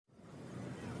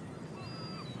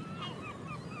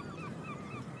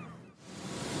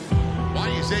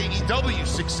is AEW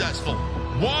successful?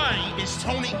 Why is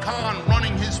Tony Khan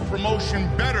running his promotion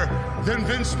better than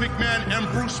Vince McMahon and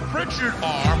Bruce Pritchard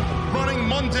are running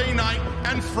Monday night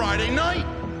and Friday night?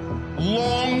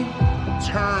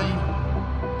 Long-term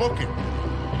booking.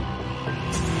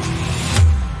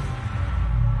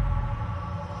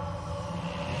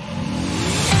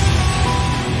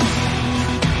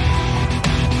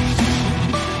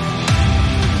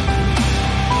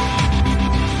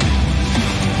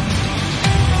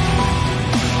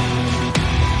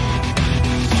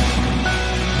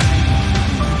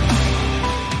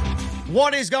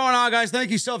 What is going on, guys?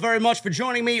 Thank you so very much for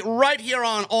joining me right here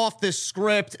on Off the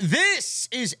Script. This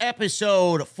is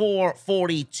episode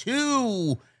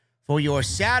 442 for your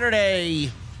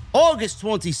Saturday, August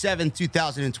 27,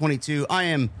 2022. I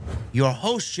am your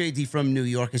host, JD from New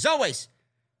York. As always,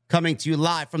 coming to you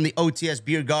live from the OTS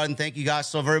Beer Garden. Thank you guys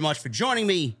so very much for joining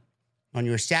me on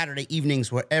your Saturday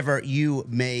evenings, wherever you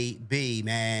may be,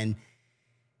 man.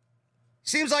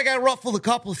 Seems like I ruffled a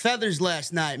couple of feathers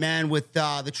last night, man, with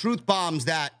the truth bombs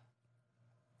that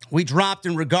we dropped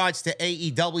in regards to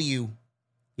AEW.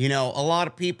 You know, a lot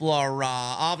of people are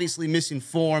obviously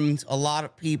misinformed. A lot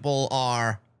of people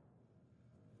are,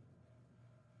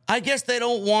 I guess they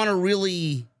don't want to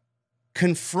really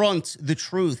confront the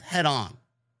truth head on.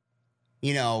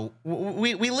 You know,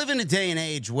 we live in a day and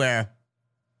age where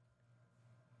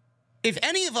if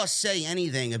any of us say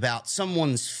anything about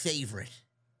someone's favorite,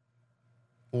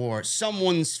 or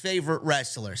someone's favorite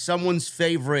wrestler, someone's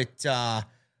favorite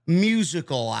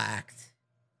musical act,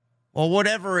 or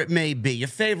whatever it may be, your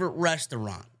favorite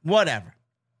restaurant, whatever.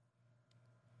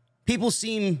 People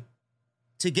seem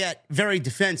to get very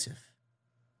defensive.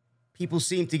 People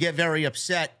seem to get very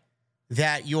upset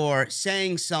that you're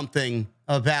saying something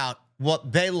about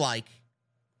what they like,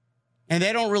 and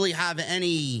they don't really have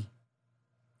any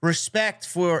respect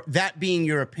for that being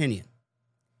your opinion.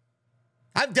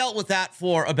 I've dealt with that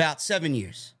for about 7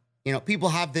 years. You know, people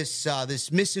have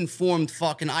this misinformed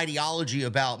fucking ideology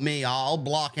about me. I'll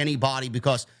block anybody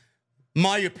because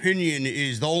my opinion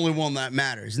is the only one that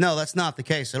matters. No, that's not the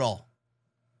case at all.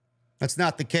 That's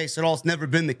not the case at all. It's never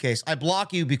been the case. I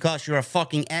block you because you're a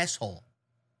fucking asshole.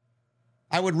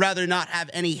 I would rather not have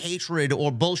any hatred or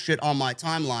bullshit on my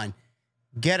timeline.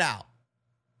 Get out.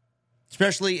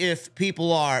 Especially if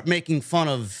people are making fun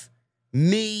of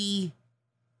me.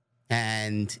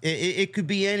 And it could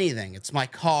be anything. It's my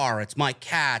car. It's my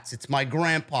cats. It's my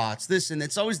grandpa. It's this, and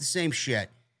it's always the same shit,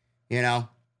 you know?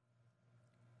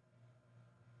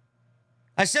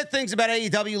 I said things about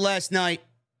AEW last night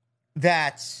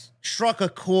that struck a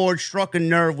chord, struck a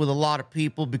nerve with a lot of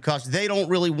people because they don't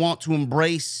really want to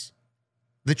embrace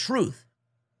the truth.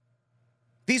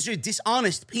 These are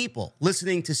dishonest people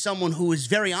listening to someone who is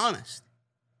very honest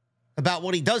about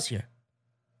what he does here.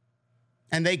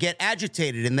 And they get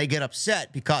agitated and they get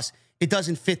upset because it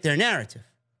doesn't fit their narrative.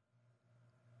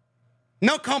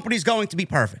 No company's going to be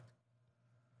perfect.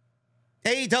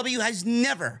 AEW has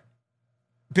never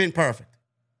been perfect.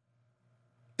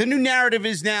 The new narrative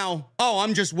is now,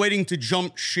 I'm just waiting to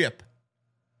jump ship.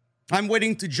 I'm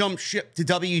waiting to jump ship to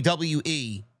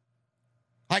WWE.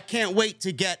 I can't wait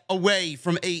to get away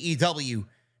from AEW.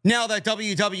 Now that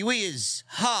WWE is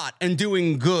hot and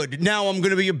doing good, now I'm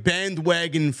going to be a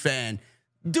bandwagon fan.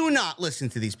 Do not listen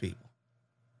to these people.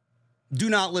 Do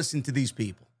not listen to these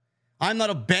people. I'm not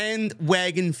a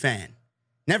bandwagon fan.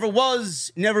 Never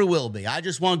was, never will be. I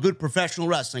just want good professional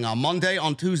wrestling on Monday,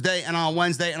 on Tuesday, and on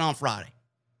Wednesday, and on Friday.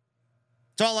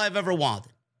 That's all I've ever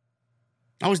wanted.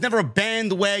 I was never a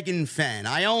bandwagon fan.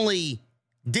 I only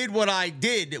did what I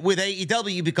did with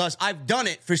AEW because I've done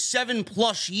it for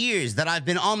 7+ years that I've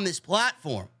been on this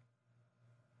platform.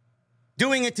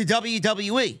 Doing it to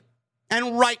WWE.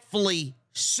 And rightfully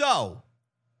so.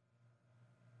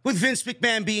 With Vince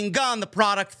McMahon being gone, the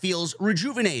product feels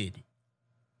rejuvenated.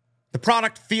 The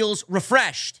product feels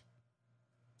refreshed.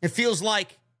 It feels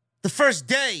like the first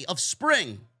day of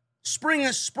spring. Spring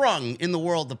has sprung in the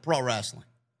world of pro wrestling.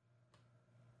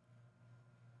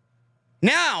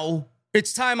 Now,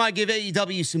 it's time I give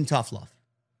AEW some tough love.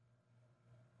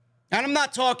 And I'm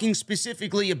not talking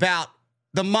specifically about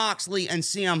the Moxley and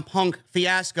CM Punk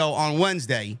fiasco on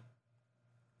Wednesday.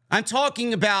 I'm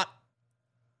talking about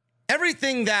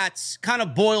everything that's kind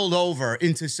of boiled over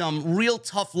into some real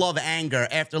tough love anger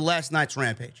after last night's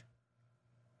Rampage.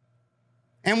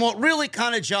 And what really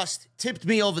kind of just tipped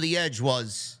me over the edge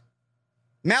was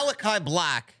Malachi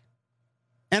Black.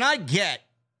 And I get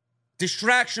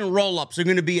distraction roll-ups are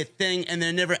going to be a thing and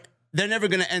they're never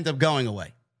going to end up going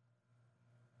away.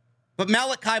 But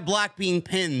Malachi Black being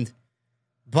pinned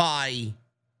by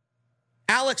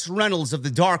Alex Reynolds of the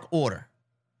Dark Order.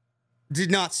 did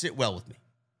not sit well with me.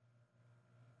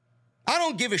 I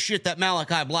don't give a shit that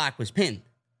Malachi Black was pinned.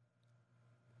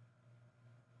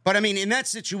 But I mean, in that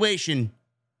situation,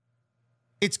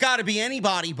 it's got to be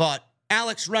anybody but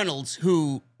Alex Reynolds,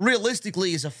 who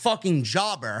realistically is a fucking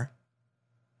jobber.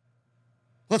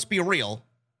 Let's be real.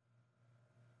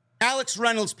 Alex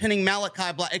Reynolds pinning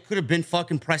Malachi Black. It could have been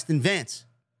fucking Preston Vance.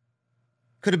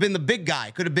 Could have been the big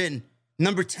guy. Could have been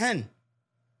number 10.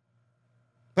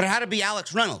 But it had to be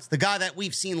Alex Reynolds, the guy that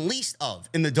we've seen least of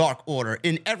in the Dark Order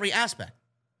in every aspect.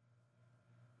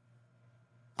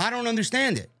 I don't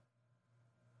understand it.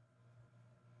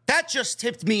 That just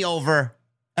tipped me over,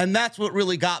 and that's what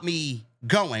really got me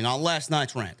going on last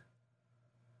night's rant.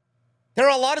 There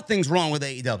are a lot of things wrong with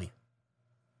AEW.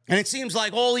 And it seems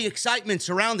like all the excitement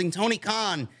surrounding Tony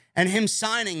Khan and him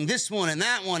signing this one and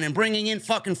that one and bringing in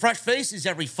fucking fresh faces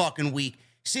every fucking week,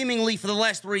 seemingly for the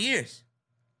last 3 years.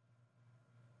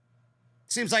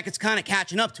 Seems like it's kind of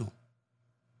catching up to him.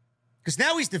 Because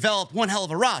now he's developed one hell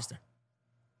of a roster.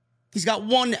 He's got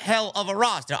one hell of a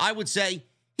roster. I would say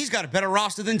he's got a better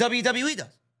roster than WWE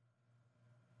does.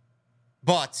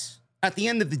 But at the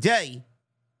end of the day,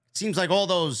 it seems like all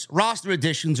those roster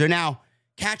additions are now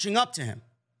catching up to him.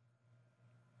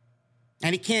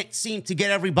 And he can't seem to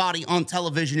get everybody on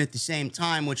television at the same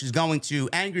time, which is going to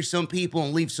anger some people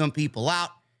and leave some people out.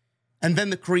 And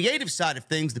then the creative side of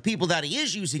things, the people that he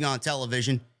is using on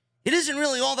television, it isn't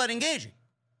really all that engaging.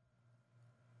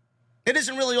 It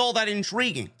isn't really all that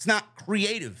intriguing. It's not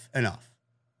creative enough.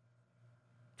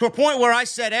 To a point where I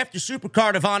said after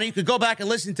Supercard of Honor, you could go back and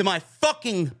listen to my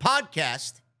fucking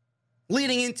podcast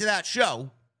leading into that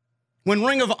show. When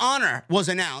Ring of Honor was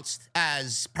announced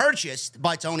as purchased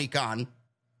by Tony Khan,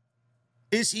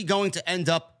 is he going to end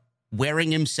up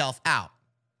wearing himself out?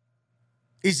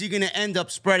 Is he going to end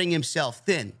up spreading himself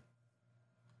thin?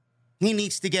 He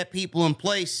needs to get people in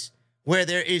place where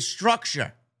there is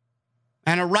structure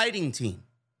and a writing team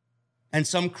and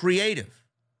some creative.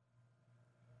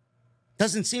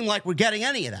 Doesn't seem like we're getting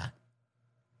any of that.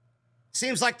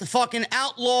 Seems like the fucking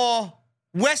outlaw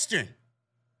Western.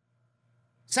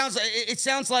 It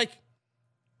sounds like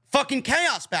fucking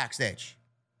chaos backstage.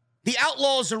 The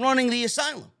Outlaws are running the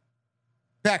asylum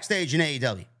backstage in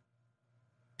AEW.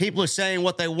 People are saying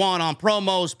what they want on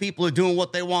promos. People are doing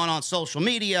what they want on social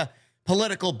media.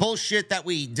 Political bullshit that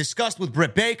we discussed with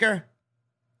Britt Baker.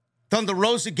 Thunder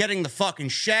Rosa getting the fucking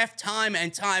shaft time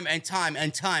and time and time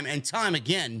and time and time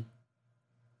again.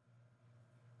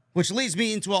 Which leads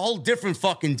me into a whole different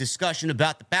fucking discussion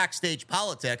about the backstage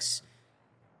politics.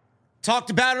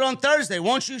 Talked about it on Thursday.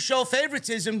 Once you show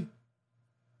favoritism,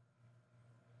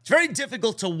 it's very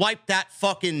difficult to wipe that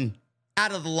fucking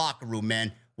out of the locker room,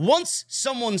 man. Once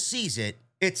someone sees it,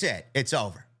 it's it. It's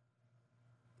over.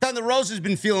 Thunder Rosa's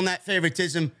been feeling that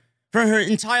favoritism for her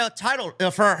entire title,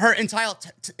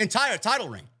 entire title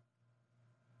reign.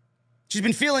 She's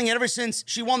been feeling it ever since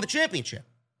she won the championship.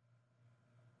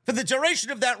 For the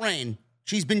duration of that reign,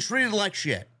 she's been treated like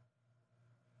shit.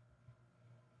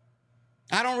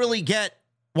 I don't really get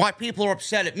why people are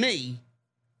upset at me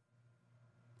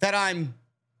that I'm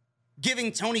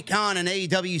giving Tony Khan and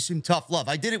AEW some tough love.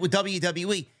 I did it with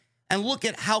WWE, and look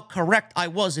at how correct I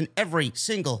was in every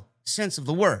single sense of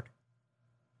the word.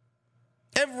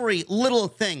 Every little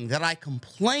thing that I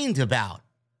complained about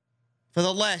for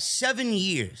the last 7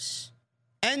 years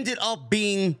ended up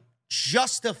being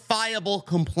justifiable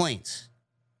complaints.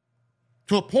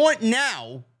 To a point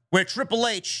now where Triple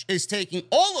H is taking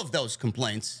all of those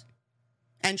complaints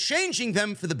and changing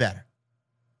them for the better.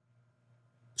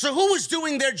 So who was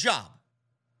doing their job?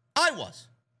 I was.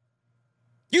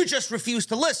 You just refused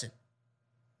to listen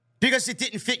because it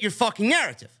didn't fit your fucking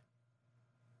narrative.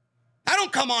 I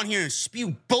don't come on here and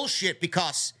spew bullshit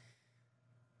because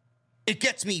it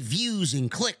gets me views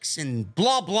and clicks and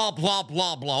blah, blah, blah,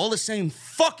 blah, blah. All the same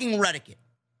fucking rhetoric.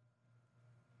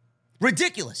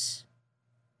 Ridiculous.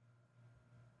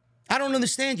 I don't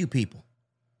understand you people.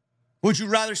 Would you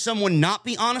rather someone not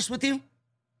be honest with you?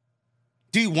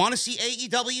 Do you want to see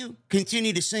AEW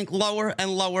continue to sink lower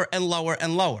and lower and lower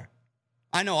and lower?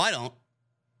 I know I don't.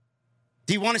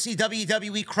 Do you want to see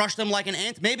WWE crush them like an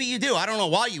ant? Maybe you do. I don't know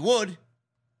why you would.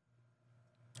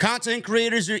 Content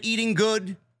creators are eating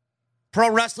good. Pro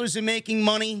wrestlers are making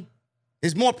money.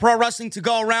 There's more pro wrestling to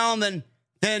go around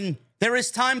than there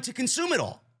is time to consume it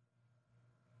all.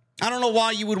 I don't know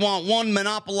why you would want one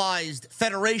monopolized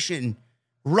federation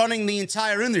running the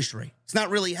entire industry. It's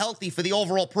not really healthy for the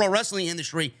overall pro wrestling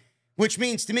industry, which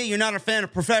means to me you're not a fan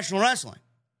of professional wrestling.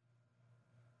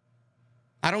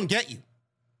 I don't get you.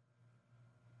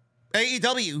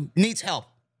 AEW needs help.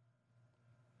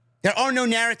 There are no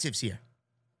narratives here.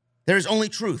 There is only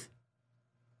truth.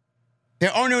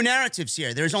 There are no narratives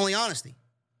here. There's only honesty.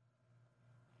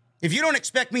 If you don't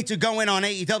expect me to go in on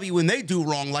AEW when they do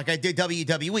wrong like I did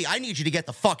WWE, I need you to get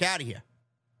the fuck out of here.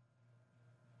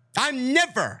 I'm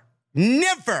never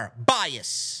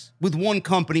biased with one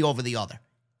company over the other.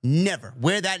 Never.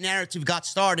 Where that narrative got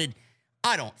started,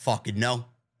 I don't fucking know.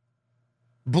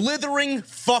 Blithering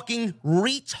fucking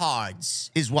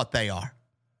retards is what they are.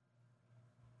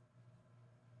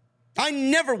 I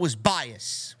never was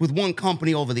biased with one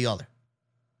company over the other.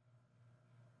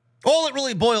 All it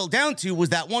really boiled down to was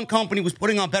that one company was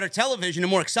putting on better television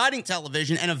and more exciting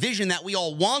television and a vision that we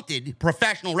all wanted,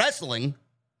 professional wrestling,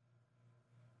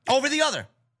 over the other,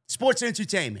 sports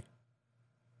entertainment.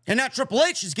 And now Triple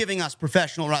H is giving us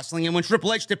professional wrestling. And when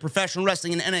Triple H did professional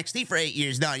wrestling in NXT for 8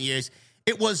 years, 9 years,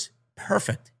 it was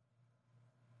perfect.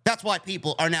 That's why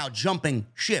people are now jumping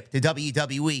ship to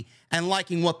WWE and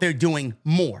liking what they're doing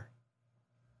more.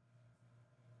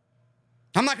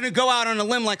 I'm not going to go out on a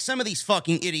limb like some of these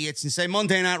fucking idiots and say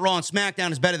Monday Night Raw and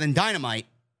SmackDown is better than Dynamite.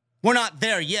 We're not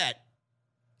there yet,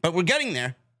 but we're getting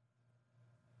there.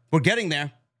 We're getting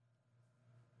there.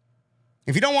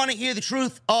 If you don't want to hear the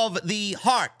truth of the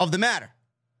heart of the matter,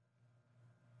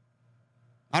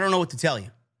 I don't know what to tell you.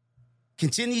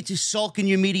 Continue to sulk in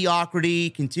your mediocrity.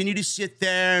 Continue to sit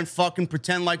there and fucking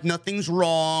pretend like nothing's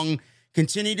wrong.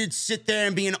 Continue to sit there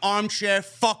and be an armchair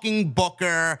fucking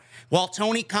booker while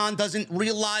Tony Khan doesn't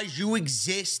realize you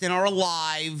exist and are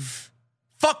alive.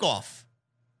 Fuck off.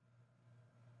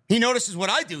 He notices what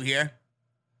I do here.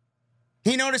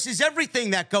 He notices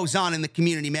everything that goes on in the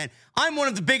community, man. I'm one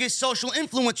of the biggest social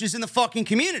influencers in the fucking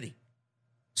community.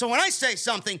 So when I say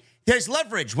something, there's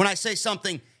leverage. When I say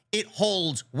something, it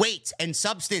holds weight and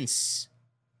substance.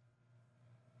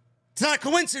 It's not a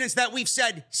coincidence that we've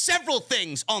said several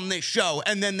things on this show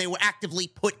and then they were actively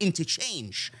put into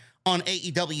change on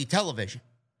AEW television.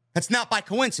 That's not by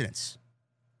coincidence.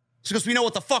 It's because we know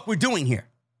what the fuck we're doing here.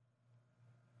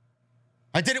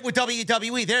 I did it with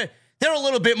WWE. They're a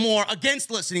little bit more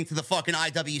against listening to the fucking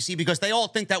IWC because they all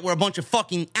think that we're a bunch of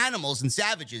fucking animals and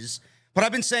savages. But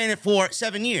I've been saying it for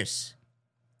 7 years.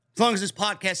 As long as this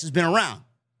podcast has been around.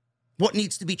 What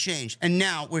needs to be changed? And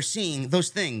now we're seeing those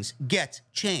things get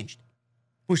changed.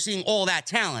 We're seeing all that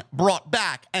talent brought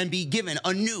back and be given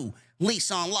a new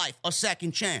lease on life, a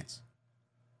second chance.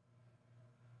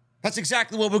 That's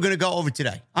exactly what we're going to go over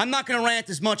today. I'm not going to rant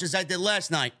as much as I did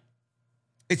last night.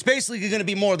 It's basically going to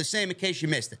be more of the same in case you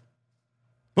missed it.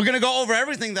 We're going to go over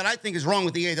everything that I think is wrong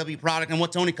with the AEW product and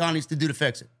what Tony Khan needs to do to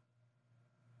fix it.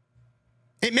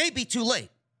 It may be too late.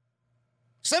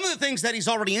 Some of the things that he's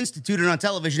already instituted on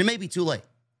television, it may be too late.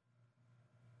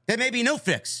 There may be no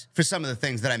fix for some of the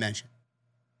things that I mentioned.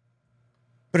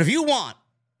 But if you want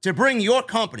to bring your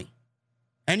company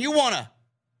and you want to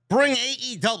bring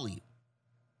AEW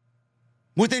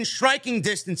within striking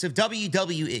distance of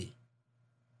WWE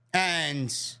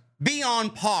and be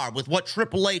on par with what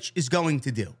Triple H is going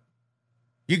to do,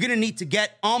 you're going to need to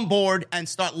get on board and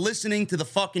start listening to the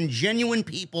fucking genuine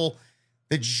people,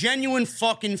 the genuine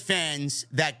fucking fans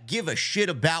that give a shit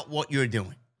about what you're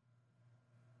doing.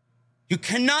 You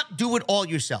cannot do it all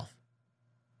yourself.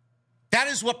 That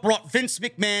is what brought Vince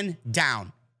McMahon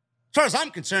down. As far as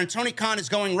I'm concerned, Tony Khan is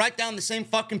going right down the same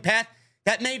fucking path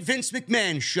that made Vince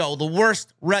McMahon's show the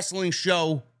worst wrestling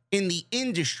show in the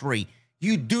industry.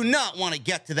 You do not want to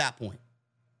get to that point.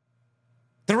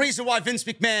 The reason why Vince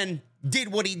McMahon did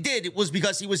what he did, it was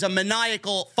because he was a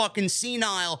maniacal, fucking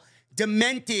senile,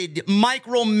 demented,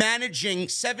 micromanaging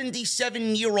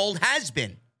 77-year-old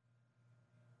has-been.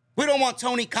 We don't want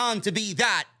Tony Khan to be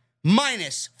that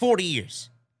minus 40 years.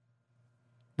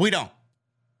 We don't.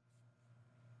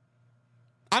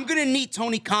 I'm going to need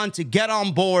Tony Khan to get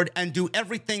on board and do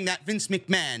everything that Vince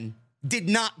McMahon did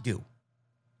not do.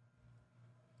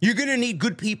 You're going to need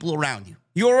good people around you.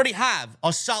 You already have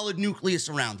a solid nucleus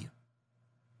around you.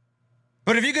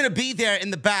 But if you're going to be there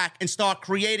in the back and start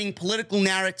creating political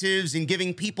narratives and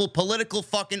giving people political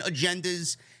fucking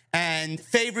agendas and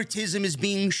favoritism is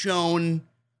being shown,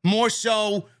 more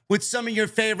so with some of your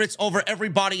favorites over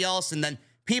everybody else, and then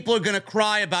people are going to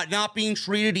cry about not being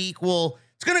treated equal,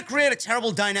 it's going to create a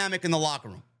terrible dynamic in the locker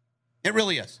room. It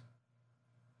really is.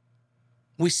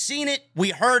 We've seen it, we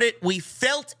heard it, we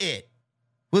felt it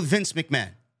with Vince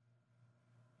McMahon.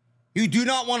 You do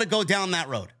not want to go down that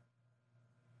road.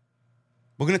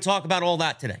 We're going to talk about all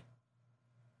that today.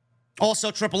 Also,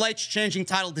 Triple H changing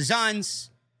title designs.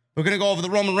 We're going to go over the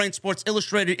Roman Reigns Sports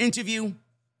Illustrated interview.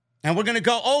 And we're going to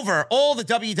go over all the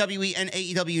WWE and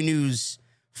AEW news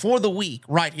for the week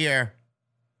right here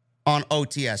on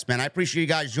OTS, man. I appreciate you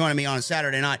guys joining me on a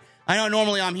Saturday night. I know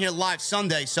normally I'm here live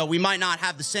Sunday, so we might not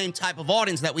have the same type of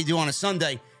audience that we do on a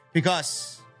Sunday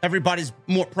because everybody's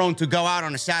more prone to go out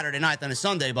on a Saturday night than a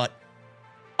Sunday, but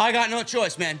I got no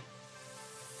choice, man.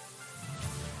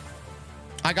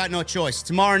 I got no choice.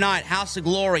 Tomorrow night, House of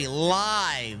Glory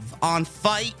live on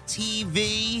Fight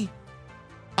TV.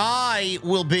 I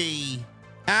will be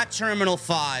at Terminal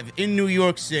 5 in New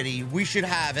York City. We should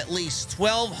have at least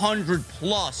 1,200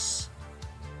 plus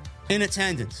in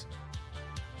attendance.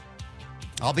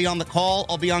 I'll be on the call.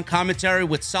 I'll be on commentary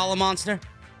with Solomonster.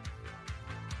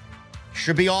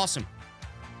 Should be awesome.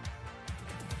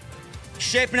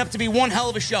 Shaping up to be one hell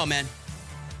of a show, man.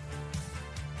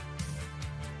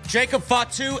 Jacob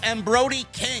Fatu and Brody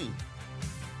King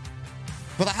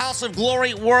for the House of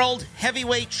Glory World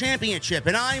Heavyweight Championship.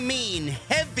 And I mean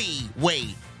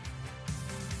heavyweight.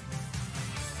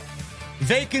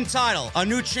 Vacant title. A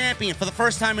new champion for the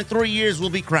first time in 3 years will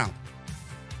be crowned.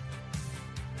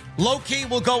 Low-key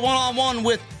will go one-on-one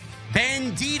with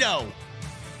Bandito.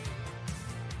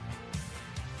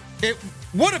 It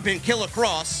would have been Killer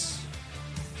Cross,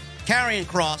 Karrion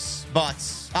Kross, but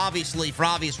obviously, for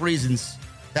obvious reasons,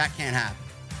 that can't happen.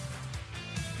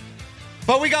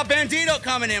 But we got Bandito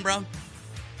coming in, bro.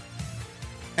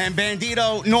 And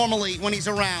Bandito, normally, when he's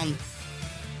around,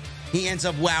 he ends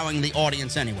up wowing the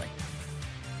audience anyway.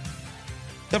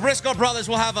 The Briscoe brothers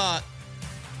will have a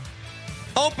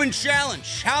open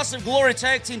challenge. House of Glory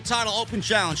Tag Team title open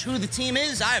challenge. Who the team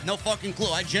is, I have no fucking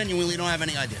clue. I genuinely don't have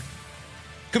any idea.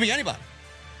 Could be anybody.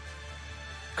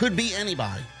 Could be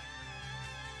anybody.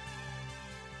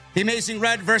 The Amazing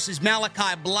Red versus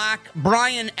Malachi Black.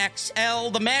 Brian XL,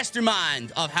 the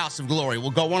mastermind of House of Glory,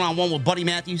 will go one-on-one with Buddy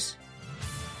Matthews.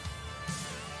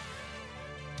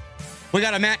 We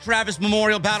got a Matt Travis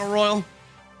Memorial Battle Royal.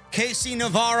 Casey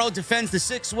Navarro defends the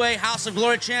six-way House of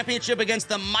Glory Championship against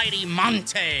the mighty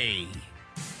Monte.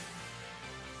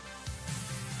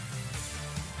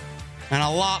 And a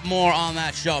lot more on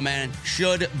that show, man.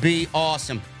 Should be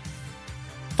awesome.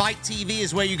 Fight TV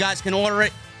is where you guys can order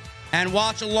it and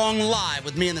watch along live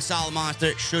with me and the Solid Monster.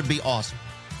 It should be awesome.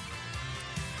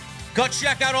 Go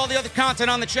check out all the other content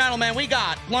on the channel, man. We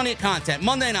got plenty of content.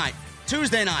 Monday night,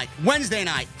 Tuesday night, Wednesday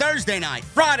night, Thursday night,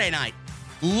 Friday night.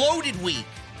 Loaded week.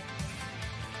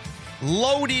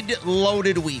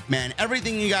 Loaded week, man.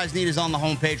 Everything you guys need is on the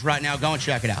homepage right now. Go and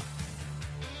check it out.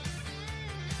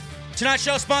 Tonight's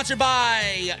show sponsored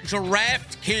by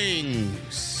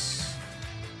DraftKings.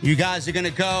 You guys are going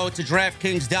to go to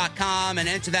DraftKings.com and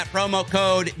enter that promo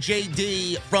code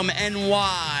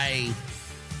JDfromNY.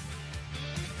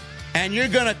 And you're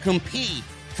going to compete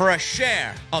for a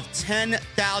share of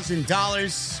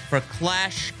 $10,000 for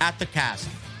Clash at the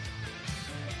Castle.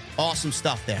 Awesome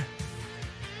stuff there.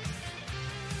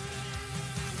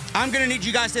 I'm going to need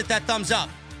you guys to hit that thumbs up.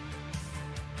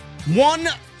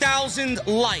 1,000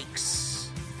 likes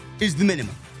is the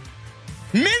minimum.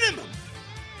 Minimum!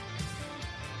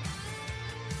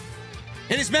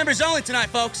 It is members only tonight,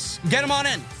 folks. Get them on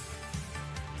in.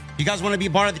 You guys want to be a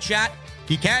part of the chat?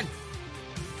 You can.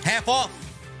 Half off.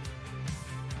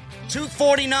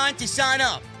 $2.49 to sign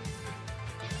up.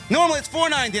 Normally it's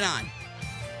 $4.99.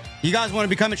 You guys want to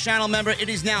become a channel member? It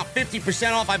is now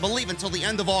 50% off, I believe, until the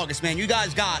end of August, man. You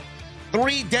guys got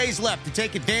 3 days left to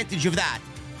take advantage of that.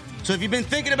 So if you've been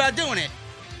thinking about doing it,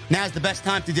 now's the best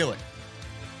time to do it.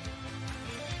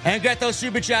 And get those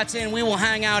super chats in. We will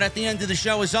hang out at the end of the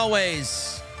show, as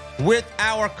always, with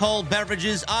our cold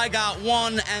beverages. I got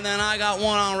one, and then I got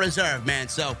one on reserve, man.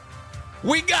 So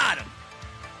we got them.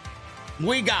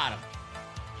 We got them.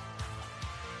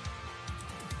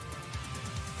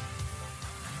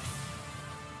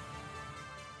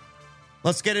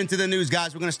 Let's get into the news,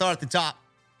 guys. We're going to start at the top.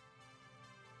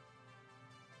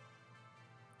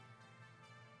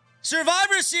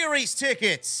 Survivor Series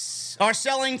tickets are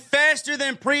selling faster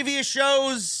than previous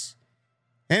shows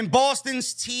in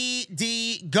Boston's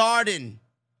TD Garden.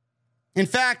 In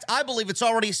fact, I believe it's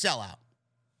already a sellout.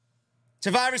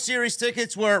 Survivor Series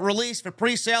tickets were released for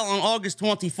pre-sale on August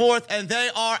 24th, and they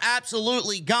are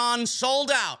absolutely gone,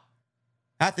 sold out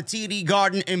at the TD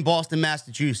Garden in Boston,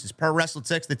 Massachusetts. Per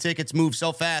WrestleTix, the tickets move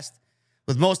so fast,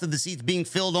 with most of the seats being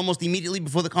filled almost immediately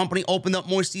before the company opened up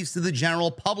more seats to the general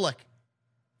public.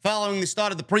 Following the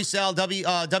start of the pre-sale,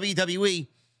 WWE,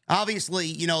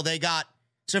 obviously, they got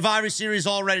Survivor Series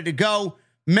all ready to go.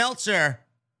 Meltzer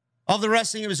of the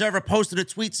Wrestling Observer posted a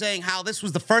tweet saying how this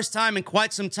was the first time in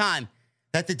quite some time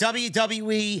that the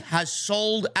WWE has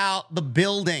sold out the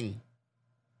building.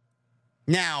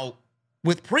 Now,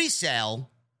 with pre-sale,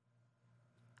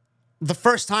 the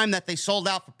first time that they sold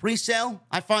out for pre-sale,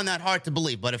 I find that hard to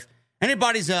believe. But if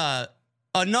anybody's a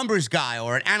numbers guy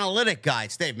or an analytic guy,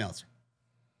 it's Dave Meltzer.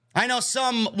 I know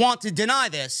some want to deny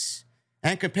this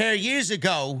and compare years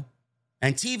ago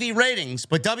and TV ratings,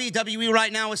 but WWE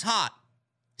right now is hot.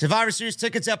 Survivor Series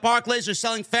tickets at Barclays are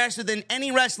selling faster than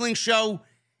any wrestling show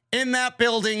in that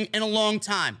building in a long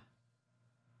time.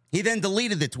 He then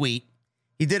deleted the tweet.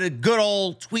 He did a good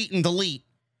old tweet and delete.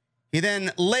 He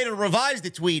then later revised the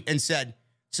tweet and said,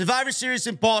 Survivor Series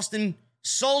in Boston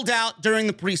sold out during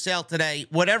the pre-sale today.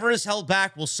 Whatever is held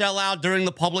back will sell out during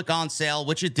the public on sale,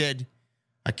 which it did.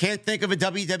 I can't think of a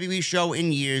WWE show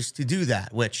in years to do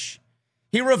that, which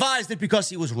he revised it because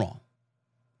he was wrong.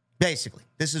 Basically,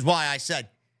 this is why I said,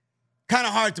 kind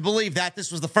of hard to believe that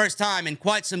this was the first time in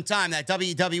quite some time that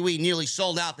WWE nearly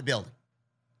sold out the building.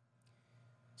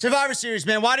 Survivor Series,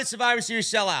 man. Why did Survivor Series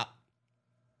sell out?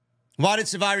 Why did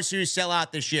Survivor Series sell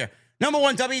out this year? Number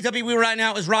one, WWE right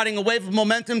now is riding a wave of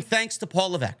momentum thanks to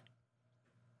Paul Levesque.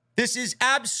 This is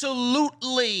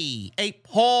absolutely a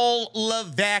Paul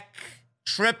Levesque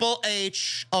Triple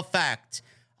H effect.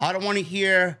 I don't want to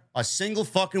hear a single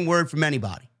fucking word from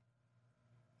anybody.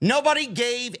 Nobody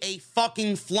gave a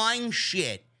fucking flying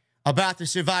shit about the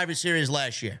Survivor Series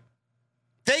last year.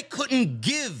 They couldn't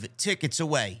give tickets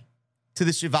away to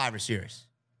the Survivor Series.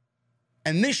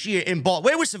 And this year in Baltimore,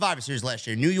 where was Survivor Series last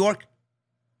year? New York?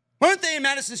 Weren't they in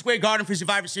Madison Square Garden for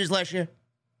Survivor Series last year?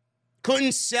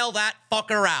 Couldn't sell that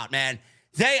fucker out, man.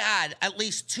 They had at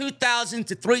least 2,000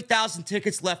 to 3,000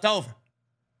 tickets left over.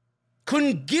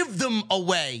 Couldn't give them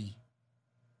away.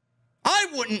 I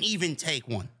wouldn't even take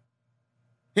one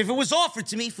if it was offered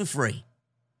to me for free.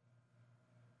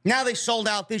 Now they sold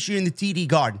out this year in the TD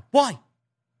Garden. Why?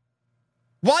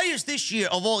 Why is this year,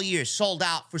 of all years, sold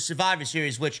out for Survivor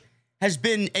Series, which has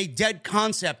been a dead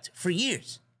concept for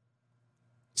years?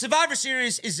 Survivor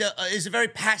Series is a very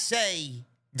passé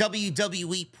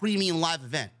WWE premium live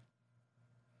event.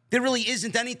 There really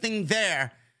isn't anything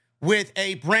there with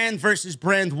a brand versus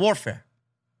brand warfare.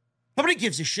 Nobody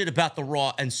gives a shit about the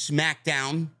Raw and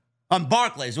SmackDown on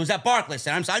Barclays. It was at Barclays.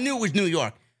 I knew it was New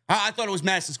York. I thought it was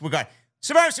Madison Square Garden.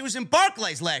 Survivor Series was in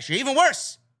Barclays last year. Even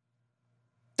worse.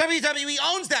 WWE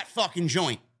owns that fucking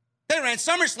joint. They ran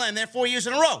SummerSlam there 4 years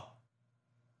in a row.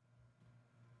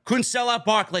 Couldn't sell out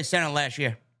Barclays Center last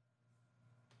year.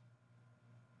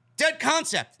 Dead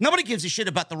concept. Nobody gives a shit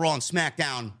about the Raw and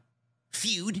SmackDown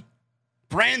feud.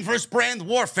 Brand versus brand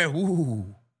warfare.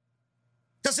 Ooh.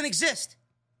 Doesn't exist.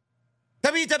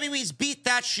 WWE's beat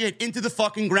that shit into the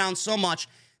fucking ground so much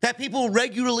that people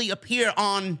regularly appear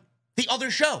on the other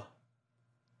show.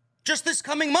 Just this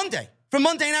coming Monday, for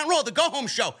Monday Night Raw, the go-home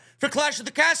show, for Clash of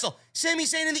the Castle, Sami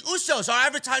Zayn and the Usos are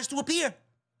advertised to appear.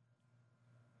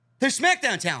 They're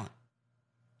SmackDown talent.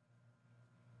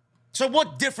 So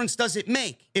what difference does it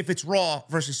make if it's Raw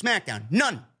versus SmackDown?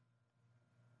 None.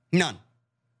 None.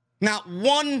 Not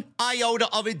one iota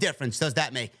of a difference does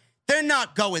that make. They're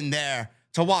not going there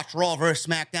to watch Raw versus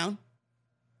SmackDown.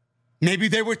 Maybe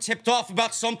they were tipped off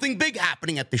about something big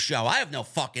happening at the show. I have no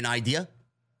fucking idea.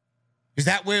 Is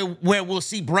that where we'll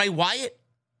see Bray Wyatt?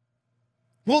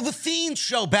 Will the Fiend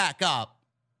show back up?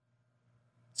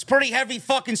 It's pretty heavy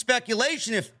fucking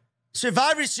speculation if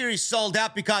Survivor Series sold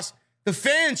out because the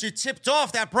fans are tipped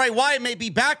off that Bray Wyatt may be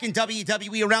back in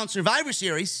WWE around Survivor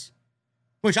Series,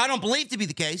 which I don't believe to be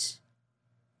the case.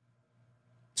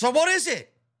 So what is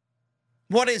it?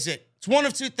 What is it? It's one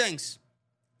of two things.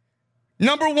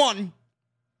 Number one,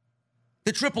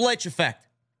 the Triple H effect.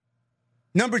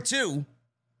 Number two,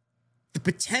 the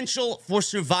potential for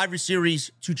Survivor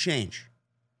Series to change.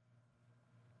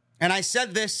 And I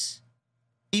said this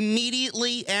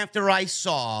immediately after I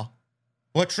saw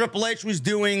what Triple H was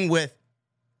doing with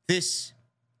this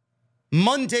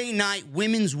Monday Night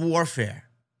Women's Warfare.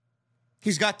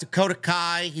 He's got Dakota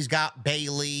Kai, he's got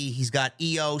Bayley, he's got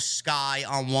Io Sky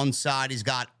on one side, he's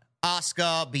got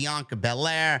Asuka, Bianca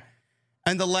Belair,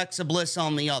 and Alexa Bliss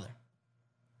on the other.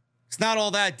 It's not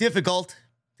all that difficult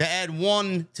to add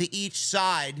one to each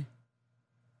side.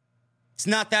 It's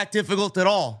not that difficult at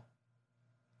all.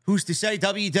 Who's to say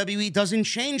WWE doesn't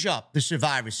change up the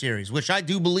Survivor Series, which I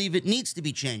do believe it needs to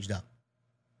be changed up.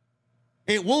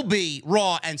 It will be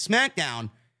Raw and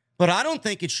SmackDown, but I don't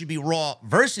think it should be Raw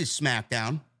versus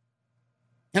SmackDown.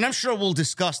 And I'm sure we'll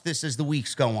discuss this as the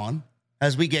weeks go on,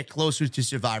 as we get closer to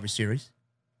Survivor Series.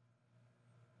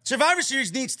 Survivor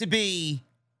Series needs to be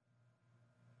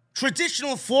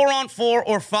traditional 4-on-4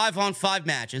 or 5-on-5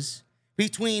 matches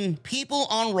between people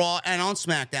on Raw and on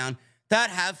SmackDown that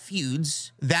have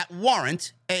feuds that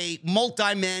warrant a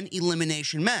multi-man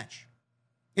elimination match.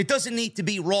 It doesn't need to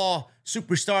be Raw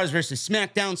superstars versus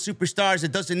SmackDown superstars.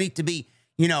 It doesn't need to be,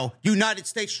 United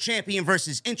States champion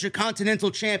versus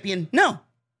Intercontinental champion. No,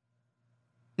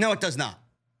 it does not.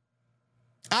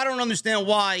 I don't understand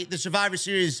why the Survivor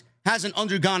Series hasn't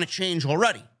undergone a change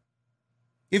already.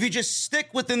 if you just stick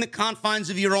within the confines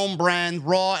of your own brand,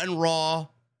 Raw and Raw,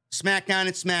 SmackDown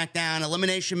and SmackDown,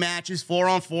 elimination matches,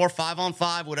 4-on-4,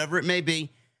 5-on-5, whatever it may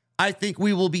be, I think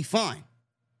we will be fine.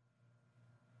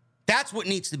 That's what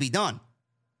needs to be done.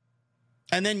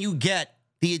 And then you get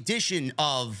the addition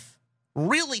of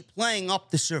really playing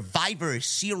up the Survivor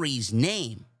Series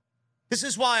name. This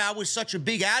is why I was such a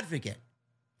big advocate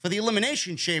for the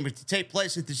Elimination Chamber to take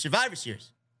place at the Survivor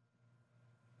Series.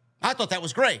 I thought that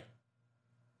was great.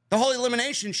 The whole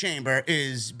Elimination Chamber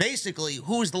is basically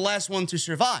who's the last one to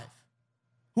survive.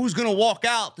 Who's going to walk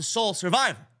out the sole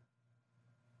survivor.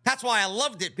 That's why I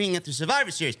loved it being at the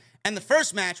Survivor Series. And the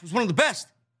first match was one of the best.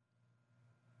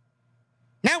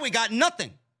 Now we got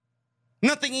nothing.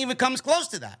 Nothing even comes close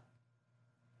to that.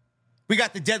 We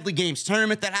got the Deadly Games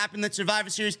tournament that happened at Survivor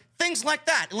Series. Things like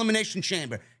that. Elimination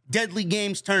Chamber. Deadly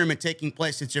Games tournament taking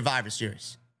place at Survivor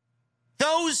Series.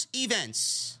 Those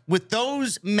events with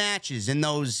those matches and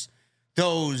those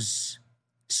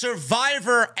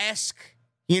Survivor-esque,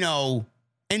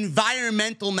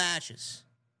 environmental matches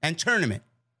and tournament,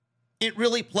 it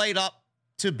really played up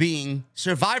to being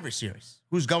Survivor Series.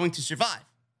 Who's going to survive?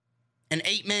 An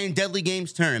 8-man Deadly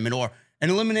Games tournament or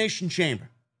an Elimination Chamber.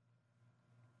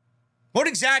 What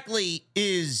exactly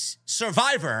is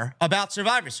Survivor about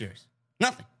Survivor Series?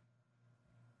 Nothing.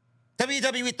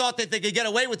 WWE thought that they could get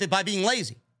away with it by being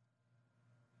lazy.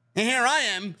 And here I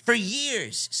am for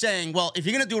years saying, well, if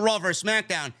you're going to do Raw vs.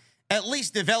 SmackDown, at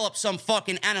least develop some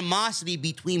fucking animosity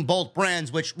between both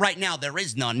brands, which right now there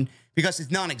is none because it's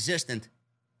non-existent.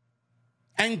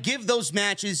 And give those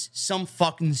matches some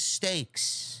fucking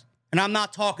stakes. And I'm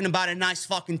not talking about a nice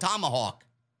fucking tomahawk.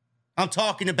 I'm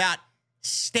talking about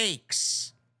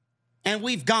stakes. And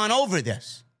we've gone over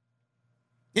this.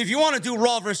 If you want to do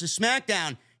Raw versus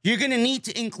SmackDown, you're going to need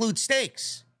to include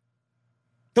stakes.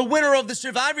 The winner of the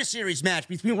Survivor Series match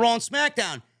between Raw and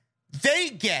SmackDown, they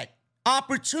get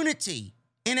opportunity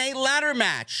in a ladder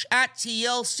match at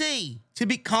TLC to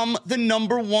become the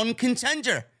number one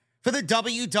contender for the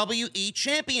WWE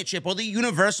Championship or the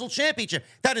Universal Championship.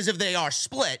 That is if they are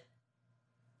split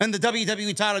and the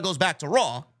WWE title goes back to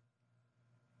Raw.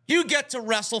 You get to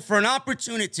wrestle for an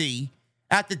opportunity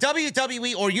at the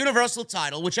WWE or Universal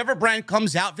title, whichever brand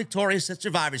comes out victorious at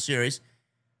Survivor Series.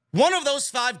 One of those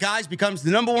 5 guys becomes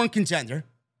the number one contender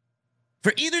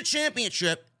for either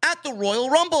championship at the Royal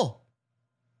Rumble.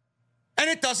 And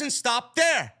it doesn't stop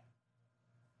there.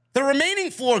 The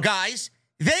remaining 4 guys,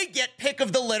 they get pick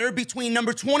of the litter between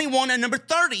number 21 and number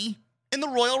 30 in the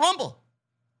Royal Rumble.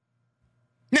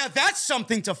 Now, that's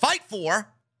something to fight for.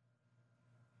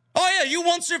 Oh, yeah, you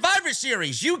won Survivor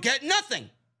Series. You get nothing.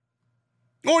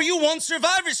 Or you won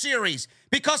Survivor Series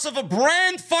because of a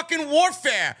brand fucking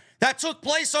warfare that took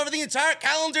place over the entire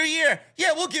calendar year.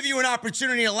 Yeah, we'll give you an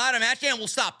opportunity in a ladder match, and we'll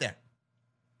stop there.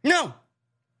 No.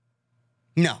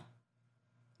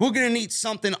 We're going to need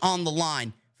something on the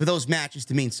line for those matches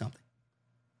to mean something.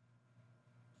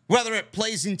 Whether it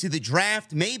plays into the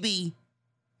draft, maybe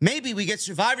we get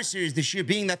Survivor Series this year,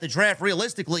 being that the draft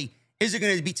realistically isn't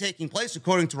going to be taking place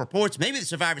according to reports. Maybe the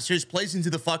Survivor Series plays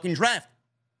into the fucking draft.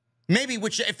 Maybe,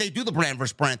 if they do the brand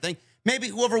versus brand thing, maybe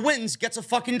whoever wins gets a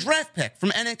fucking draft pick from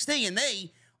NXT, and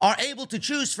they are able to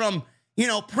choose from,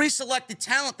 pre-selected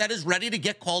talent that is ready to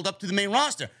get called up to the main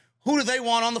roster. Who do they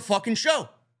want on the fucking show?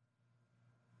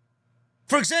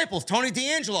 For example, if Tony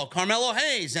D'Angelo, Carmelo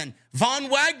Hayes, and Von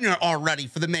Wagner are ready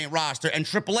for the main roster, and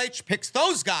Triple H picks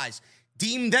those guys,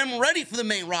 deem them ready for the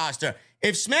main roster.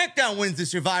 If SmackDown wins the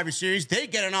Survivor Series, they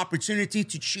get an opportunity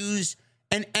to choose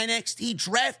an NXT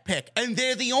draft pick. And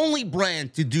they're the only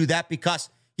brand to do that because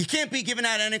you can't be giving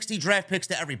out NXT draft picks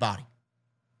to everybody.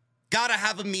 Gotta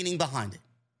have a meaning behind it.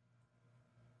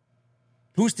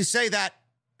 Who's to say that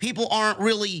people aren't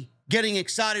really getting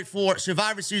excited for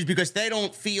Survivor Series because they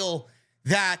don't feel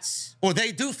that, or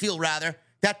they do feel rather,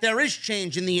 that there is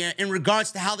change in the air in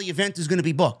regards to how the event is going to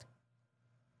be booked.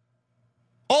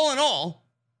 All in all,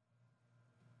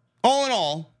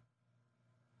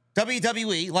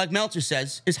 WWE, like Meltzer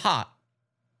says, is hot.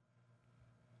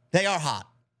 They are hot.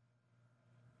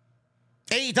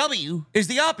 AEW is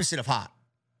the opposite of hot.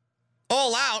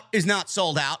 All Out is not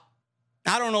sold out.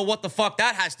 I don't know what the fuck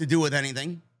that has to do with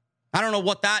anything. I don't know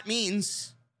what that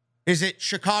means. Is it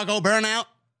Chicago burnout?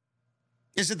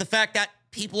 Is it the fact that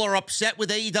people are upset with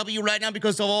AEW right now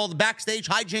because of all the backstage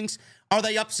hijinks? Are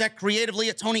they upset creatively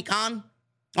at Tony Khan?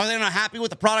 Are they not happy with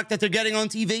the product that they're getting on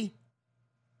TV?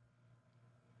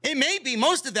 It may be,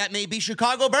 most of that may be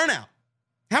Chicago burnout.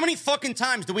 How many fucking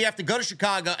times do we have to go to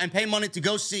Chicago and pay money to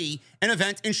go see an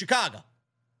event in Chicago?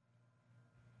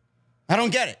 I don't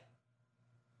get it.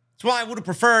 That's why I would have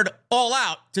preferred All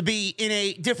Out to be in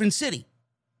a different city.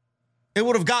 It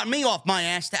would have gotten me off my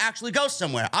ass to actually go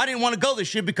somewhere. I didn't want to go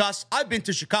this year because I've been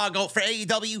to Chicago for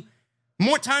AEW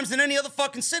more times than any other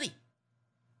fucking city.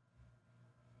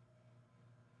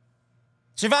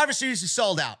 Survivor Series is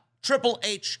sold out. Triple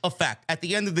H effect. At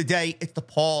the end of the day, it's the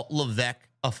Paul Levesque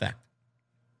effect.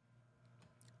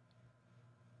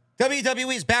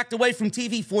 WWE is backed away from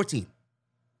TV 14.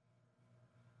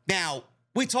 Now,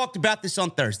 we talked about this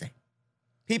on Thursday.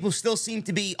 People still seem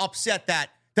to be upset that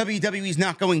WWE is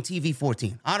not going TV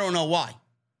 14. I don't know why.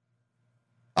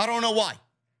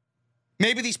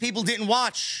 Maybe these people didn't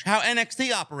watch how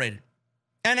NXT operated.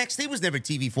 NXT was never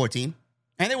TV 14,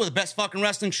 and they were the best fucking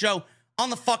wrestling show on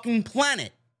the fucking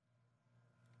planet.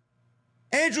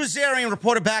 Andrew Zarian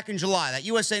reported back in July that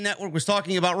USA Network was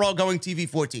talking about Raw going TV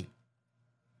 14.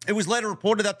 It was later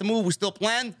reported that the move was still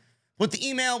planned, but the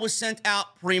email was sent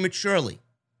out prematurely.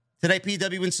 Today,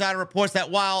 PW Insider reports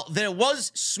that while there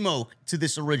was smoke to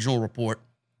this original report,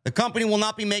 the company will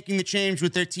not be making the change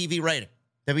with their TV rating.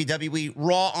 WWE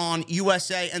Raw on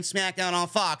USA and SmackDown on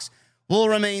Fox will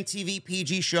remain TV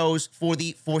PG shows for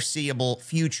the foreseeable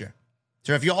future.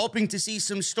 So if you're hoping to see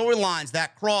some storylines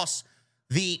that cross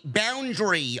the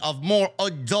boundary of more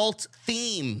adult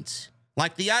themes,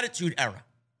 like the Attitude Era,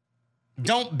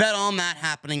 don't bet on that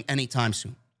happening anytime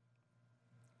soon.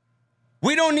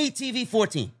 We don't need TV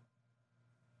 14.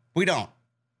 We don't.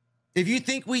 If you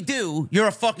think we do, you're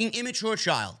a fucking immature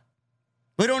child.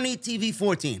 We don't need TV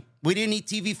 14. We didn't need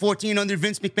TV 14 under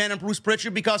Vince McMahon and Bruce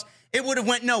Pritchard because it would have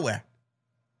went nowhere.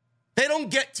 They don't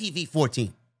get TV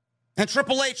 14. And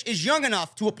Triple H is young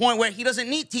enough to a point where he doesn't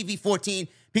need TV 14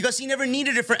 because he never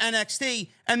needed it for NXT,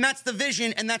 and that's the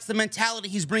vision and that's the mentality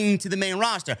he's bringing to the main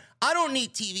roster. I don't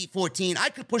need TV 14. I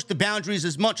could push the boundaries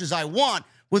as much as I want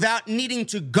without needing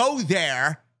to go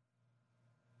there.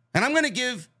 And I'm going to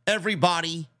give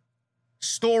everybody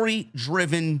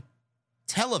story-driven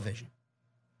television.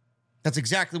 That's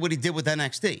exactly what he did with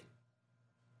NXT.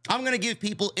 I'm going to give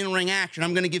people in-ring action.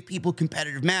 I'm going to give people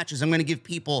competitive matches. I'm going to give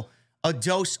people a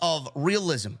dose of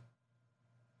realism.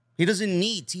 He doesn't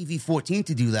need TV 14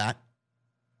 to do that.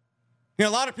 You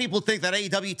know, a lot of people think that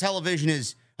AEW television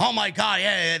is, oh my God,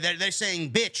 yeah, they're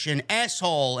saying bitch and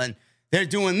asshole, and they're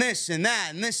doing this and that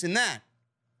and this and that.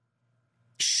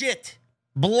 Shit,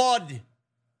 blood,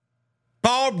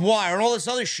 barbed wire, and all this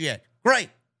other shit. Great.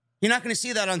 You're not going to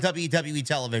see that on WWE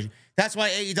television. That's why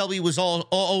AEW was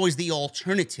always the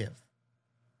alternative.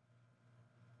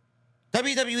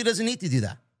 WWE doesn't need to do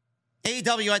that.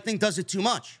 AEW, I think, does it too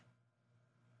much.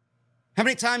 How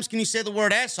many times can you say the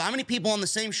word asshole? How many people on the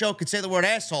same show could say the word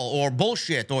asshole or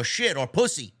bullshit or shit or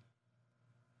pussy?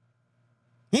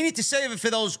 You need to save it for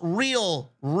those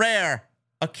real, rare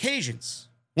occasions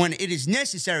when it is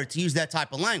necessary to use that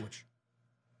type of language.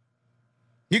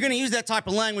 You're going to use that type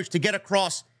of language to get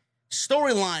across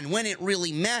storyline when it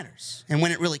really matters and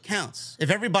when it really counts.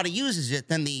 If everybody uses it,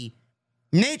 then the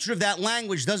nature of that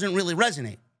language doesn't really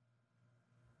resonate.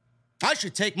 I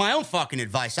should take my own fucking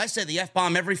advice. I say the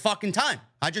F-bomb every fucking time.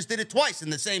 I just did it twice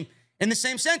in the same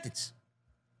sentence.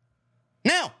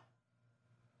 Now,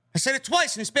 I said it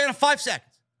twice in the span of 5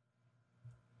 seconds.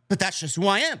 But that's just who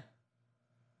I am.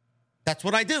 That's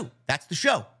what I do. That's the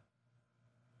show.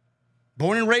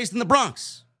 Born and raised in the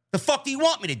Bronx. The fuck do you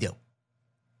want me to do?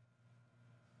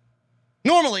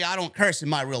 Normally, I don't curse in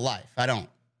my real life. I don't.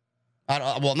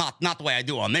 Well, not the way I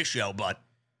do on this show, but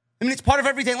I mean, it's part of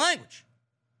everyday language.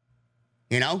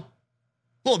 You know?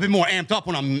 A little bit more amped up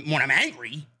when I'm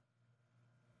angry.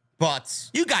 But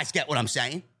you guys get what I'm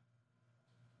saying.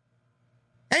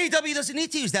 AEW doesn't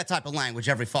need to use that type of language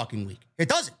every fucking week. It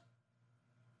doesn't.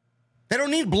 They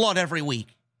don't need blood every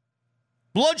week.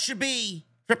 Blood should be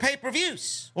for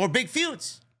pay-per-views or big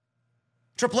feuds.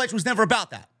 Triple H was never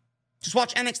about that. Just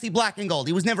watch NXT Black and Gold.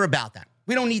 He was never about that.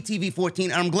 We don't need TV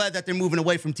 14, and I'm glad that they're moving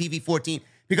away from TV 14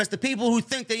 because the people who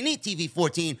think they need TV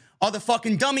 14 are the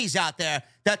fucking dummies out there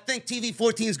that think TV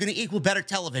 14 is going to equal better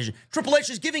television. Triple H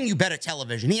is giving you better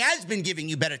television. He has been giving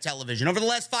you better television over the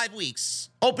last 5 weeks.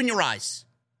 Open your eyes.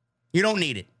 You don't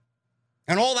need it.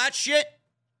 And all that shit,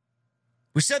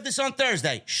 we said this on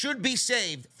Thursday, should be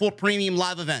saved for premium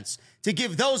live events to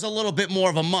give those a little bit more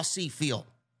of a must-see feel.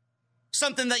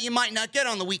 Something that you might not get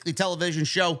on the weekly television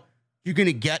show, you're going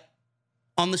to get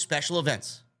on the special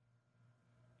events.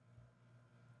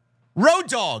 Road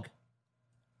Dogg.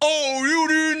 Oh, you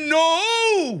didn't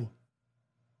know?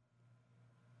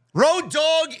 Road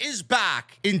Dogg is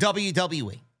back in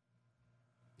WWE.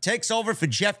 Takes over for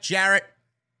Jeff Jarrett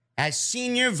as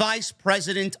Senior Vice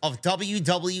President of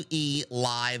WWE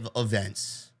Live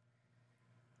Events.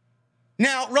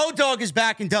 Now, Road Dogg is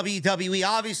back in WWE.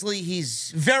 Obviously,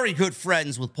 he's very good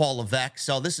friends with Paul Levesque,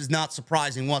 so this is not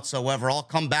surprising whatsoever. I'll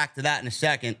come back to that in a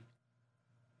second.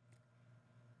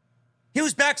 He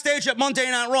was backstage at Monday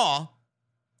Night Raw,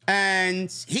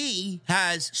 and he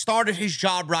has started his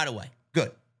job right away.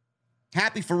 Good.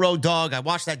 Happy for Road Dogg. I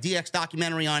watched that DX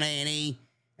documentary on A&E,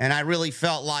 and I really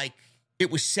felt like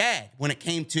it was sad when it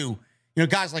came to,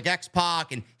 guys like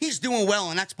X-Pac, and he's doing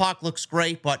well, and X-Pac looks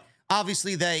great, but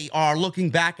obviously they are looking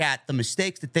back at the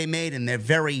mistakes that they made, and they're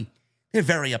very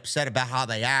upset about how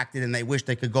they acted, and they wish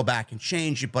they could go back and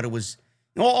change it, but it was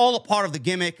all a part of the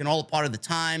gimmick and all a part of the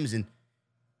times, and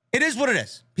it is what it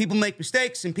is. People make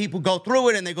mistakes, and people go through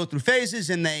it, and they go through phases,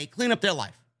 and they clean up their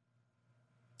life.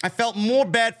 I felt more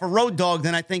bad for Road Dogg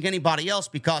than I think anybody else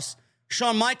because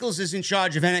Shawn Michaels is in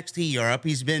charge of NXT Europe.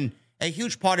 He's been a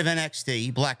huge part of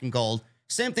NXT, Black and Gold.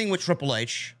 Same thing with Triple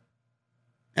H.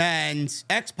 And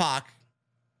X-Pac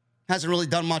hasn't really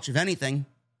done much of anything.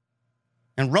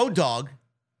 And Road Dogg,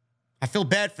 I feel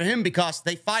bad for him because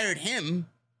they fired him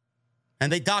and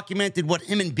they documented what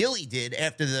him and Billy did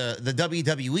after the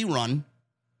WWE run.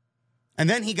 And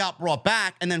then he got brought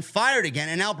back and then fired again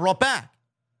and now brought back.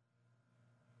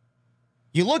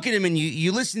 You look at him and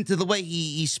you listen to the way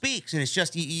he speaks, and it's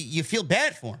just, you feel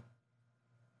bad for him.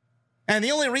 And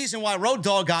the only reason why Road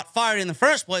Dogg got fired in the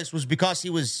first place was because he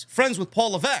was friends with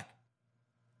Paul Levesque.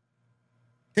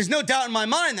 There's no doubt in my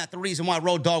mind that the reason why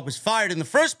Road Dogg was fired in the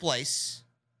first place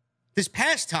this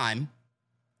past time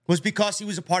was because he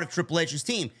was a part of Triple H's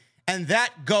team. And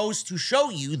that goes to show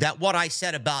you that what I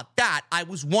said about that, I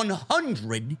was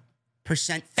 100%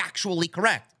 factually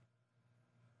correct.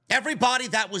 Everybody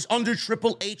that was under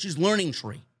Triple H's learning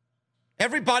tree,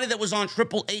 everybody that was on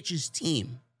Triple H's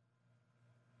team,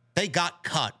 they got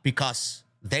cut because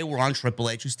they were on Triple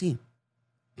H's team.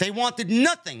 They wanted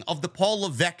nothing of the Paul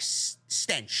Levesque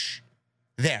stench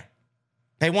there.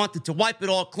 They wanted to wipe it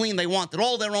all clean. They wanted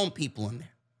all their own people in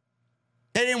there.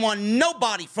 They didn't want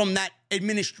nobody from that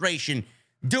administration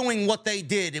doing what they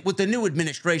did with the new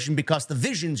administration because the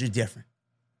visions are different.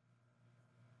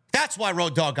 That's why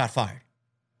Road Dogg got fired.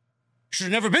 Should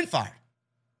have never been fired.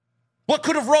 What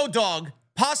could have Road Dogg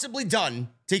possibly done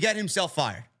to get himself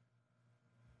fired?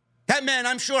 That man,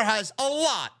 I'm sure, has a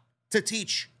lot to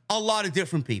teach a lot of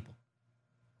different people.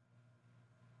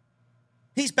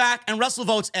 He's back, and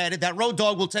WrestleVotes added that Road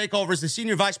Dogg will take over as the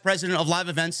Senior Vice President of Live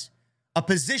Events, a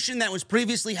position that was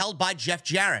previously held by Jeff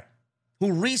Jarrett,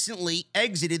 who recently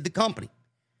exited the company.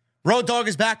 Road Dogg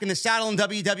is back in the saddle in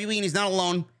WWE, and he's not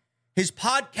alone. His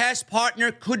podcast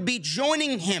partner could be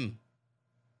joining him.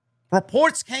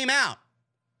 Reports came out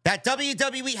that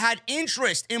WWE had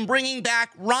interest in bringing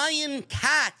back Ryan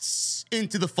Katz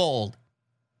into the fold.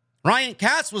 Ryan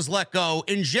Katz was let go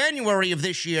in January of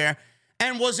this year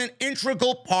and was an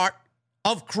integral part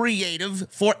of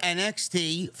creative for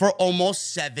NXT for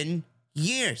almost 7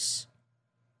 years.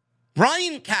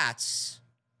 Ryan Katz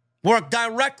worked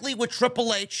directly with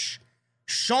Triple H,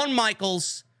 Shawn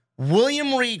Michaels,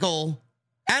 William Regal,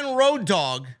 and Road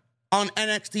Dogg on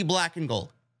NXT Black and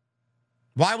Gold.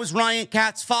 Why was Ryan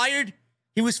Katz fired?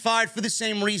 He was fired for the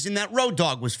same reason that Road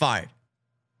Dogg was fired.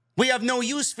 We have no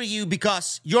use for you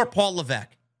because you're Paul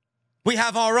Levesque. We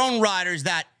have our own writers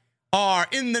that are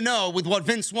in the know with what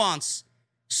Vince wants.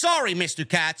 Sorry, Mr.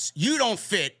 Katz, you don't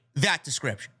fit that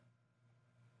description.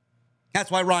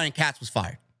 That's why Ryan Katz was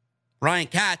fired. Ryan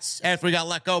Katz, after he got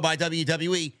let go by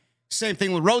WWE, same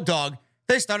thing with Road Dogg,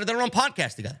 they started their own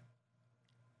podcast together.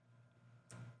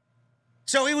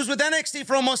 So he was with NXT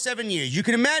for almost 7 years. You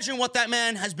can imagine what that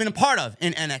man has been a part of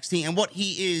in NXT and what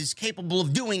he is capable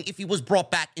of doing if he was brought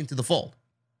back into the fold.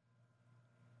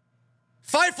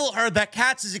 Fightful heard that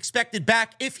Katz is expected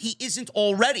back if he isn't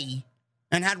already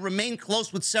and had remained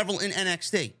close with several in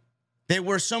NXT. There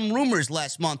were some rumors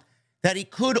last month that he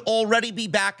could already be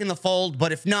back in the fold,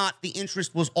 but if not, the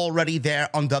interest was already there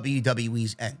on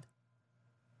WWE's end.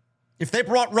 If they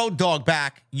brought Road Dogg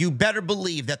back, you better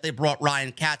believe that they brought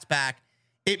Ryan Katz back.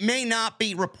 It may not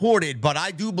be reported, but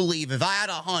I do believe if I had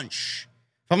a hunch,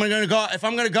 if I'm going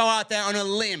to go out there on a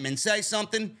limb and say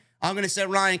something, I'm going to say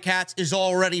Ryan Katz is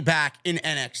already back in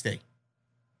NXT.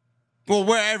 Or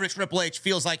wherever Triple H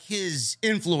feels like his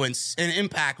influence and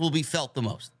impact will be felt the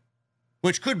most,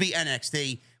 which could be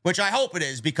NXT, which I hope it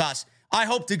is, because I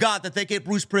hope to God that they get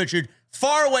Bruce Pritchard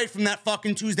far away from that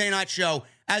fucking Tuesday night show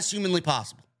as humanly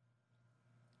possible.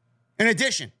 In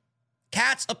addition,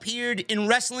 Katz appeared in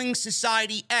Wrestling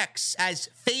Society X as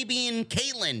Fabian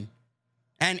Kalin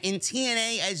and in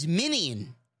TNA as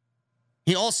Minion.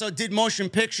 He also did motion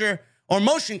capture,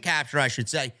 I should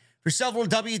say, for several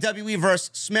WWE vs.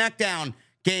 SmackDown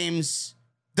games,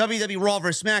 WWE Raw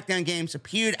vs. SmackDown games,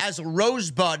 appeared as a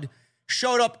Rosebud,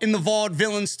 showed up in the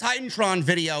Vaudevillains Titantron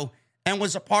video, and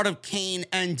was a part of Kane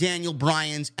and Daniel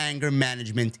Bryan's anger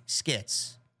management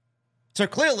skits. So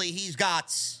clearly he's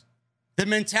got the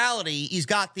mentality, he's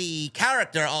got the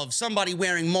character of somebody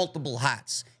wearing multiple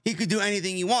hats. He could do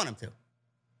anything you want him to.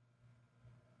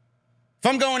 If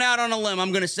I'm going out on a limb,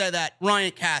 I'm going to say that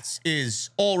Ryan Katz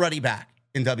is already back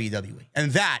in WWE.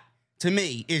 And that, to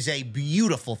me, is a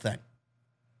beautiful thing.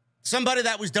 Somebody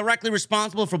that was directly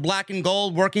responsible for Black and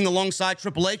Gold working alongside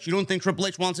Triple H, you don't think Triple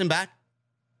H wants him back?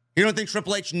 You don't think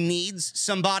Triple H needs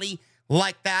somebody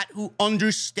like that who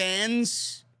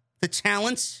understands the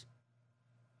talents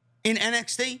in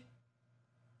NXT?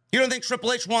 You don't think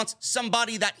Triple H wants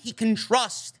somebody that he can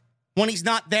trust when he's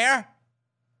not there?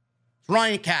 It's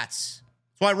Ryan Katz.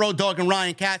 That's why Road Dogg and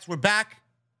Ryan Katz were back,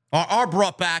 or are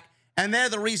brought back, and they're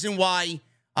the reason why,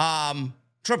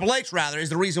 Triple H, rather, is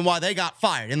the reason why they got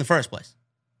fired in the first place.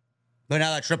 But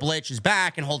now that Triple H is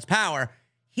back and holds power,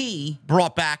 he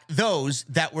brought back those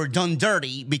that were done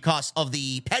dirty because of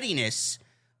the pettiness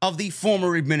of the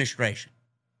former administration.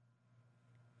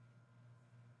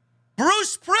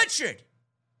 Bruce Pritchard.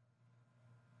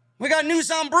 We got news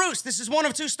on Bruce. This is one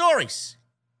of two stories.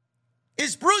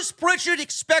 Is Bruce Pritchard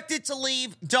expected to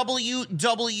leave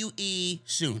WWE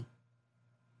soon?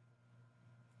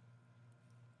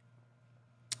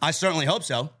 I certainly hope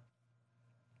so.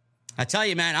 I tell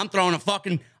you, man, I'm throwing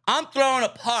a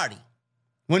party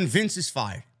when Vince is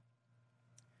fired.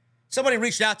 Somebody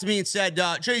reached out to me and said,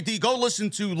 JD, go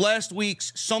listen to last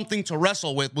week's Something to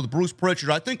Wrestle with Bruce Pritchard.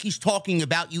 I think he's talking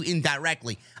about you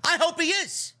indirectly. I hope he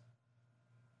is.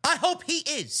 I hope he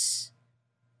is.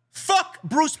 Fuck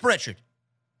Bruce Pritchard.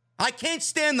 I can't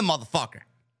stand the motherfucker.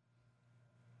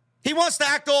 He wants to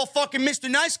act all fucking Mr.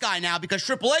 Nice Guy now because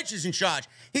Triple H is in charge.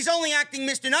 He's only acting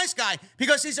Mr. Nice Guy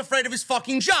because he's afraid of his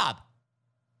fucking job.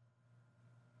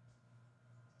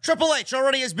 Triple H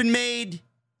already has been made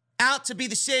out to be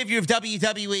the savior of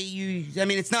WWE.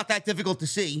 It's not that difficult to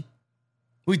see.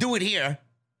 We do it here.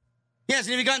 He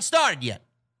hasn't even gotten started yet.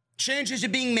 Changes are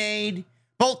being made,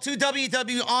 both to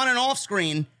WWE on and off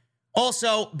screen,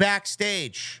 also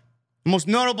backstage. The most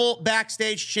notable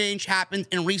backstage change happened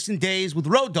in recent days with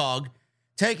Road Dogg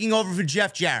taking over for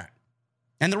Jeff Jarrett.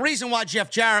 And the reason why Jeff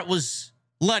Jarrett was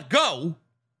let go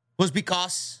was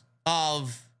because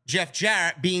of Jeff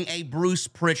Jarrett being a Bruce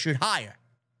Pritchard hire.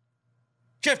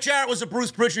 Jeff Jarrett was a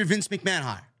Bruce Pritchard, Vince McMahon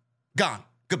hire. Gone.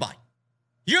 Goodbye.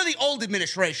 You're the old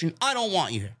administration. I don't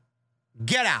want you here.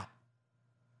 Get out.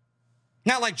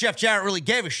 Not like Jeff Jarrett really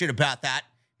gave a shit about that.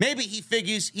 Maybe he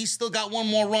figures he's still got one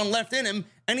more run left in him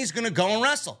and he's going to go and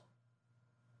wrestle.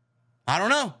 I don't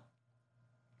know.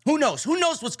 Who knows? Who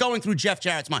knows what's going through Jeff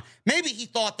Jarrett's mind? Maybe he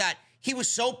thought that he was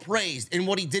so praised in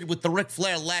what he did with the Ric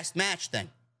Flair last match thing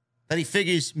that he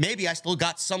figures maybe I still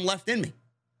got some left in me.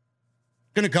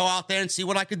 Going to go out there and see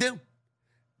what I could do.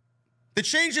 The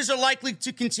changes are likely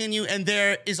to continue, and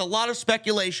there is a lot of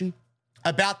speculation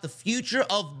about the future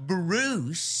of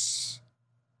Bruce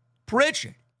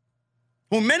Pritchard,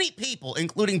 who many people,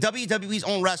 including WWE's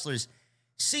own wrestlers,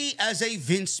 see as a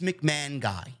Vince McMahon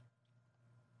guy.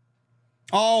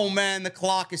 Oh, man, the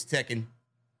clock is ticking.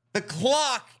 The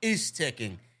clock is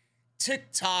ticking.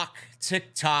 Tick-tock,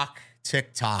 tick-tock,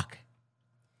 tick-tock.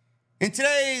 In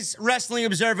today's Wrestling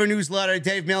Observer newsletter,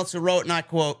 Dave Meltzer wrote, and I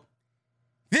quote,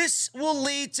 "This will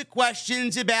lead to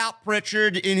questions about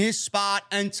Pritchard in his spot,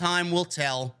 and time will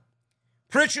tell.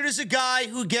 Pritchard is a guy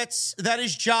who gets that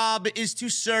his job is to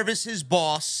service his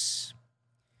boss.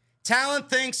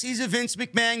 Talent thinks he's a Vince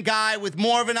McMahon guy with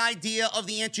more of an idea of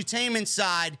the entertainment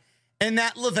side, and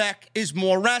that Levesque is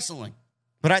more wrestling.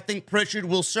 But I think Pritchard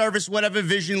will service whatever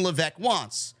vision Levesque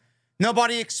wants.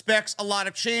 Nobody expects a lot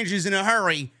of changes in a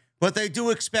hurry, but they do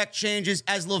expect changes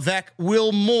as Levesque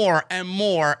will more and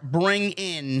more bring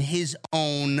in his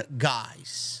own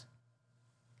guys."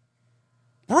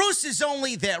 Bruce is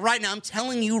only there right now. I'm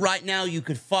telling you right now, you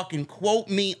could fucking quote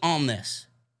me on this.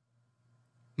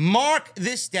 Mark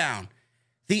this down.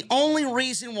 The only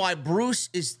reason why Bruce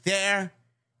is there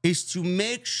is to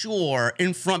make sure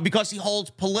because he holds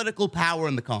political power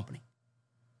in the company.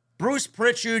 Bruce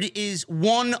Pritchard is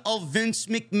one of Vince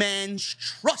McMahon's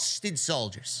trusted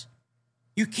soldiers.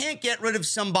 You can't get rid of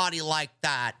somebody like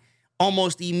that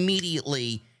almost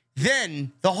immediately.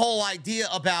 Then the whole idea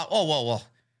about,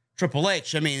 Triple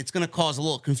H, it's going to cause a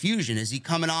little confusion. Is he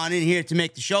coming on in here to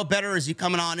make the show better? Or is he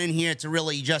coming on in here to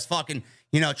really just fucking,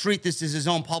 treat this as his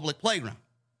own public playground?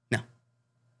 No.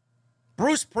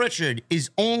 Bruce Pritchard is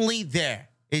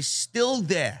still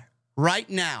there right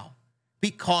now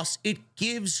because it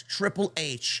gives Triple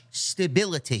H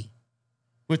stability.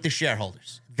 with the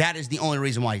shareholders. That is the only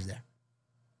reason why he's there.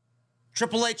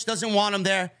 Triple H doesn't want him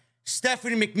there.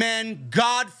 Stephanie McMahon,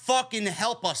 God fucking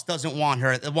help us, doesn't want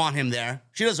him there.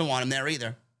 She doesn't want him there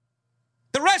either.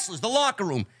 The wrestlers, the locker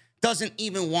room, doesn't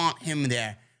even want him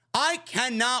there. I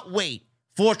cannot wait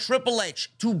for Triple H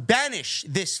to banish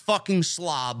this fucking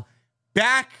slob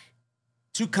back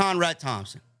to Conrad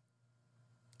Thompson.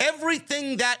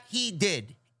 Everything that he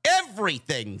did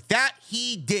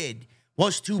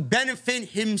was to benefit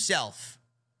himself.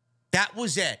 That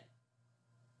was it.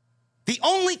 The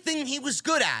only thing he was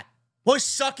good at was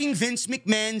sucking Vince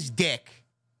McMahon's dick.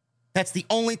 That's the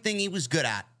only thing he was good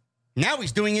at. Now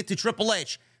he's doing it to Triple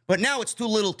H, but now it's too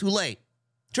little too late.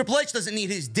 Triple H doesn't need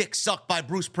his dick sucked by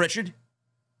Bruce Pritchard.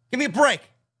 Give me a break.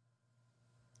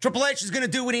 Triple H is going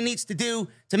to do what he needs to do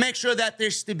to make sure that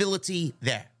there's stability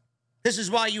there. This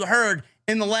is why you heard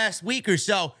in the last week or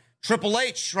so, Triple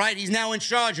H, right, he's now in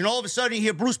charge, and all of a sudden you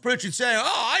hear Bruce Pritchard say,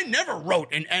 I never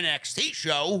wrote an NXT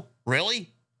show. Really?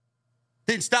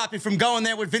 Didn't stop you from going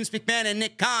there with Vince McMahon and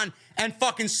Nick Khan and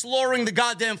fucking slaughtering the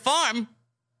goddamn farm.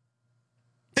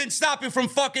 Didn't stop you from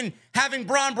fucking having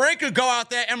Braun Breaker go out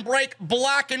there and break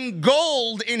black and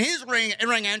gold in his ring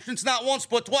entrance, not once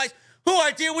but twice. Whose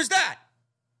idea was that?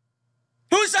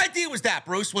 Whose idea was that,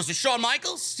 Bruce? Was it Shawn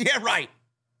Michaels? Yeah, right.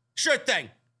 Sure thing.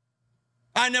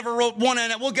 I never wrote one,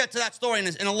 and we'll get to that story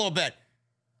in a little bit.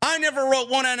 I never wrote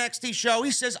one NXT show.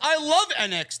 He says, I love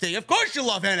NXT. Of course you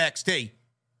love NXT.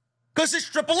 Because it's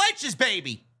Triple H's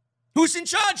baby. Who's in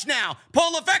charge now?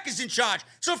 Paul Levesque is in charge.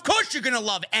 So of course you're going to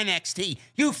love NXT.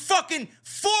 You fucking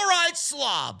four-eyed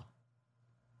slob.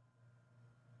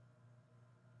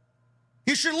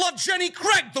 You should love Jenny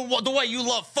Craig the way you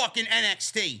love fucking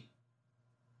NXT.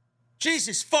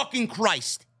 Jesus fucking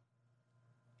Christ.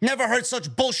 Never heard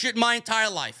such bullshit in my entire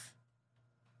life.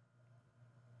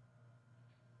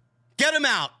 Get him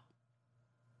out.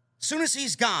 As soon as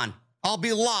he's gone, I'll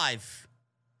be live.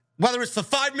 Whether it's for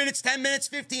 5 minutes, 10 minutes,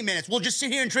 15 minutes, we'll just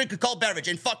sit here and drink a cold beverage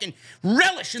and fucking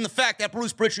relish in the fact that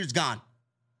Bruce Pritchard's gone.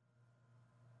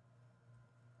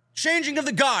 Changing of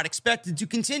the guard expected to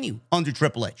continue under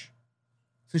Triple H.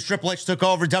 Since Triple H took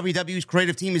over WWE's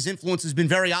creative team, his influence has been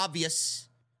very obvious,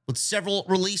 with several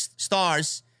released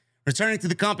stars returning to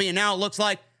the company, and now it looks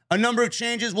like a number of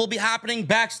changes will be happening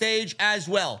backstage as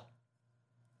well.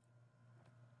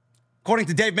 According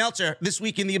to Dave Meltzer, this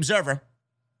week in The Observer,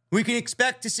 we can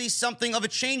expect to see something of a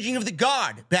changing of the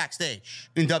guard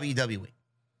backstage in WWE.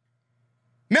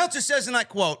 Meltzer says, and I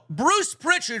quote, Bruce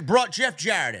Pritchard brought Jeff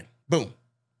Jarrett in. Boom.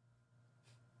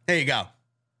 There you go.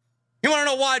 You want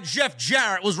to know why Jeff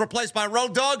Jarrett was replaced by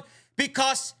Road Dogg?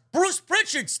 Because Bruce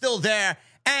Pritchard's still there,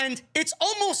 and it's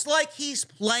almost like he's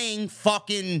playing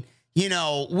fucking,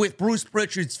 with Bruce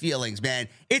Pritchard's feelings, man.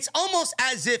 It's almost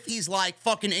as if he's like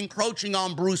fucking encroaching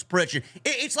on Bruce Pritchard.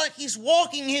 It's like he's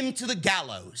walking him to the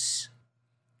gallows.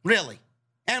 Really.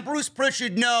 And Bruce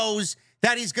Pritchard knows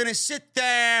that he's going to sit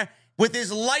there with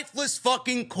his lifeless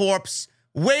fucking corpse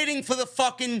waiting for the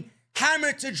fucking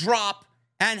hammer to drop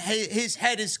and his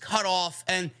head is cut off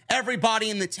and everybody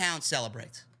in the town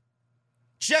celebrates.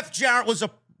 Jeff Jarrett was a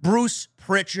Bruce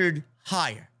Pritchard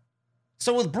hire.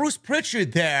 So with Bruce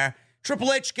Pritchard there,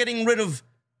 Triple H getting rid of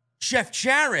Jeff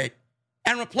Jarrett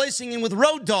and replacing him with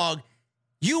Road Dogg,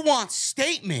 you want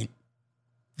statement.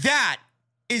 That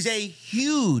is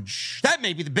that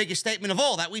may be the biggest statement of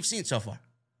all that we've seen so far.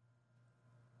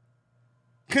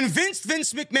 Convinced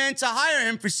Vince McMahon to hire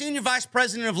him for Senior Vice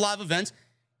President of Live Events.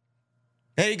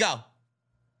 There you go.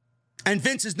 And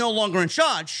Vince is no longer in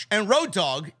charge, and Road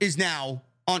Dogg is now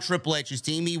on Triple H's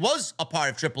team. He was a part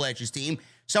of Triple H's team,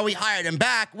 so he hired him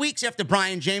back weeks after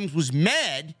Brian James was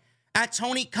mad at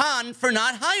Tony Khan for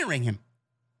not hiring him.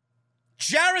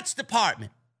 Jarrett's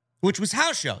department, which was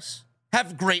house shows,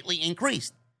 have greatly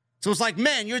increased. So it's like,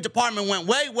 man, your department went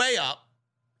way, way up,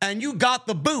 and you got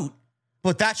the boot,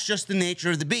 but that's just the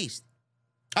nature of the beast.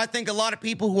 I think a lot of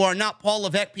people who are not Paul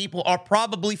Levesque people are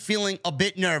probably feeling a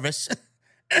bit nervous.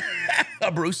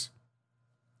 Bruce.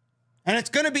 And it's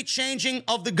going to be changing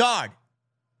of the guard.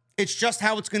 It's just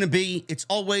how it's going to be. It's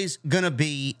always going to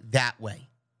be that way.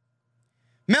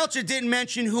 Meltzer didn't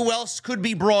mention who else could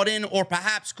be brought in or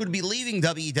perhaps could be leaving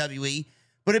WWE,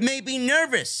 but it may be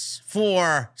nervous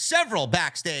for several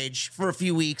backstage for a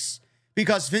few weeks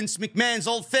because Vince McMahon's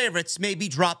old favorites may be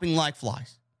dropping like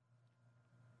flies.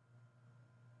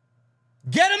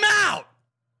 Get him out!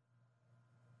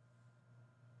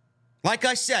 Like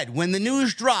I said, when the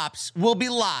news drops, we'll be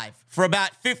live for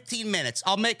about 15 minutes.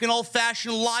 I'll make an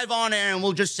old-fashioned live on air and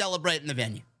we'll just celebrate in the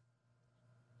venue.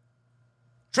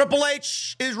 Triple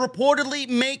H is reportedly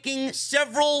making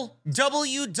several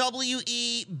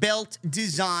WWE belt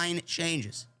design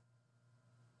changes.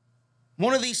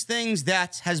 One of these things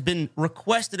that has been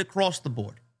requested across the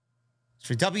board is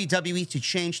for WWE to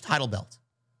change title belts.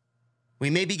 We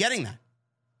may be getting that.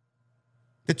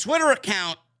 The Twitter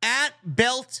account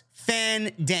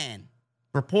 @BeltFanDan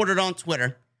reported on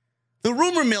Twitter, the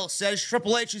rumor mill says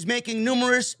Triple H is making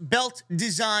numerous belt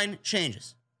design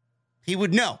changes. He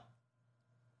would know.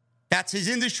 That's his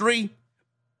industry.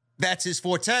 That's his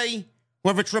forte.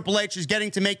 Whoever Triple H is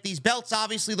getting to make these belts,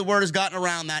 obviously the word has gotten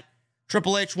around that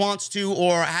Triple H wants to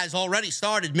or has already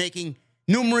started making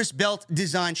numerous belt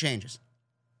design changes.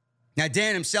 Now,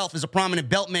 Dan himself is a prominent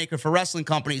belt maker for wrestling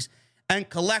companies and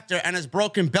collector and has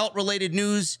broken belt-related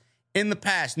news in the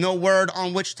past. No word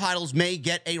on which titles may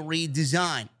get a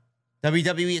redesign.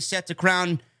 WWE is set to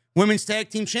crown women's tag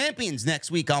team champions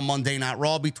next week on Monday Night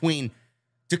Raw between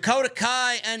Dakota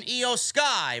Kai and Io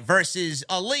Sky versus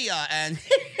Aaliyah and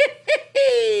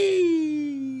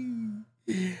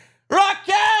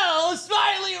Raquel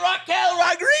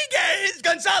Rodriguez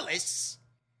Gonzalez.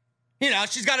 You know,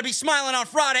 she's got to be smiling on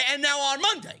Friday and now on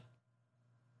Monday.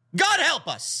 God help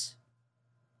us.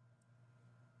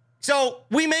 So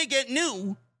we may get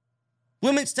new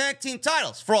women's tag team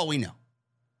titles for all we know.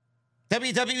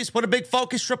 WWE's put a big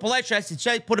focus, Triple H, I should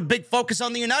say, put a big focus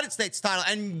on the United States title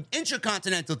and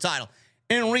Intercontinental title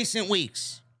in recent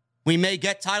weeks. We may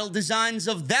get title designs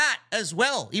of that as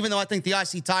well, even though I think the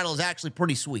IC title is actually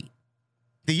pretty sweet.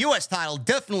 The U.S. title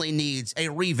definitely needs a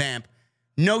revamp,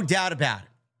 no doubt about it.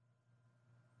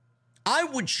 I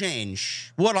would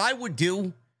change. What I would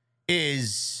do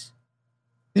is...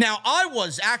 Now, I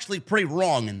was actually pretty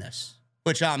wrong in this,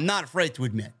 which I'm not afraid to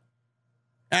admit.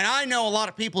 And I know a lot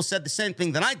of people said the same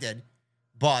thing that I did,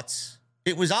 but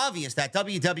it was obvious that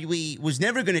WWE was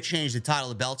never going to change the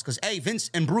title of belts because, A, Vince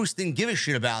and Bruce didn't give a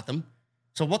shit about them.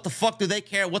 So what the fuck do they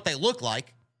care what they look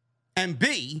like? And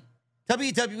B,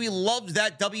 WWE loves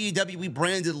that WWE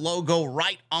branded logo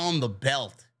right on the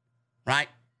belt, right?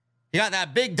 You got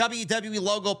that big WWE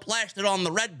logo plastered on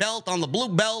the red belt, on the blue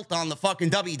belt, on the fucking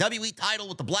WWE title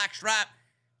with the black strap.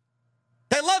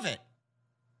 They love it.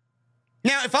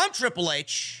 Now, if I'm Triple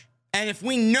H, and if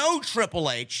we know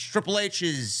Triple H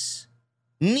is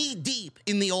knee-deep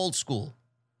in the old school.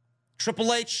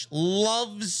 Triple H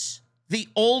loves the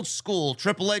old school.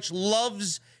 Triple H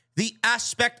loves the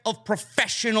aspect of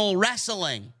professional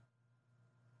wrestling.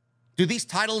 Do these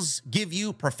titles give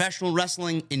you professional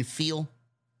wrestling in feel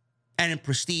and in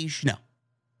prestige? No.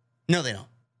 No, they don't.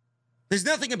 There's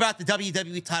nothing about the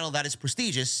WWE title that is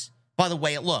prestigious by the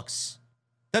way it looks.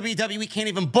 WWE can't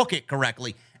even book it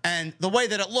correctly. And the way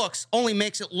that it looks only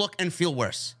makes it look and feel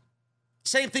worse.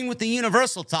 Same thing with the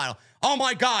Universal title. Oh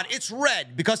my God, it's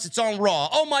red because it's on Raw.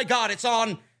 Oh my God, it's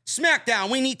on SmackDown.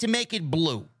 We need to make it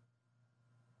blue.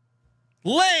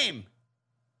 Lame.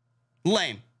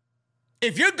 Lame.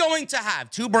 If you're going to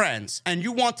have two brands and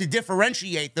you want to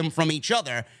differentiate them from each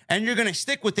other and you're going to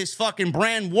stick with this fucking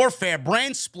brand warfare,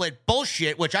 brand split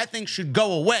bullshit, which I think should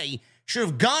go away, should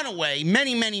have gone away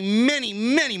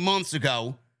many months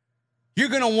ago, you're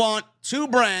going to want two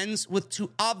brands with two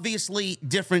obviously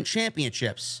different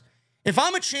championships. If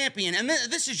I'm a champion, and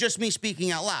this is just me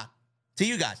speaking out loud to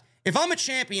you guys, if I'm a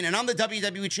champion and I'm the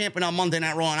WWE champion on Monday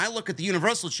Night Raw and I look at the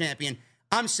Universal champion,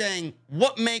 I'm saying,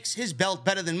 what makes his belt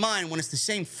better than mine when it's the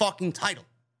same fucking title?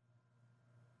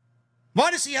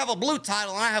 Why does he have a blue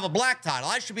title and I have a black title?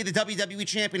 I should be the WWE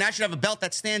champion. I should have a belt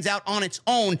that stands out on its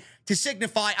own to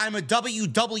signify I'm a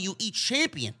WWE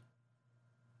champion.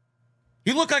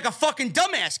 You look like a fucking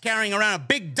dumbass carrying around a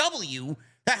big W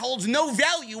that holds no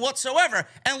value whatsoever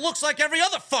and looks like every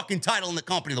other fucking title in the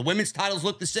company. The women's titles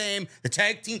look the same. The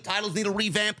tag team titles need a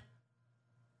revamp.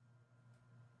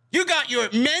 You got your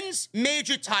men's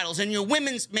major titles and your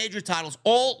women's major titles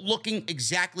all looking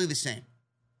exactly the same.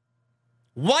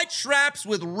 White straps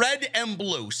with red and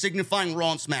blue, signifying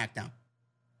Raw and SmackDown.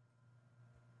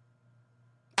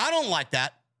 I don't like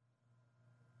that.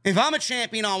 If I'm a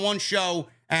champion on one show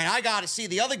and I got to see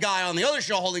the other guy on the other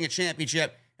show holding a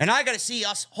championship and I got to see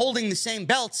us holding the same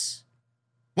belts,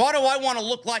 why do I want to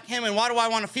look like him and why do I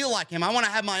want to feel like him? I want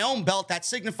to have my own belt that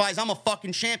signifies I'm a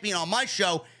fucking champion on my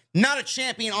show, not a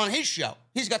champion on his show.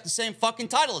 He's got the same fucking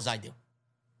title as I do.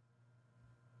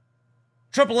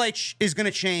 Triple H is going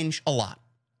to change a lot.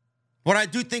 What I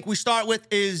do think we start with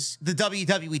is the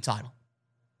WWE title.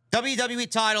 WWE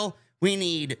title, we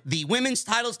need the women's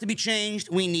titles to be changed.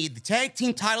 We need the tag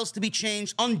team titles to be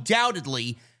changed.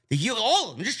 Undoubtedly,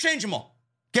 all of them, just change them all.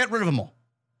 Get rid of them all.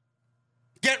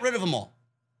 Get rid of them all.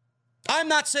 I'm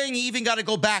not saying you even got to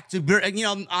go back to,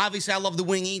 obviously I love the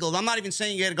Wing Eagle. I'm not even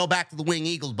saying you got to go back to the Wing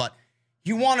Eagle, but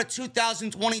you want a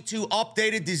 2022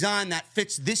 updated design that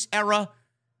fits this era,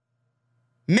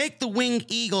 make the Wing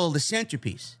Eagle the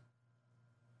centerpiece.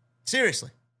 Seriously.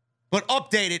 But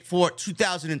update it for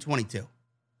 2022.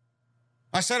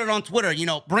 I said it on Twitter,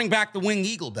 bring back the Wing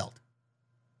Eagle belt.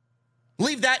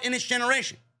 Leave that in its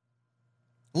generation.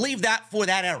 Leave that for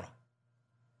that era.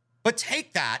 But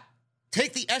take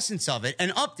the essence of it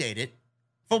and update it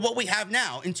for what we have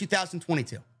now in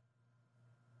 2022.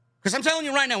 Because I'm telling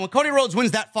you right now, when Cody Rhodes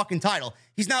wins that fucking title,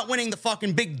 he's not winning the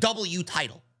fucking big W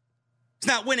title. He's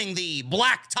not winning the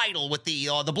black title with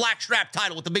the black strap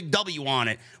title with the big W on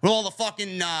it, with all the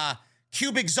fucking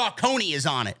cubic zirconia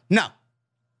on it. No.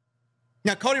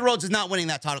 Now, Cody Rhodes is not winning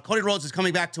that title. Cody Rhodes is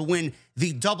coming back to win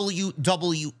the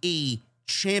WWE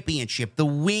Championship, the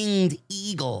Winged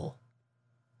Eagle.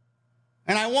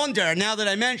 And I wonder, now that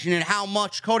I mention it, how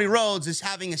much Cody Rhodes is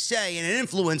having a say and an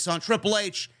influence on Triple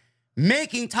H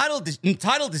making title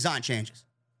design changes.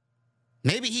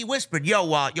 Maybe he whispered, yo,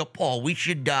 Paul, we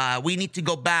need to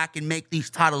go back and make these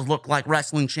titles look like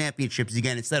wrestling championships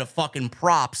again instead of fucking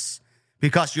props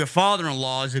because your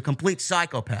father-in-law is a complete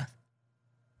psychopath.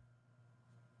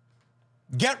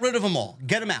 Get rid of them all.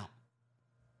 Get them out.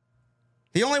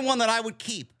 The only one that I would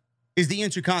keep is the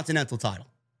Intercontinental title.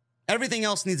 Everything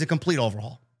else needs a complete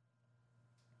overhaul.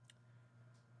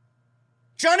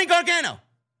 Johnny Gargano.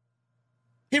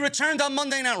 He returned on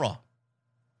Monday Night Raw.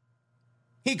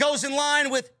 He goes in line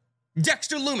with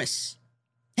Dexter Lumis,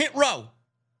 Hit Row,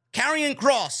 Karrion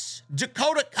Kross,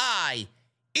 Dakota Kai,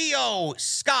 Io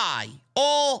Sky.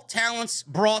 All talents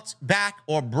brought back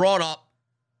or brought up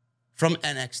from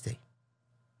NXT.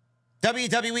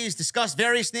 WWE has discussed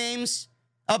various names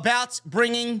about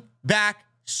bringing back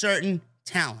certain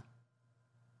talent.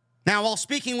 Now, while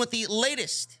speaking with the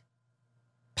latest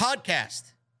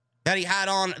podcast that he had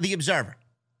on The Observer,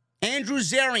 Andrew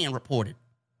Zarian reported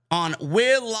on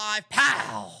We're Live,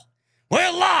 Pal.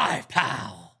 We're Live,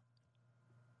 Pal.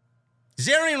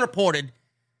 Zarian reported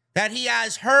that he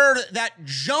has heard that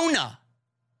Jonah,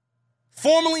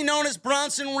 formerly known as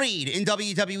Bronson Reed in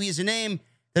WWE, is a name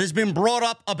that has been brought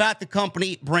up about the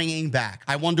company bringing back.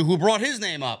 I wonder who brought his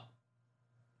name up.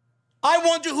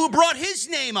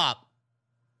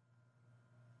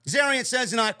 Zarian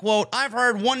says, and I quote, I've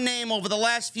heard one name over the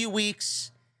last few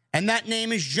weeks, and that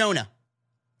name is Jonah.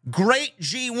 Great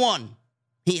G1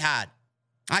 he had.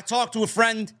 I talked to a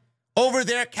friend over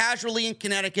there casually in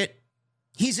Connecticut.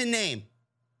 He's a name.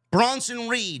 Bronson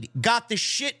Reed got the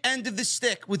shit end of the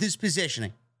stick with his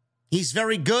positioning. He's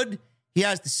very good. He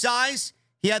has the size.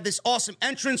 He had this awesome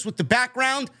entrance with the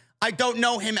background. I don't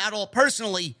know him at all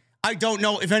personally. I don't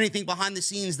know if anything behind the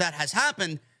scenes that has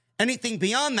happened, anything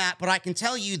beyond that, but I can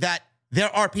tell you that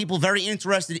there are people very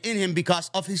interested in him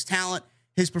because of his talent,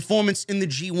 his performance in the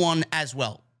G1 as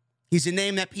well. He's a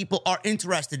name that people are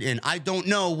interested in. I don't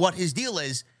know what his deal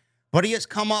is, but he has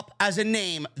come up as a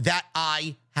name that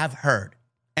I have heard.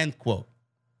 End quote.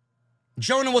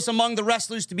 Jonah was among the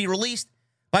wrestlers to be released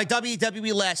by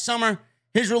WWE last summer.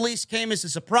 His release came as a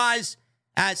surprise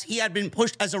as he had been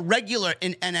pushed as a regular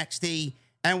in NXT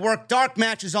and worked dark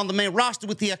matches on the main roster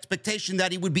with the expectation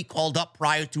that he would be called up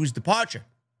prior to his departure.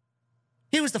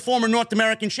 He was the former North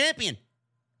American champion.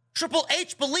 Triple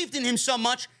H believed in him so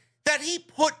much that he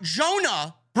put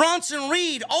Jonah, Bronson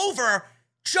Reed, over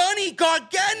Johnny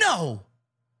Gargano.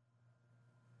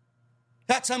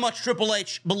 That's how much Triple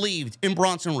H believed in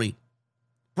Bronson Reed.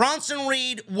 Bronson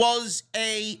Reed was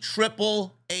a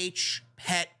Triple H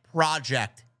pet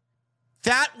project.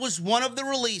 That was one of the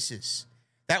releases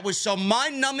that was so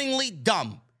mind-numbingly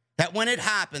dumb that when it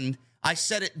happened, I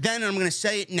said it then and I'm going to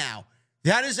say it now.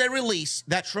 That is a release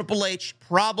that Triple H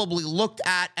probably looked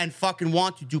at and fucking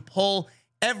wanted to pull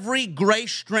every gray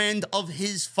strand of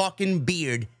his fucking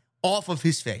beard off of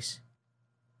his face.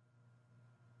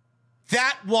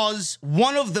 That was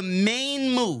one of the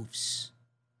main moves,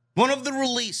 one of the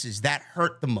releases that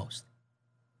hurt the most.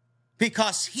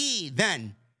 Because he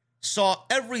then saw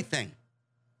everything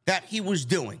that he was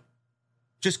doing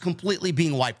just completely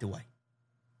being wiped away.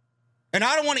 And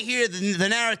I don't want to hear the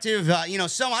narrative, I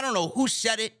don't know who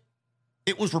said it.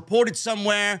 It was reported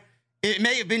somewhere. It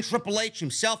may have been Triple H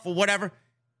himself or whatever.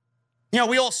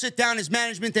 We all sit down as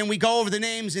management and we go over the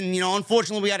names and,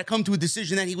 unfortunately we had to come to a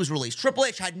decision that he was released. Triple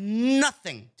H had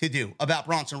nothing to do about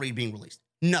Bronson Reed being released.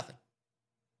 Nothing.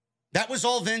 That was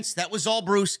all Vince, that was all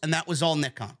Bruce, and that was all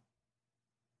Nick Khan.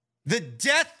 The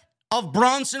death of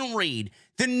Bronson Reed,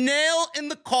 the nail in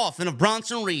the coffin of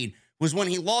Bronson Reed, was when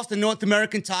he lost the North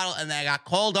American title and they got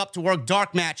called up to work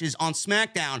dark matches on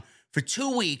SmackDown for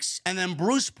 2 weeks, and then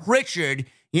Bruce Pritchard,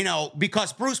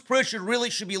 because Bruce Pritchard really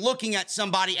should be looking at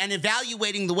somebody and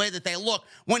evaluating the way that they look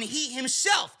when he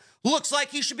himself looks like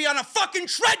he should be on a fucking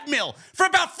treadmill for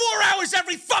about 4 hours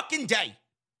every fucking day.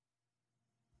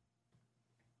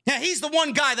 Yeah, he's the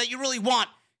one guy that you really want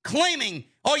claiming,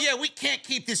 oh yeah, we can't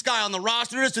keep this guy on the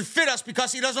roster. It doesn't fit us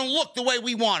because he doesn't look the way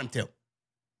we want him to.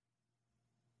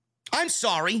 I'm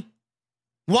sorry.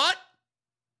 What?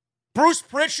 Bruce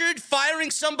Pritchard firing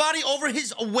somebody over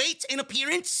his weight and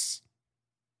appearance?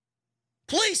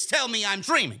 Please tell me I'm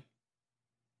dreaming.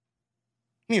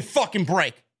 Give me a fucking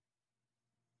break.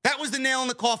 That was the nail in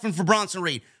the coffin for Bronson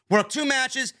Reed. Worked 2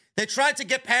 matches. They tried to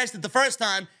get past it the first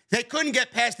time. They couldn't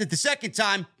get past it the second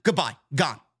time. Goodbye.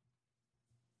 Gone.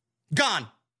 Gone.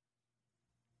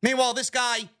 Meanwhile, this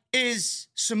guy is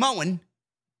Samoan.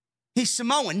 He's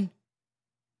Samoan.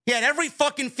 He had every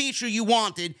fucking feature you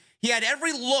wanted. He had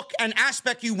every look and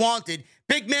aspect you wanted.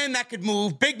 Big man that could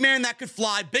move. Big man that could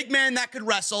fly. Big man that could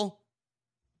wrestle.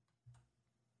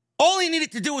 All he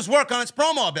needed to do was work on his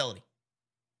promo ability.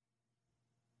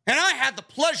 And I had the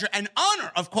pleasure and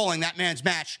honor of calling that man's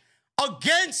match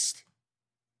against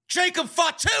Jacob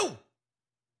Fatu,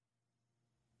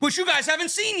 which you guys haven't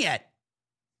seen yet.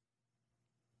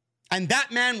 And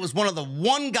that man was one of the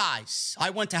one guys I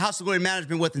went to House of Glory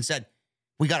Management with and said,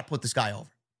 we got to put this guy over.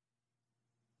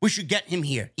 We should get him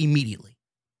here immediately.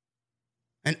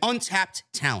 An untapped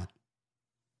talent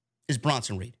is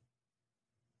Bronson Reed.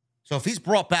 So if he's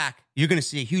brought back, you're going to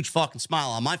see a huge fucking smile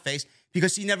on my face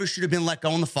because he never should have been let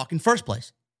go in the fucking first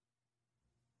place.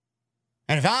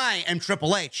 And if I am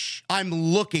Triple H, I'm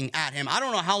looking at him. I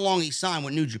don't know how long he signed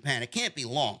with New Japan. It can't be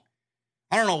long.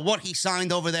 I don't know what he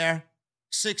signed over there.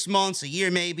 6 months, a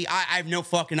year maybe. I have no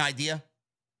fucking idea.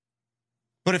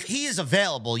 But if he is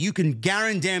available, you can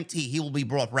guarantee he will be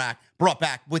brought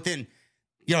back within,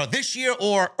 this year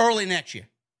or early next year.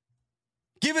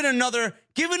 Give it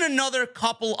another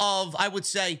couple of, I would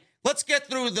say, let's get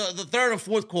through the third or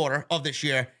fourth quarter of this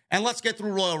year, and let's get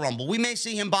through Royal Rumble. We may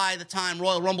see him by the time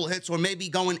Royal Rumble hits or maybe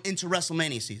going into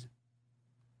WrestleMania season.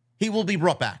 He will be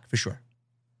brought back, for sure.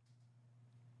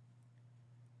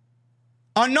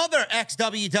 Another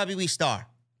ex-WWE star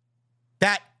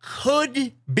that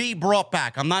could be brought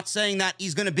back. I'm not saying that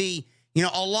he's going to be,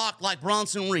 a lock like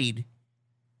Bronson Reed.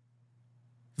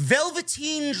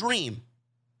 Velveteen Dream.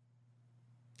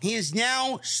 He has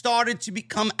now started to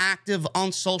become active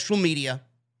on social media.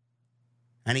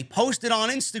 And he posted on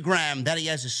Instagram that he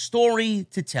has a story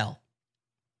to tell.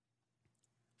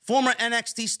 Former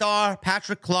NXT star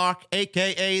Patrick Clark,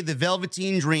 a.k.a. the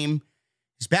Velveteen Dream,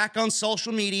 is back on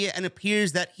social media and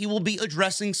appears that he will be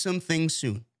addressing some things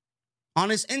soon. On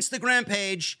his Instagram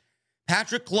page,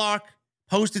 Patrick Clark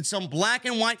posted some black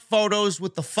and white photos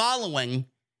with the following,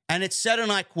 and it said,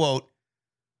 and I quote,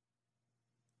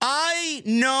 I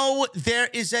know there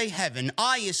is a heaven.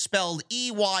 I is spelled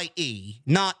E-Y-E,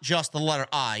 not just the letter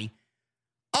I.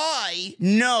 I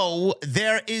know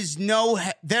there is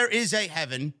a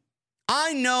heaven.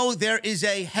 I know there is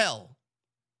a hell.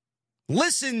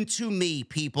 Listen to me,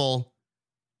 people.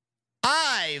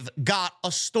 I've got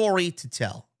a story to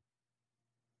tell.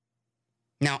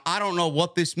 Now, I don't know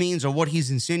what this means or what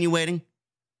he's insinuating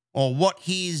or what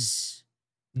he's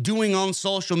doing on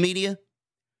social media.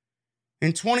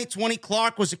 In 2020,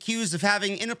 Clark was accused of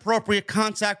having inappropriate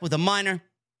contact with a minor.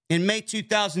 In May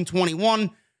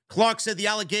 2021, Clark said the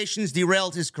allegations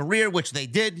derailed his career, which they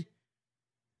did.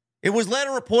 It was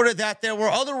later reported that there were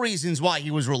other reasons why he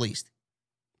was released.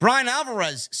 Brian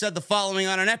Alvarez said the following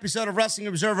on an episode of Wrestling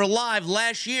Observer Live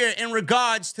last year in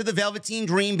regards to the Velveteen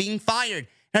Dream being fired.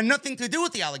 It had nothing to do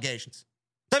with the allegations.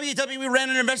 WWE ran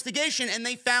an investigation and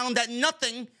they found that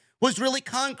nothing was really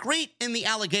concrete in the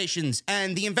allegations,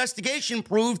 and the investigation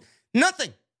proved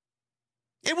nothing.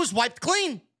 It was wiped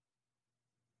clean.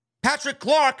 Patrick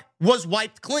Clark was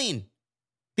wiped clean.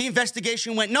 The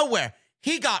investigation went nowhere.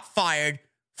 He got fired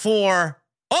for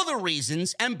other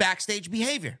reasons and backstage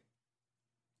behavior.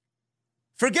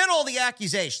 Forget all the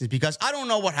accusations because I don't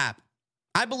know what happened.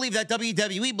 I believe that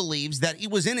WWE believes that he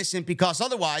was innocent because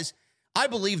otherwise, I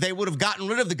believe they would have gotten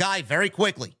rid of the guy very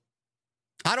quickly.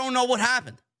 I don't know what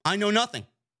happened. I know nothing.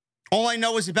 All I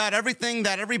know is about everything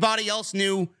that everybody else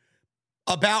knew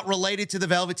about related to the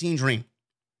Velveteen Dream.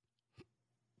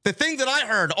 The thing that I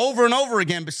heard over and over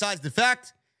again, besides the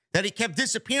fact that he kept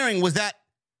disappearing, was that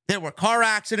there were car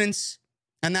accidents,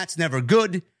 and that's never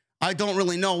good. I don't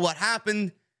really know what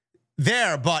happened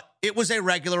there, but it was a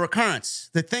regular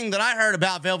occurrence. The thing that I heard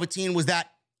about Velveteen was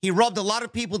that he rubbed a lot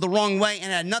of people the wrong way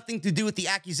and had nothing to do with the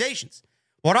accusations.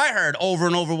 What I heard over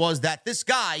and over was that this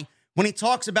guy, when he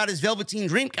talks about his Velveteen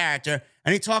Dream character,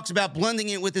 and he talks about blending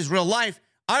it with his real life.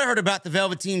 I heard about the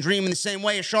Velveteen Dream in the same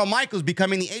way as Shawn Michaels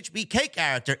becoming the HBK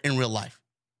character in real life.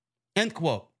 End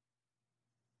quote.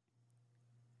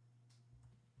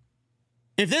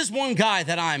 If there's one guy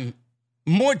that I'm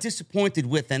more disappointed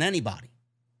with than anybody,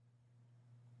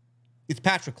 it's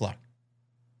Patrick Clark.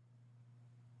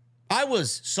 I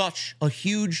was such a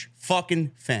huge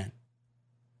fucking fan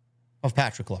of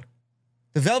Patrick Clark.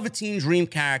 The Velveteen Dream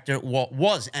character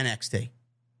was NXT.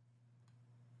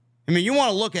 I mean, you want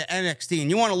to look at NXT and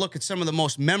you want to look at some of the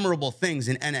most memorable things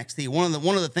in NXT. One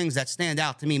of the things that stand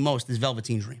out to me most is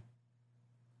Velveteen Dream.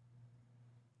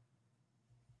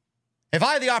 If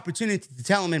I had the opportunity to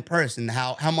tell him in person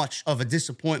how much of a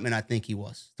disappointment I think he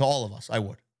was to all of us, I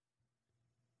would.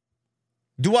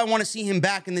 Do I want to see him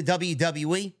back in the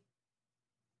WWE?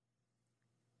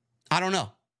 I don't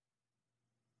know.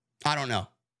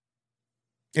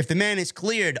 If the man is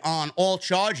cleared on all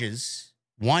charges,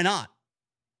 why not?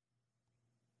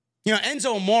 You know,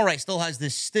 Enzo Amore still has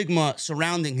this stigma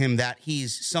surrounding him that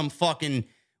he's some fucking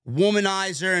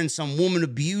womanizer and some woman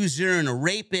abuser and a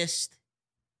rapist.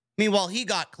 Meanwhile, he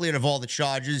got cleared of all the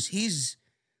charges. He's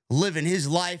living his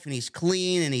life and he's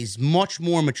clean and he's much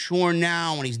more mature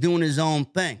now and he's doing his own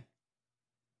thing.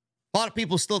 A lot of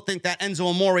people still think that Enzo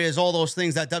Amore is all those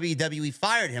things that WWE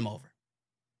fired him over.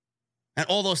 And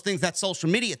all those things that social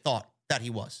media thought that he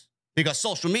was. Because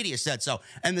social media said so.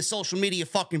 And the social media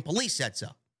fucking police said so.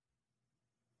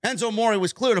 Enzo Amore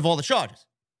was cleared of all the charges.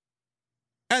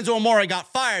 Enzo Amore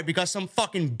got fired because some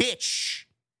fucking bitch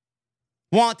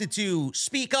wanted to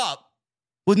speak up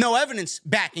with no evidence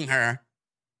backing her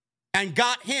and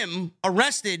got him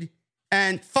arrested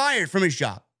and fired from his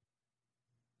job.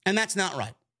 And that's not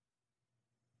right.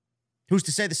 Who's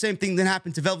to say the same thing that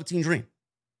happened to Velveteen Dream?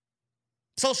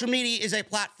 Social media is a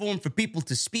platform for people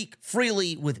to speak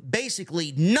freely with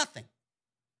basically nothing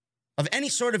of any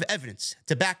sort of evidence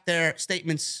to back their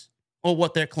statements or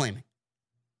what they're claiming.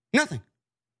 Nothing.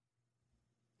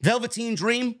 Velveteen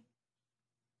Dream,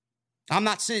 I'm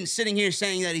not sitting here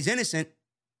saying that he's innocent.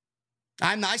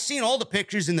 I've seen all the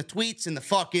pictures and the tweets and the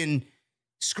fucking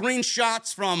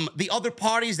screenshots from the other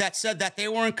parties that said that they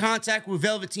were in contact with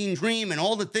Velveteen Dream and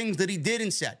all the things that he did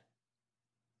and said.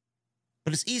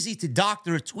 But it's easy to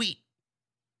doctor a tweet.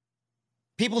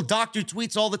 People doctor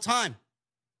tweets all the time.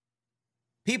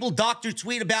 People doctor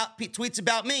tweets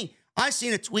about me. I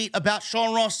seen a tweet about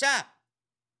Sean Ross Sapp.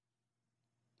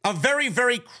 A very,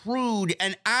 very crude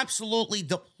and absolutely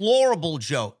deplorable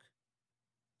joke,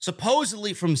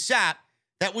 supposedly from Sapp,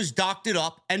 that was doctored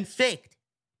up and faked.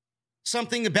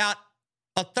 Something about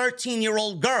a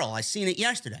 13-year-old girl. I seen it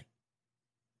yesterday.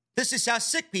 This is how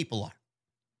sick people are.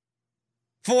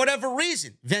 For whatever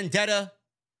reason, vendetta,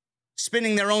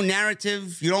 spinning their own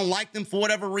narrative. You don't like them for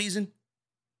whatever reason.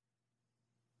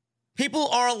 People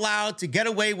are allowed to get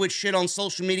away with shit on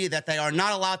social media that they are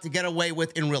not allowed to get away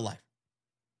with in real life.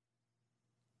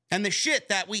 And the shit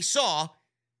that we saw,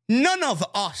 none of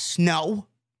us know.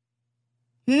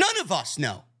 None of us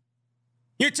know.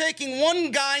 You're taking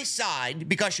one guy's side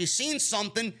because you've seen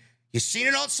something, you've seen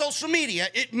it on social media,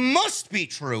 it must be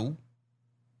true,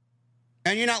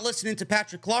 and you're not listening to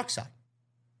Patrick Clark's side.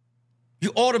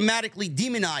 You automatically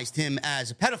demonized him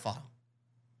as a pedophile.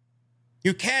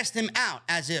 You cast him out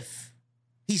as if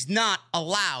he's not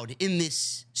allowed in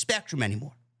this spectrum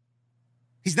anymore.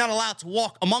 He's not allowed to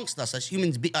walk amongst us as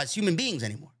human beings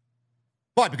anymore.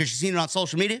 Why? Because you've seen it on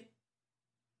social media?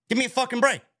 Give me a fucking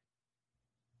break.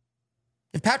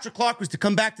 If Patrick Clark was to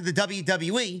come back to the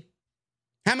WWE,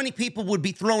 how many people would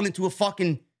be thrown into a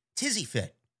fucking tizzy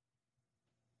fit?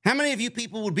 How many of you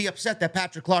people would be upset that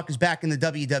Patrick Clark is back in the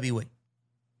WWE?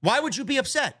 Why would you be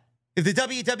upset if the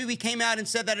WWE came out and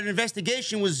said that an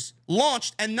investigation was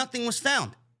launched and nothing was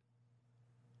found?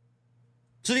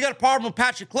 So you got a problem with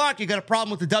Patrick Clark, you got a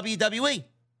problem with the WWE.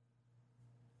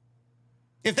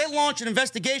 If they launch an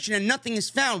investigation and nothing is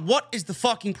found, what is the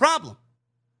fucking problem?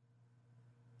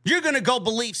 You're going to go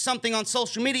believe something on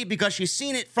social media because you've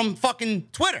seen it from fucking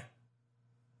Twitter.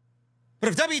 But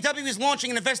if WWE is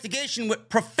launching an investigation with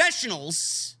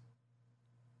professionals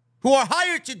who are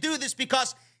hired to do this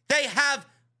because they have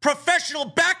professional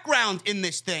background in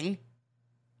this thing,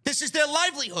 this is their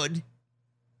livelihood,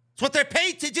 it's what they're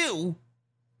paid to do,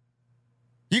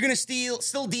 you're going to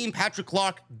still deem Patrick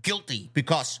Clark guilty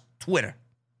because Twitter.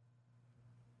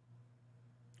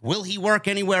 Will he work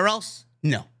anywhere else?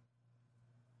 No.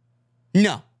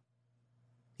 No,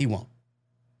 he won't.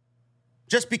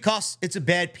 Just because it's a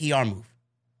bad PR move.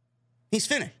 He's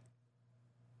finished.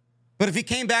 But if he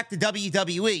came back to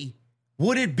WWE,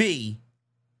 would it be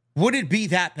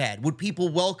that bad? Would people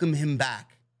welcome him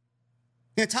back?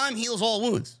 You know, time heals all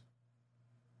wounds.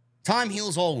 Time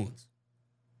heals all wounds.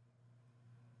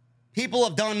 People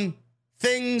have done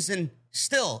things and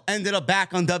still ended up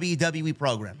back on WWE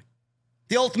programming.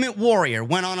 The Ultimate Warrior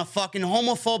went on a fucking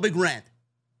homophobic rant.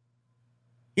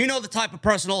 You know the type of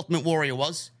person Ultimate Warrior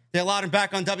was. They allowed him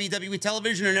back on WWE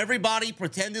television, and everybody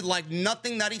pretended like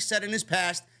nothing that he said in his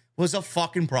past was a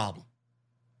fucking problem.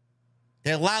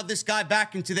 They allowed this guy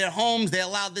back into their homes. They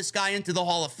allowed this guy into the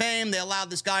Hall of Fame. They allowed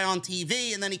this guy on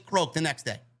TV, and then he croaked the next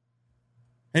day.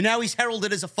 And now he's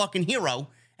heralded as a fucking hero,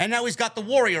 and now he's got the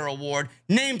Warrior Award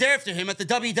named after him at the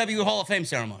WWE Hall of Fame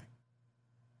ceremony.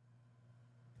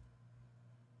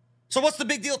 So what's the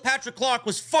big deal? Patrick Clark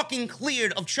was fucking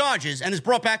cleared of charges and is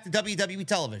brought back to WWE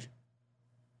television.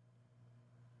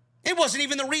 It wasn't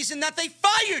even the reason that they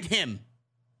fired him.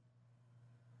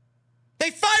 They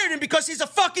fired him because he's a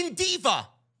fucking diva.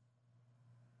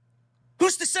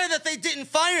 Who's to say that they didn't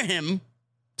fire him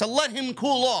to let him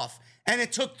cool off, and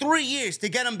it took 3 years to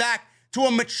get him back to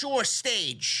a mature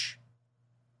stage?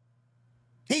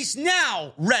 He's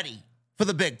now ready for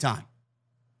the big time.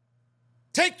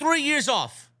 Take 3 years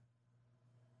off.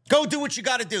 Go do what you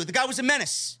got to do. The guy was a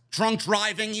menace. Drunk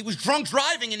driving. He was drunk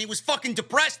driving and he was fucking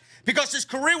depressed because his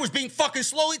career was being fucking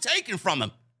slowly taken from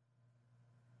him.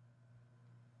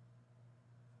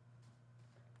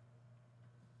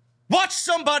 Watch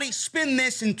somebody spin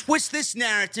this and twist this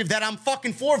narrative that I'm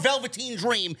fucking for Velveteen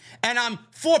Dream and I'm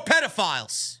for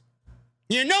pedophiles.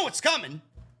 You know it's coming.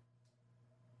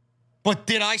 But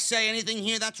did I say anything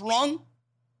here that's wrong?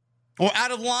 Or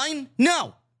out of line?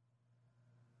 No.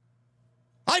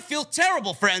 I feel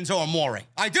terrible for Enzo Amore.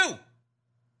 I do.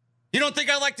 You don't think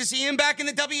I'd like to see him back in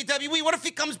the WWE? What if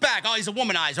he comes back? Oh, he's a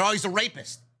womanizer. Oh, he's a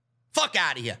rapist. Fuck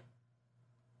out of here.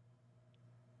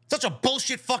 Such a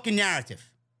bullshit fucking narrative.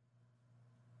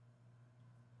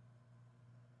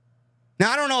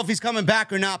 Now, I don't know if he's coming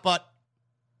back or not, but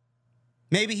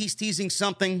maybe he's teasing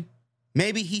something.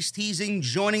 Maybe he's teasing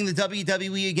joining the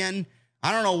WWE again.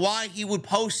 I don't know why he would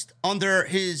post under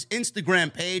his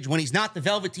Instagram page when he's not the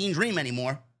Velveteen Dream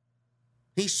anymore.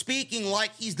 He's speaking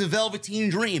like he's the Velveteen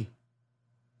Dream.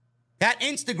 That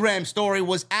Instagram story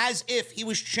was as if he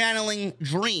was channeling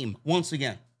Dream once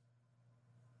again.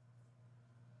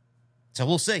 So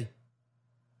we'll see.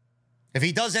 If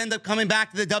he does end up coming back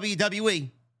to the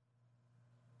WWE,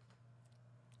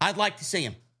 I'd like to see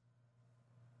him.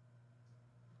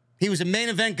 He was a main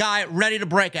event guy ready to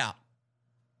break out.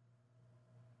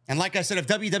 And like I said, if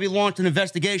WWE launched an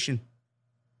investigation,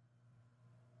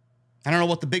 I don't know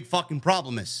what the big fucking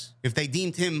problem is. If they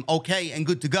deemed him okay and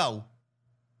good to go,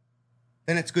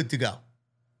 then it's good to go.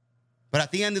 But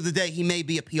at the end of the day, he may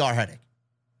be a PR headache.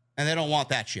 And they don't want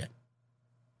that shit.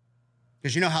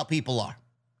 Because you know how people are.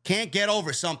 Can't get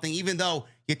over something even though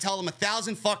you tell them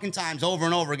 1,000 fucking times over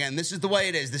and over again, this is the way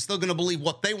it is. They're still going to believe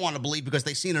what they want to believe because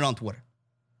they've seen it on Twitter.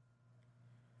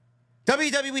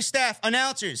 WWE staff,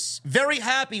 announcers, very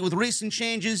happy with recent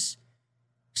changes.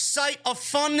 Cite a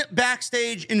fun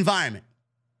backstage environment.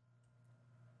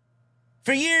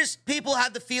 For years, people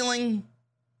had the feeling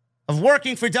of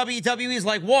working for WWE is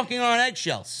like walking on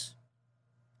eggshells.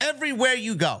 Everywhere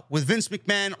you go, with Vince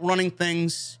McMahon running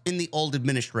things in the old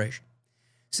administration.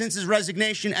 Since his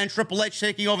resignation and Triple H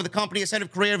taking over the company as head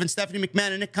of creative and Stephanie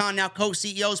McMahon and Nick Khan, now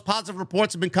co-CEOs, positive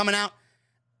reports have been coming out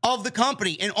of the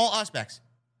company in all aspects.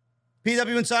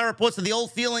 PW Insider reports that the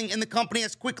old feeling in the company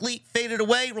has quickly faded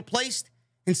away, replaced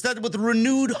instead with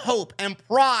renewed hope and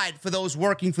pride for those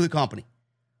working for the company.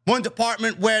 One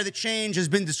department where the change has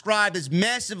been described as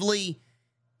massively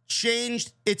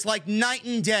changed, it's like night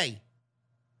and day.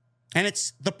 And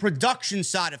it's the production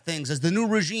side of things, as the new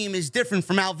regime is different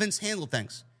from how Vince handled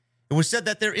things. It was said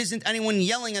that there isn't anyone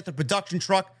yelling at the production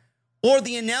truck or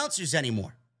the announcers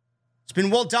anymore. It's been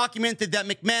well documented that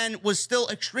McMahon was still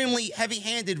extremely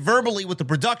heavy-handed verbally with the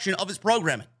production of his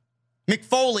programming. Mick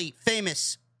Foley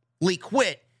famously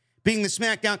quit being the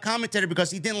SmackDown commentator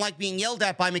because he didn't like being yelled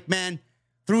at by McMahon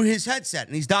through his headset,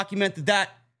 and he's documented that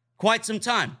quite some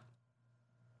time.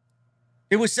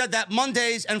 It was said that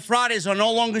Mondays and Fridays are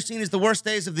no longer seen as the worst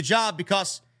days of the job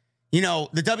because, the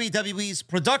WWE's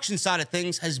production side of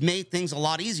things has made things a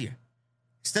lot easier.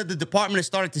 Instead, the department has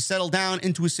started to settle down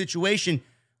into a situation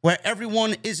where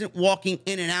everyone isn't walking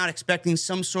in and out expecting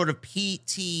some sort of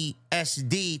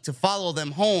PTSD to follow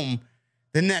them home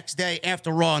the next day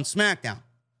after Raw and SmackDown.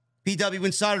 PW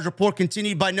Insider's report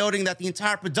continued by noting that the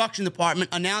entire production department,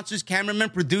 announcers, cameramen,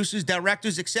 producers,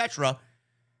 directors, etc.,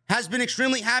 has been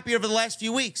extremely happy over the last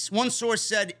few weeks. One source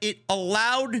said it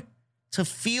allowed to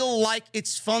feel like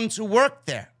it's fun to work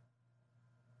there.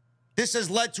 This has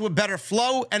led to a better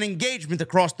flow and engagement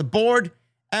across the board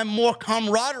and more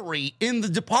camaraderie in the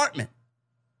department.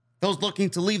 Those looking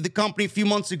to leave the company a few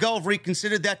months ago have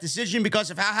reconsidered that decision because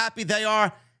of how happy they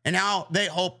are and how they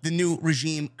hope the new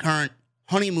regime current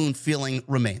honeymoon feeling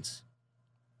remains.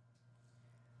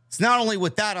 It's not only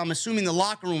with that, I'm assuming the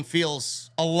locker room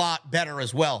feels a lot better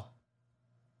as well.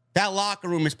 That locker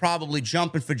room is probably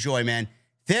jumping for joy, man.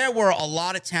 There were a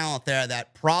lot of talent there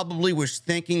that probably was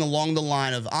thinking along the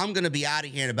line of, I'm going to be out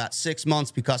of here in about 6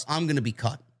 months because I'm going to be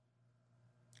cut.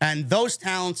 And those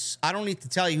talents, I don't need to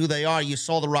tell you who they are. You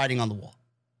saw the writing on the wall.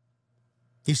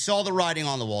 You saw the writing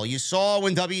on the wall. You saw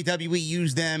when WWE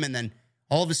used them, and then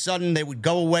all of a sudden they would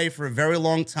go away for a very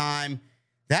long time.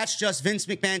 That's just Vince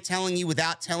McMahon telling you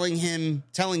without telling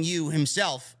you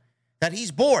himself that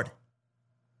he's bored.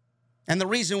 And the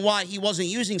reason why he wasn't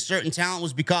using certain talent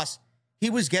was because he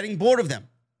was getting bored of them.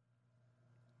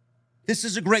 This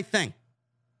is a great thing.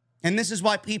 And this is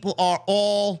why people are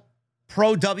all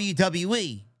pro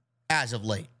WWE as of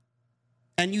late.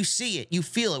 And you see it. You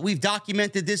feel it. We've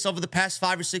documented this over the past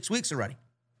 5 or 6 weeks already.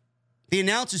 The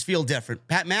announcers feel different.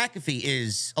 Pat McAfee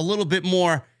is a little bit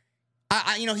more,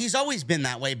 he's always been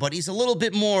that way, but he's a little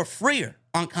bit more freer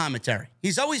on commentary.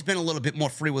 He's always been a little bit more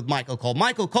free with Michael Cole.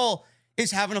 Michael Cole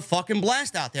is having a fucking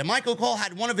blast out there. Michael Cole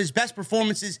had one of his best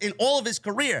performances in all of his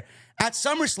career at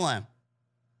SummerSlam.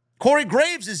 Corey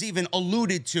Graves has even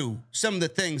alluded to some of the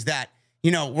things that,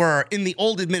 were in the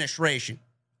old administration.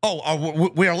 Oh,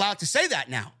 we're allowed to say that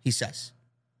now, he says.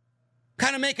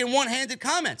 Kind of making offhanded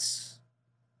comments,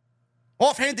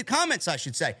 I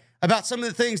should say, about some of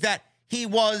the things that he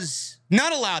was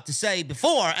not allowed to say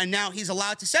before, and now he's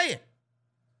allowed to say it.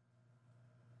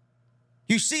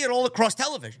 You see it all across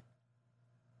television.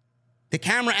 The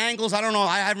camera angles, I don't know,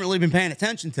 I haven't really been paying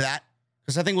attention to that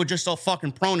because I think we're just so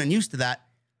fucking prone and used to that.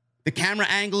 The camera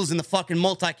angles and the fucking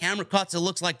multi-camera cuts, it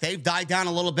looks like they've died down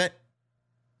a little bit.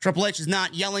 Triple H is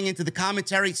not yelling into the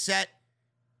commentary set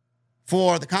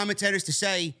for the commentators to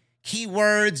say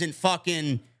keywords and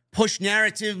fucking push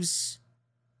narratives.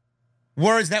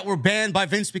 Words that were banned by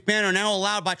Vince McMahon are now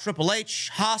allowed by Triple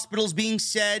H. Hospitals being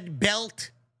said,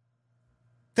 belt,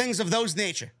 things of those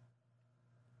nature.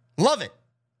 Love it.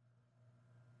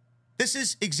 This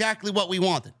is exactly what we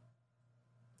wanted.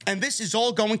 And this is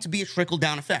all going to be a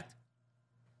trickle-down effect.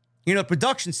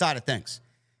 Production side of things,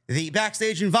 the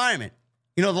backstage environment.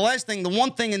 The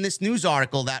one thing in this news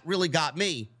article that really got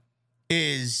me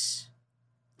is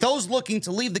those looking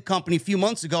to leave the company a few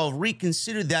months ago have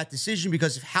reconsidered that decision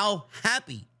because of how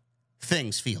happy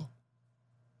things feel.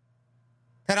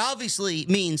 That obviously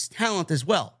means talent as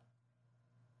well.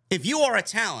 If you are a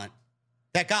talent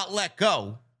that got let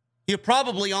go, you're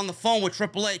probably on the phone with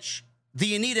Triple H. Do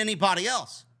you need anybody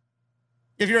else?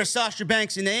 If you're a Sasha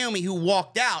Banks and Naomi who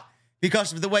walked out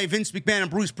because of the way Vince McMahon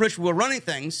and Bruce Prichard were running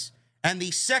things, and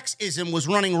the sexism was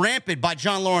running rampant by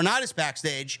John Laurinaitis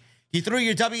backstage, you threw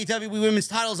your WWE Women's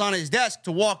titles on his desk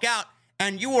to walk out,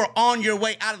 and you were on your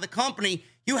way out of the company.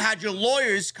 You had your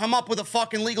lawyers come up with a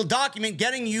fucking legal document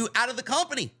getting you out of the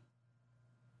company.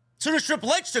 As soon as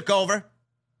Triple H took over,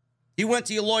 you went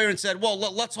to your lawyer and said, well,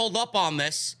 let's hold up on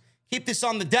this. Keep this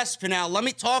on the desk for now. Let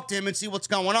me talk to him and see what's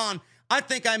going on. I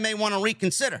think I may want to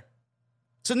reconsider.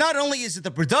 So not only is it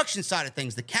the production side of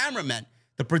things, the cameramen,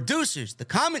 the producers, the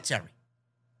commentary,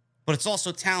 but it's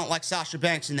also talent like Sasha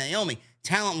Banks and Naomi,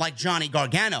 talent like Johnny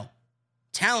Gargano,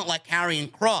 talent like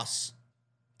Karrion Kross,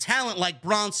 talent like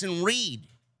Bronson Reed,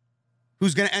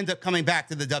 who's going to end up coming back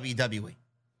to the WWE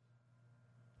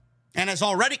and has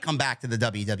already come back to the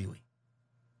WWE.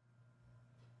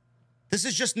 This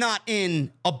is just not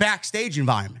in a backstage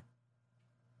environment.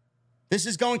 This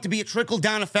is going to be a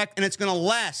trickle-down effect, and it's going to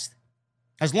last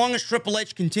as long as Triple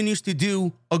H continues to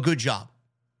do a good job,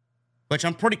 which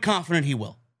I'm pretty confident he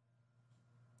will.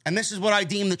 And this is what I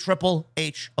deem the Triple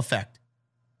H effect.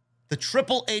 The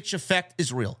Triple H effect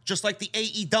is real, just like the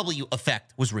AEW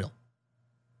effect was real.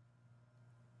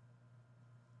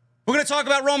 We're going to talk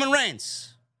about Roman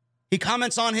Reigns. He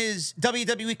comments on his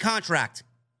WWE contract,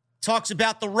 talks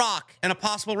about The Rock and a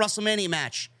possible WrestleMania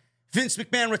match, Vince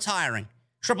McMahon retiring,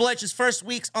 Triple H's first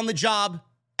weeks on the job,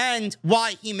 and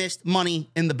why he missed Money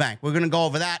in the Bank. We're going to go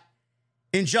over that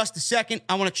in just a second.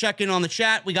 I want to check in on the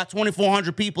chat. We got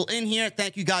 2,400 people in here.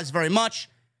 Thank you guys very much.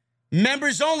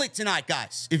 Members only tonight,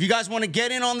 guys. If you guys want to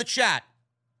get in on the chat,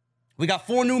 we got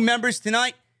 4 new members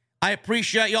tonight. I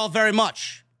appreciate y'all very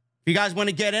much. If you guys want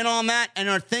to get in on that and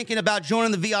are thinking about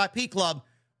joining the VIP club,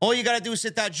 all you got to do is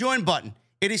hit that join button.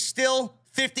 It is still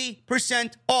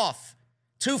 50% off.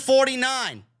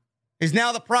 $249 is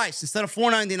now the price instead of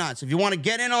 $499. So if you want to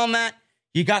get in on that,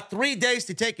 you got 3 days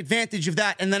to take advantage of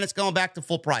that, and then it's going back to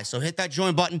full price. So hit that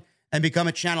join button and become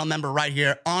a channel member right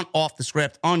here on Off the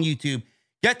Script on YouTube.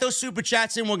 Get those super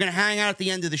chats in. We're going to hang out at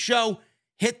the end of the show.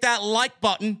 Hit that like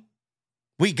button.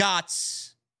 We got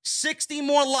 60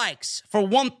 more likes for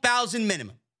 1,000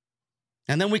 minimum.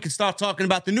 And then we can start talking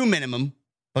about the new minimum.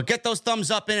 But get those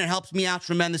thumbs up in. It helps me out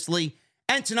tremendously.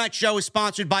 And tonight's show is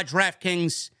sponsored by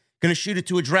DraftKings. Going to shoot it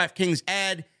to a DraftKings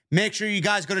ad. Make sure you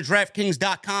guys go to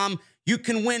DraftKings.com. You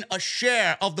can win a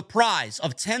share of the prize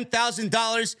of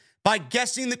 $10,000 by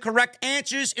guessing the correct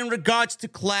answers in regards to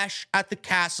Clash at the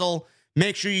Castle.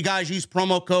 Make sure you guys use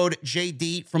promo code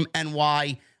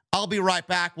JDfromNY. I'll be right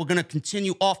back. We're going to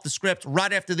continue off the script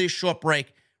right after this short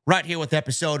break, right here with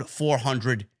episode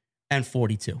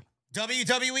 442.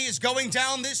 WWE is going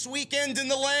down this weekend in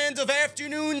the land of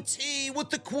afternoon tea with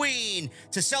the Queen.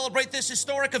 To celebrate this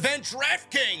historic event,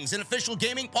 DraftKings, an official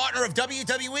gaming partner of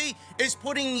WWE, is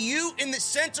putting you in the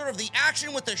center of the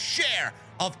action with a share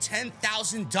of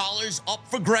 $10,000 up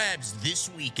for grabs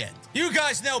this weekend. You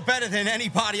guys know better than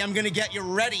anybody I'm going to get you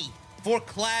ready for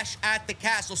Clash at the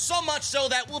Castle. So much so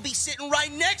that we'll be sitting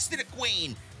right next to the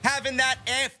Queen, having that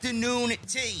afternoon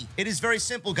tea. It is very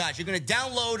simple, guys. You're going to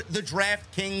download the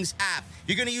DraftKings app.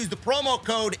 You're going to use the promo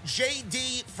code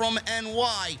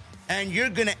JDfromNY, and you're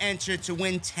going to enter to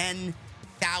win $10,000.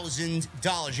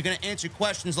 You're going to answer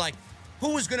questions like,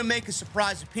 who is going to make a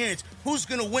surprise appearance? Who's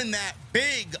going to win that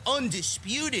big,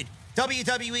 undisputed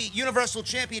WWE Universal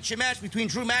Championship match between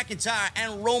Drew McIntyre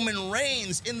and Roman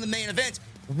Reigns in the main event?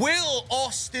 Will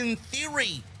Austin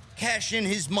Theory cash in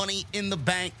his Money in the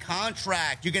Bank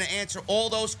contract? You're going to answer all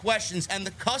those questions, and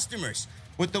the customers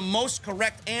with the most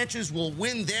correct answers will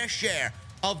win their share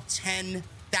of $10,000.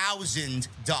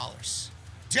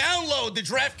 Download the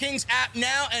DraftKings app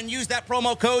now and use that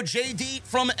promo code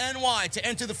JDfromNY to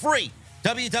enter the free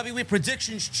WWE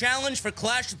Predictions Challenge for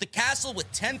Clash at the Castle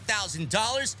with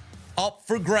 $10,000 up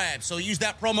for grabs. So use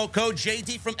that promo code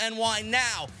JDfromNY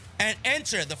now and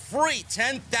enter the free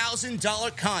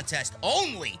 $10,000 contest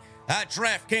only at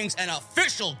DraftKings, an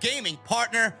official gaming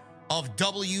partner of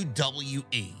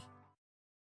WWE.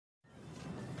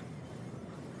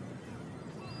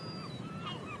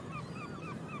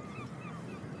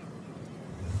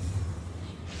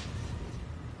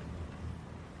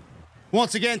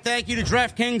 Once again, thank you to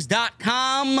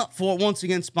DraftKings.com for once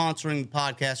again sponsoring the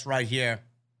podcast right here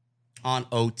on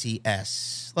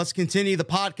OTS. Let's continue the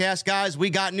podcast, guys. We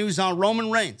got news on Roman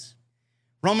Reigns.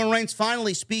 Roman Reigns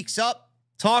finally speaks up,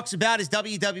 talks about his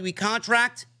WWE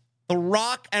contract, The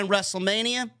Rock and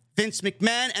WrestleMania, Vince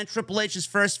McMahon, and Triple H's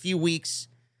first few weeks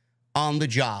on the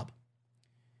job.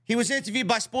 He was interviewed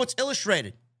by Sports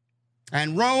Illustrated,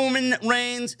 and Roman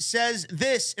Reigns says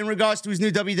this in regards to his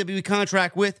new WWE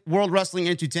contract with World Wrestling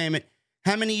Entertainment,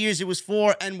 how many years it was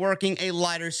for, and working a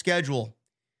lighter schedule.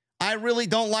 I really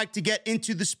don't like to get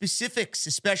into the specifics,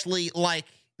 especially like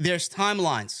there's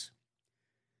timelines.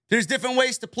 There's different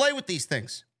ways to play with these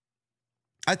things.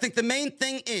 I think the main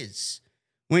thing is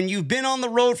when you've been on the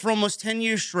road for almost 10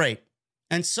 years straight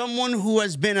and someone who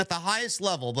has been at the highest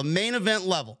level, the main event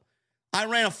level, I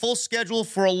ran a full schedule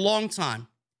for a long time.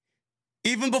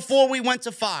 Even before we went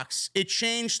to Fox, it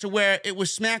changed to where it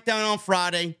was SmackDown on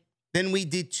Friday. Then we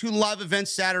did 2 live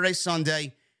events Saturday,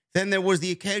 Sunday. Then there was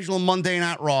the occasional Monday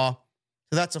Night Raw.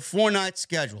 So that's a 4-night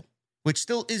schedule, which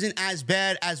still isn't as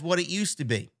bad as what it used to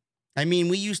be. I mean,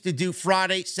 we used to do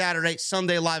Friday, Saturday,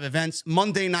 Sunday live events,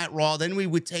 Monday Night Raw. Then we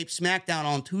would tape SmackDown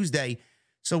on Tuesday.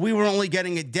 So we were only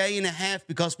getting a day and a half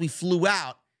because we flew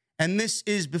out. And this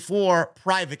is before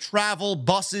private travel,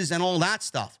 buses, and all that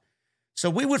stuff. So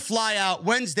we would fly out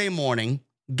Wednesday morning,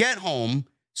 get home.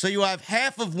 So you have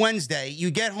half of Wednesday. You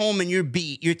get home and you're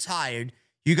beat. You're tired.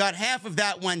 You got half of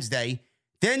that Wednesday.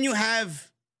 Then you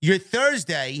have your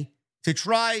Thursday to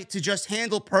try to just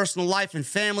handle personal life and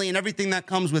family and everything that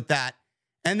comes with that.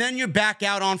 And then you're back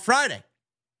out on Friday.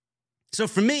 So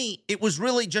for me, it was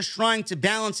really just trying to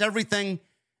balance everything.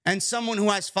 And someone who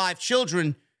has 5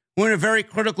 children, who are in a very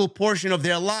critical portion of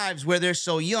their lives where they're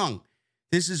so young.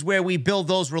 This is where we build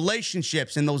those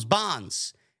relationships and those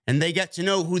bonds, and they get to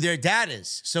know who their dad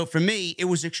is. So for me, it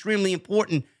was extremely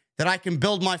important that I can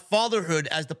build my fatherhood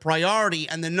as the priority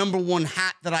and the number one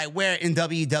hat that I wear in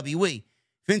WWE.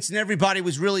 Vince and everybody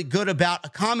was really good about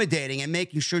accommodating and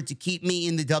making sure to keep me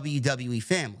in the WWE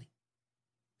family.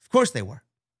 Of course they were.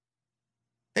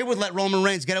 They would let Roman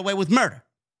Reigns get away with murder.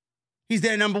 He's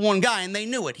their number one guy, and they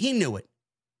knew it. He knew it.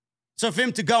 So for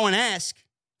him to go and ask,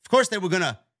 of course they were going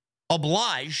to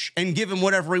oblige and give him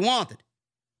whatever he wanted.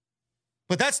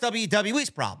 But that's WWE's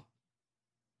problem.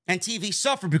 And TV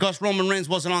suffered because Roman Reigns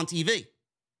wasn't on TV.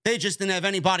 They just didn't have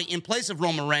anybody in place of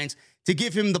Roman Reigns to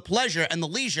give him the pleasure and the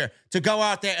leisure to go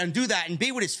out there and do that and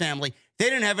be with his family. They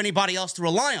didn't have anybody else to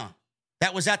rely on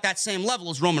that was at that same level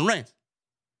as Roman Reigns.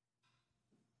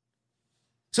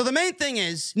 So the main thing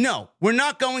is, no, we're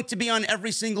not going to be on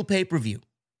every single pay-per-view.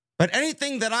 But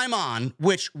anything that I'm on,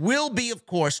 which will be, of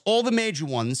course, all the major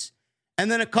ones,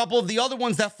 and then a couple of the other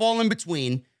ones that fall in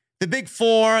between, the Big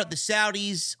Four, the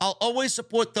Saudis, I'll always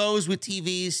support those with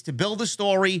TVs to build a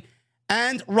story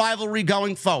and rivalry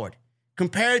going forward.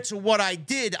 Compared to what I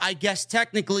did, I guess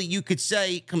technically you could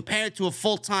say, compared to a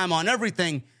full-time on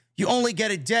everything, you only get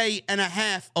a day and a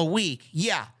half a week.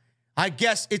 Yeah, I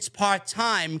guess it's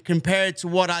part-time compared to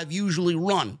what I've usually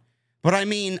run. But I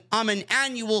mean, I'm an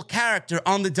annual character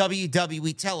on the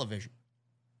WWE television.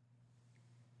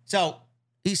 So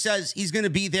he says he's going to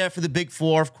be there for the Big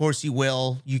Four. Of course he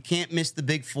will. You can't miss the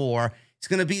Big Four. He's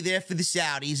going to be there for the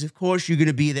Saudis. Of course you're going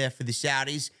to be there for the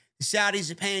Saudis. The Saudis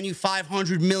are paying you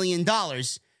 $500 million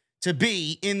to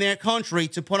be in their country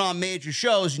to put on major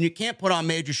shows, and you can't put on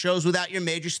major shows without your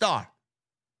major star.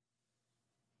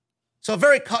 So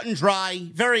very cut and dry,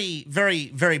 very, very,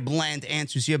 very bland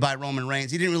answers here by Roman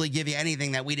Reigns. He didn't really give you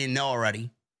anything that we didn't know already. He's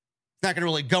not going to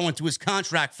really go into his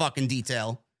contract fucking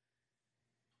detail.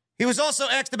 He was also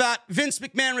asked about Vince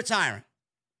McMahon retiring.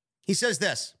 He says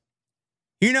this,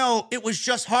 you know, it was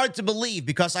just hard to believe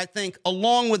because I think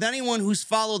along with anyone who's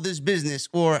followed this business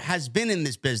or has been in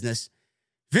this business,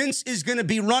 Vince is going to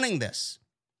be running this.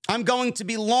 I'm going to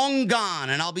be long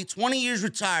gone and I'll be 20 years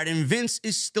retired and Vince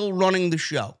is still running the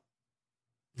show.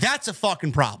 That's a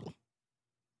fucking problem.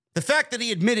 The fact that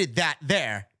he admitted that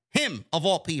there, him of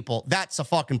all people, that's a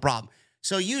fucking problem.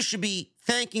 So you should be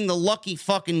thanking the lucky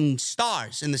fucking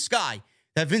stars in the sky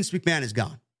that Vince McMahon is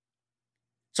gone.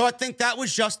 So I think that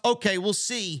was just, okay, we'll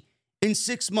see in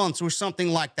 6 months or something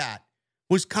like that,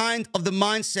 was kind of the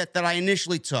mindset that I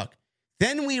initially took.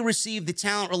 Then we received the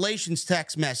talent relations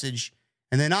text message,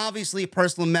 and then obviously a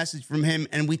personal message from him,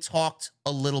 and we talked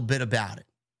a little bit about it.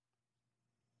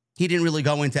 He didn't really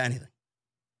go into anything.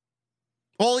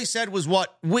 All he said was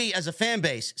what we as a fan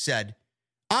base said.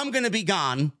 I'm going to be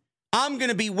gone. I'm going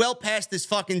to be well past this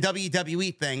fucking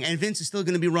WWE thing, and Vince is still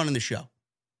going to be running the show.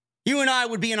 You and I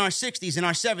would be in our 60s, in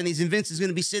our 70s, and Vince is going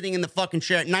to be sitting in the fucking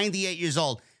chair at 98 years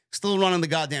old, still running the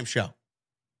goddamn show.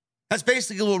 That's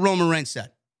basically what Roman Reigns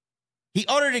said. He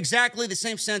uttered exactly the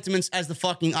same sentiments as the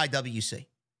fucking IWC.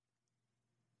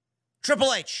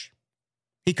 Triple H.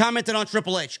 He commented on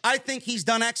Triple H. I think he's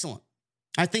done excellent.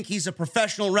 I think he's a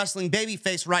professional wrestling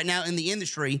babyface right now in the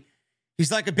industry.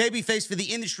 He's like a babyface for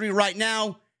the industry right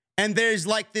now, and there's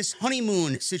like this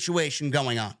honeymoon situation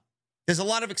going on. There's a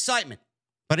lot of excitement.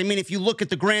 But I mean, if you look at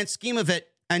the grand scheme of it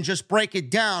and just break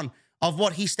it down of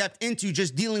what he stepped into,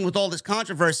 just dealing with all this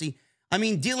controversy, I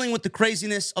mean, dealing with the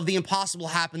craziness of the impossible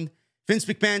happened. Vince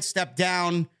McMahon stepped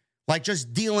down, like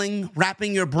just dealing,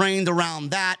 wrapping your brain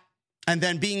around that, and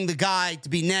then being the guy to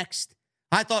be next.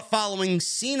 I thought following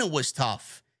Cena was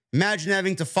tough. Imagine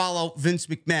having to follow Vince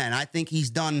McMahon. I think he's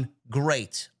done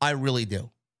great. I really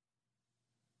do.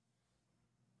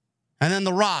 And then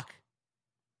The Rock.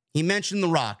 He mentioned The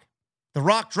Rock. The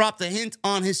Rock dropped a hint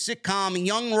on his sitcom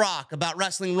Young Rock about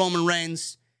wrestling Roman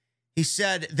Reigns. He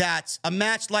said that a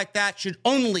match like that should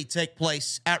only take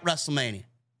place at WrestleMania.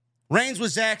 Reigns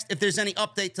was asked if there's any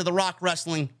update to The Rock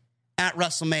wrestling at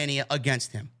WrestleMania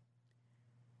against him.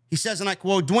 He says, and I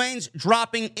quote, Dwayne's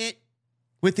dropping it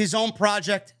with his own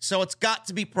project, so it's got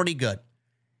to be pretty good.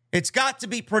 It's got to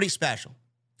be pretty special.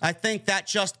 I think that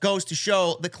just goes to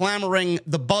show the clamoring,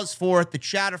 the buzz for it, the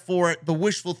chatter for it, the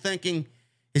wishful thinking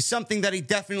is something that he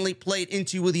definitely played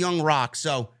into with Young Rock.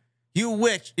 So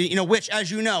which,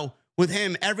 as you know, with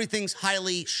him, everything's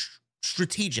highly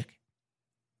strategic.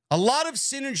 A lot of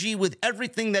synergy with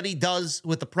everything that he does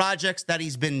with the projects that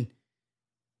he's been,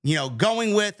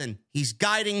 going with and he's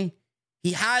guiding,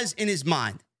 he has in his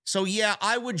mind. So yeah,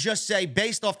 I would just say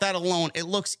based off that alone, it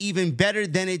looks even better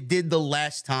than it did the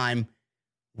last time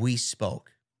we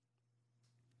spoke.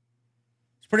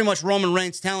 It's pretty much Roman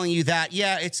Reigns telling you that,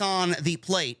 yeah, it's on the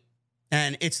plate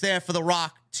and it's there for The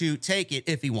Rock to take it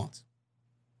if he wants.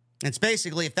 It's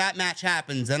basically, if that match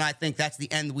happens, then I think that's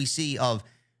the end we see of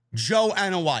Joe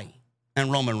Anoa'i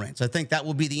and Roman Reigns. I think that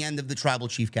will be the end of the Tribal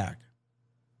Chief character.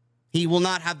 He will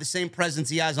not have the same presence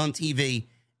he has on TV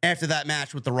after that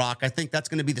match with The Rock. I think that's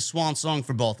going to be the swan song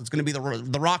for both. It's going to be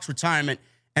the Rock's retirement,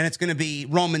 and it's going to be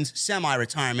Roman's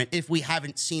semi-retirement if we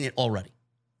haven't seen it already.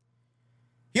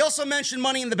 He also mentioned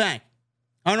Money in the Bank.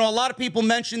 I know a lot of people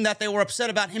mentioned that they were upset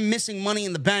about him missing Money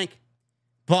in the Bank,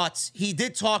 but he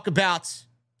did talk about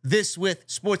this with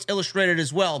Sports Illustrated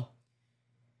as well.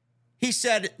 He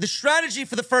said, the strategy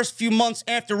for the first few months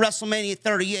after WrestleMania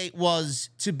 38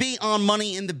 was to be on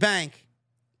Money in the Bank.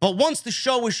 But once the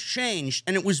show was changed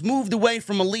and it was moved away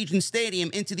from Allegiant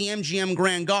Stadium into the MGM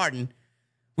Grand Garden,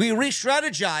 We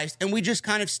re-strategized, and we just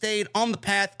kind of stayed on the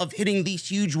path of hitting these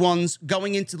huge ones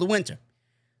going into the winter.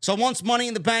 So once Money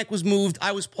in the Bank was moved,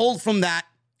 I was pulled from that,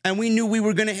 and we knew we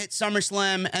were going to hit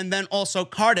SummerSlam, and then also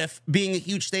Cardiff being a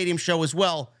huge stadium show as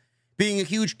well, being a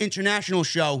huge international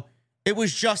show. It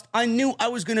was just, I knew I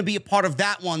was going to be a part of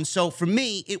that one, so for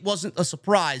me, it wasn't a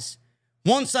surprise.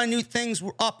 Once I knew things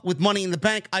were up with Money in the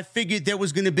Bank, I figured there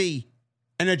was going to be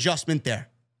an adjustment there.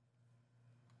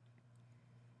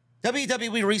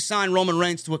 WWE re-signed Roman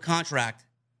Reigns to a contract,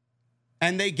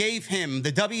 and they gave him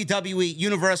the WWE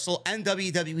Universal and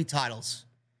WWE titles.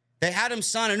 They had him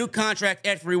sign a new contract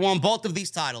after he won both of these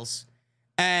titles,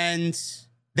 and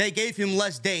they gave him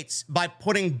less dates by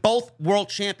putting both world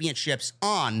championships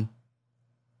on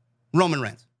Roman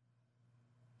Reigns.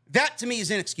 That, to me, is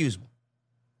inexcusable.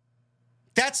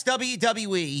 That's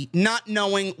WWE not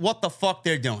knowing what the fuck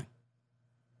they're doing.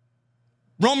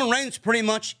 Roman Reigns pretty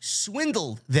much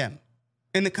swindled them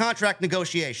in the contract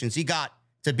negotiations. He got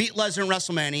to beat Lesnar in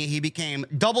WrestleMania. He became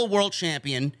double world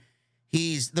champion.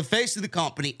 He's the face of the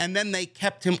company. And then they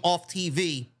kept him off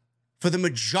TV for the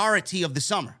majority of the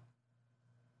summer.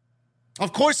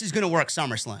 Of course he's going to work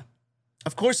SummerSlam.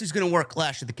 Of course he's going to work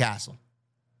Clash of the Castle.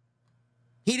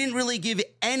 He didn't really give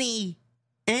any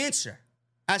answer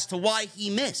as to why he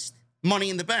missed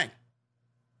Money in the Bank.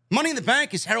 Money in the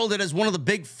Bank is heralded as one of the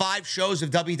big 5 shows of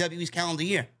WWE's calendar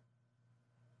year.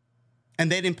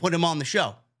 And they didn't put him on the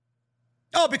show.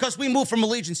 Oh, because we moved from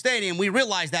Allegiant Stadium, we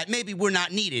realized that maybe we're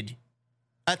not needed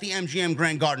at the MGM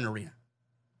Grand Garden Arena.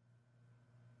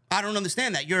 I don't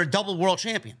understand that. You're a double world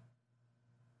champion.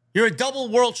 You're a double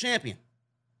world champion.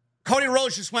 Cody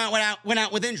Rhodes just went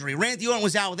out with injury. Randy Orton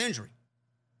was out with injury.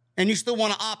 And you still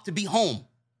want to opt to be home.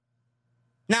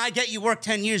 Now, I get you work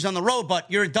 10 years on the road, but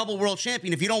you're a double world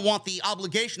champion. If you don't want the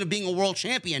obligation of being a world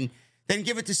champion, then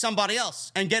give it to somebody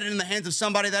else and get it in the hands of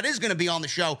somebody that is going to be on the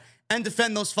show and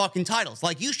defend those fucking titles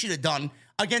like you should have done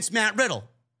against Matt Riddle.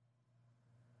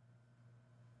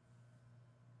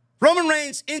 Roman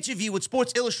Reigns' interview with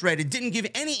Sports Illustrated didn't give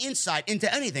any insight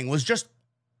into anything. It was just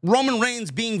Roman Reigns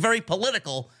being very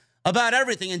political about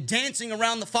everything and dancing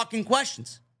around the fucking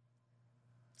questions.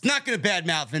 He's not going to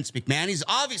badmouth Vince McMahon. He's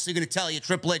obviously going to tell you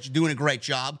Triple H is doing a great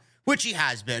job, which he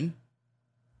has been.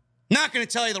 Not going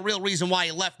to tell you the real reason why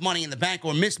he left Money in the Bank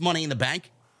or missed Money in the Bank.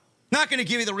 Not going to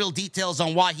give you the real details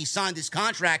on why he signed his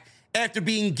contract after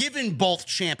being given both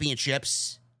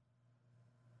championships.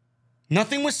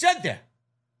 Nothing was said there.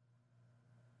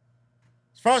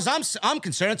 As far as I'm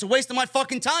concerned, it's a waste of my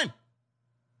fucking time.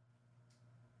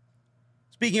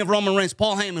 Speaking of Roman Reigns,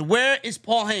 Paul Heyman. Where is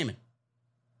Paul Heyman?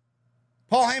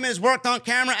 Paul Heyman has worked on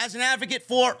camera as an advocate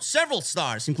for several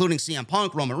stars, including CM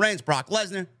Punk, Roman Reigns, Brock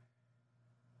Lesnar.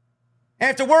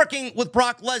 After working with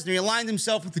Brock Lesnar, he aligned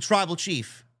himself with the Tribal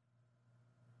Chief.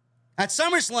 At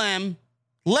SummerSlam,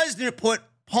 Lesnar put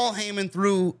Paul Heyman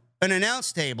through an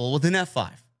announce table with an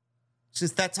F5.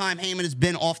 Since that time, Heyman has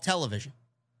been off television.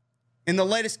 In the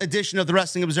latest edition of the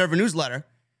Wrestling Observer newsletter,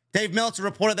 Dave Meltzer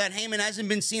reported that Heyman hasn't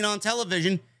been seen on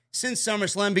television since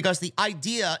SummerSlam because the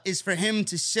idea is for him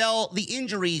to sell the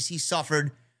injuries he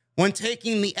suffered when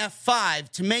taking the F5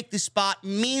 to make the spot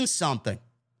mean something.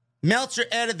 Meltzer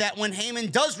added that when Heyman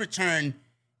does return,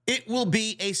 it will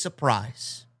be a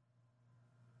surprise.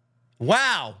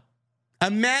 Wow.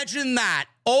 Imagine that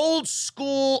old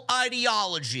school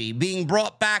ideology being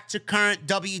brought back to current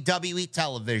WWE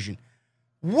television.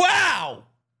 Wow.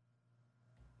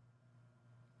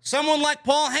 Someone like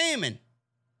Paul Heyman,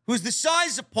 who's the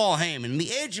size of Paul Heyman,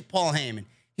 the age of Paul Heyman.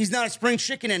 He's not a spring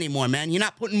chicken anymore, man. You're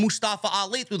not putting Mustafa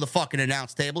Ali through the fucking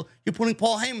announce table. You're putting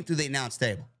Paul Heyman through the announce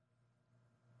table.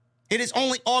 It is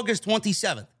only August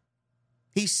 27th.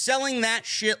 He's selling that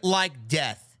shit like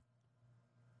death.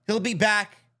 He'll be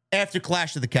back after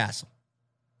Clash of the Castle.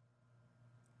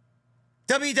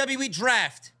 WWE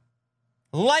Draft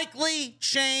likely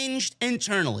changed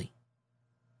internally.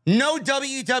 No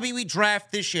WWE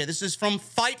Draft this year. This is from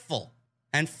Fightful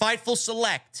and Fightful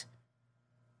Select.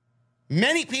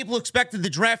 Many people expected the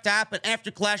draft to happen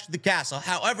after Clash of the Castle.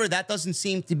 However, that doesn't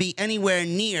seem to be anywhere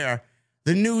near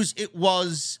the news it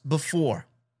was before.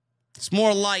 It's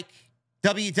more like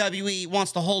WWE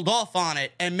wants to hold off on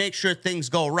it and make sure things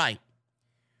go right.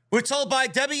 We're told by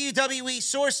WWE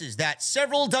sources that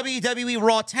several WWE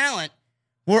Raw talent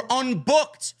were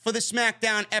unbooked for the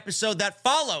SmackDown episode that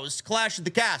follows Clash of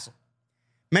the Castle.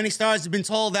 Many stars have been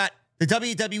told that the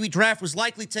WWE Draft was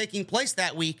likely taking place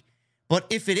that week, but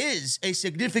if it is, a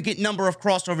significant number of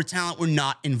crossover talent were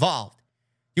not involved.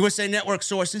 USA Network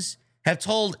sources have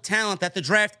told talent that the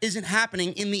draft isn't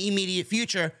happening in the immediate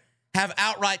future, have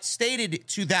outright stated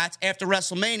to that after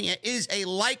WrestleMania is a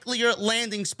likelier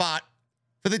landing spot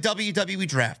for the WWE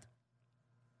draft.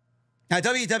 Now,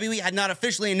 WWE had not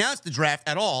officially announced the draft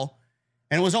at all,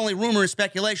 and it was only rumor and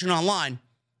speculation online,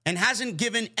 and hasn't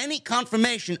given any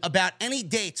confirmation about any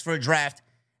dates for a draft,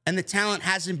 and the talent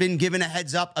hasn't been given a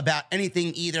heads up about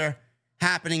anything either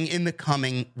happening in the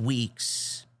coming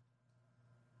weeks.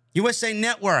 USA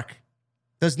Network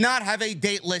does not have a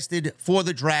date listed for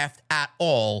the draft at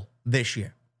all this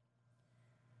year.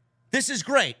 This is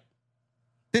great.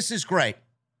 This is great.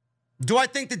 Do I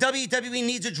think the WWE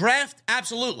needs a draft?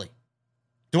 Absolutely.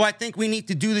 Do I think we need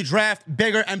to do the draft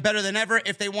bigger and better than ever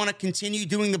if they want to continue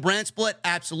doing the brand split?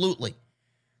 Absolutely.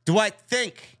 Do I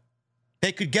think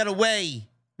they could get away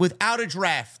without a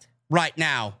draft right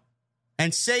now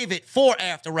and save it for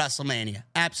after WrestleMania?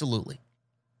 Absolutely.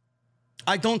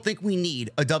 I don't think we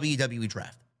need a WWE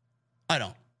draft. I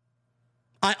don't.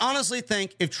 I honestly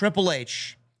think if Triple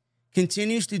H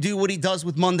continues to do what he does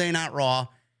with Monday Night Raw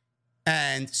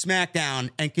and SmackDown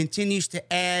and continues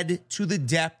to add to the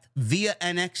depth via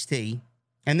NXT,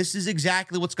 and this is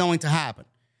exactly what's going to happen.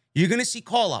 You're going to see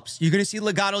call-ups. You're going to see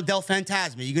Legado del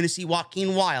Fantasma. You're going to see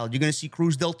Joaquin Wilde. You're going to see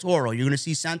Cruz del Toro. You're going to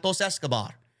see Santos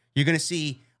Escobar. You're going to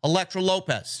see Elektra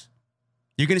Lopez.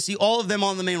 You're going to see all of them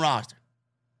on the main roster.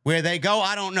 Where they go,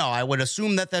 I don't know. I would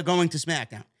assume that they're going to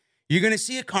SmackDown. You're going to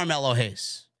see a Carmelo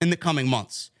Hayes in the coming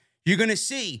months. You're going to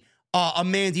see a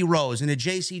Mandy Rose and a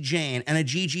JC Jane and a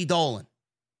Gigi Dolan.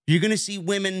 You're going to see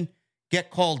women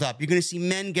get called up. You're going to see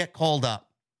men get called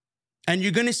up. And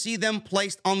you're going to see them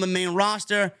placed on the main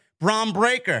roster. Braun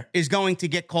Breaker is going to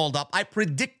get called up. I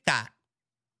predict that.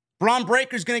 Braun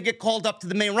Breaker is going to get called up to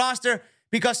the main roster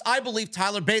because I believe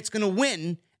Tyler Bates is going to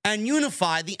win and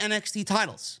unify the NXT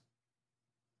titles.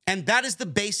 And that is the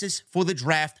basis for the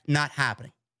draft not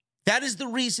happening. That is the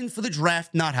reason for the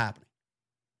draft not happening.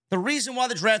 The reason why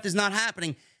the draft is not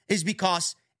happening is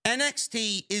because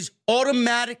NXT is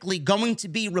automatically going to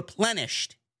be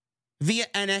replenished via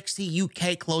NXT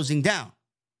UK closing down.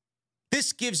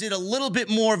 This gives it a little bit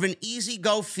more of an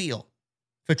easy-go feel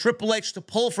for Triple H to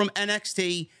pull from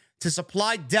NXT to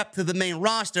supply depth to the main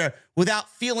roster without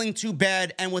feeling too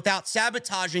bad and without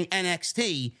sabotaging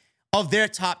NXT of their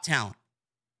top talent.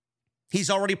 He's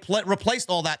already replaced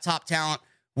all that top talent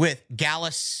with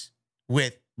Gallus,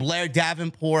 with Blair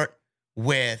Davenport,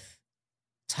 with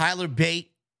Tyler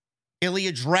Bate,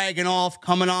 Ilya Dragunov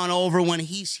coming on over when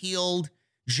he's healed,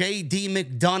 JD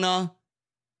McDonough.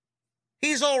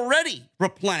 He's already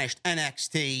replenished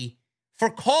NXT for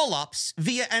call-ups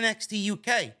via NXT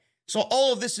UK. So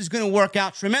all of this is going to work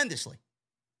out tremendously.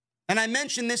 And I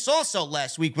mentioned this also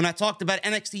last week when I talked about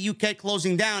NXT UK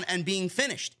closing down and being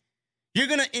finished. You're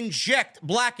going to inject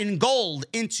black and gold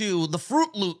into the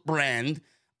Fruit Loop brand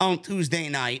on Tuesday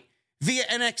night via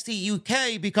NXT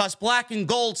UK because black and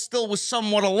gold still was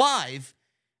somewhat alive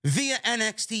via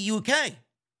NXT UK.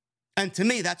 And to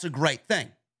me, that's a great thing.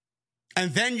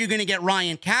 And then you're going to get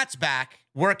Ryan Katz back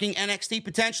working NXT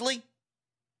potentially.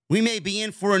 We may be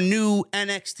in for a new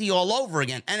NXT all over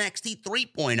again, NXT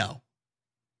 3.0.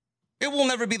 It will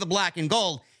never be the black and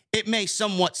gold. It may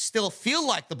somewhat still feel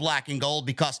like the black and gold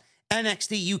because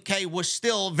NXT UK was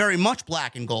still very much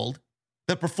black and gold.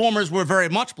 The performers were very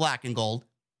much black and gold.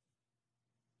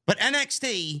 But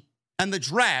NXT and the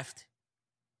draft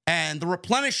and the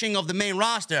replenishing of the main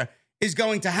roster is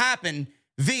going to happen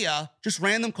via just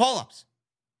random call-ups.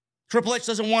 Triple H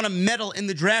doesn't want to meddle in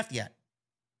the draft yet.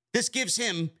 This gives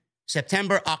him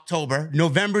September, October,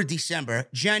 November, December,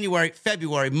 January,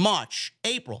 February, March,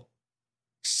 April.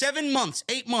 7 months,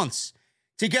 8 months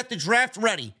to get the draft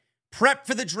ready, prep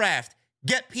for the draft,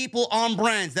 get people on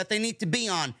brands that they need to be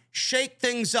on, shake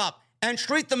things up, and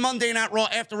treat the Monday Night Raw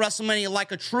after WrestleMania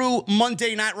like a true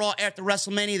Monday Night Raw after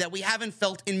WrestleMania that we haven't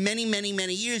felt in many, many,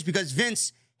 many years because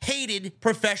Vince hated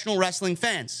professional wrestling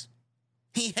fans.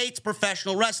 He hates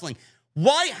professional wrestling.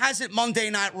 Why hasn't Monday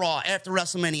Night Raw after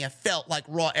WrestleMania felt like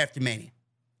Raw after Mania?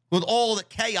 With all the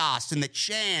chaos and the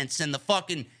chants and the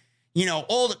fucking,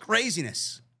 all the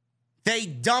craziness. They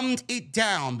dumbed it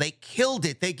down. They killed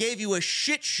it. They gave you a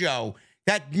shit show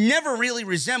that never really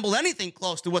resembled anything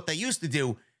close to what they used to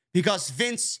do because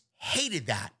Vince hated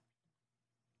that.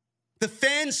 The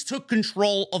fans took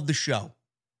control of the show.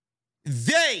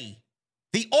 They,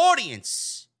 the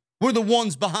audience, were the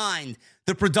ones behind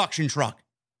the production truck.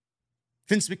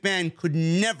 Vince McMahon could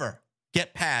never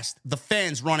get past the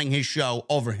fans running his show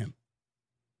over him.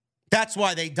 That's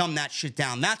why they dumbed that shit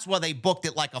down. That's why they booked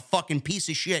it like a fucking piece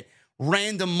of shit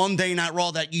random Monday Night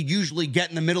Raw that you'd usually get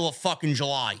in the middle of fucking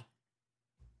July.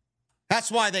 That's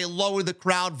why they lowered the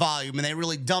crowd volume and they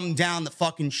really dumbed down the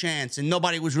fucking chants and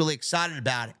nobody was really excited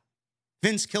about it.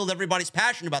 Vince killed everybody's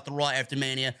passion about the Raw after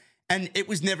Mania and it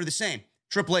was never the same.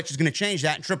 Triple H is going to change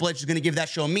that, and Triple H is going to give that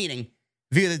show a meaning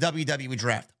via the WWE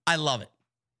draft. I love it.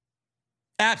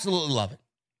 Absolutely love it.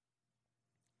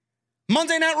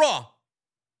 Monday Night Raw.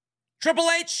 Triple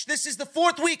H, this is the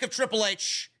fourth week of Triple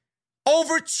H.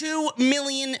 Over 2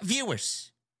 million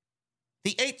viewers.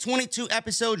 The 822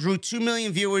 episode drew 2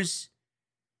 million viewers,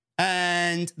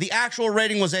 and the actual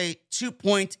rating was a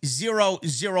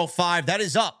 2.005. That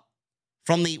is up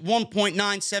from the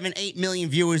 1.978 million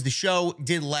viewers the show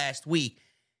did last week.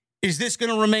 Is this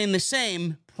going to remain the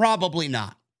same? Probably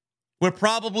not. We're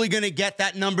probably going to get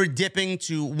that number dipping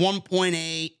to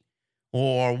 1.8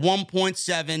 or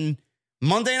 1.7.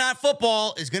 Monday Night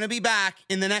Football is going to be back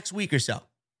in the next week or so.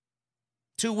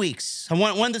 2 weeks.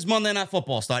 When does Monday Night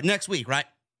Football start? Next week, right?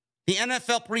 The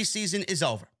NFL preseason is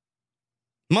over.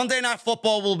 Monday Night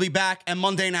Football will be back, and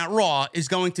Monday Night Raw is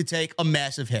going to take a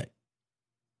massive hit.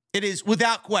 It is,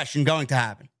 without question, going to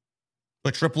happen.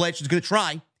 But Triple H is going to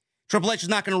try. Triple H is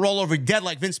not going to roll over dead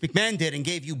like Vince McMahon did and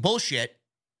gave you bullshit.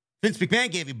 Vince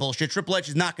McMahon gave you bullshit. Triple H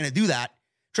is not going to do that.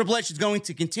 Triple H is going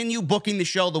to continue booking the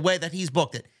show the way that he's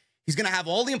booked it. He's going to have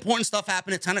all the important stuff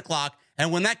happen at 10 o'clock,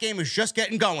 and when that game is just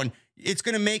getting going, it's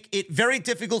going to make it very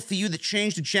difficult for you to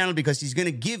change the channel because he's going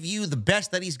to give you the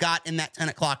best that he's got in that 10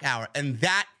 o'clock hour, and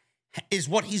that is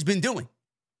what he's been doing.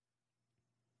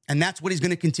 And that's what he's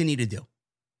going to continue to do.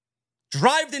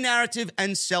 Drive the narrative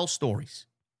and sell stories.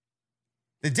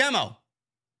 The demo,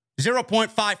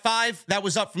 0.55. That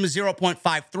was up from a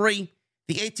 0.53.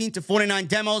 The 18 to 49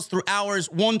 demos through hours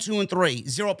 1, 2, and 3,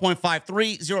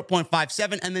 0.53,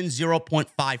 0.57, and then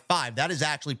 0.55. That is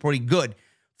actually pretty good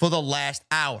for the last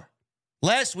hour.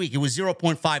 Last week, it was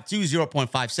 0.52,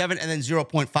 0.57, and then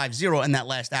 0.50 in that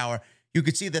last hour. You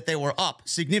could see that they were up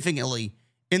significantly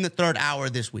in the third hour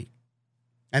this week.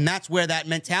 And that's where that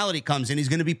mentality comes in. He's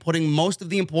going to be putting most of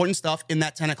the important stuff in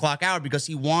that 10 o'clock hour because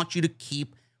he wants you to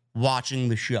keep watching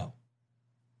the show.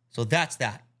 So that's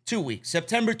that. 2 weeks.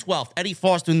 September 12th. Eddie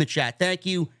Foster in the chat. Thank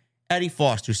you, Eddie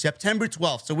Foster. September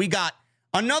 12th. So we got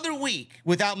another week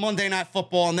without Monday Night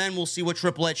Football, and then we'll see what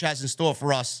Triple H has in store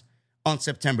for us on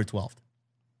September 12th.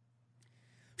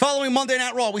 Following Monday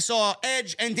Night Raw, we saw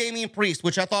Edge and Damian Priest,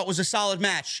 which I thought was a solid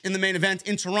match in the main event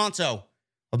in Toronto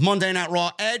of Monday Night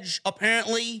Raw. Edge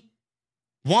apparently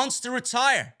wants to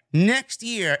retire next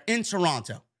year in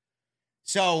Toronto.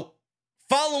 So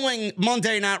following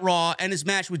Monday Night Raw and his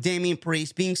match with Damian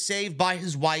Priest being saved by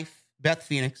his wife, Beth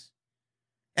Phoenix,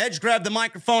 Edge grabbed the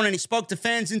microphone and he spoke to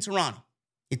fans in Toronto.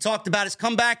 He talked about his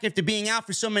comeback after being out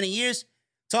for so many years,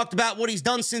 talked about what he's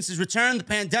done since his return, the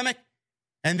pandemic,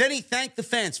 and then he thanked the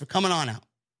fans for coming on out.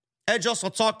 Edge also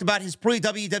talked about his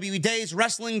pre-WWE days,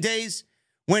 wrestling days,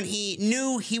 when he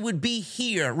knew he would be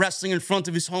here wrestling in front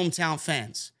of his hometown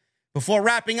fans. Before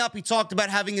wrapping up, he talked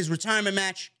about having his retirement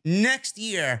match next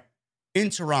year in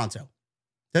Toronto.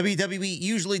 WWE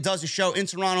usually does a show in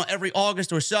Toronto every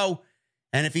August or so,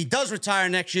 and if he does retire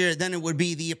next year, then it would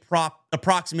be the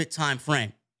approximate time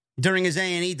frame. During his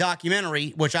A&E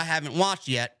documentary, which I haven't watched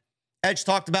yet, Edge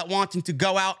talked about wanting to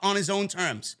go out on his own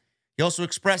terms. He also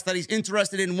expressed that he's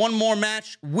interested in one more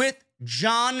match with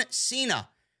John Cena.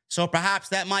 So perhaps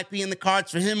that might be in the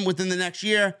cards for him within the next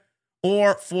year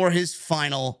or for his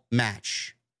final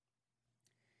match.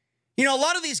 You know, a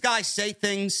lot of these guys say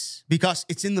things because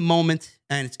it's in the moment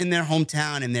and it's in their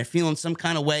hometown and they're feeling some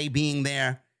kind of way being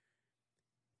there.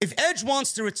 If Edge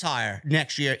wants to retire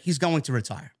next year, he's going to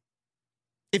retire.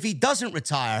 If he doesn't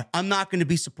retire, I'm not going to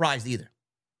be surprised either.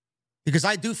 Because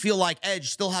I do feel like Edge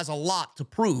still has a lot to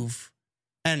prove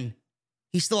and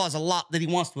he still has a lot that he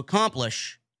wants to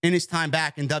accomplish in his time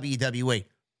back in WWE.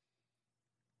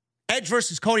 Edge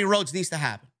versus Cody Rhodes needs to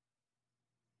happen.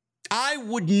 I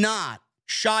would not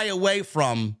shy away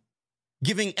from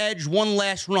giving Edge one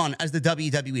last run as the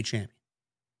WWE champion.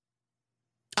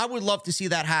 I would love to see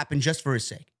that happen just for his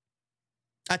sake.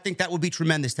 I think that would be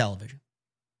tremendous television.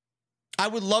 I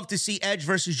would love to see Edge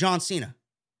versus John Cena.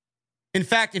 In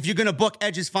fact, if you're going to book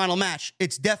Edge's final match,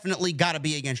 it's definitely got to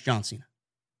be against John Cena.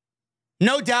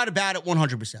 No doubt about it,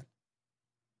 100%.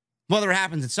 Whether it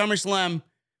happens at SummerSlam,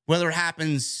 whether it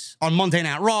happens on Monday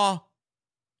Night Raw,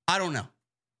 I don't know.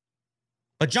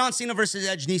 But John Cena versus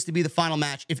Edge needs to be the final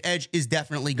match if Edge is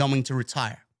definitely going to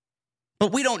retire.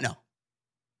 But we don't know.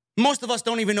 Most of us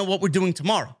don't even know what we're doing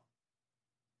tomorrow.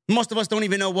 Most of us don't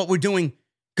even know what we're doing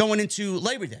going into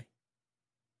Labor Day.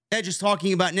 Edge is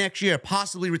talking about next year,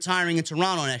 possibly retiring in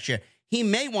Toronto next year. He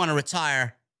may want to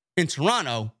retire in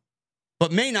Toronto,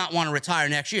 but may not want to retire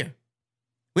next year.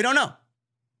 We don't know.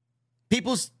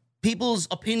 People's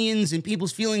opinions and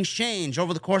people's feelings change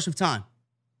over the course of time.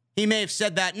 He may have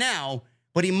said that now,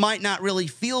 but he might not really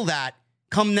feel that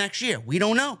come next year. We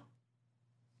don't know.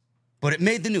 But it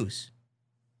made the news.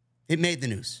 It made the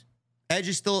news. Edge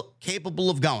is still capable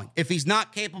of going. If he's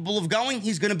not capable of going,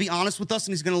 he's going to be honest with us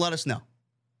and he's going to let us know.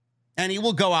 And he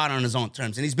will go out on his own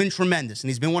terms. And he's been tremendous. And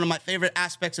he's been one of my favorite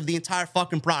aspects of the entire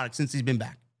fucking product since he's been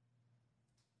back.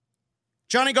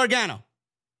 Johnny Gargano.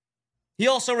 He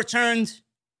also returned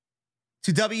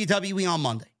to WWE on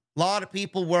Monday. A lot of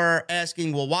people were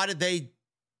asking, well, why did they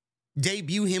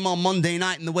debut him on Monday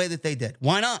night in the way that they did?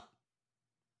 Why not?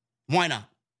 Why not?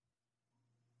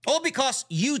 All because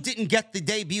you didn't get the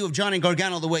debut of Johnny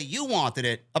Gargano the way you wanted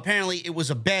it. Apparently, it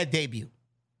was a bad debut.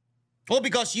 All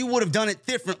because you would have done it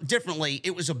differently.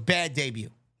 It was a bad debut.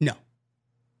 No.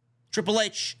 Triple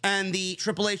H and the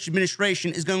Triple H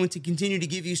administration is going to continue to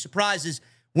give you surprises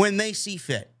when they see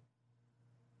fit.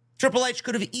 Triple H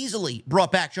could have easily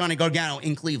brought back Johnny Gargano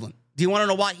in Cleveland. Do you want to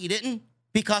know why he didn't?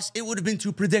 Because it would have been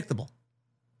too predictable.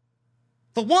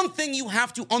 The one thing you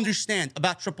have to understand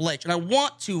about Triple H, and I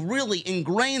want to really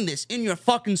ingrain this in your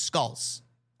fucking skulls,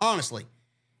 honestly,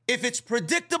 if it's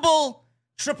predictable,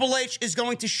 Triple H is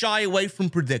going to shy away from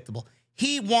predictable.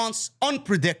 He wants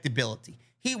unpredictability.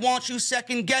 He wants you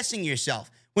second-guessing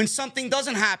yourself. When something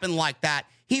doesn't happen like that,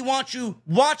 he wants you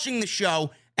watching the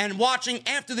show and watching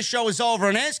after the show is over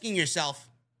and asking yourself,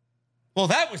 well,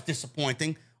 that was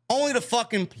disappointing, only to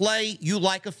fucking play you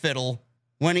like a fiddle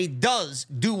when he does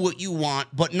do what you want,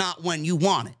 but not when you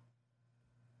want it.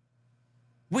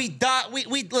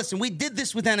 Listen, we did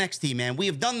this with NXT, man. We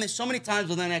have done this so many times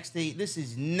with NXT. This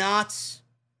is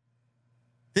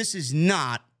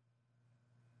not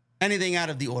anything out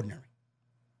of the ordinary.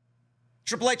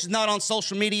 Triple H is not on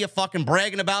social media fucking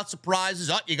bragging about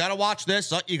surprises. Oh, you got to watch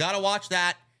this. Oh, you got to watch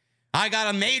that. I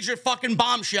got a major fucking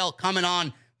bombshell coming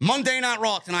on Monday Night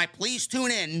Raw tonight. Please tune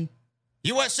in.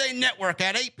 USA Network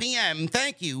at 8 p.m.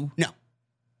 Thank you. No.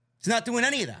 He's not doing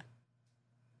any of that.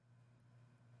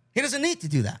 He doesn't need to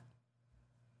do that.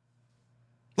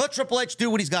 Let Triple H do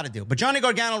what he's got to do. But Johnny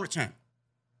Gargano returned.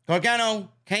 Gargano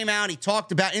came out. He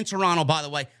talked about in Toronto, by the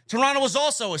way. Toronto was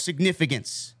also a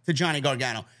significance to Johnny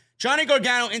Gargano. Johnny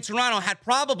Gargano in Toronto had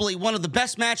probably one of the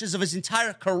best matches of his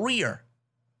entire career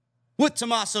with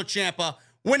Tommaso Ciampa,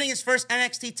 winning his first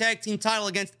NXT Tag Team title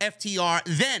against FTR,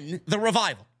 then The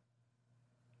Revival.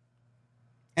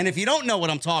 And if you don't know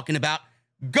what I'm talking about,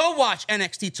 go watch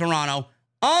NXT Toronto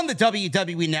on the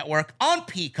WWE Network, on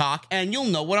Peacock, and you'll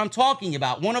know what I'm talking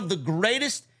about. One of the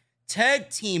greatest tag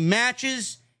team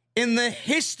matches in the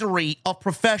history of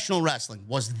professional wrestling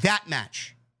was that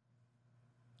match.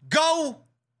 Go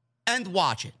and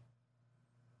watch it.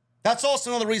 That's also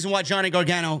another reason why Johnny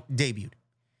Gargano debuted.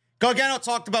 Gargano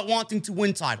talked about wanting to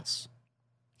win titles.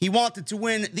 He wanted to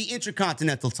win the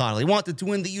Intercontinental title. He wanted to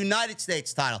win the United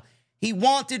States title. He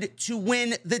wanted to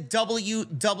win the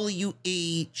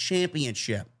WWE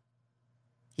Championship.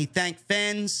 He thanked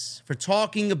fans for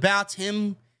talking about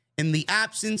him in the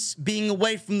absence, being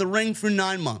away from the ring for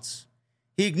 9 months.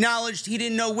 He acknowledged he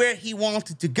didn't know where he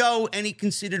wanted to go, and he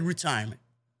considered retirement.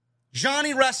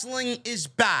 Johnny Wrestling is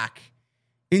back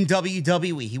in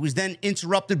WWE. He was then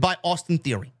interrupted by Austin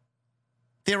Theory.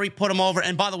 Theory put him over,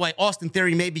 and by the way, Austin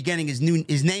Theory may be getting his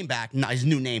name back, not his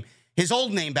new name. His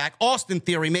old name back. Austin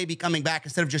Theory may be coming back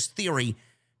instead of just Theory.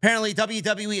 Apparently,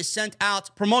 WWE has sent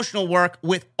out promotional work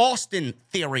with Austin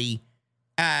Theory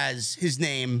as his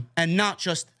name and not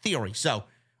just Theory. So,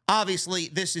 obviously,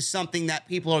 this is something that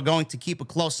people are going to keep a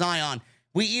close eye on.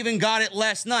 We even got it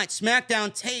last night.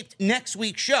 SmackDown taped next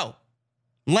week's show.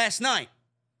 Last night,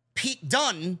 Pete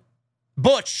Dunne,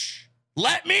 Butch,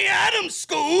 let me at him,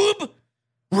 Scoob,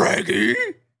 Reggie.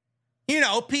 You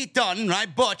know, Pete Dunne,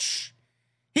 right? Butch.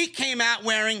 He came out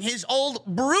wearing his old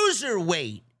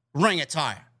bruiserweight ring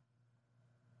attire.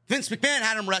 Vince McMahon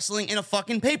had him wrestling in a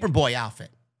fucking paperboy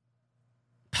outfit.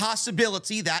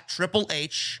 Possibility that Triple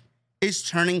H is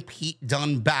turning Pete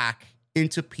Dunne back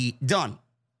into Pete Dunne.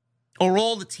 Or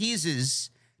all the teases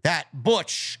that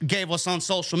Butch gave us on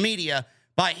social media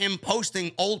by him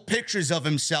posting old pictures of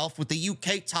himself with the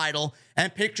UK title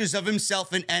and pictures of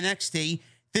himself in NXT.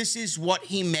 This is what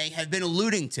he may have been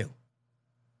alluding to.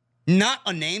 Not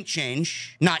a name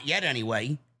change, not yet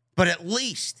anyway, but at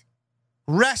least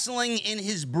wrestling in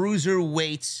his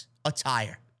bruiserweight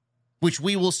attire, which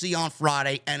we will see on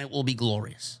Friday, and it will be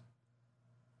glorious.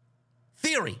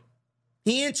 Theory.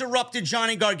 He interrupted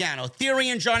Johnny Gargano. Theory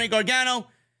and Johnny Gargano,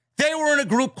 they were in a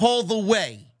group called The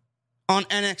Way on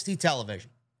NXT television.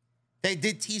 They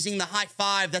did teasing the high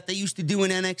five that they used to do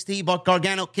in NXT, but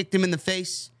Gargano kicked him in the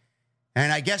face.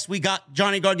 And I guess we got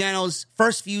Johnny Gargano's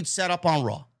first feud set up on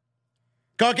Raw.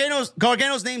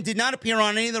 Gargano's name did not appear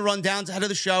on any of the rundowns ahead of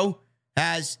the show,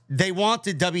 as they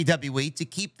wanted WWE to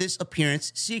keep this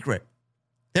appearance secret.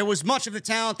 There was much of the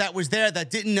talent that was there that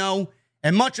didn't know,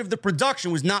 and much of the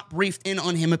production was not briefed in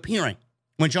on him appearing.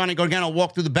 When Johnny Gargano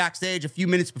walked through the backstage a few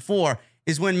minutes before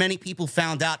is when many people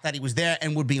found out that he was there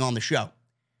and would be on the show.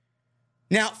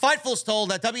 Now, Fightful's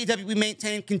told that WWE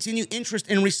maintained continued interest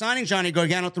in re-signing Johnny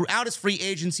Gargano throughout his free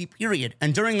agency period.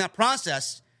 And during that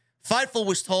process, Fightful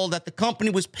was told that the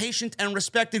company was patient and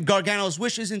respected Gargano's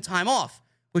wishes and time off,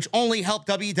 which only helped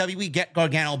WWE get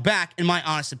Gargano back, in my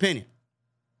honest opinion.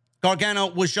 Gargano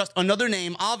was just another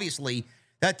name, obviously,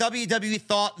 that WWE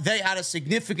thought they had a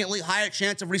significantly higher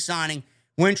chance of re-signing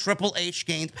when Triple H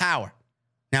gained power.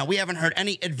 Now, we haven't heard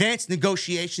any advanced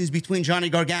negotiations between Johnny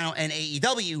Gargano and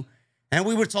AEW, and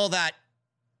we were told that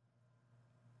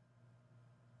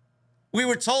we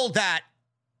were told that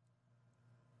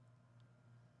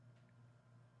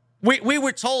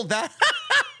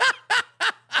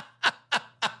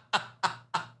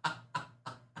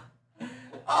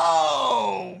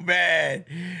oh, man.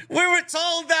 We were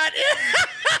told that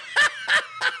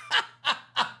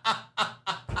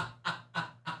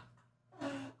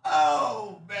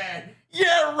oh, man.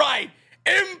 Yeah, right.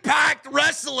 Impact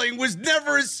Wrestling was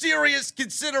never a serious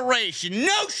consideration.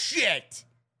 No shit.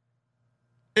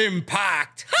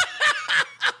 Impact.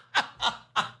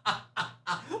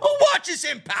 Who watches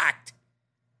Impact?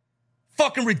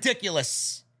 Fucking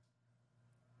ridiculous.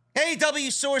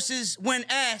 AEW sources, when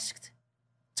asked,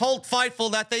 told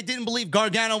Fightful that they didn't believe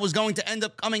Gargano was going to end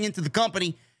up coming into the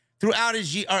company throughout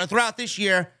this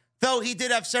year, though he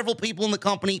did have several people in the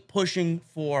company pushing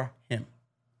for him.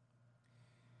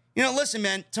 You know, listen,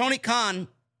 man, Tony Khan,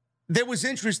 there was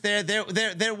interest there.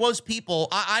 There was people.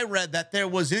 I read that there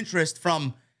was interest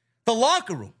from the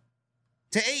locker room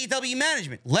to AEW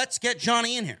management. Let's get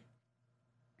Johnny in here.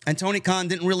 And Tony Khan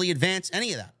didn't really advance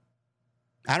any of that.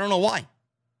 I don't know why.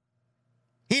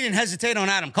 He didn't hesitate on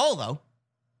Adam Cole, though.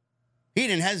 He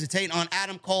didn't hesitate on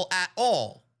Adam Cole at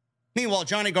all. Meanwhile,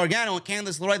 Johnny Gargano and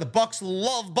Candice LeRae, the Bucks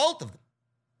love both of them.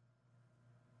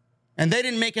 And they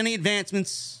didn't make any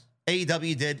advancements,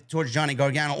 AEW did, towards Johnny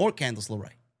Gargano or Candice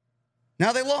LeRae.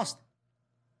 Now they lost.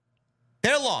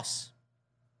 Their loss.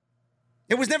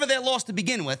 It was never their loss to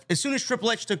begin with. As soon as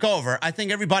Triple H took over, I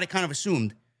think everybody kind of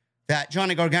assumed that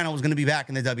Johnny Gargano was going to be back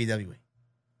in the WWE.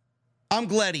 I'm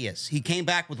glad he is. He came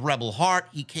back with Rebel Heart.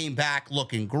 He came back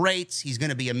looking great. He's going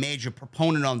to be a major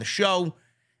proponent on the show.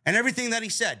 And everything that he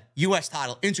said, U.S.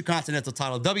 title, Intercontinental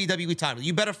title, WWE title,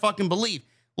 you better fucking believe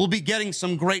we'll be getting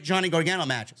some great Johnny Gargano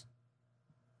matches.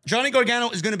 Johnny Gargano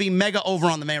is going to be mega over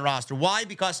on the main roster. Why?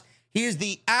 Because he is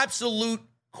the absolute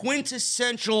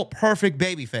quintessential perfect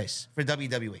babyface for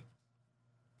WWE.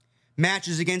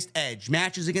 Matches against Edge,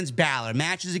 matches against Balor,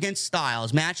 matches against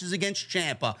Styles, matches against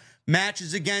Ciampa,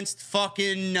 matches against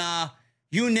fucking,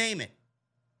 you name it.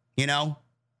 You know?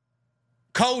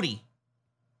 Cody.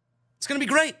 It's going to be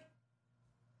great.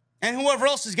 And whoever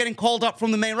else is getting called up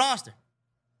from the main roster.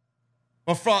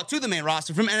 Or to the main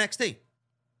roster from NXT.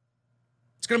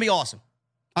 It's going to be awesome.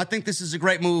 I think this is a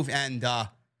great move, and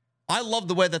I love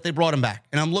the way that they brought him back.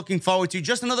 And I'm looking forward to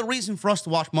just another reason for us to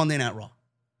watch Monday Night Raw.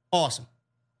 Awesome.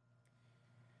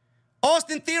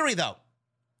 Austin Theory, though.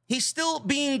 He's still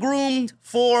being groomed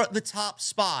for the top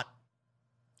spot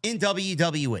in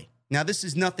WWE. Now, this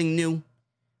is nothing new.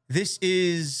 This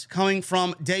is coming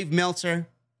from Dave Meltzer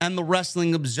and the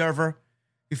Wrestling Observer.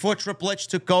 Before Triple H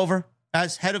took over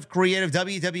as head of creative,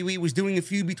 WWE was doing a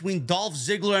feud between Dolph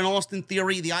Ziggler and Austin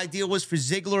Theory. The idea was for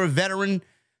Ziggler, a veteran,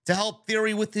 to help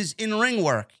Theory with his in-ring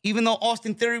work, even though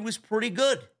Austin Theory was pretty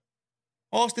good.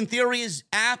 Austin Theory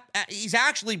he's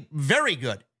actually very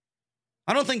good.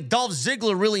 I don't think Dolph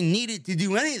Ziggler really needed to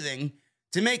do anything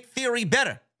to make Theory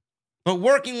better. But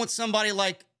working with somebody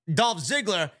like Dolph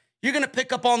Ziggler, you're going to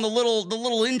pick up on the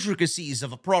little intricacies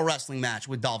of a pro wrestling match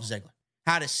with Dolph Ziggler.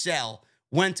 How to sell,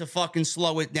 when to fucking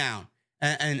slow it down,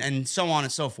 and so on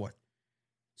and so forth.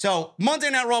 So, Monday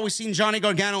Night Raw, we've seen Johnny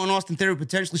Gargano and Austin Theory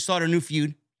potentially start a new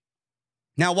feud.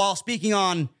 Now, while speaking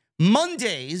on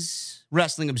Monday's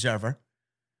Wrestling Observer,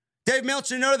 Dave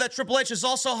Meltzer noted that Triple H is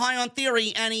also high on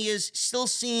Theory, and he is still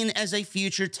seen as a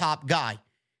future top guy.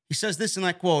 He says this, and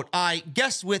I quote, "I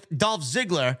guess with Dolph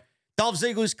Ziggler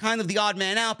is kind of the odd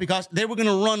man out because they were going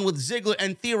to run with Ziggler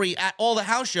and Theory at all the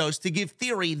house shows to give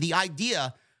Theory, the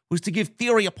idea was to give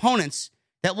Theory opponents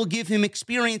that will give him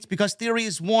experience because Theory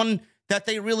is one that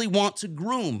they really want to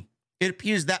groom. It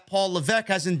appears that Paul Levesque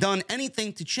hasn't done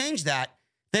anything to change that.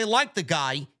 They like the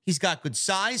guy. He's got good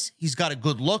size. He's got a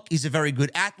good look. He's a very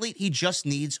good athlete. He just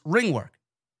needs ring work."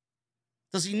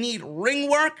 Does he need ring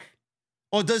work?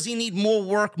 Or does he need more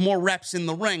work, more reps in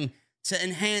the ring to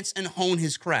enhance and hone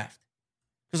his craft?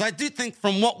 Because I do think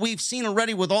from what we've seen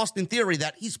already with Austin Theory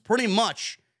that he's pretty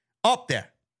much up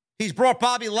there. He's brought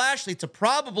Bobby Lashley to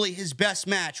probably his best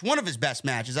match, one of his best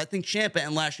matches. I think Ciampa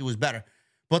and Lashley was better.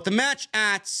 But the match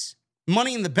at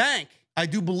Money in the Bank, I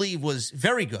do believe, was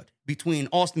very good between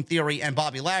Austin Theory and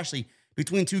Bobby Lashley,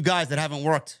 between two guys that haven't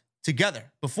worked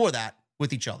together before that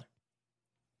with each other.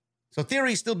 So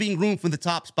Theory is still being groomed for the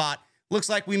top spot. Looks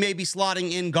like we may be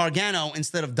slotting in Gargano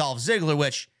instead of Dolph Ziggler,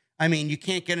 which, I mean, you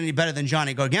can't get any better than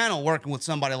Johnny Gargano working with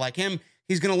somebody like him.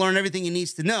 He's going to learn everything he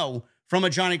needs to know from a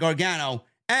Johnny Gargano.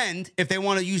 And if they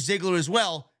want to use Ziggler as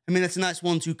well, I mean, that's a nice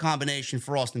 1-2 combination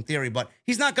for Austin Theory, but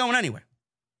he's not going anywhere.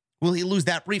 Will he lose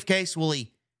that briefcase? Will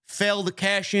he fail to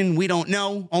cash in? We don't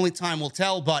know. Only time will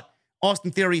tell, but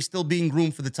Austin Theory is still being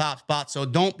groomed for the top spot, so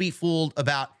don't be fooled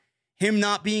about him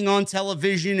not being on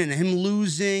television and him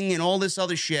losing and all this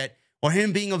other shit, or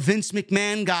him being a Vince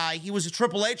McMahon guy. He was a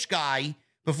Triple H guy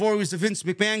before he was a Vince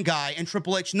McMahon guy, and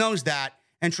Triple H knows that,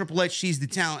 and Triple H sees the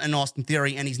talent in Austin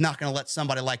Theory, and he's not going to let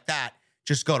somebody like that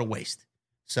just go to waste.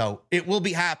 So it will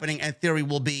be happening, and Theory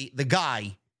will be the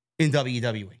guy in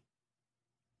WWE.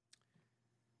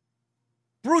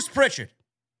 Bruce Pritchard.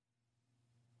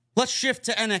 Let's shift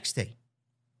to NXT.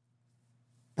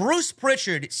 Bruce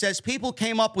Pritchard says people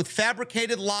came up with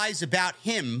fabricated lies about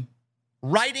him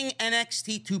writing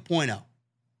NXT 2.0.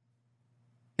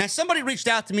 Now, somebody reached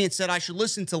out to me and said I should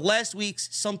listen to last week's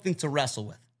Something to Wrestle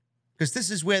With, because this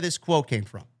is where this quote came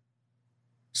from.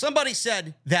 Somebody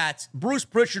said that Bruce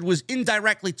Pritchard was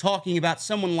indirectly talking about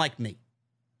someone like me.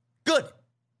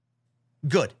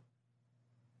 Good.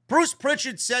 Bruce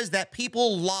Pritchard says that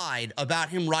people lied about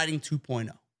him writing 2.0.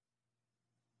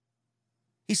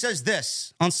 He says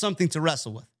this on Something to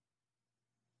Wrestle With.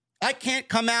 I can't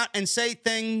come out and say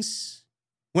things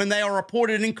when they are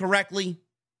reported incorrectly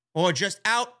or just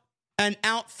out and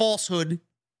out falsehood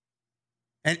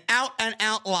and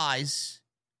out lies.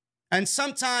 And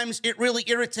sometimes it really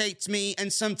irritates me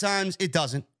and sometimes it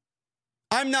doesn't.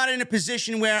 I'm not in a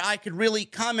position where I could really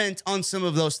comment on some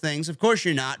of those things. Of course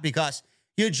you're not, because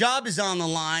your job is on the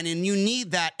line and you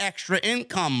need that extra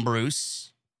income,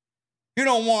 Bruce. You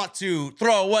don't want to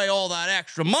throw away all that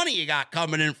extra money you got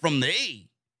coming in from the E.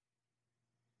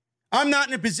 I'm not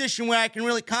in a position where I can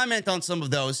really comment on some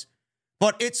of those,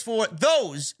 but it's for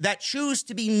those that choose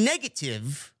to be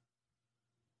negative.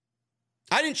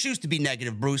 I didn't choose to be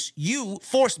negative, Bruce. You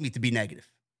forced me to be negative.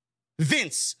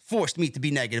 Vince forced me to be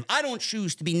negative. I don't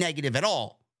choose to be negative at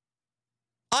all.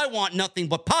 I want nothing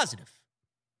but positive.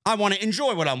 I want to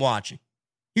enjoy what I'm watching.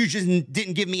 You just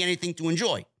didn't give me anything to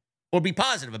enjoy or be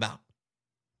positive about.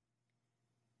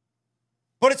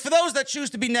 But it's for those that choose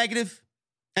to be negative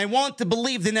and want to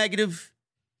believe the negative.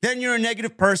 Then you're a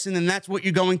negative person and that's what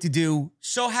you're going to do.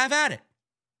 So have at it.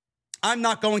 I'm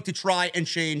not going to try and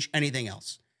change anything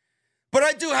else. But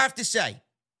I do have to say,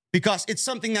 because it's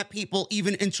something that people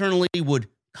even internally would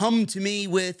come to me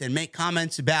with and make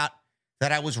comments about,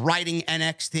 that I was writing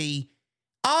NXT.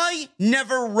 I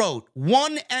never wrote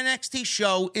one NXT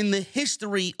show in the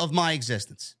history of my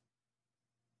existence.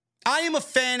 I am a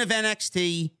fan of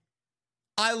NXT.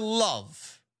 I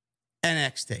love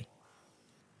NXT.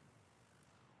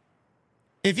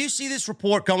 If you see this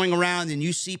report going around and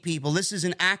you see people, this is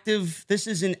an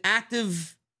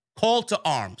active call to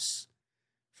arms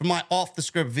for my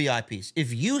off-the-script VIPs.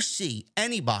 If you see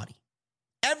anybody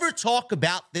ever talk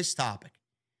about this topic,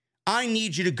 I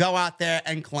need you to go out there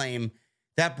and claim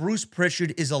that Bruce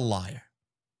Pritchard is a liar.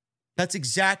 That's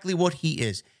exactly what he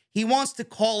is. He wants to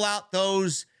call out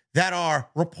those that are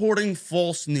reporting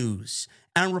false news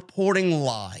and reporting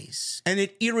lies, and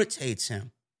it irritates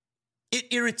him.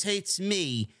 It irritates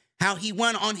me how he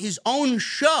went on his own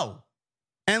show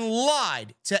and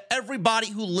lied to everybody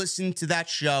who listened to that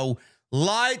show,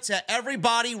 lied to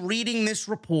everybody reading this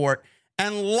report,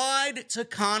 and lied to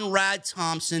Conrad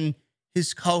Thompson,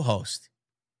 his co-host.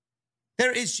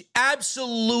 There is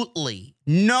absolutely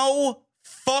no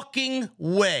fucking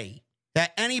way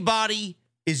that anybody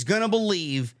is going to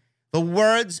believe the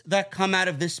words that come out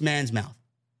of this man's mouth.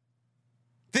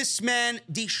 This man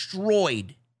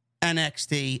destroyed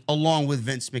NXT along with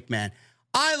Vince McMahon.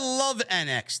 I love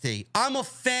NXT. I'm a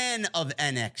fan of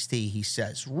NXT, he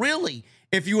says. Really,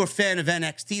 if you were a fan of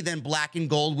NXT, then Black and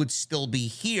Gold would still be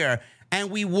here, and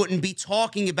we wouldn't be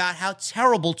talking about how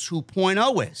terrible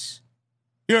 2.0 is.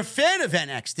 You're a fan of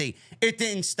NXT. It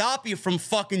didn't stop you from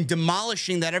fucking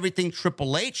demolishing that everything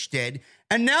Triple H did.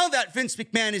 And now that Vince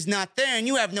McMahon is not there and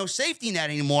you have no safety net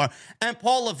anymore, and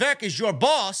Paul Levesque is your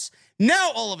boss,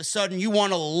 now all of a sudden you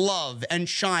want to love and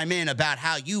chime in about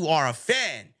how you are a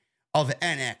fan of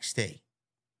NXT.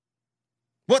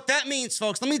 What that means,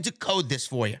 folks, let me decode this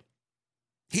for you.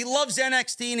 He loves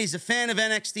NXT and he's a fan of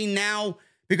NXT now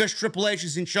because Triple H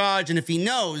is in charge. And if he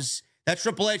knows that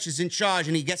Triple H is in charge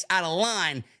and he gets out of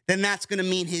line, then that's going to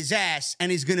mean his ass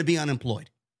and he's going to be unemployed.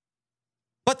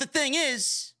 But the thing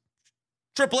is,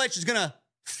 Triple H is going to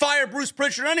fire Bruce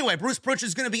Pritchard anyway. Bruce Pritchard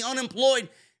is going to be unemployed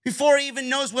before he even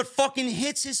knows what fucking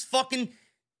hits his fucking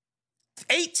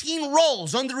 18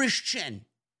 rolls under his chin.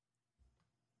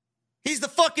 He's the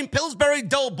fucking Pillsbury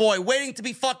Doughboy waiting to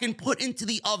be fucking put into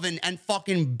the oven and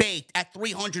fucking baked at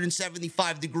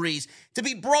 375 degrees to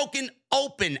be broken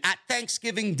open at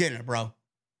Thanksgiving dinner, bro.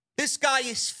 This guy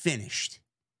is finished.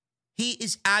 He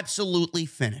is absolutely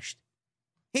finished.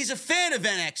 He's a fan of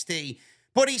NXT,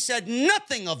 but he said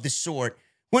nothing of the sort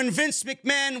when Vince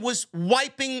McMahon was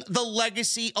wiping the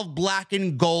legacy of Black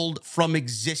and Gold from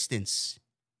existence.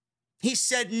 He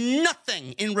said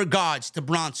nothing in regards to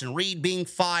Bronson Reed being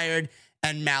fired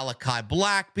and Malachi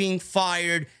Black being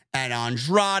fired and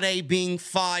Andrade being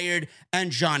fired and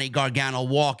Johnny Gargano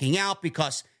walking out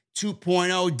because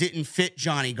 2.0 didn't fit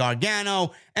Johnny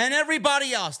Gargano and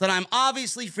everybody else that I'm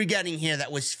obviously forgetting here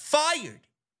that was fired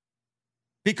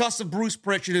because of Bruce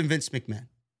Pritchard and Vince McMahon.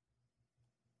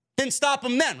 Didn't stop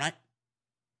him then, right?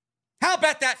 How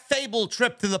about that fabled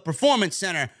trip to the Performance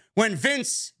Center when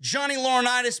Vince, Johnny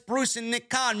Laurinaitis, Bruce, and Nick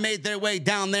Khan made their way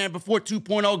down there before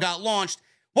 2.0 got launched?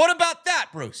 What about that,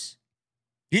 Bruce?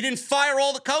 You didn't fire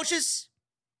all the coaches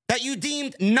that you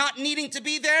deemed not needing to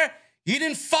be there? You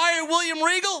didn't fire William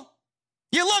Regal?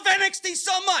 You love NXT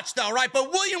so much, though, right?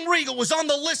 But William Regal was on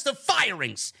the list of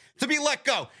firings to be let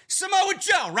go. Samoa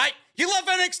Joe, right? You love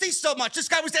NXT so much. This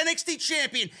guy was NXT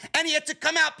champion, and he had to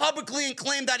come out publicly and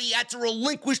claim that he had to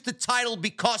relinquish the title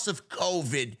because of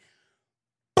COVID.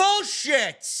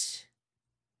 Bullshit.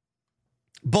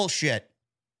 Bullshit.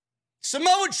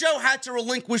 Samoa Joe had to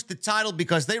relinquish the title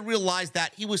because they realized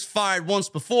that he was fired once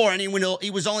before and he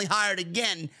was only hired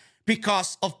again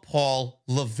because of Paul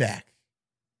Levesque.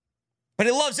 But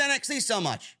he loves NXT so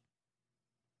much.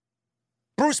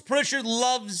 Bruce Pritchard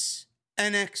loves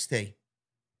NXT.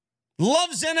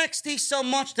 Loves NXT so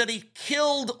much that he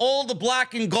killed all the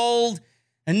Black and Gold,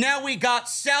 and now we got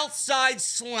Southside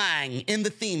slang in the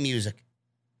theme music.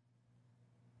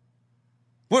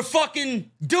 We're fucking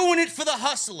doing it for the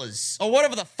hustlers, or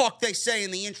whatever the fuck they say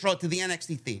in the intro to the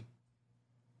NXT theme.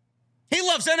 He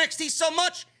loves NXT so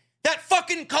much that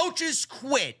fucking coaches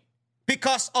quit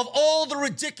because of all the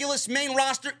ridiculous main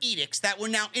roster edicts that were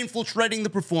now infiltrating the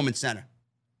Performance Center.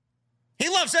 He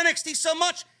loves NXT so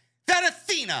much that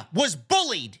Athena was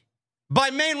bullied by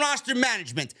main roster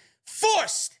management,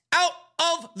 forced out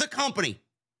of the company,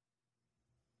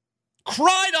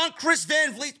 cried on Chris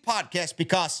Van Vliet's podcast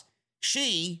because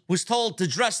she was told to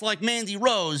dress like Mandy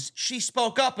Rose. She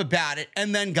spoke up about it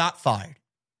and then got fired.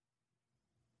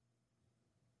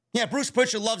 Yeah, Bruce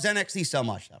Pritchard loves NXT so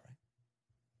much, though, right?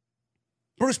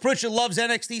 Bruce Pritchard loves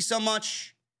NXT so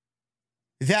much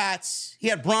that he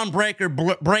had Braun Breaker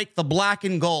break the Black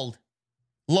and Gold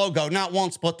logo not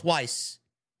once but twice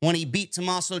when he beat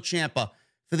Tommaso Ciampa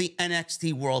for the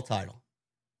NXT World title.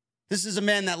 This is a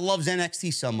man that loves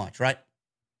NXT so much, right?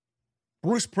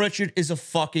 Bruce Pritchard is a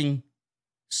fucking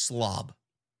slob.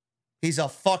 He's a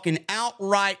fucking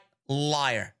outright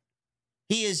liar.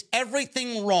 He is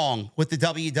everything wrong with the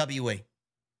WWE.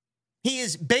 He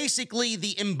is basically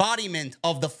the embodiment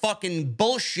of the fucking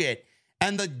bullshit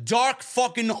and the dark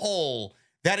fucking hole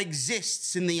that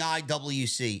exists in the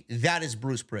IWC. That is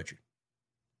Bruce Pritchard.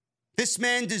 This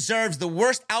man deserves the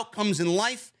worst outcomes in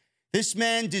life. This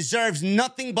man deserves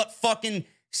nothing but fucking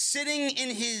sitting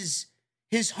in his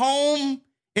home,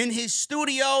 in his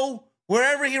studio,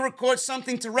 wherever he records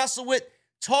something to wrestle with,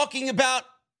 talking about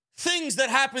things that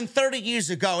happened 30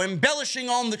 years ago, embellishing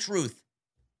on the truth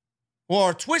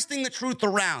or twisting the truth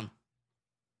around.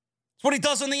 It's what he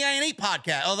does on the A&E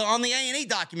podcast, or on the A&E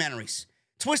documentaries,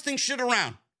 twisting shit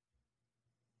around.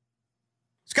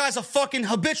 This guy's a fucking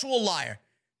habitual liar.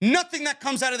 Nothing that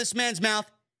comes out of this man's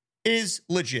mouth is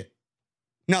legit.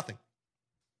 Nothing.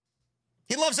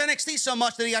 He loves NXT so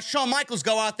much that he got Shawn Michaels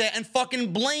go out there and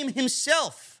fucking blame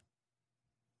himself.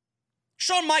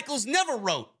 Shawn Michaels never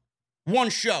wrote one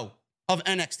show of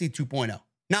NXT 2.0.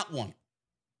 Not one.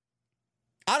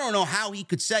 I don't know how he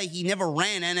could say he never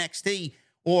ran NXT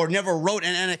or never wrote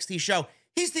an NXT show.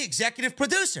 He's the executive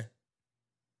producer.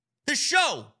 The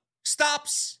show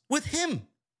stops with him.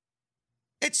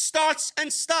 It starts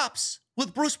and stops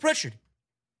with Bruce Pritchard.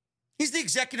 He's the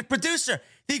executive producer.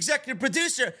 The executive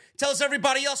producer tells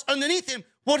everybody else underneath him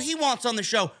what he wants on the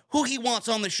show, who he wants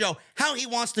on the show, how he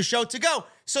wants the show to go.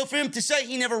 So for him to say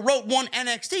he never wrote one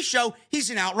NXT show, he's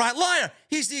an outright liar.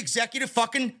 He's the executive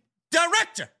fucking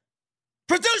director,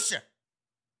 producer.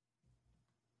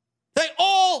 They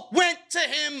all went to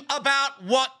him about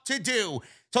what to do.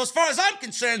 So as far as I'm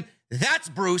concerned, That's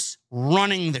Bruce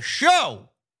running the show.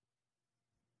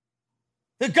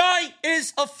 The guy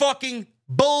is a fucking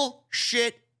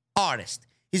bullshit artist.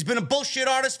 He's been a bullshit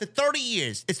artist for 30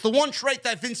 years. It's the one trait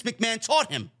that Vince McMahon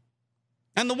taught him.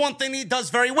 And the one thing he does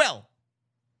very well.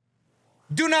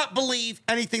 Do not believe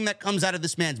anything that comes out of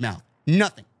this man's mouth.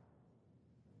 Nothing.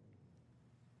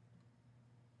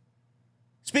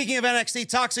 Speaking of NXT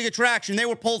Toxic Attraction, they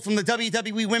were pulled from the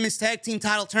WWE Women's Tag Team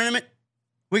Title Tournament.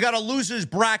 We got a loser's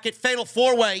bracket, fatal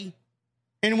four-way,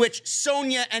 in which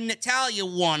Sonya and Natalya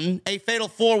won a fatal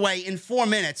four-way in 4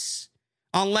 minutes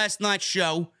on last night's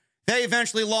show. They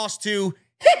eventually lost to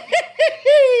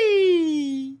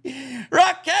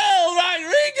Raquel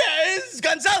Rodriguez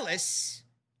Gonzalez,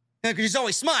 because she's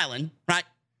always smiling, right?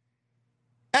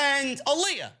 And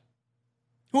Aaliyah,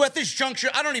 who at this juncture,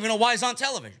 I don't even know why is on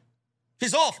television.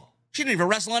 She's awful. She didn't even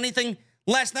wrestle anything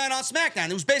last night on SmackDown.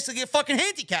 It was basically a fucking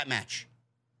handicap match.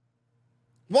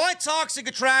 Why Toxic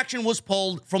Attraction was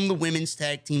pulled from the Women's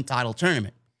Tag Team Title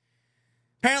Tournament.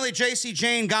 Apparently, JC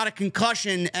Jane got a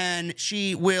concussion and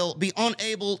she will be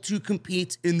unable to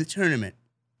compete in the tournament.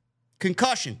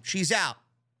 Concussion. She's out.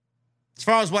 As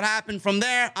far as what happened from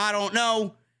there, I don't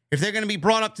know. If they're going to be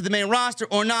brought up to the main roster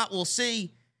or not, we'll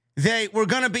see. They were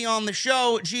going to be on the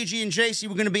show. Gigi and JC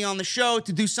were going to be on the show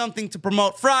to do something to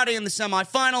promote Friday in the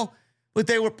semifinal, but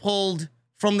they were pulled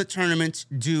from the tournament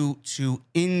due to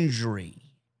injury.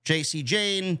 JC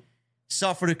Jane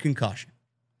suffered a concussion.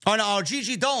 Oh, no,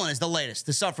 Gigi Dolan is the latest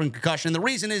to suffer a concussion. The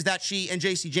reason is that she and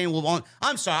JC Jane will on.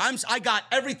 I'm sorry. I got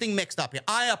everything mixed up here.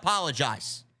 I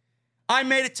apologize. I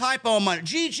made a typo on mine.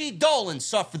 Gigi Dolan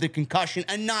suffered the concussion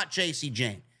and not JC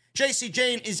Jane. JC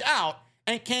Jane is out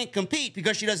and can't compete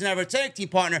because she doesn't have her tag team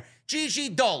partner. Gigi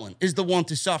Dolan is the one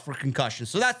to suffer a concussion.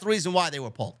 So that's the reason why they were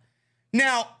pulled.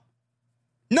 Now,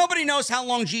 nobody knows how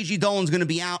long Gigi Dolan's going to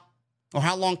be out, or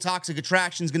how long Toxic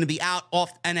Attraction is going to be out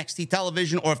off NXT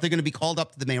television, or if they're going to be called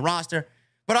up to the main roster.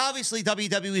 But obviously,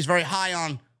 WWE is very high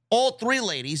on all three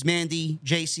ladies, Mandy,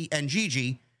 JC, and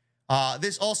Gigi.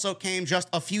 This also came just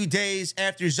a few days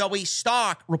after Zoe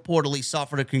Stark reportedly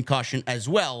suffered a concussion as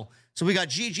well. So we got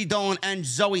Gigi Dolan and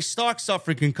Zoe Stark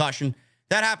suffering concussion.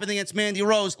 That happened against Mandy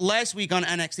Rose last week on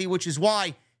NXT, which is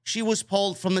why she was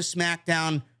pulled from the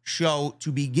SmackDown show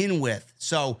to begin with.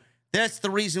 So that's the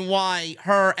reason why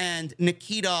her and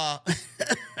Nikita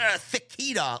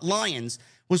Lyons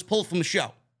was pulled from the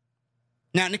show.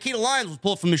 Now, Nikita Lyons was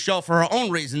pulled from the show for her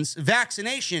own reasons,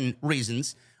 vaccination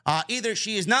reasons. Either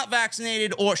she is not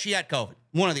vaccinated or she had COVID,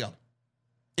 one or the other.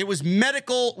 It was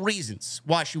medical reasons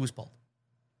why she was pulled,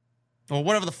 or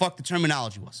whatever the fuck the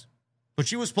terminology was. But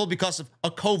she was pulled because of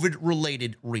a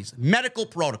COVID-related reason, medical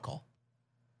protocol.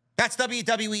 That's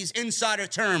WWE's insider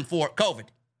term for COVID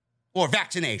or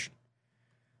vaccination.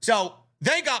 So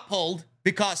they got pulled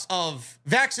because of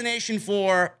vaccination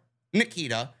for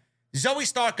Nikita. Zoe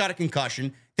Stark got a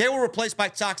concussion. They were replaced by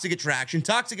Toxic Attraction.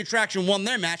 Toxic Attraction won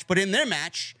their match, but in their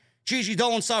match, Gigi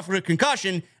Dolan suffered a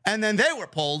concussion, and then they were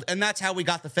pulled, and that's how we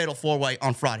got the Fatal 4-Way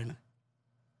on Friday night.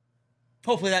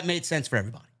 Hopefully that made sense for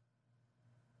everybody.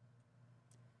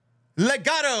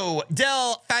 Legado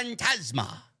del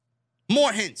Fantasma.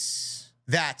 More hints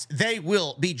that they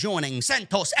will be joining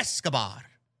Santos Escobar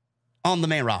on the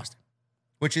main roster,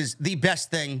 which is the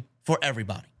best thing for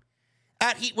everybody.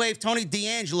 At Heatwave, Tony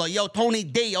D'Angelo. Yo, Tony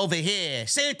D over here.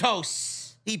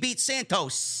 Santos. He beat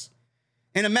Santos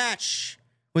in a match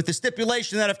with the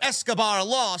stipulation that if Escobar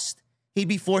lost, he'd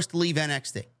be forced to leave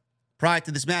NXT. Prior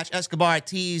to this match, Escobar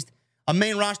teased a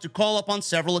main roster call-up on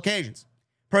several occasions.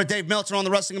 Per Dave Meltzer on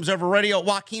the Wrestling Observer Radio,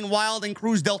 Joaquin Wilde and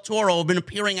Cruz del Toro have been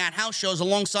appearing at house shows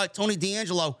alongside Tony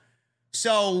D'Angelo.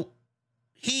 So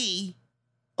he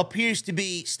appears to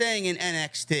be staying in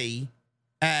NXT,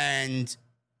 and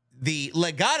the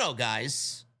Legado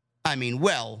guys, I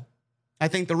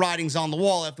think the writing's on the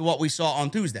wall after what we saw on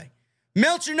Tuesday.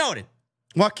 Meltzer noted,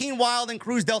 Joaquin Wilde and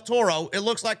Cruz del Toro, it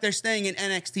looks like they're staying in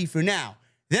NXT for now.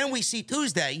 Then we see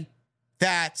Tuesday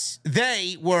that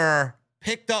they were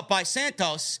picked up by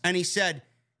Santos, and he said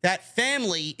that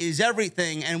family is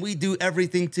everything, and we do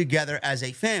everything together as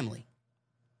a family.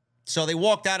 So they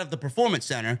walked out of the Performance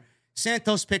Center.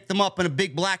 Santos picked them up in a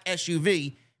big black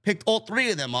SUV, picked all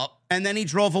three of them up, and then he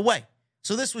drove away.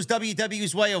 So this was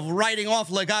WWE's way of writing off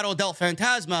Legado del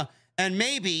Fantasma, and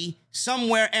maybe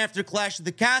somewhere after Clash of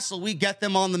the Castle, we get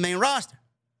them on the main roster.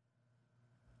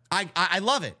 I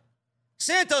love it.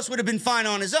 Santos would have been fine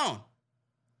on his own.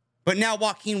 But now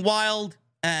Joaquin Wilde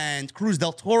and Cruz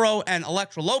del Toro and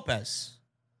Elektra Lopez,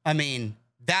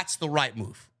 that's the right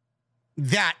move.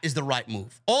 That is the right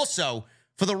move. Also,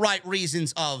 for the right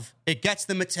reasons of it gets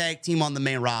them a tag team on the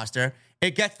main roster.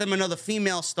 It gets them another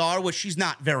female star, which she's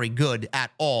not very good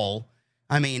at all.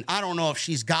 I mean, I don't know if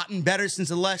she's gotten better since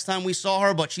the last time we saw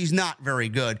her, but she's not very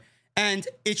good. And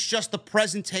it's just the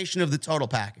presentation of the total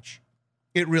package.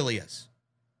 It really is.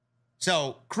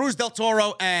 So Cruz del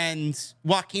Toro and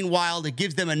Joaquin Wilde, it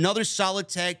gives them another solid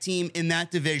tag team in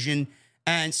that division.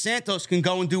 And Santos can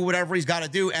go and do whatever he's got to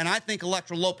do. And I think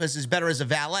Elektra Lopez is better as a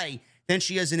valet than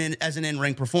she is as an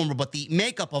in-ring performer. But the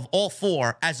makeup of all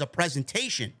four as a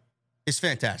presentation is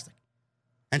fantastic.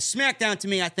 And SmackDown, to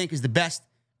me, I think is the best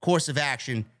course of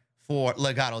action for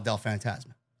Legado del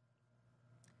Fantasma.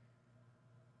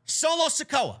 Solo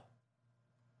Sikoa.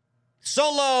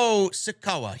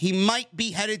 He might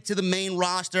be headed to the main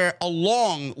roster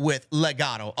along with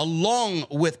Legado, along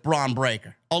with Braun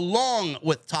Breaker, along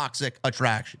with Toxic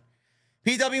Attraction.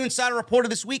 PW Insider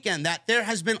reported this weekend that there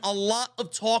has been a lot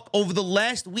of talk over the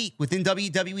last week within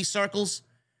WWE circles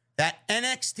that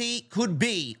NXT could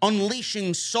be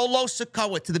unleashing Solo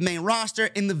Sikoa to the main roster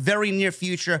in the very near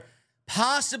future,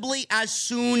 possibly as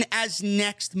soon as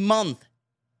next month.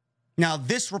 Now,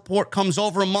 this report comes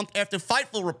over a month after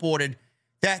Fightful reported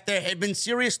that there had been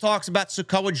serious talks about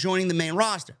Sikoa joining the main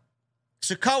roster.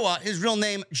 Sikoa, his real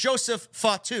name, Joseph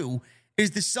Fatu,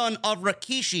 is the son of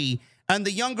Rikishi and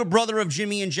the younger brother of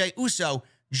Jimmy and Jey Uso,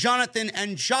 Jonathan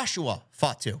and Joshua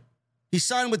Fatu. He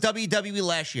signed with WWE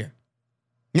last year.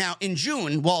 Now, in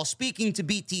June, while speaking to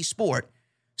BT Sport,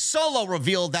 Solo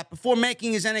revealed that before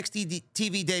making his NXT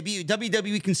TV debut,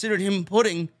 WWE considered him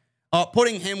putting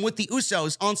him with the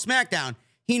Usos on SmackDown.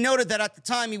 He noted that at the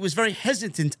time he was very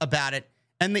hesitant about it,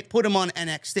 and they put him on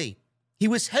NXT. He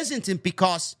was hesitant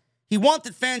because he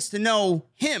wanted fans to know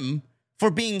him for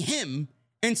being him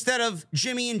instead of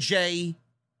Jimmy and Jey's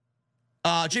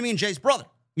brother,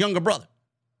 younger brother.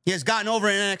 He has gotten over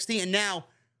in NXT, and now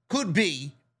could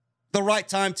be the right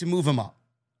time to move him up.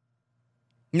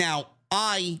 Now,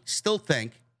 I still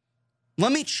think,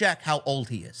 let me check how old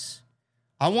he is.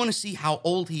 I want to see how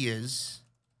old he is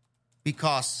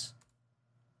because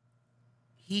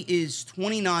he is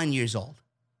 29 years old.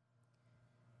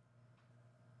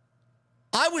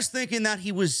 I was thinking that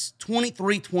he was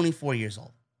 23, 24 years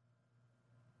old.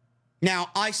 Now,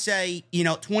 I say,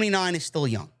 29 is still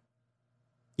young.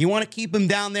 You want to keep him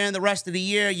down there in the rest of the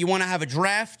year? You want to have a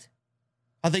draft?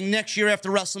 I think next year after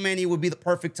WrestleMania would be the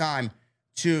perfect time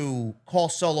to call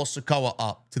Solo Sikoa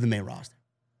up to the main roster.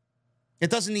 It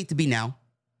doesn't need to be now.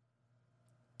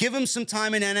 Give him some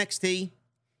time in NXT.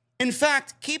 In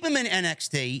fact, keep him in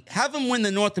NXT. Have him win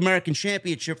the North American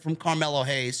Championship from Carmelo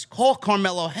Hayes. Call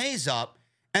Carmelo Hayes up.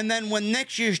 And then when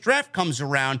next year's draft comes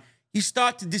around, you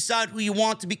start to decide who you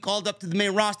want to be called up to the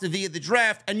main roster via the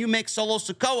draft, and you make Solo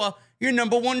Sikoa your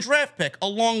number one draft pick,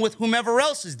 along with whomever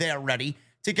else is there ready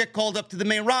to get called up to the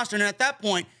main roster. And at that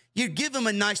point, you give him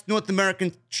a nice North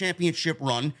American Championship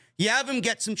run. You have him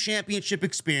get some championship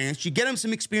experience. You get him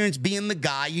some experience being the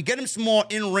guy. You get him some more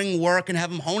in-ring work and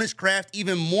have him hone his craft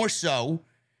even more so.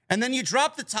 And then you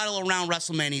drop the title around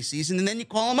WrestleMania season, and then you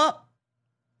call him up.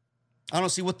 I don't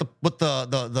see what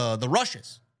the rush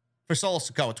is for Solo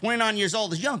Sikoa. 29 years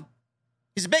old is young.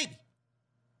 He's a baby.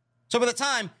 So by the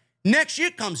time next year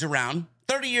comes around,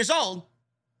 30 years old,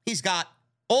 he's got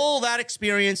all that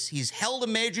experience. He's held a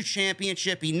major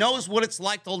championship. He knows what it's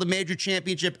like to hold a major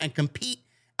championship and compete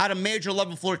at a major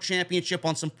level floor championship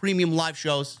on some premium live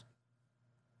shows.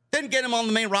 Then get him on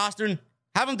the main roster and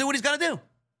have him do what he's got to do.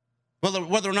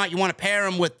 Whether or not you want to pair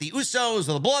him with the Usos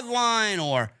or the Bloodline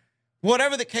or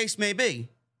whatever the case may be,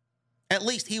 at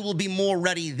least he will be more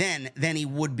ready then than he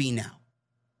would be now.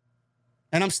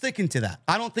 And I'm sticking to that.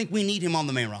 I don't think we need him on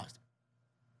the main roster.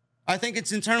 I think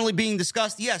it's internally being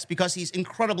discussed, yes, because he's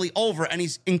incredibly over and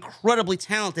he's incredibly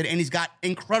talented and he's got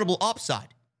incredible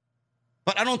upside.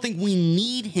 But I don't think we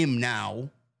need him now.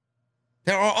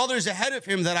 There are others ahead of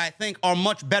him that I think are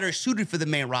much better suited for the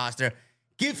main roster.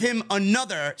 Give him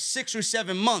another 6 or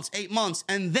 7 months, 8 months,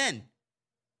 and then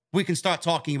we can start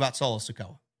talking about Solo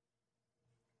Sikoa.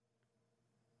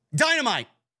 Dynamite.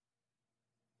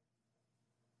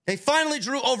 They finally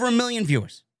drew over 1 million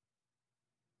viewers.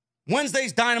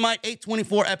 Wednesday's Dynamite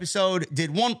 824 episode did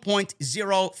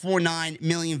 1.049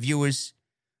 million viewers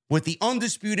with the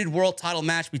undisputed world title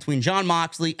match between Jon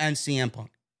Moxley and CM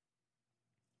Punk.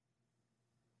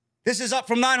 This is up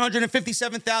from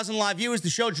 957,000 live viewers the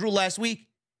show drew last week.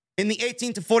 In the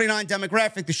 18 to 49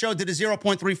 demographic, the show did a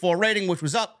 0.34 rating, which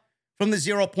was up from the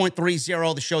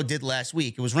 0.30 the show did last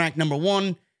week. It was ranked number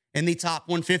 1 in the top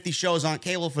 150 shows on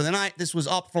cable for the night. This was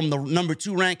up from the number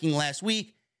 2 ranking last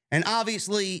week. And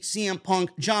obviously, CM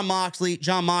Punk, Jon Moxley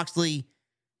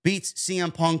beats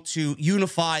CM Punk to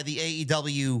unify the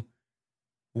AEW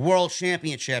world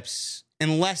championships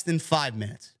in less than 5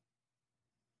 minutes.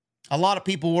 A lot of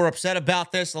people were upset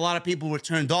about this. A lot of people were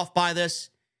turned off by this.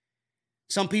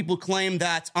 Some people claim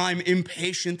that I'm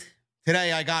impatient.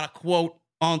 Today I got a quote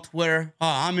on Twitter.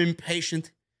 I'm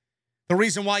impatient. The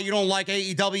reason why you don't like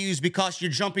AEW is because you're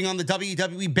jumping on the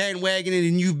WWE bandwagon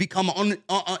and you've become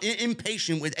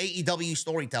impatient with AEW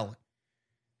storytelling.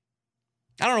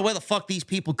 I don't know where the fuck these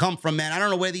people come from, man. I don't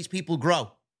know where these people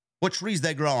grow, what trees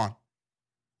they grow on.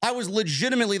 I was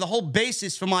legitimately the whole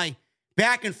basis for my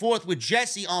back and forth with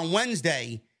Jesse on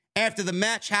Wednesday after the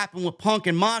match happened with Punk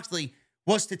and Moxley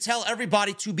was to tell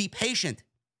everybody to be patient.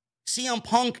 CM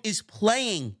Punk is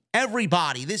playing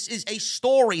everybody. This is a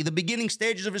story, the beginning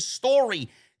stages of a story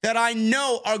that I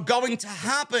know are going to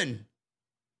happen.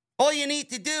 All you need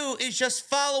to do is just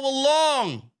follow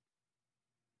along.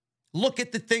 Look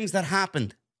at the things that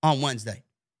happened on Wednesday.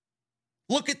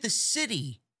 Look at the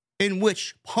city in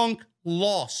which Punk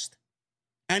lost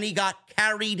and he got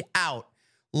carried out.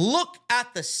 Look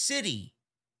at the city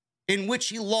in which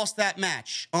he lost that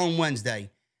match on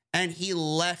Wednesday and he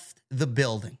left the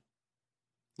building.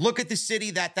 Look at the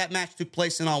city that match took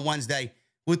place in on Wednesday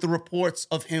with the reports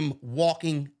of him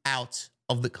walking out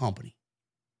of the company.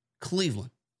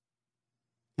 Cleveland.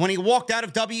 When he walked out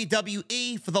of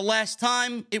WWE for the last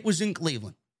time, it was in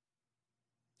Cleveland.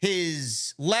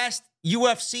 His last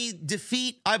UFC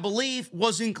defeat, I believe,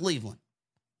 was in Cleveland.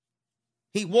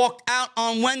 He walked out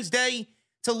on Wednesday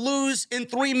to lose in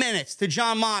 3 minutes to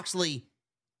Jon Moxley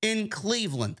in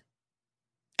Cleveland.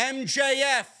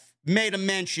 MJF made a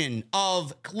mention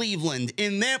of Cleveland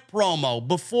in their promo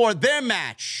before their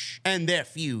match and their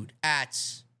feud at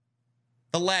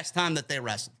the last time that they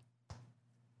wrestled.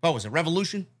 What was it,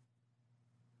 Revolution?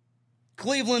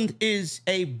 Cleveland is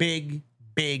a big,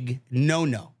 big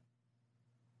no-no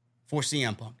for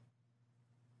CM Punk.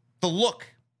 The look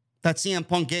that CM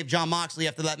Punk gave Jon Moxley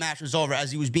after that match was over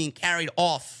as he was being carried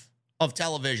off of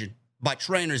television by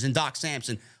trainers and Doc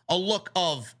Samson, a look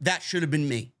of, that should have been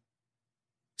me.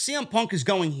 CM Punk is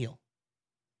going heel.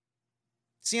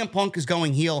 CM Punk is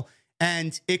going heel,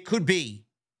 and it could be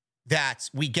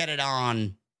that we get it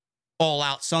on All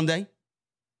Out Sunday.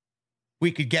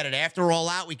 We could get it after All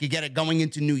Out. We could get it going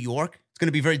into New York. It's going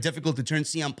to be very difficult to turn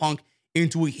CM Punk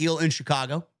into a heel in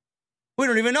Chicago. We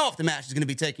don't even know if the match is going to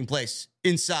be taking place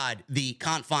inside the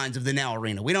confines of the Now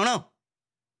Arena. We don't know.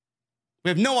 We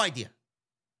have no idea.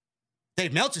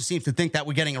 Dave Meltzer seems to think that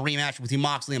we're getting a rematch between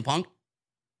Moxley and Punk.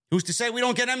 Who's to say we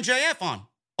don't get MJF on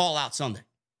All Out Sunday?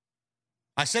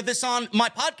 I said this on my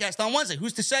podcast on Wednesday.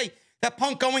 Who's to say that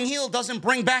Punk going heel doesn't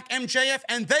bring back MJF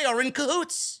and they are in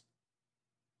cahoots?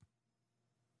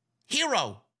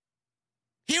 Hero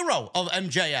of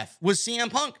MJF was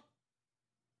CM Punk.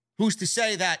 Who's to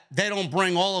say that they don't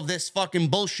bring all of this fucking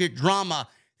bullshit drama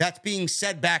that's being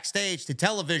said backstage to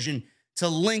television to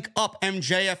link up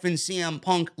MJF and CM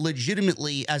Punk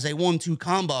legitimately as a 1-2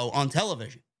 combo on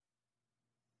television?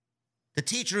 The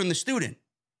teacher and the student,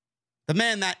 the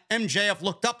man that MJF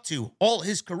looked up to all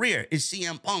his career, is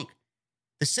CM Punk.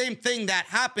 The same thing that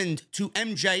happened to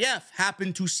MJF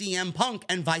happened to CM Punk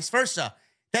and vice versa.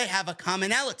 They have a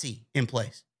commonality in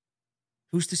place.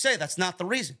 Who's to say that's not the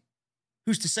reason?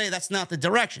 Who's to say that's not the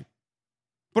direction?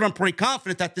 But I'm pretty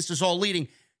confident that this is all leading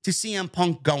to CM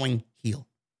Punk going heel.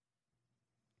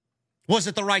 Was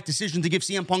it the right decision to give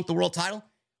CM Punk the world title?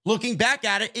 Looking back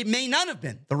at it, it may not have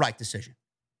been the right decision.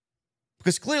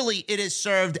 Because clearly it has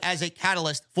served as a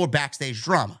catalyst for backstage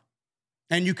drama.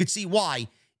 And you could see why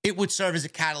it would serve as a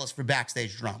catalyst for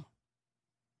backstage drama.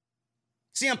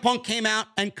 CM Punk came out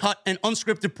and cut an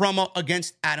unscripted promo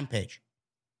against Adam Page.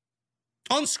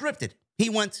 Unscripted. He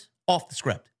went off the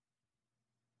script.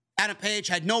 Adam Page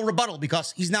had no rebuttal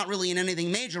because he's not really in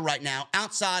anything major right now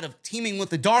outside of teaming with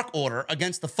the Dark Order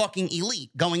against the fucking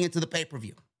Elite going into the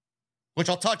pay-per-view, which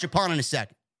I'll touch upon in a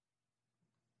second.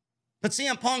 But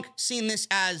CM Punk seen this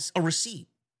as a receipt.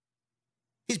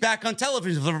 He's back on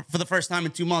television for the first time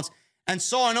in 2 months and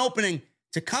saw an opening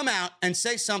to come out and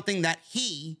say something that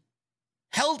he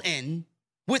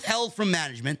withheld from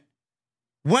management,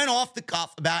 went off the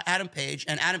cuff about Adam Page,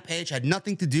 and Adam Page had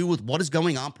nothing to do with what is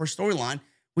going on per storyline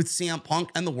with CM Punk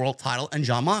and the world title and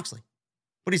Jon Moxley.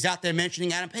 But he's out there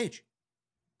mentioning Adam Page.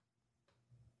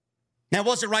 Now,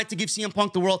 was it right to give CM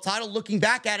Punk the world title? Looking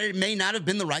back at it, it may not have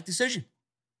been the right decision.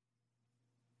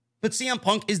 But CM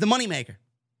Punk is the moneymaker.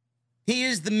 He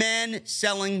is the man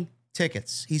selling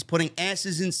tickets. He's putting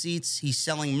asses in seats. He's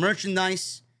selling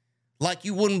merchandise like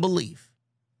you wouldn't believe.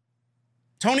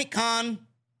 Tony Khan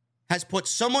has put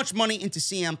so much money into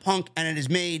CM Punk, and it has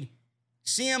made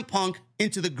CM Punk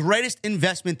into the greatest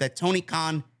investment that Tony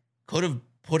Khan could have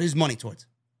put his money towards.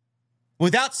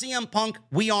 Without CM Punk,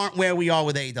 we aren't where we are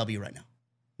with AEW right now.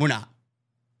 We're not.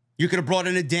 You could have brought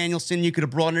in a Danielson. You could have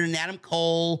brought in an Adam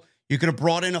Cole. You could have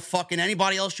brought in a fucking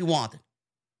anybody else you wanted.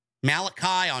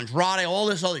 Malachi, Andrade, all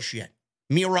this other shit.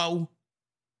 Miro.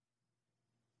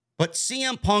 But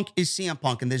CM Punk is CM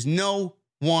Punk, and there's no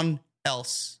one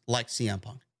else like CM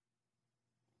Punk.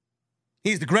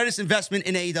 He's the greatest investment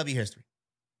in AEW history.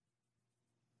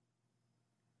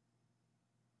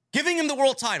 Giving him the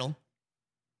world title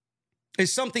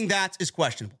is something that is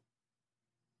questionable.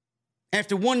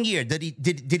 After 1 year, did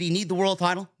he need the world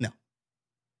title? No.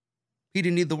 He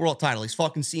didn't need the world title. He's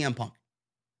fucking CM Punk.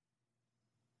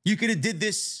 You could have did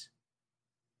this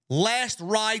last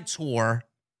ride tour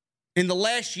in the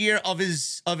last year of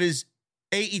his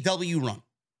AEW run.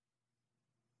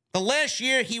 The last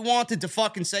year he wanted to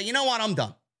fucking say, you know what, I'm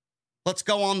done. Let's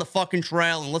go on the fucking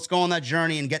trail and let's go on that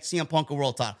journey and get CM Punk a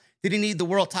world title. Did he need the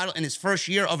world title in his first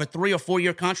year of a 3 or 4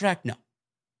 year contract? No.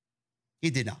 He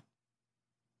did not.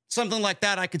 Something like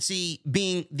that I could see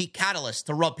being the catalyst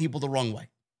to rub people the wrong way.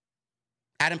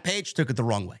 Adam Page took it the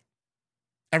wrong way.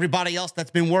 Everybody else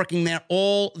that's been working there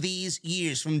all these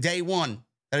years from day one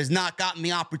that has not gotten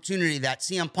the opportunity that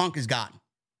CM Punk has gotten.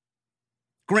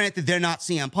 Granted, they're not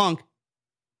CM Punk.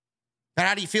 But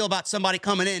how do you feel about somebody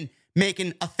coming in,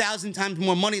 making 1,000 times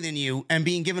more money than you and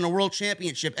being given a world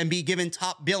championship and be given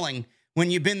top billing when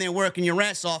you've been there working your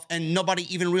ass off and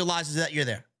nobody even realizes that you're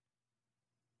there?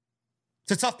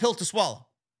 It's a tough pill to swallow.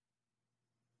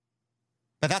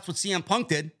 But that's what CM Punk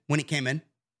did when he came in.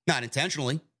 Not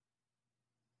intentionally.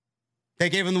 They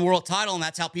gave him the world title, and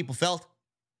that's how people felt.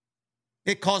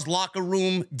 It caused locker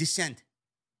room dissent.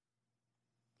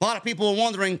 A lot of people were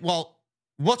wondering, well,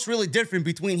 what's really different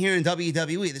between here and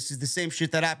WWE? This is the same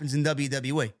shit that happens in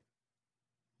WWE.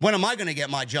 When am I going to get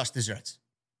my just desserts?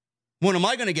 When am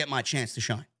I going to get my chance to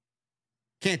shine?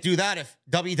 Can't do that if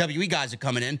WWE guys are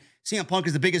coming in. CM Punk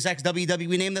is the biggest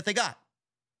ex-WWE name that they got.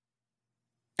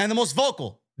 And the most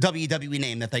vocal WWE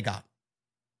name that they got.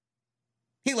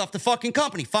 He left the fucking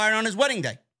company, fired on his wedding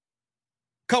day.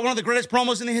 Cut one of the greatest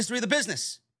promos in the history of the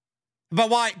business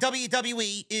about why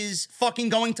WWE is fucking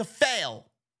going to fail.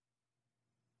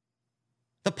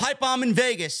 The pipe bomb in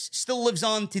Vegas still lives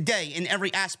on today in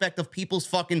every aspect of people's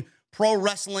fucking pro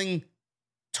wrestling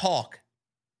talk.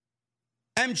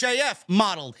 MJF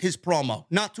modeled his promo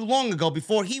not too long ago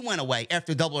before he went away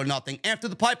after Double or Nothing, after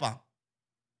the pipe bomb.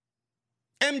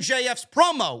 MJF's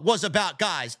promo was about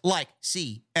guys like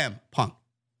CM Punk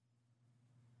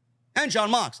and Jon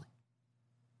Moxley.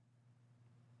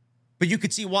 But you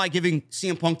could see why giving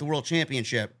CM Punk the world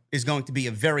championship is going to be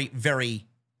a very, very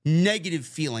negative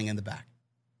feeling in the back.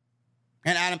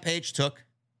 And Adam Page took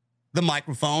the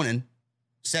microphone and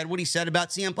said what he said about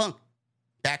CM Punk.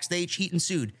 Backstage heat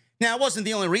ensued. Now, it wasn't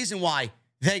the only reason why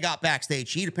they got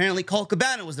backstage heat. Apparently, Colt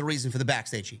Cabana was the reason for the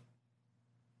backstage heat.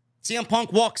 CM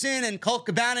Punk walks in and Colt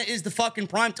Cabana is the fucking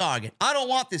prime target. I don't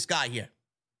want this guy here.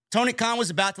 Tony Khan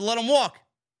was about to let him walk.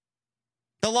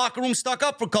 The locker room stuck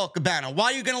up for Colt Cabana. Why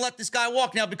are you going to let this guy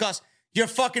walk now? Because you're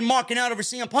fucking marking out over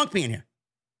CM Punk being here.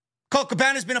 Colt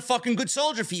Cabana's been a fucking good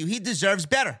soldier for you. He deserves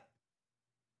better.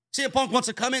 CM Punk wants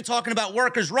to come in talking about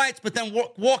workers' rights, but then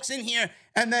walks in here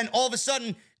and then all of a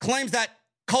sudden claims that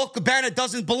Colt Cabana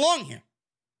doesn't belong here.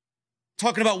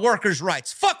 Talking about workers'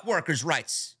 rights. Fuck workers'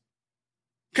 rights.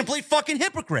 Complete fucking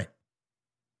hypocrite.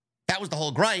 That was the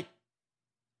whole gripe.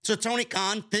 So Tony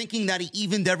Khan, thinking that he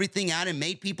evened everything out and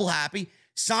made people happy,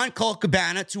 signed Colt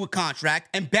Cabana to a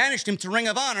contract and banished him to Ring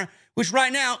of Honor, which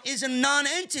right now is a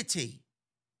non-entity.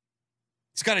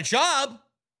 He's got a job.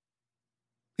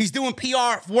 He's doing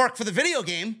PR work for the video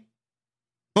game.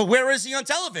 But where is he on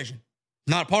television?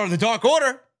 Not part of the Dark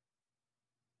Order.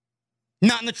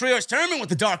 Not in the Trios Tournament with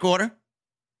the Dark Order.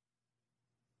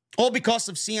 All because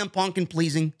of CM Punk and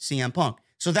pleasing CM Punk.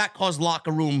 So that caused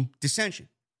locker room dissension.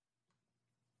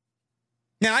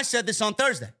 Now, I said this on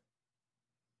Thursday.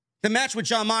 The match with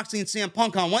Jon Moxley and CM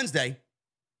Punk on Wednesday,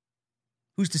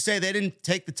 who's to say they didn't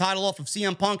take the title off of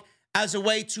CM Punk as a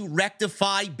way to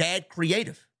rectify bad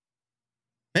creative?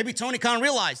 Maybe Tony Khan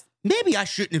realized, maybe I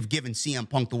shouldn't have given CM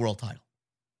Punk the world title.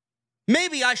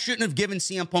 Maybe I shouldn't have given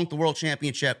CM Punk the world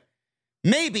championship.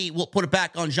 Maybe we'll put it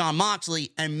back on Jon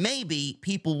Moxley, and maybe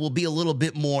people will be a little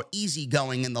bit more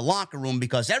easygoing in the locker room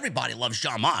because everybody loves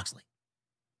Jon Moxley.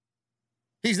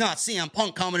 He's not CM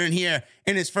Punk coming in here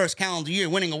in his first calendar year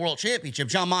winning a world championship.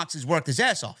 Jon Moxley's worked his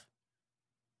ass off.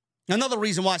 Another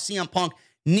reason why CM Punk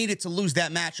needed to lose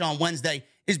that match on Wednesday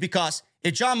is because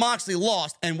if Jon Moxley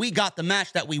lost and we got the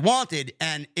match that we wanted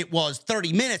and it was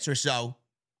 30 minutes or so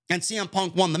and CM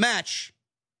Punk won the match,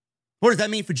 what does that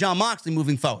mean for Jon Moxley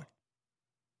moving forward?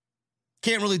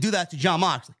 Can't really do that to Jon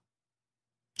Moxley.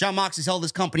 Jon Moxley's held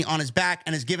his company on his back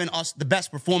and has given us the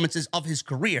best performances of his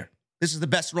career. This is the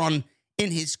best run in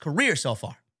his career so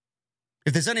far.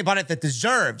 If there's anybody that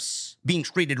deserves being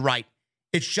treated right,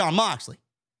 it's Jon Moxley.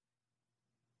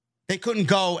 They couldn't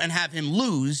go and have him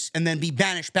lose and then be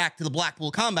banished back to the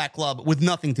Blackpool Combat Club with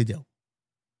nothing to do.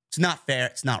 It's not fair.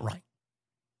 It's not right.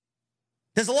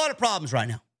 There's a lot of problems right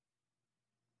now.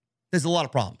 There's a lot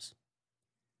of problems.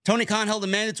 Tony Khan held a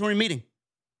mandatory meeting.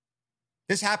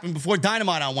 This happened before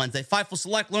Dynamite on Wednesday. Fightful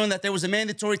Select learned that there was a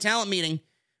mandatory talent meeting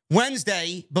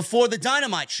Wednesday before the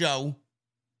Dynamite show.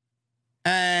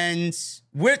 And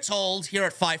we're told here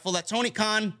at Fightful that Tony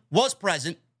Khan was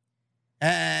present.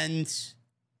 And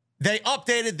they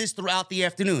updated this throughout the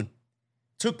afternoon.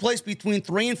 Took place between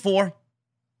 3 and 4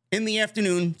 in the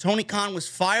afternoon. Tony Khan was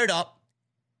fired up.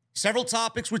 Several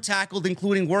topics were tackled,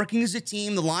 including working as a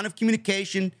team, the line of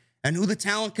communication, and who the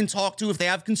talent can talk to if they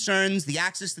have concerns. The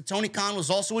access to Tony Khan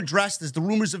was also addressed as the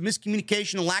rumors of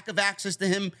miscommunication and lack of access to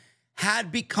him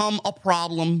had become a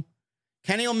problem.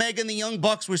 Kenny Omega and the Young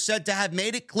Bucks were said to have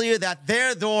made it clear that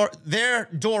their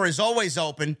door is always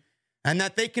open and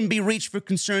that they can be reached for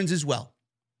concerns as well.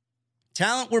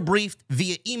 Talent were briefed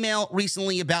via email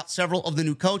recently about several of the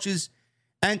new coaches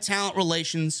and talent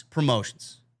relations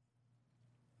promotions.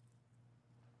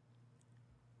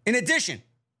 In addition,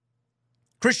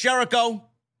 Chris Jericho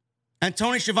and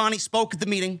Tony Schiavone spoke at the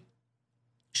meeting.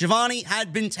 Schiavone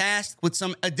had been tasked with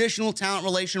some additional talent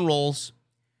relation roles.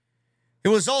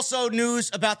 There was also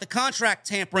news about the contract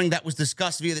tampering that was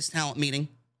discussed via this talent meeting.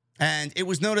 And it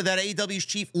was noted that AEW's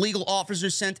chief legal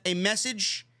officer sent a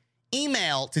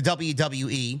email to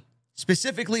WWE,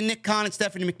 specifically Nick Khan and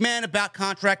Stephanie McMahon, about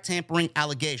contract tampering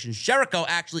allegations. Jericho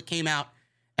actually came out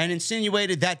and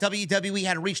insinuated that WWE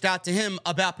had reached out to him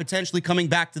about potentially coming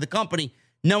back to the company,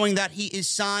 knowing that he is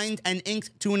signed and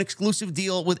inked to an exclusive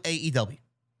deal with AEW.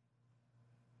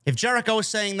 If Jericho is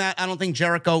saying that, I don't think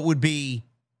Jericho would be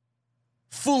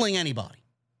fooling anybody.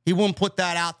 He wouldn't put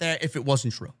that out there if it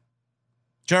wasn't true.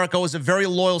 Jericho is a very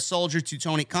loyal soldier to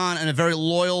Tony Khan and a very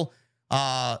loyal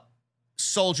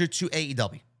soldier to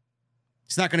AEW.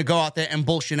 He's not going to go out there and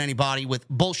bullshit anybody with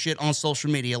bullshit on social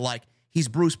media like he's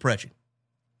Bruce Pritchard.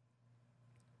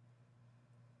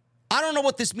 I don't know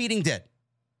what this meeting did.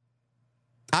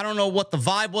 I don't know what the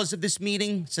vibe was of this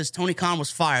meeting. It says Tony Khan was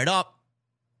fired up.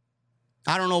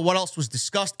 I don't know what else was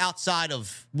discussed outside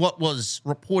of what was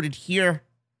reported here.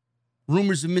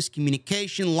 Rumors of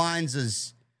miscommunication,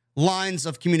 lines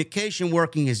of communication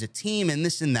working as a team, and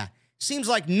this and that. Seems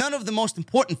like none of the most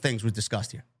important things were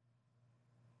discussed here.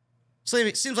 So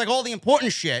it seems like all the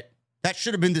important shit that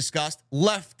should have been discussed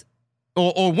left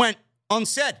or went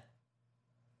unsaid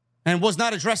and was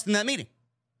not addressed in that meeting.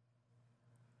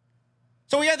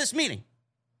 So we had this meeting.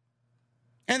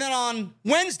 And then on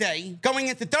Wednesday night going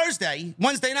into Thursday,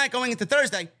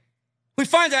 we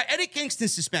find out Eddie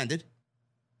Kingston's suspended.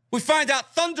 We find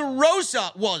out Thunder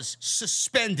Rosa was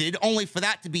suspended, only for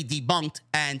that to be debunked,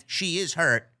 and she is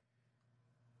hurt.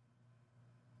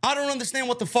 I don't understand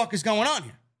what the fuck is going on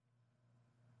here.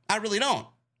 I really don't.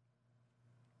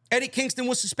 Eddie Kingston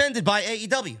was suspended by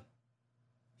AEW.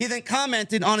 He then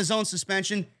commented on his own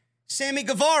suspension. Sammy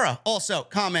Guevara also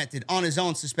commented on his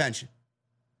own suspension.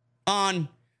 On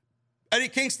Eddie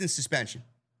Kingston's suspension.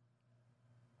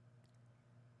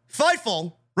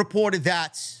 Fightful reported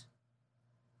that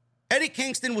Eddie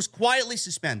Kingston was quietly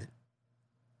suspended.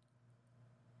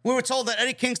 We were told that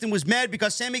Eddie Kingston was mad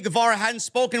because Sammy Guevara hadn't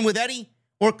spoken with Eddie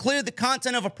or cleared the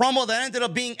content of a promo that ended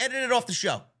up being edited off the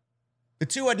show. The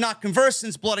two had not conversed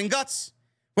since Blood and Guts,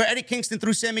 where Eddie Kingston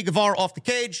threw Sammy Guevara off the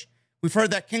cage. We've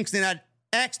heard that Kingston had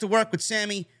asked to work with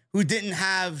Sammy, who didn't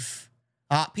have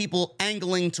people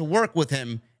angling to work with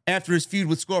him after his feud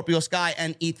with Scorpio Sky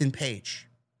and Ethan Page.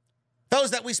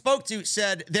 Those that we spoke to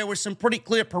said there were some pretty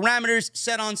clear parameters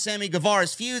set on Sammy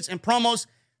Guevara's feuds and promos,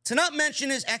 to not mention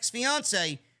his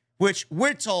ex-fiancée, which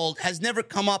we're told has never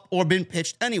come up or been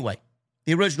pitched anyway.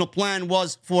 The original plan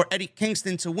was for Eddie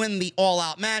Kingston to win the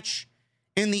all-out match.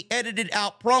 In the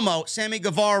edited-out promo, Sammy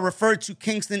Guevara referred to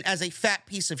Kingston as a fat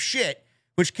piece of shit,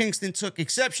 which Kingston took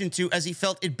exception to as he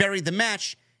felt it buried the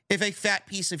match if a fat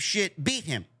piece of shit beat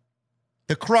him.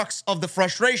 The crux of the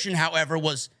frustration, however,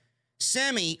 was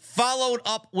Sammy followed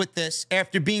up with this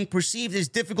after being perceived as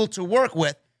difficult to work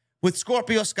with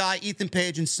Scorpio Sky, Ethan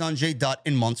Page, and Sanjay Dutt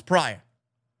in months prior.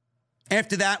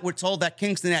 After that, we're told that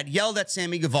Kingston had yelled at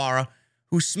Sammy Guevara,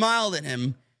 who smiled at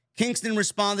him. Kingston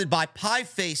responded by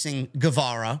pie-facing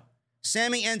Guevara.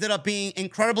 Sammy ended up being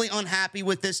incredibly unhappy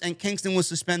with this, and Kingston was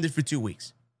suspended for 2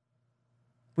 weeks.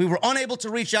 We were unable to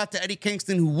reach out to Eddie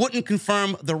Kingston, who wouldn't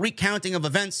confirm the recounting of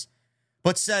events,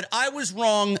 but said, "I was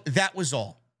wrong, that was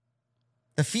all."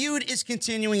 The feud is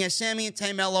continuing as Sammy and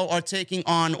Tay Mello are taking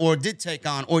on, or did take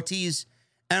on, Ortiz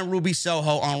and Ruby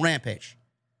Soho on Rampage.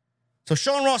 So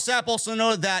Sean Ross Sapp also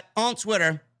noted that on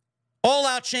Twitter,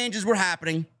 all-out changes were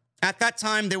happening. At that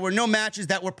time, there were no matches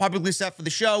that were publicly set for the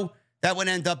show that would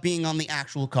end up being on the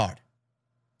actual card.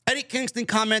 Eddie Kingston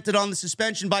commented on the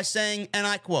suspension by saying, and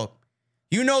I quote,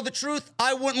 "You know the truth,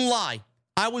 I wouldn't lie.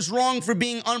 I was wrong for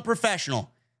being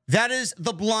unprofessional. That is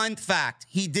the blind fact.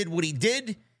 He did what he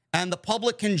did, and the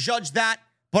public can judge that,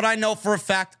 but I know for a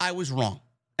fact I was wrong."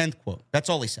 End quote. That's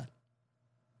all he said.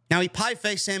 Now, he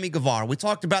pie-faced Sammy Guevara. We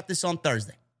talked about this on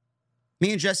Thursday.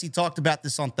 Me and Jesse talked about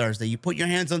this on Thursday. You put your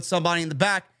hands on somebody in the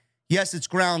back, yes, it's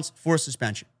grounds for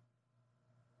suspension.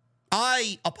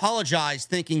 I apologize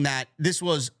thinking that this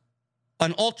was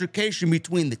an altercation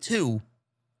between the two,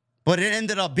 but it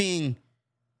ended up being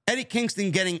Eddie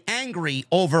Kingston getting angry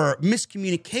over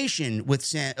miscommunication with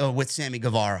Sammy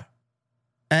Guevara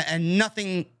and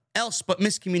nothing else but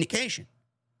miscommunication.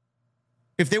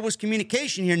 If there was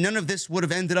communication here, none of this would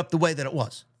have ended up the way that it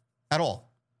was at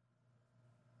all.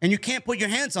 And you can't put your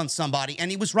hands on somebody, and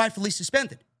he was rightfully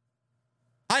suspended.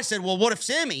 I said, well, what if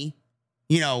Sammy,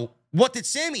 what did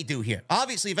Sammy do here?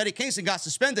 Obviously, if Eddie Kingston got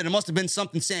suspended, it must have been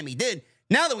something Sammy did.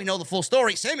 Now that we know the full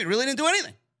story, Sammy really didn't do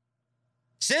anything.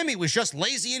 Sammy was just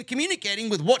lazy in communicating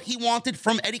with what he wanted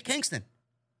from Eddie Kingston.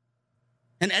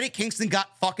 And Eddie Kingston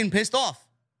got fucking pissed off.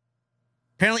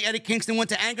 Apparently, Eddie Kingston went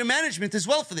to anger management as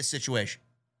well for this situation.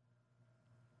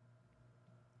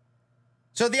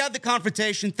 So they had the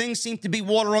confrontation. Things seem to be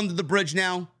water under the bridge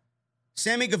now.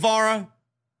 Sammy Guevara,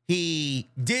 he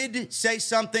did say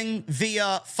something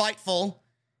via Fightful,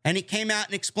 and he came out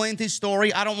and explained his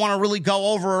story. I don't want to really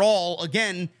go over it all.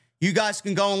 Again, you guys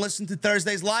can go and listen to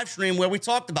Thursday's live stream where we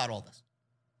talked about all this.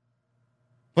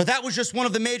 But that was just one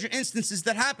of the major instances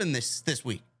that happened this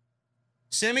week.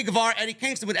 Sammy Guevara, Eddie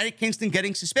Kingston, with Eddie Kingston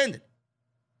getting suspended.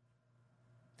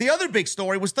 The other big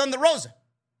story was Thunder Rosa.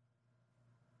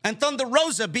 And Thunder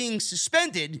Rosa being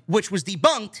suspended, which was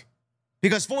debunked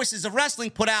because Voices of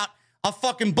Wrestling put out a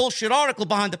fucking bullshit article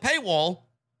behind the paywall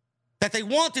that they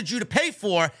wanted you to pay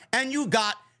for, and you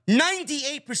got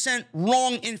 98%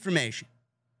 wrong information.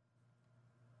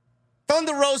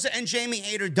 Thunder Rosa and Jamie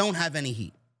Hayter don't have any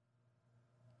heat.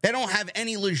 They don't have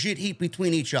any legit heat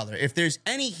between each other. If there's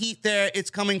any heat there,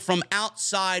 it's coming from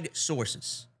outside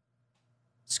sources.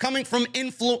 It's coming from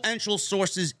influential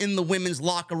sources in the women's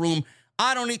locker room.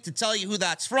 I don't need to tell you who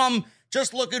that's from.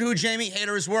 Just look at who Jamie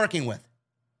Hayter is working with.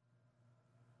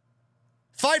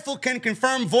 Fightful can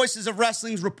confirm Voices of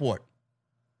Wrestling's report.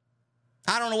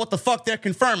 I don't know what the fuck they're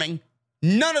confirming.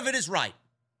 None of it is right.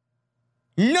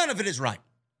 None of it is right.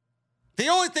 The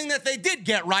only thing that they did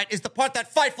get right is the part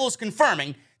that Fightful is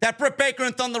confirming, that Britt Baker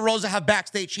and Thunder Rosa have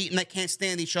backstage heat and they can't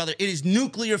stand each other. It is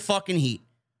nuclear fucking heat.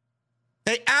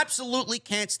 They absolutely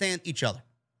can't stand each other.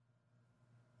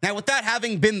 Now, with that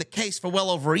having been the case for well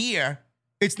over a year,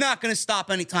 it's not going to stop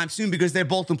anytime soon because they're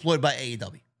both employed by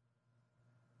AEW.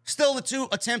 Still, the two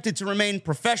attempted to remain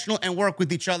professional and work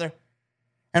with each other.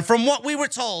 And from what we were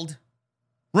told,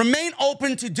 remain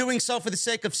open to doing so for the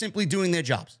sake of simply doing their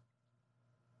jobs.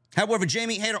 However,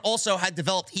 Jamie Hayter also had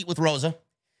developed heat with Rosa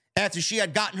after she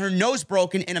had gotten her nose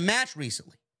broken in a match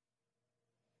recently.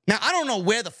 Now, I don't know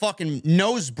where the fucking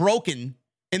nose broken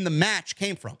in the match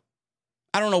came from.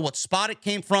 I don't know what spot it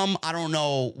came from. I don't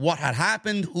know what had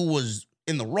happened, who was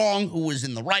in the wrong, who was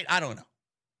in the right. I don't know.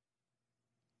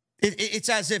 It's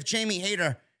as if Jamie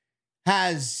Hayter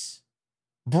has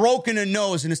broken a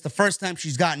nose and it's the first time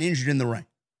she's gotten injured in the ring.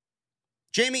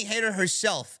 Jamie Hayter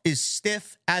herself is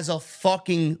stiff as a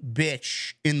fucking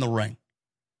bitch in the ring.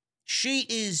 She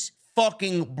is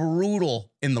fucking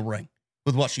brutal in the ring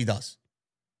with what she does.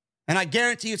 And I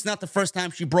guarantee it's not the first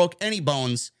time she broke any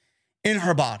bones in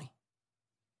her body.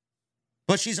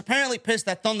 But she's apparently pissed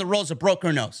that Thunder Rosa broke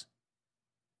her nose.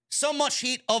 So much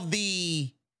of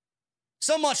the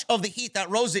heat that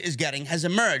Rosa is getting has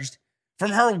emerged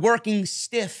from her working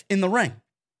stiff in the ring.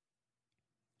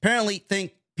 Apparently,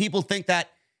 people think that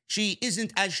she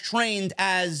isn't as trained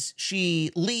as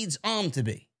she leads on to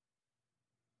be.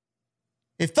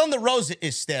 If Thunder Rosa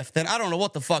is stiff, then I don't know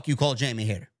what the fuck you call Jamie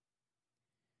Hayter.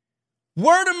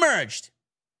 Word emerged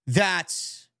that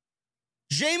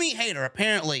Jamie Hayter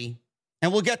apparently,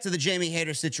 and we'll get to the Jamie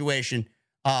Hayter situation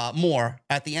more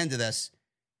at the end of this,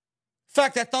 the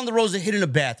fact that Thunder Rosa hid in a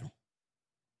bathroom,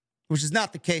 which is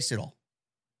not the case at all.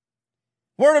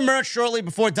 Word emerged shortly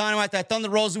before Dynamite that Thunder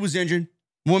Rosa was injured,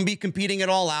 wouldn't be competing at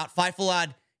All Out. Fightful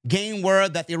had gained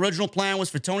word that the original plan was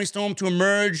for Toni Storm to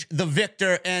emerge the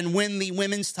victor and win the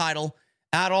women's title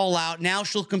at All Out. Now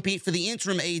she'll compete for the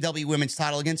interim AEW women's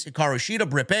title against Hikaru Shida,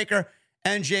 Britt Baker,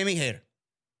 and Jamie Hayter.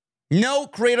 No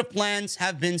creative plans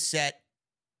have been set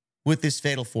with this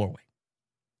fatal four-way.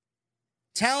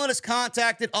 Talent has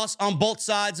contacted us on both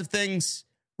sides of things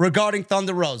regarding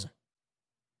Thunder Rosa,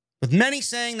 with many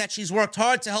saying that she's worked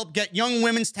hard to help get young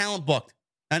women's talent booked,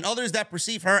 and others that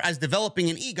perceive her as developing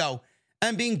an ego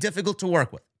and being difficult to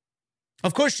work with.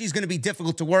 Of course, she's going to be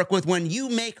difficult to work with when you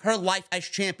make her life as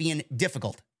champion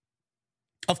difficult.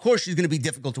 Of course, she's going to be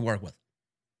difficult to work with.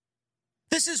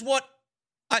 This is what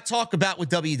I talk about with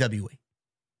WWE.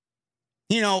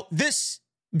 You know, this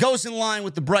goes in line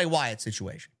with the Bray Wyatt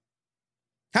situation.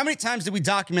 How many times did we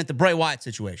document the Bray Wyatt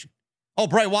situation? Oh,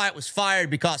 Bray Wyatt was fired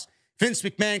because Vince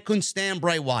McMahon couldn't stand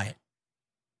Bray Wyatt.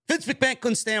 Vince McMahon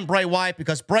couldn't stand Bray Wyatt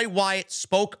because Bray Wyatt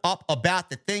spoke up about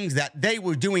the things that they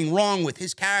were doing wrong with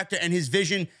his character and his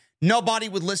vision. Nobody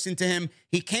would listen to him.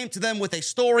 He came to them with a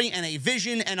story and a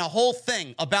vision and a whole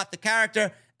thing about the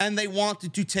character, and they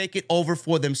wanted to take it over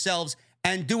for themselves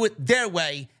and do it their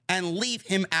way and leave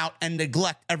him out and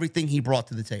neglect everything he brought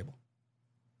to the table.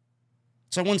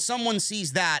 So when someone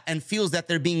sees that and feels that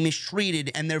they're being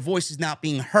mistreated and their voice is not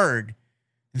being heard,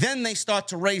 then they start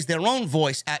to raise their own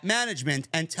voice at management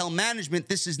and tell management,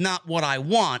 this is not what I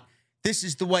want. This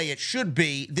is the way it should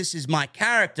be. This is my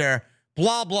character.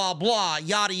 Blah, blah, blah,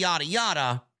 yada, yada,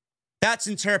 yada. That's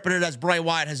interpreted as Bray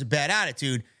Wyatt has a bad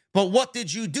attitude. But what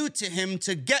did you do to him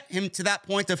to get him to that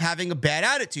point of having a bad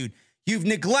attitude? You've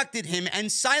neglected him and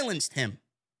silenced him.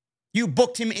 You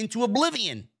booked him into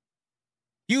oblivion.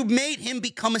 You made him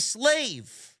become a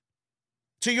slave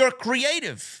to your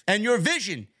creative and your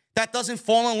vision that doesn't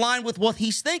fall in line with what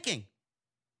he's thinking.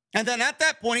 And then at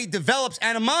that point, he develops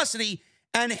animosity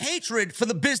and hatred for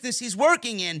the business he's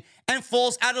working in and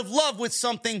falls out of love with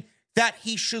something that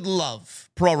he should love,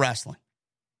 pro wrestling.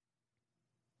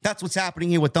 That's what's happening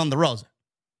here with Thunder Rosa.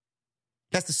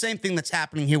 That's the same thing that's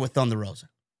happening here with Thunder Rosa.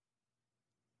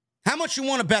 How much you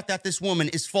want to bet that this woman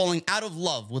is falling out of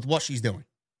love with what she's doing?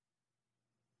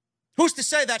 Who's to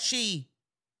say that she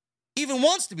even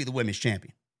wants to be the women's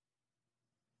champion?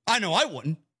 I know I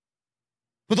wouldn't.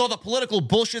 With all the political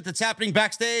bullshit that's happening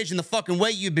backstage and the fucking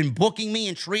way you've been booking me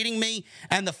and treating me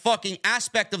and the fucking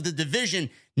aspect of the division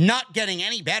not getting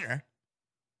any better.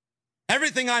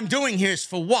 Everything I'm doing here is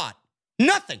for what?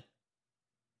 Nothing.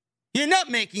 You're not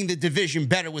making the division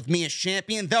better with me as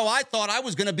champion, though I thought I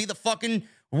was going to be the fucking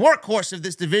workhorse of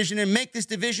this division and make this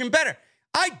division better.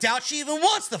 I doubt she even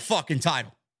wants the fucking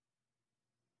title.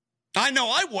 I know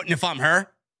I wouldn't if I'm her.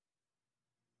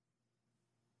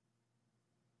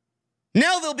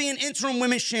 Now there'll be an interim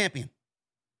women's champion.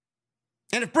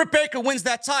 And if Britt Baker wins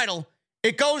that title,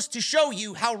 it goes to show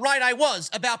you how right I was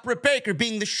about Britt Baker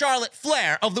being the Charlotte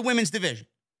Flair of the women's division.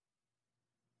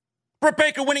 Britt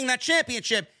Baker winning that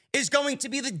championship is going to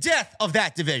be the death of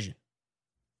that division.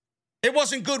 It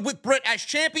wasn't good with Britt as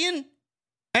champion,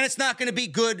 and it's not going to be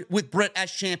good with Britt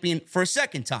as champion for a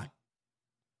second time.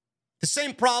 The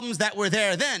same problems that were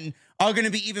there then are going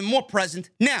to be even more present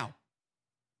now.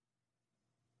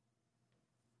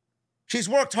 She's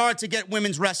worked hard to get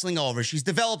women's wrestling over. She's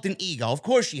developed an ego. Of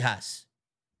course she has.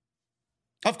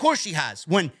 Of course she has.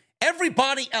 When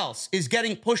everybody else is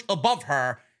getting pushed above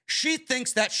her, she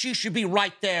thinks that she should be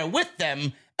right there with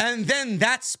them. And then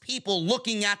that's people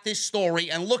looking at this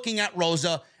story and looking at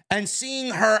Rosa and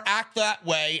seeing her act that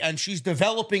way, and she's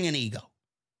developing an ego.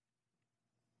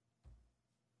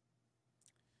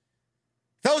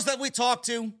 Those that we talk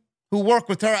to who work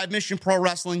with her at Mission Pro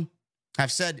Wrestling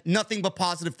have said nothing but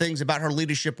positive things about her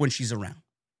leadership when she's around.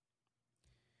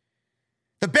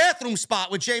 The bathroom spot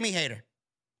with Jamie Hayter.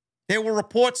 There were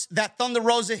reports that Thunder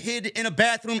Rosa hid in a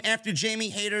bathroom after Jamie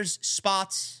Hayter's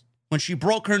spots when she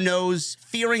broke her nose,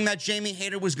 fearing that Jamie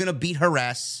Hayter was going to beat her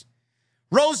ass.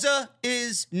 Rosa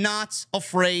is not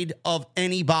afraid of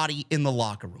anybody in the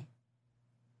locker room.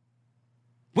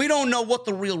 We don't know what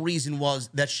the real reason was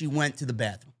that she went to the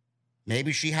bathroom.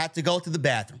 Maybe she had to go to the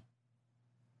bathroom.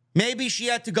 Maybe she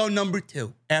had to go number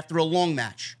 2 after a long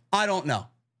match. I don't know.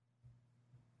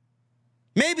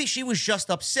 Maybe she was just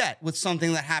upset with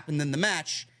something that happened in the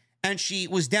match, and she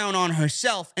was down on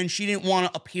herself, and she didn't want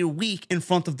to appear weak in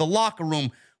front of the locker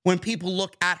room when people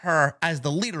look at her as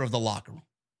the leader of the locker room.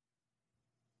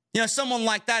 You know, someone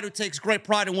like that who takes great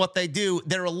pride in what they do,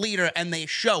 they're a leader and they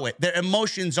show it. Their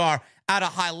emotions are at a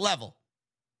high level.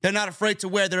 They're not afraid to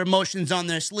wear their emotions on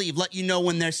their sleeve, let you know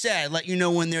when they're sad, let you know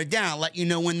when they're down, let you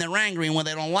know when they're angry and when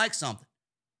they don't like something.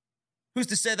 Who's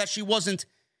to say that she wasn't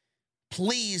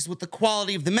pleased with the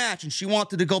quality of the match and she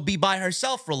wanted to go be by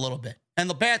herself for a little bit? And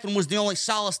the bathroom was the only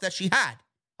solace that she had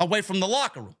away from the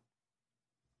locker room.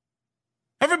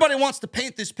 Everybody wants to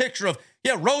paint this picture of,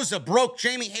 yeah, Rosa broke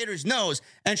Jamie Hayter's nose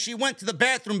and she went to the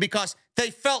bathroom because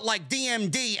they felt like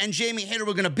DMD and Jamie Hayter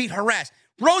were going to beat her ass.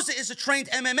 Rosa is a trained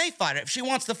MMA fighter. If she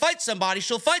wants to fight somebody,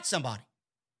 she'll fight somebody.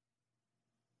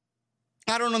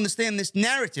 I don't understand this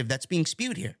narrative that's being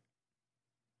spewed here.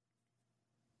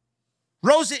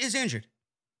 Rosa is injured.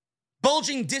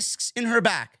 Bulging discs in her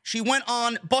back. She went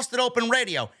on Busted Open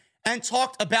Radio and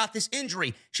talked about this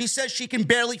injury. She says she can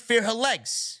barely feel her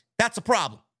legs. That's a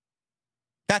problem.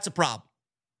 That's a problem.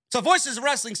 So Voices of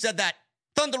Wrestling said that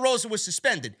Thunder Rosa was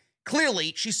suspended.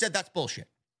 Clearly, she said that's bullshit.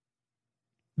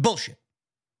 Bullshit.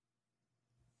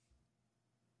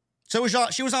 So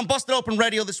she was on Busted Open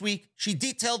Radio this week. She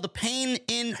detailed the pain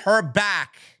in her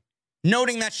back,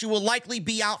 noting that she will likely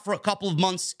be out for a couple of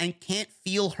months and can't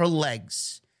feel her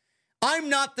legs. I'm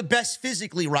not the best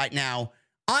physically right now.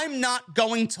 I'm not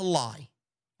going to lie.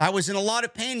 I was in a lot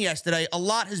of pain yesterday. A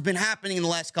lot has been happening in the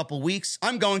last couple of weeks.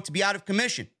 I'm going to be out of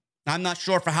commission. I'm not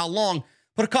sure for how long,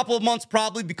 but a couple of months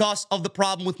probably because of the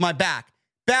problem with my back.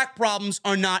 Back problems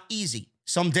are not easy.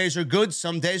 Some days are good,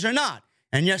 some days are not.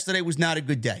 And yesterday was not a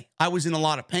good day. I was in a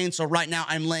lot of pain, so right now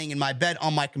I'm laying in my bed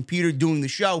on my computer doing the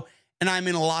show, and I'm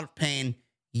in a lot of pain.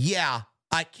 Yeah,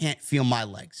 I can't feel my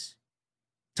legs.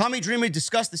 Tommy Dreamer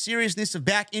discussed the seriousness of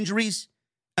back injuries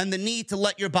and the need to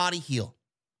let your body heal.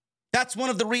 That's one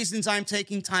of the reasons I'm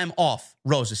taking time off,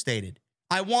 Rosa stated.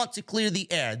 I want to clear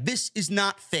the air. This is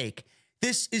not fake.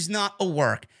 This is not a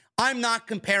work. I'm not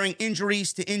comparing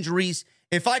injuries to injuries.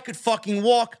 If I could fucking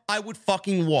walk, I would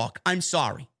fucking walk. I'm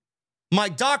sorry. My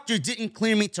doctor didn't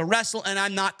clear me to wrestle, and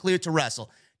I'm not cleared to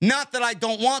wrestle. Not that I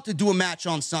don't want to do a match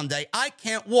on Sunday. I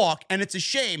can't walk, and it's a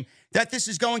shame that this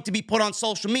is going to be put on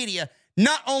social media,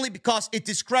 not only because it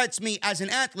discredits me as an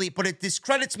athlete, but it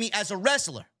discredits me as a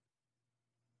wrestler.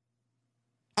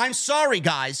 I'm sorry,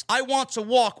 guys. I want to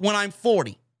walk when I'm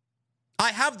 40.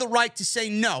 I have the right to say,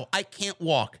 no, I can't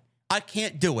walk. I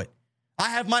can't do it. I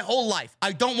have my whole life.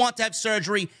 I don't want to have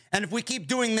surgery. And if we keep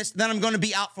doing this, then I'm going to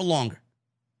be out for longer.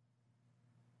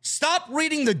 Stop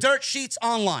reading the dirt sheets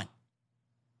online.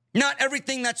 Not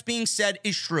everything that's being said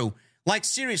is true. Like,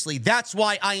 seriously, that's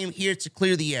why I am here to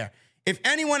clear the air. If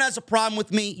anyone has a problem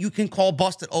with me, you can call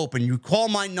Busted Open. You call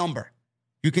my number.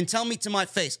 You can tell me to my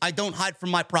face. I don't hide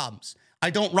from my problems. I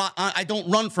don't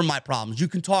run from my problems. You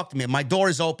can talk to me. My door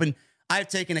is open. I have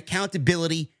taken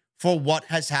accountability for what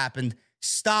has happened.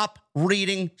 Stop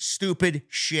reading stupid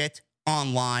shit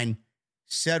online,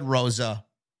 said Rosa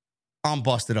on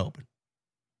Busted Open.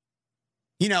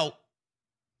 You know,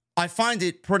 I find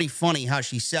it pretty funny how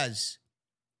she says,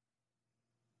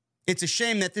 it's a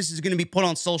shame that this is going to be put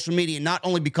on social media, not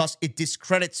only because it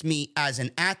discredits me as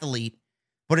an athlete,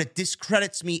 but it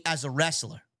discredits me as a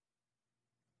wrestler.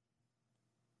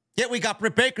 Yet we got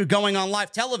Britt Baker going on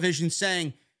live television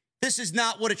saying, this is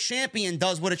not what a champion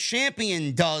does. What a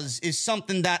champion does is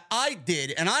something that I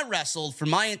did, and I wrestled for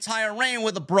my entire reign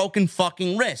with a broken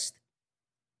fucking wrist.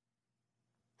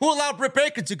 Who allowed Britt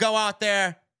Baker to go out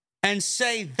there and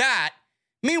say that?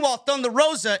 Meanwhile, Thunder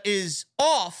Rosa is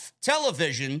off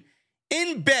television,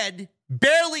 in bed,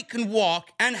 barely can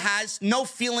walk, and has no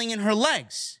feeling in her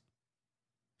legs.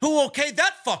 Who okayed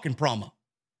that fucking promo?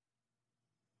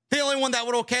 The only one that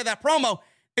would okay that promo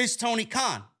is Tony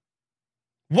Khan.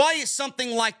 Why is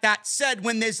something like that said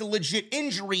when there's a legit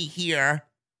injury here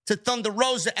to Thunder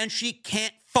Rosa and she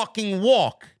can't fucking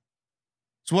walk?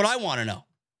 It's what I want to know.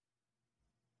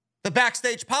 The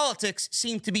backstage politics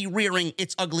seem to be rearing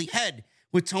its ugly head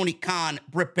with Tony Khan,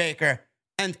 Britt Baker,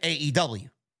 and AEW.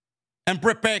 And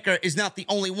Britt Baker is not the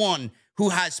only one who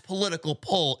has political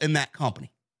pull in that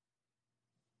company.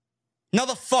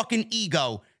 Another fucking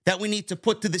ego that we need to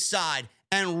put to the side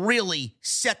and really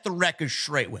set the record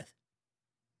straight with.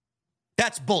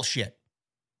 That's bullshit.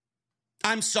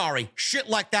 I'm sorry. Shit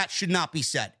like that should not be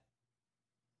said.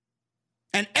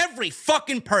 And every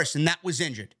fucking person that was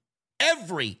injured,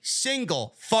 every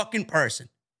single fucking person.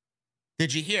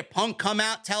 Did you hear Punk come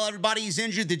out, tell everybody he's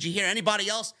injured? Did you hear anybody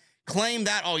else claim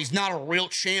that, oh, he's not a real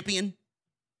champion?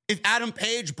 If Adam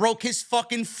Page broke his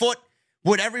fucking foot,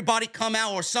 would everybody come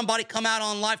out or somebody come out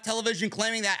on live television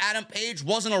claiming that Adam Page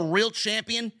wasn't a real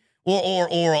champion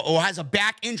or has a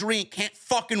back injury and can't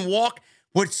fucking walk?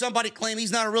 Would somebody claim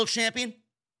he's not a real champion?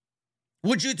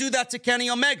 Would you do that to Kenny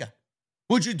Omega?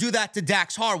 Would you do that to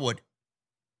Dax Harwood?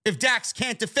 If Dax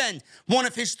can't defend one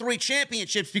of his 3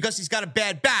 championships because he's got a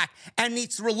bad back and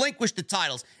needs to relinquish the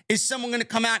titles, is someone going to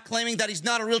come out claiming that he's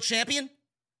not a real champion?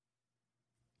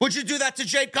 Would you do that to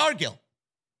Jade Cargill?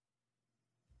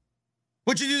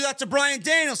 Would you do that to Bryan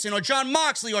Danielson or Jon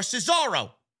Moxley or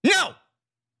Cesaro? No.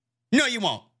 No, you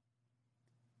won't.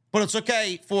 But it's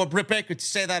okay for Britt Baker to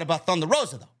say that about Thunder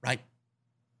Rosa, though, right?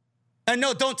 And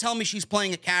no, don't tell me she's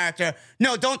playing a character.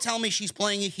 No, don't tell me she's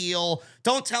playing a heel.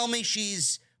 Don't tell me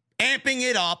she's amping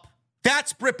it up.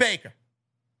 That's Britt Baker.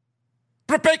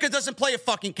 Britt Baker doesn't play a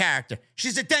fucking character.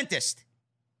 She's a dentist.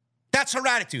 That's her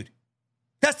attitude.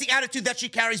 That's the attitude that she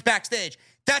carries backstage.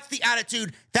 That's the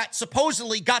attitude that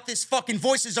supposedly got this fucking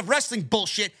Voices of Wrestling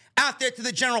bullshit out there to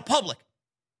the general public.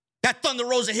 That Thunder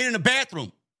Rosa hid in a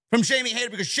bathroom from Jamie Hayter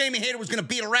because Jamie Hayter was going to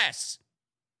beat her ass.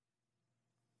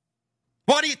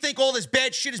 Why do you think all this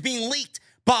bad shit is being leaked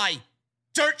by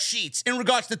dirt sheets in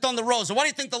regards to Thunder Rosa? Why do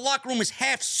you think the locker room is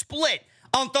half split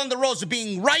on Thunder Rosa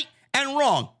being right and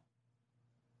wrong?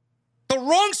 The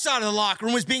wrong side of the locker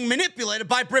room is being manipulated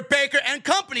by Britt Baker and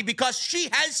company because she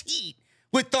has heat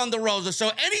with Thunder Rosa.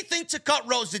 So anything to cut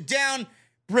Rosa down,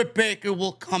 Britt Baker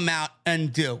will come out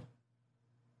and do.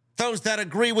 Those that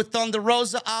agree with Thunder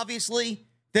Rosa, obviously,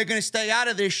 they're going to stay out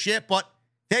of this shit, but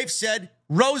they've said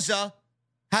Rosa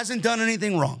hasn't done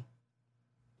anything wrong.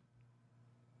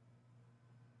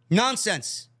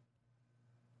 Nonsense.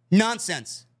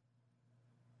 Nonsense.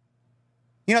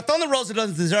 You know, Thunder Rosa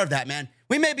doesn't deserve that, man.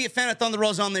 We may be a fan of Thunder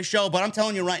Rosa on this show, but I'm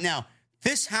telling you right now,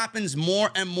 this happens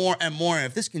more and more and more. And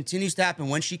if this continues to happen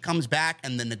when she comes back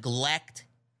and the neglect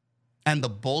and the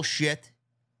bullshit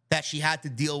that she had to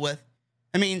deal with,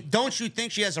 I mean, don't you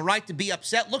think she has a right to be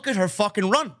upset? Look at her fucking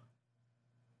run.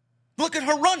 Look at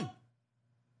her run.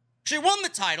 She won the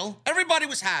title. Everybody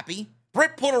was happy.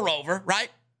 Britt put her over, right?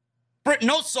 Britt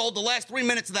no-sold the last 3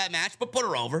 minutes of that match, but put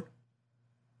her over.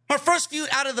 Her first feud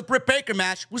out of the Britt Baker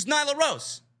match was Nyla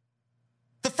Rose.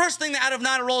 The first thing out of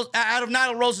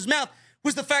Nyla Rose's mouth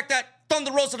was the fact that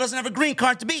Thunder Rosa doesn't have a green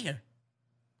card to be here.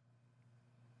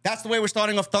 That's the way we're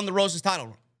starting off Thunder Rosa's title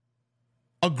run.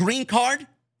 A green card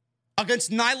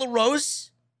against Nyla Rose.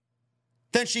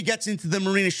 Then she gets into the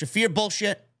Marina Shafir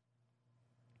bullshit.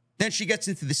 Then she gets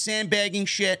into the sandbagging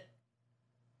shit.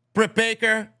 Britt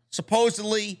Baker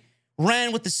supposedly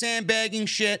ran with the sandbagging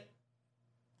shit.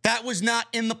 That was not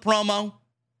in the promo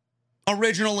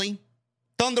originally.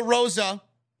 Thunder Rosa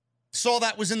saw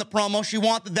that was in the promo. She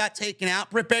wanted that taken out.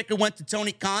 Britt Baker went to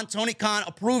Tony Khan. Tony Khan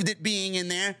approved it being in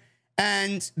there.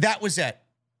 And that was it.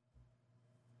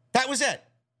 That was it.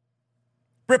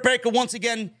 Britt Baker once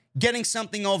again getting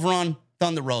something over on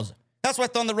Thunder Rosa. That's why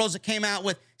Thunder Rosa came out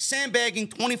with sandbagging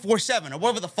 24/7 or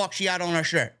whatever the fuck she had on her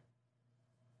shirt.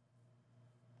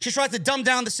 She tried to dumb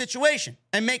down the situation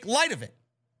and make light of it.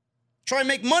 Try and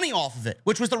make money off of it,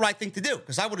 which was the right thing to do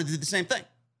because I would have did the same thing.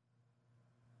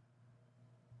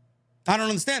 I don't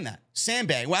understand that.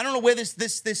 Sandbag. Well, I don't know where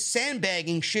this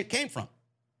sandbagging shit came from.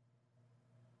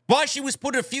 Why she was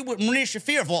put in a feud with Marina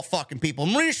Shafir of all fucking people.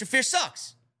 Marina Shafir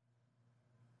sucks.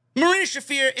 Marina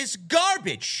Shafir is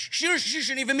garbage. She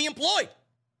shouldn't even be employed.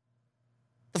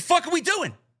 The fuck are we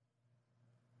doing?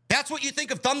 That's what you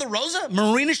think of Thunder Rosa?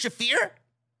 Marina Shafir?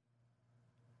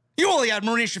 You only had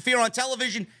Marina Shafir on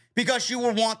television because you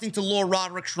were wanting to lure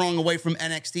Roderick Strong away from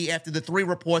NXT after the 3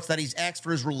 reports that he's asked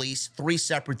for his release 3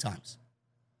 separate times.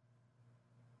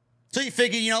 So you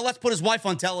figured, let's put his wife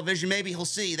on television. Maybe he'll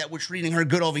see that we're treating her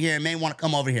good over here and may want to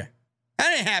come over here.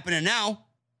 That ain't happening now.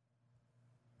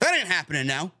 That ain't happening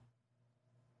now.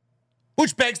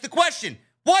 Which begs the question,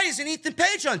 why isn't Ethan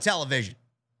Page on television?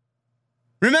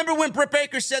 Remember when Britt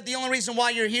Baker said the only reason why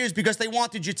you're here is because they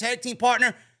wanted your tag team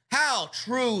partner? How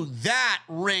true that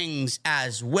rings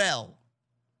as well.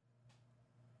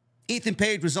 Ethan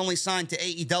Page was only signed to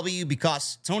AEW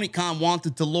because Tony Khan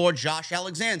wanted to lure Josh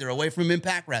Alexander away from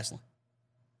Impact Wrestling.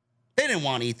 They didn't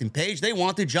want Ethan Page. They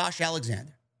wanted Josh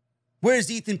Alexander.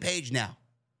 Where's Ethan Page now?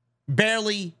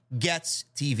 Barely gets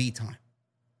TV time.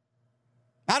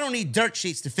 I don't need dirt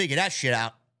sheets to figure that shit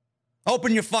out.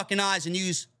 Open your fucking eyes and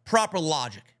use proper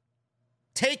logic.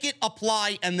 Take it,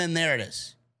 apply, and then there it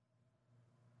is.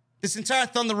 This entire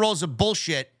Thunder Rosa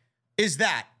bullshit is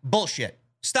that bullshit.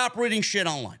 Stop reading shit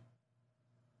online.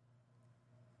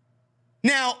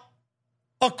 Now,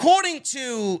 according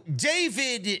to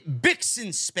David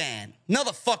Bixenspan,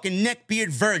 another fucking neckbeard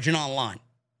virgin online,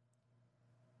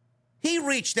 he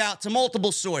reached out to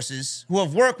multiple sources who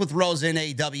have worked with Rosa in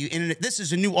AEW. And this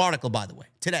is a new article, by the way,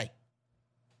 today.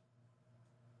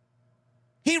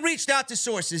 He reached out to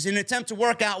sources in an attempt to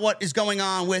work out what is going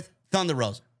on with Thunder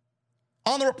Rosa.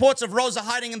 On the reports of Rosa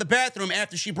hiding in the bathroom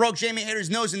after she broke Jamie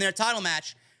Hayter's nose in their title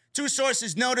match, 2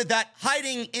 sources noted that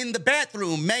hiding in the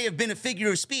bathroom may have been a figure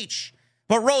of speech,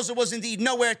 but Rosa was indeed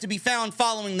nowhere to be found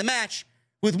following the match,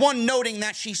 with one noting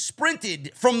that she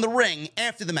sprinted from the ring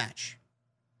after the match.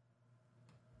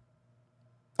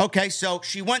 Okay, so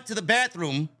she went to the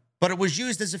bathroom, but it was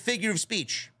used as a figure of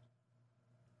speech.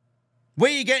 Where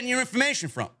are you getting your information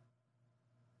from?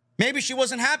 Maybe she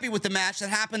wasn't happy with the match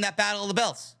that happened at Battle of the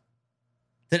Belts.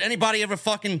 Did anybody ever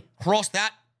fucking cross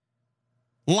that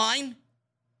line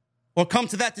or come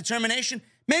to that determination?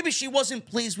 Maybe she wasn't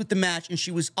pleased with the match and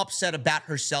she was upset about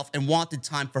herself and wanted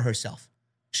time for herself.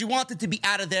 She wanted to be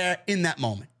out of there in that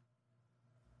moment.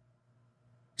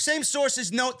 Same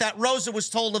sources note that Rosa was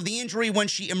told of the injury when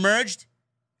she emerged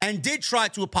and did try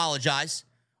to apologize,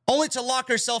 only to lock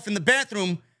herself in the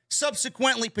bathroom,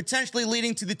 subsequently potentially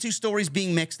leading to the two stories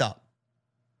being mixed up.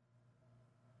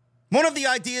 One of the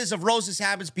ideas of Rosa's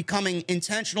habits becoming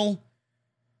intentional,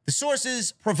 the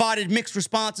sources provided mixed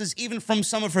responses, even from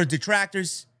some of her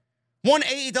detractors. One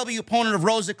AEW opponent of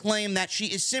Rosa claimed that she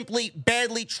is simply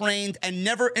badly trained and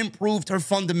never improved her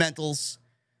fundamentals,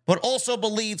 but also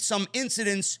believed some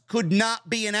incidents could not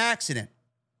be an accident.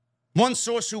 One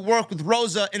source who worked with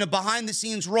Rosa in a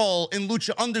behind-the-scenes role in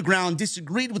Lucha Underground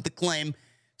disagreed with the claim,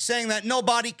 saying that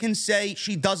nobody can say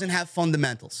she doesn't have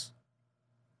fundamentals.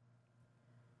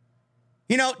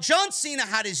 You know, John Cena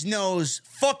had his nose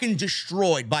fucking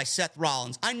destroyed by Seth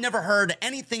Rollins. I never heard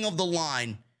anything of the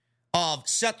line of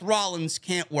Seth Rollins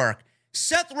can't work.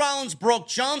 Seth Rollins broke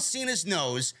John Cena's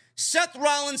nose. Seth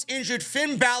Rollins injured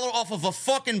Finn Balor off of a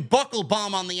fucking buckle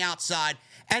bomb on the outside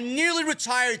and nearly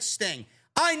retired Sting.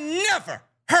 I never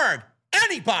heard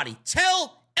anybody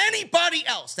tell anybody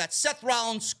else that Seth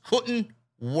Rollins couldn't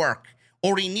work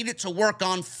or he needed to work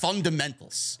on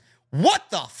fundamentals. What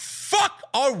the fuck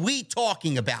are we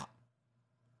talking about?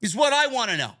 Is what I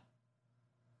want to know.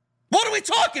 What are we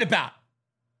talking about?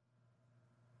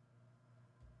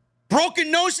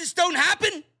 Broken noses don't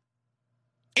happen?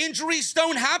 Injuries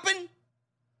don't happen?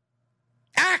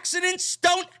 Accidents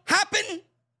don't happen?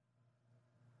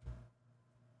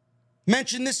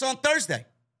 Mentioned this on Thursday.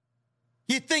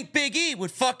 You'd think Big E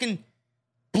would fucking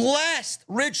blast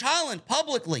Ridge Holland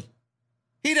publicly.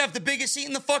 He'd have the biggest heat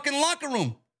in the fucking locker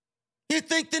room. You'd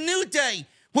think the New Day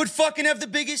would fucking have the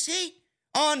biggest heat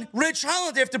on Ridge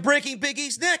Holland after breaking Big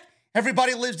E's neck.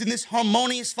 Everybody lives in this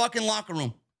harmonious fucking locker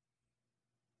room.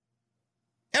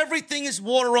 Everything is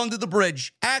water under the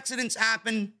bridge. Accidents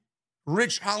happen.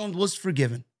 Ridge Holland was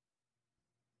forgiven.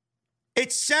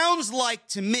 It sounds like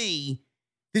to me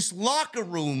this locker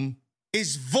room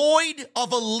is void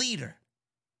of a leader.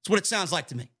 That's what it sounds like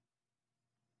to me.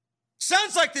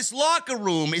 Sounds like this locker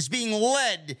room is being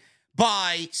led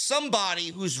by somebody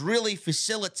who's really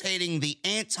facilitating the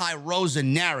anti-Rosa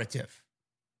narrative.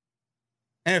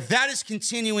 And if that is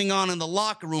continuing on in the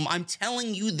locker room, I'm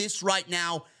telling you this right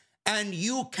now, and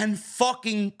you can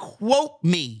fucking quote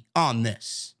me on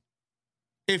this.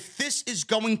 If this is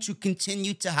going to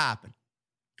continue to happen,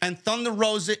 and Thunder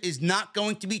Rosa is not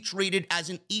going to be treated as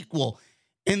an equal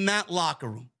in that locker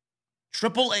room,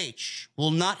 Triple H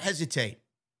will not hesitate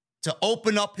to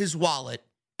open up his wallet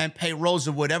and pay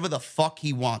Rosa whatever the fuck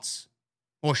he wants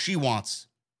or she wants.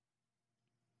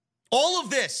 All of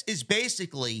this is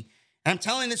basically, and I'm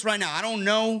telling this right now, I don't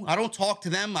know, I don't talk to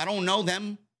them, I don't know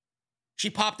them. She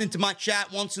popped into my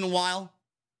chat once in a while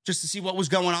just to see what was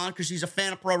going on because she's a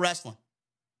fan of pro wrestling.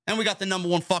 And we got the number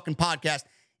one fucking podcast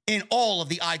in all of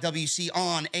the IWC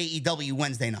on AEW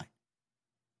Wednesday night.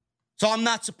 So I'm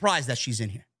not surprised that she's in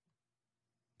here.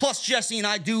 Plus, Jesse and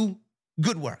I do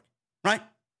good work, right?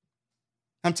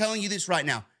 I'm telling you this right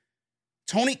now.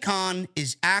 Tony Khan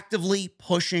is actively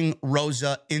pushing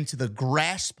Rosa into the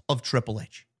grasp of Triple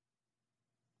H.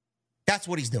 That's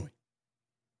what he's doing.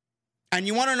 And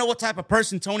you want to know what type of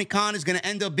person Tony Khan is going to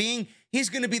end up being? He's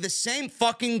going to be the same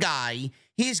fucking guy.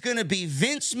 He's going to be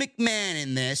Vince McMahon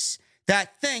in this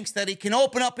that thinks that he can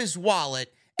open up his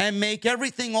wallet and make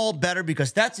everything all better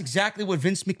because that's exactly what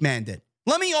Vince McMahon did.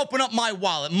 Let me open up my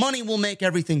wallet. Money will make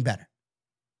everything better.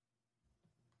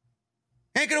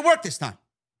 Ain't going to work this time.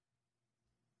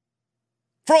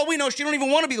 For all we know, she don't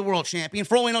even want to be the world champion.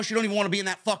 For all we know, she don't even want to be in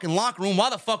that fucking locker room. Why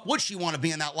the fuck would she want to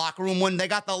be in that locker room when they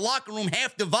got the locker room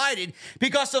half divided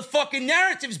because of fucking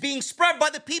narratives being spread by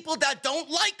the people that don't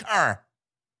like her?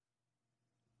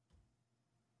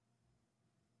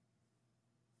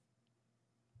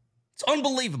 It's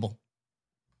unbelievable.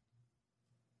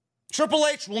 Triple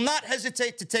H will not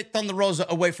hesitate to take Thunder Rosa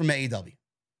away from AEW.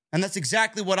 And that's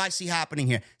exactly what I see happening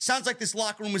here. Sounds like this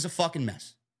locker room is a fucking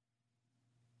mess.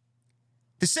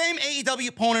 The same AEW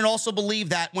opponent also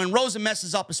believed that when Rosa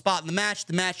messes up a spot in the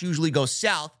match usually goes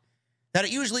south, that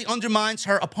it usually undermines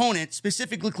her opponent,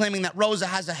 specifically claiming that Rosa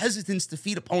has a hesitance to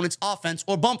feed opponents' offense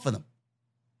or bump for them.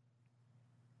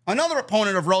 Another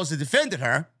opponent of Rosa defended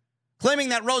her, claiming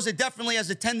that Rosa definitely has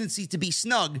a tendency to be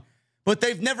snug, but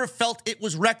they've never felt it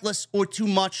was reckless or too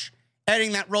much,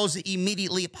 adding that Rosa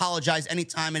immediately apologized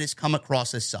anytime it has come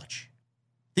across as such.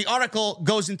 The article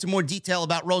goes into more detail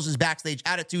about Rosa's backstage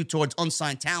attitude towards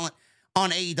unsigned talent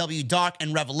on AEW Dark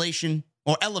and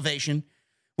Elevation,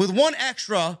 with one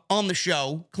extra on the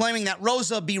show claiming that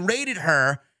Rosa berated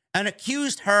her and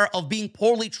accused her of being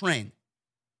poorly trained.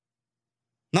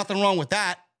 Nothing wrong with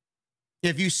that.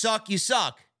 If you suck, you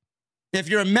suck. If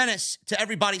you're a menace to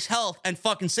everybody's health and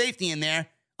fucking safety in there,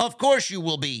 of course you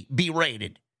will be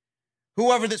berated.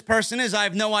 Whoever this person is, I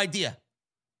have no idea.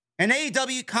 An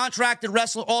AEW contracted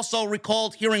wrestler also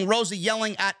recalled hearing Rosa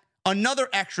yelling at another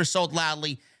extra so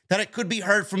loudly that it could be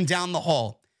heard from down the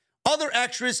hall. Other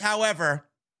extras, however,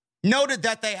 noted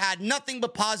that they had nothing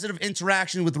but positive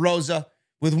interaction with Rosa,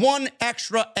 with one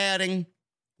extra adding,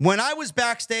 "When I was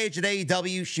backstage at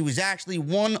AEW, she was actually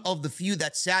one of the few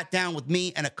that sat down with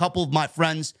me and a couple of my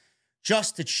friends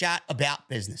just to chat about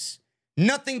business.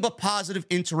 Nothing but positive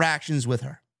interactions with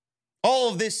her." All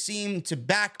of this seemed to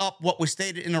back up what was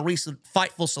stated in a recent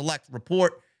Fightful Select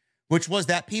report, which was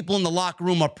that people in the locker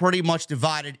room are pretty much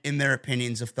divided in their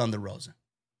opinions of Thunder Rosa.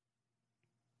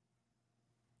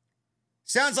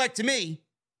 Sounds like to me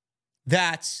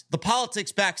that the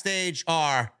politics backstage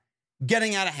are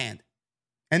getting out of hand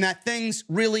and that things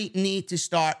really need to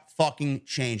start fucking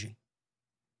changing.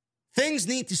 Things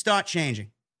need to start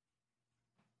changing.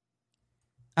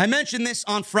 I mentioned this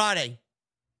on Friday.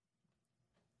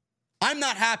 I'm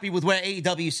not happy with where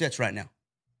AEW sits right now.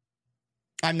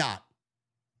 I'm not.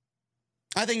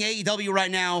 I think AEW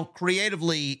right now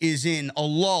creatively is in a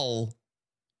lull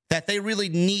that they really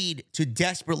need to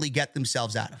desperately get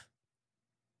themselves out of.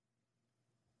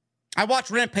 I watched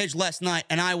Rampage last night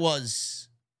and I was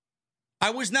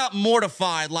not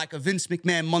mortified like a Vince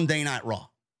McMahon Monday Night Raw.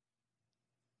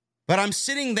 But I'm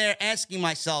sitting there asking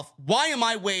myself, why am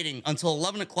I waiting until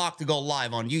 11 o'clock to go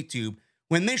live on YouTube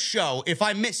when this show, if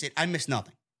I miss it, I miss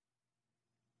nothing?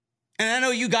 And I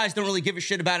know you guys don't really give a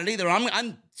shit about it either.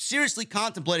 I'm seriously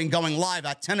contemplating going live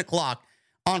at 10 o'clock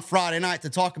on Friday night to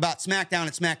talk about SmackDown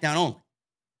and SmackDown only.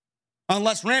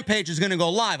 Unless Rampage is going to go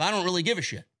live, I don't really give a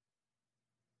shit.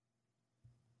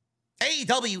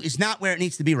 AEW is not where it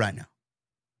needs to be right now.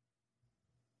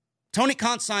 Tony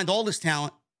Khan signed all this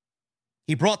talent.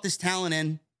 He brought this talent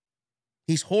in.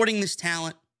 He's hoarding this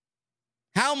talent.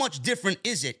 How much different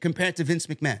is it compared to Vince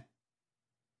McMahon?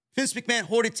 Vince McMahon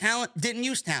hoarded talent, didn't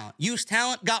use talent. Used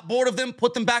talent, got bored of them,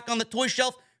 put them back on the toy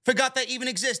shelf, forgot they even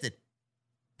existed.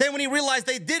 Then when he realized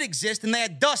they did exist and they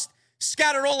had dust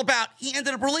scattered all about, he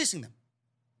ended up releasing them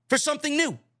for something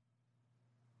new.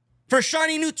 For a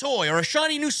shiny new toy or a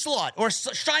shiny new slut or a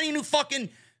shiny new fucking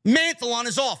mantle on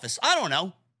his office. I don't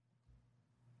know.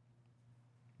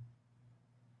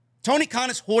 Tony Khan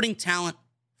is hoarding talent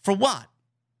for what?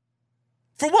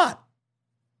 For what?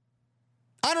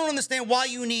 I don't understand why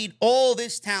you need all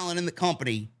this talent in the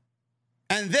company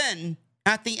and then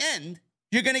at the end,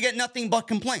 you're going to get nothing but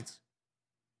complaints.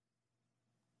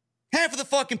 Half of the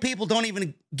fucking people don't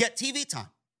even get TV time.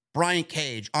 Brian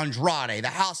Cage, Andrade, The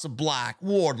House of Black,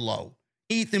 Wardlow,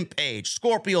 Ethan Page,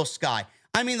 Scorpio Sky.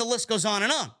 I mean, the list goes on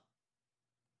and on.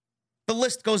 The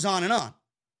list goes on and on.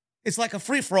 It's like a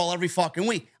free-for-all every fucking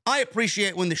week. I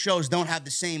appreciate when the shows don't have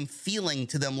the same feeling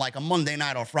to them like a Monday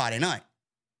night or Friday night.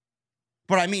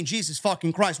 But I mean, Jesus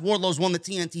fucking Christ, Wardlow's won the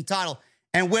TNT title,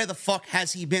 and where the fuck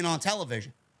has he been on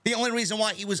television? The only reason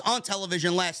why he was on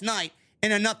television last night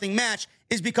in a nothing match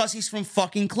is because he's from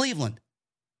fucking Cleveland.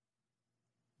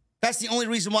 That's the only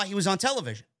reason why he was on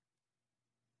television.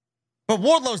 But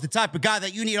Wardlow's the type of guy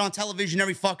that you need on television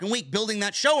every fucking week building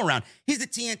that show around. He's the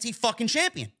TNT fucking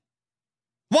champion.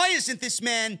 Why isn't this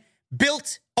man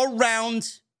built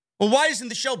around, or why isn't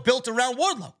the show built around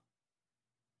Wardlow?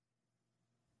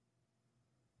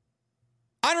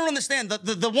 I don't understand.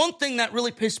 The one thing that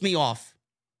really pissed me off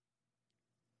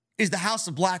is the House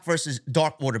of Black versus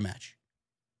Dark Order match.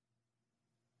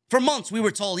 For months, we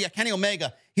were told, yeah, Kenny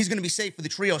Omega, he's going to be safe for the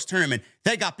Trios tournament.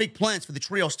 They got big plans for the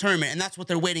Trios tournament, and that's what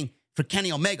they're waiting for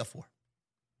Kenny Omega for.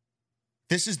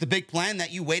 This is the big plan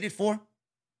that you waited for?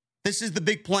 This is the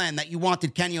big plan that you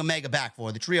wanted Kenny Omega back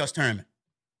for, the Trios tournament.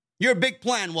 Your big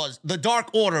plan was the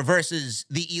Dark Order versus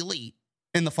the Elite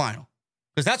in the final,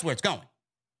 because that's where it's going.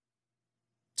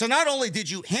 So not only did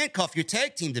you handcuff your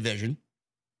tag team division,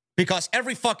 because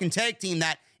every fucking tag team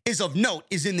that is of note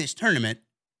is in this tournament,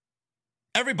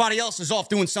 everybody else is off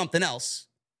doing something else.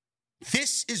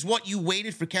 This is what you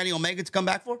waited for Kenny Omega to come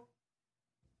back for?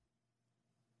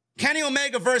 Kenny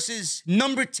Omega versus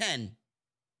number 10.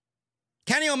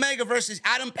 Kenny Omega versus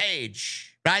Adam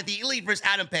Page, right? The Elite versus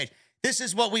Adam Page. This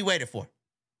is what we waited for.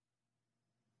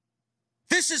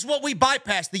 This is what we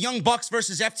bypassed the Young Bucks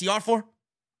versus FTR for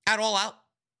at All Out.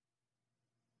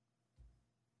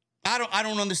 I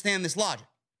don't understand this logic.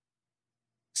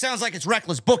 Sounds like it's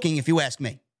reckless booking, if you ask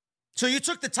me. So you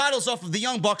took the titles off of the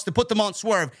Young Bucks to put them on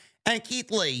Swerve and Keith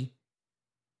Lee.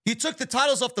 You took the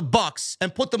titles off the Bucks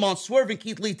and put them on Swerve and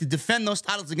Keith Lee to defend those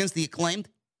titles against the Acclaimed.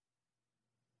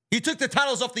 You took the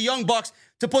titles off the Young Bucks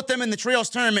to put them in the Trios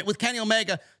tournament with Kenny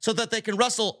Omega so that they can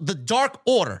wrestle the Dark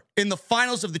Order in the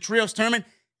finals of the Trios tournament.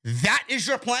 That is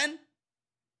your plan?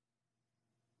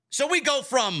 So we go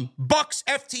from Bucks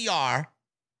FTR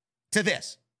to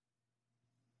this.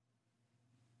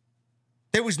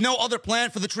 There was no other plan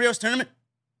for the Trios tournament?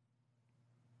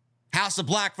 House of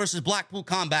Black versus Blackpool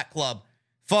Combat Club.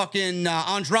 Fucking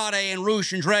Andrade and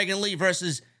Rush and Dragon Lee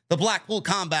versus the Blackpool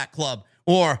Combat Club.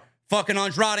 Or fucking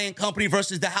Andrade and Company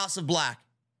versus the House of Black.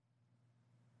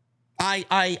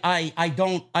 I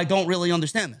don't really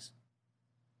understand this.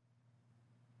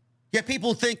 Yet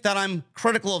people think that I'm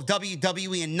critical of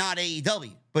WWE and not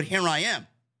AEW. But here I am.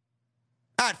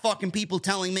 I had fucking people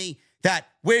telling me that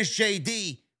where's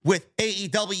JD with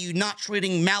AEW not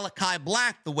treating Malachi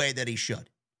Black the way that he should.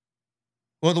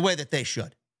 Or the way that they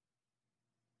should.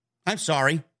 I'm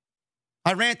sorry.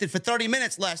 I ranted for 30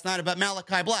 minutes last night about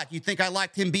Malachi Black. You think I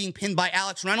liked him being pinned by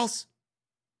Alex Reynolds?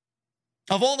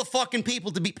 Of all the fucking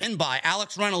people to be pinned by,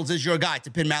 Alex Reynolds is your guy to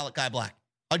pin Malachi Black.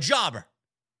 A jobber.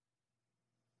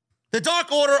 The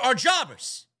Dark Order are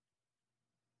jobbers.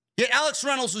 Yet Alex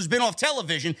Reynolds, who's been off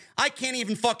television, I can't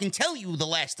even fucking tell you the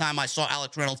last time I saw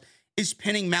Alex Reynolds is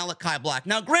pinning Malachi Black.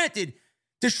 Now, granted,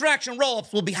 distraction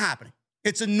roll-ups will be happening.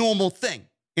 It's a normal thing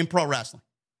in pro wrestling.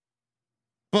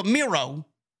 But Miro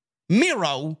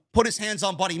put his hands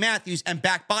on Buddy Matthews and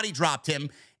back body dropped him,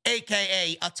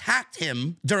 a.k.a. attacked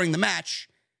him during the match.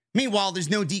 Meanwhile, there's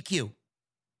no DQ.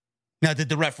 Now, did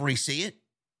the referee see it?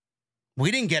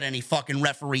 We didn't get any fucking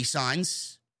referee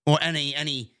signs or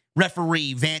any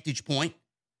referee vantage point.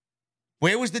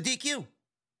 Where was the DQ?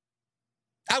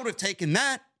 I would have taken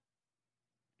that.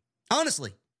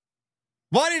 Honestly.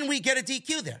 Why didn't we get a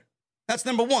DQ there? That's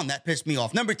number one. That pissed me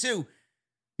off. Number two,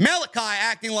 Malachi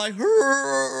acting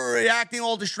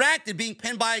all distracted, being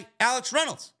pinned by Alex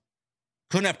Reynolds.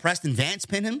 Couldn't have Preston Vance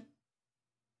pin him?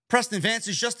 Preston Vance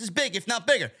is just as big, if not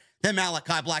bigger, than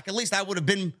Malachi Black. At least I would have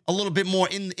been a little bit more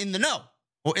in the know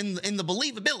or in the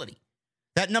believability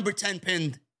that number 10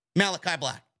 pinned Malachi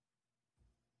Black.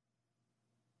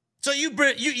 So you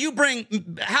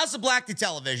bring House of Black to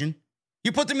television.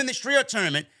 You put them in the trio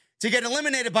tournament to get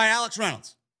eliminated by Alex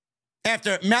Reynolds.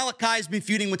 After Malachi's been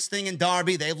feuding with Sting and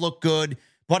Darby, they look good.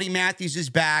 Buddy Matthews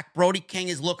is back. Brody King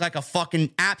has looked like a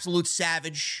fucking absolute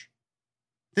savage.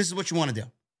 This is what you want to do.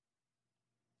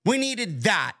 We needed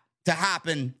that to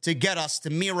happen to get us to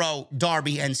Miro,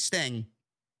 Darby, and Sting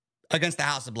against the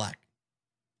House of Black.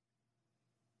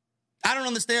 I don't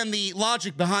understand the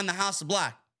logic behind the House of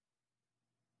Black.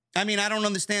 I mean, I don't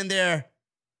understand their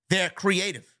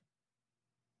creative.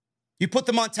 You put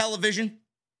them on television.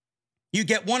 You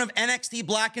get one of NXT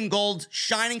Black and Gold's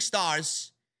shining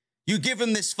stars. You give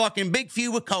him this fucking big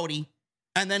feud with Cody,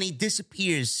 and then he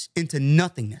disappears into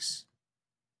nothingness.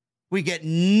 We get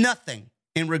nothing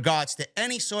in regards to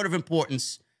any sort of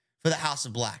importance for the House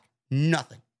of Black.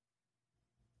 Nothing.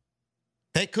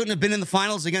 They couldn't have been in the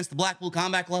finals against the Blackpool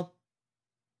Combat Club.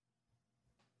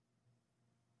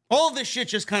 All of this shit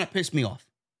just kind of pissed me off.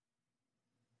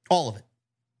 All of it.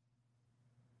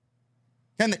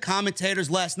 Then the commentators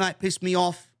last night pissed me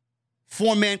off.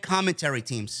 4-man commentary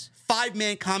teams.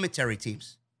 5-man commentary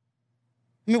teams.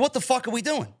 I mean, what the fuck are we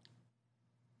doing?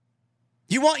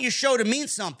 You want your show to mean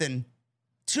something,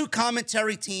 2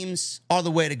 commentary teams are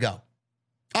the way to go.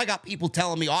 I got people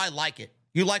telling me, oh, I like it.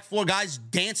 You like 4 guys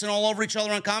dancing all over each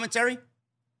other on commentary?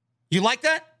 You like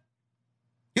that?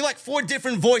 You like 4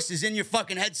 different voices in your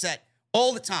fucking headset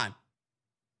all the time.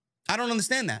 I don't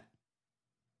understand that.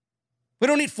 We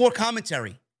don't need 4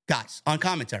 commentary guys on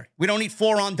commentary. We don't need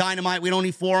 4 on Dynamite. We don't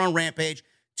need 4 on Rampage.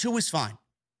 2 is fine.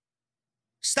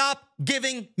 Stop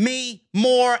giving me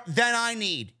more than I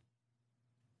need.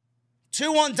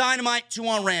 2 on Dynamite, 2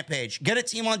 on Rampage. Get a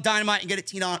team on Dynamite and get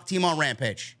a team on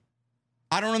Rampage.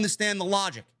 I don't understand the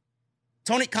logic.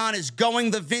 Tony Khan is going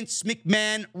the Vince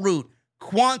McMahon route.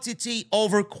 Quantity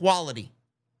over quality.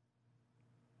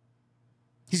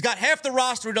 He's got half the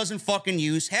roster he doesn't fucking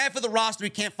use. Half of the roster he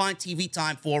can't find TV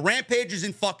time for. Rampage is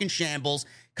in fucking shambles.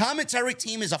 Commentary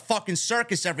team is a fucking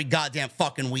circus every goddamn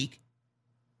fucking week.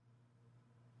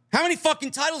 How many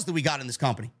fucking titles do we got in this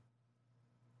company?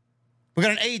 We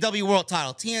got an AEW World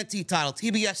title, TNT title,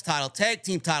 TBS title, Tag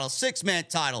Team title, 6-man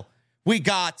title. We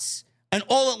got an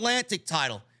All-Atlantic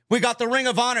title. We got the Ring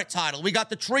of Honor title. We got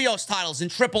the Trios titles in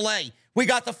AAA. We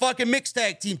got the fucking Mixed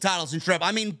Tag Team titles in Triple.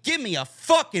 I mean, give me a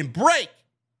fucking break.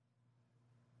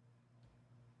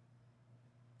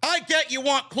 I get you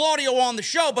want Claudio on the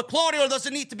show, but Claudio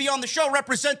doesn't need to be on the show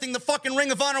representing the fucking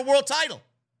Ring of Honor world title.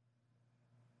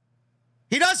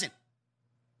 He doesn't.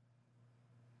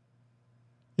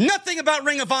 Nothing about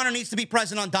Ring of Honor needs to be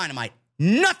present on Dynamite.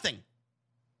 Nothing.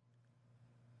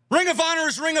 Ring of Honor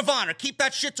is Ring of Honor. Keep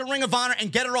that shit to Ring of Honor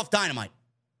and get it off Dynamite.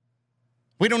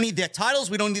 We don't need their titles.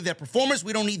 We don't need their performers.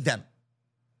 We don't need them.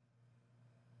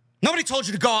 Nobody told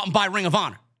you to go out and buy Ring of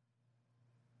Honor.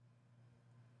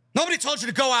 Nobody told you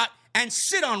to go out and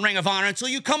sit on Ring of Honor until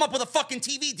you come up with a fucking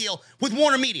TV deal with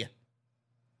Warner Media.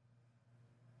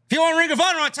 If you want Ring of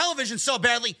Honor on television so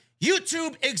badly,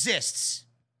 YouTube exists.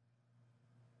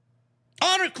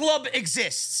 Honor Club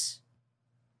exists.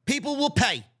 People will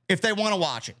pay if they want to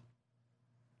watch it.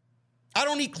 I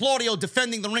don't need Claudio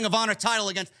defending the Ring of Honor title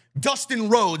against Dustin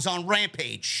Rhodes on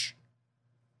Rampage.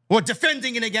 Or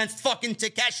defending it against fucking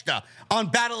Takeshita on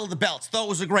Battle of the Belts. Though it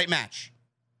was a great match.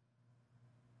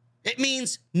 It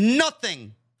means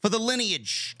nothing for the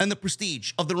lineage and the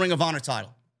prestige of the Ring of Honor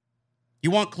title.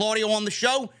 You want Claudio on the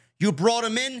show? You brought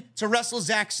him in to wrestle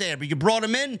Zack Sabre. You brought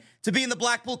him in to be in the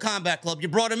Blackpool Combat Club. You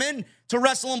brought him in to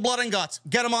wrestle in Blood and Guts.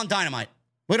 Get him on Dynamite.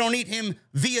 We don't need him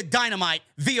via Dynamite,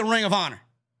 via Ring of Honor.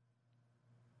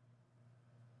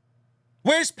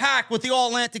 Where's Pac with the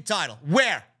All-Atlantic title?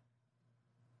 Where?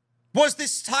 Was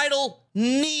this title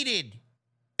needed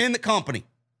in the company?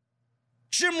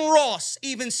 Jim Ross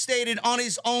even stated on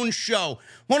his own show,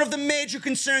 one of the major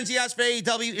concerns he has for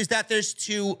AEW is that there's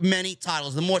too many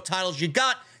titles. The more titles you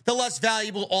got, the less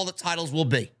valuable all the titles will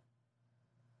be.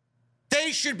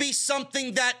 They should be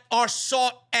something that are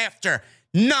sought after,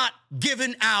 not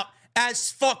given out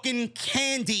as fucking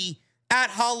candy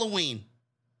at Halloween.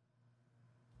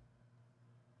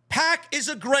 Pac is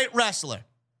a great wrestler.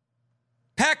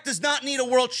 Pac does not need a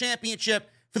world championship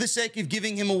for the sake of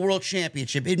giving him a world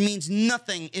championship. It means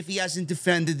nothing if he hasn't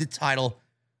defended the title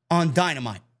on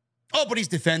Dynamite. Oh, but he's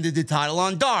defended the title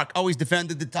on Dark. Oh, he's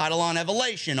defended the title on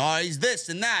Evolution. Oh, he's this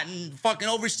and that and fucking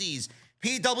overseas.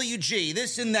 PWG,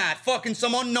 this and that. Fucking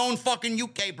some unknown fucking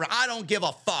UK bro. I don't give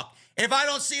a fuck. If I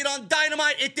don't see it on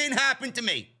Dynamite, it didn't happen to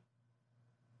me.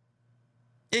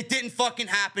 It didn't fucking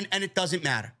happen, and it doesn't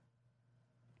matter.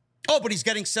 Oh, but he's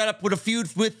getting set up with a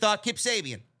feud with Kip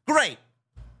Sabian. Great.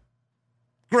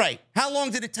 Great. How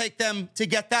long did it take them to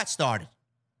get that started?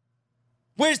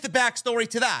 Where's the backstory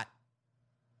to that?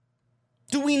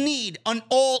 Do we need an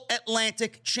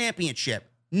All-Atlantic championship?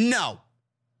 No.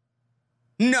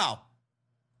 No.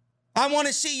 I want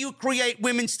to see you create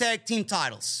women's tag team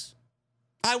titles.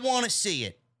 I want to see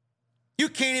it. You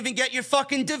can't even get your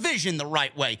fucking division the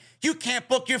right way. You can't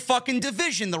book your fucking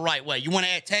division the right way. You want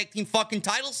to add tag team fucking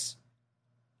titles?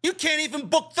 You can't even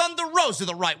book Thunder Rosa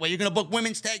the right way. You're going to book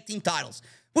women's tag team titles.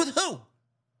 With who?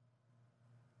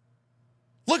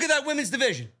 Look at that women's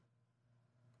division.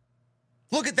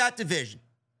 Look at that division.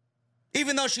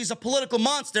 Even though she's a political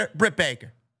monster, Britt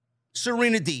Baker,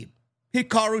 Serena Deeb,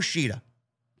 Hikaru Shida,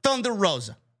 Thunder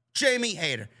Rosa, Jamie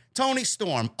Hayter, Toni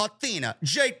Storm, Athena,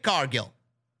 Jade Cargill.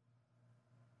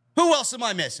 Who else am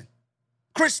I missing?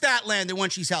 Chris Statlander when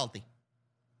she's healthy.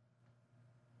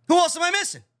 Who else am I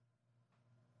missing?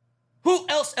 Who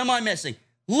else am I missing?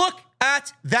 Look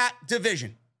at that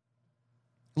division.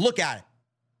 Look at it.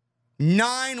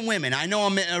 9 women. I know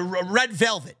I'm in Red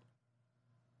Velvet,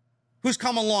 who's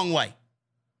come a long way,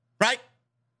 right?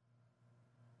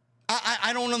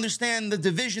 I don't understand the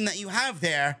division that you have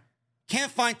there.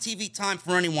 Can't find TV time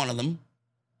for any one of them.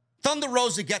 Thunder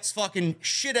Rosa gets fucking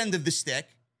shit end of the stick.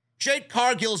 Jade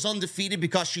Cargill's undefeated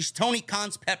because she's Tony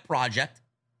Khan's pet project.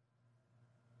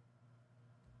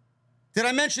 Did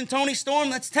I mention Toni Storm?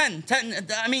 That's 10.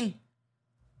 I mean,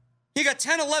 you got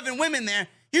 10, 11 women there.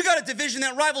 You got a division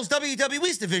that rivals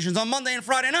WWE's divisions on Monday and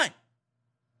Friday night.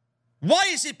 Why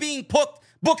is it being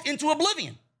booked into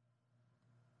oblivion?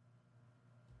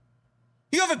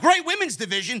 You have a great women's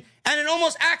division, and it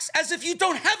almost acts as if you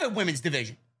don't have a women's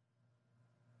division.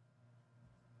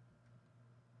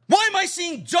 Why am I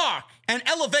seeing Dark and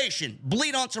Elevation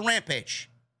bleed onto Rampage?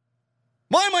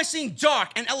 Why am I seeing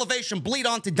Dark and Elevation bleed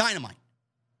onto Dynamite?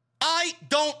 I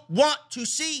don't want to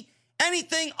see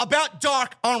anything about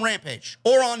Dark on Rampage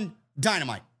or on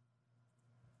Dynamite.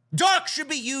 Dark should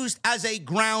be used as a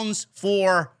grounds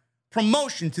for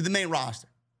promotion to the main roster.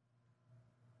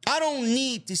 I don't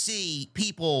need to see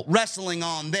people wrestling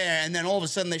on there and then all of a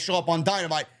sudden they show up on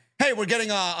Dynamite. Hey, we're getting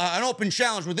an open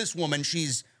challenge with this woman.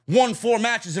 She's won 4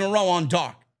 matches in a row on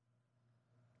Dark.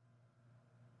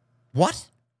 What?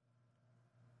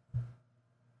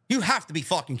 You have to be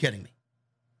fucking kidding me.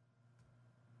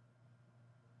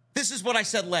 This is what I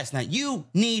said last night. You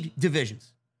need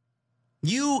divisions.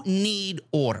 You need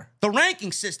order. The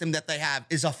ranking system that they have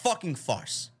is a fucking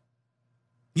farce.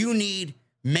 You need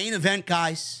main event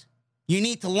guys. You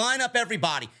need to line up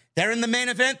everybody. They're in the main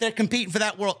event. They're competing for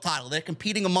that world title. They're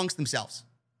competing amongst themselves.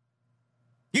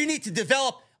 You need to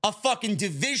develop a fucking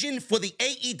division for the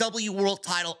AEW world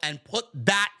title and put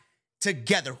that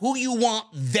together. Who you want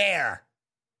there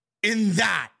in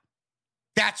that.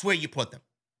 That's where you put them.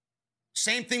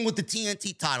 Same thing with the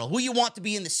TNT title. Who you want to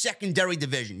be in the secondary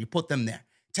division, you put them there.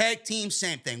 Tag team,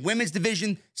 same thing. Women's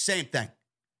division, same thing.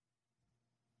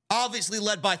 Obviously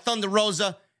led by Thunder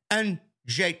Rosa and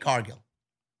Jade Cargill.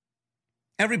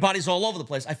 Everybody's all over the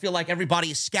place. I feel like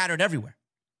everybody is scattered everywhere.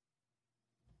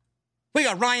 We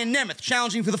got Ryan Nemeth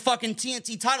challenging for the fucking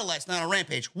TNT title last night on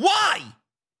Rampage. Why?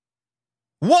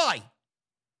 Why?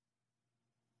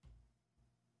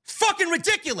 Fucking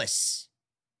ridiculous.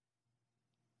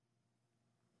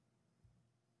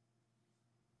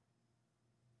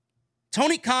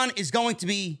 Tony Khan is going to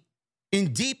be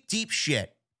in deep, deep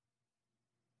shit.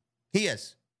 He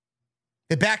is.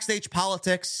 The backstage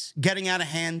politics getting out of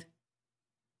hand.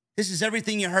 This is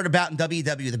everything you heard about in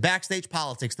WWE. The backstage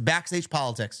politics, the backstage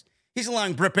politics. He's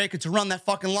allowing Britt Baker to run that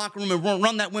fucking locker room and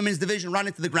run that women's division right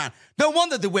into the ground. No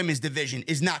wonder the women's division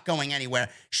is not going anywhere.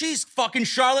 She's fucking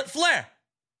Charlotte Flair.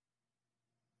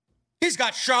 He's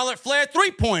got Charlotte Flair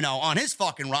 3.0 on his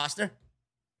fucking roster.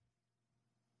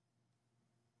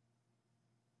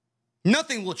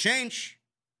 Nothing will change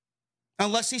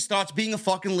unless he starts being a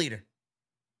fucking leader.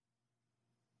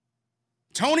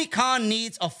 Tony Khan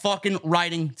needs a fucking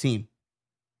writing team.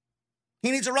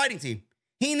 He needs a writing team.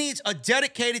 He needs a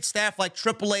dedicated staff like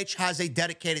Triple H has a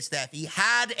dedicated staff. He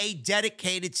had a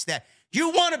dedicated staff. You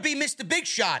want to be Mr. Big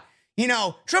Shot. You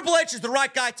know, Triple H is the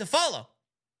right guy to follow.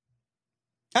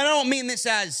 And I don't mean this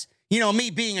as, me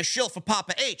being a shill for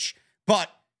Papa H, but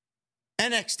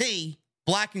NXT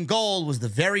Black and Gold was the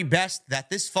very best that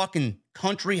this fucking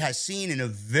country has seen in a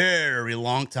very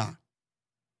long time.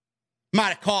 Might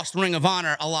have cost Ring of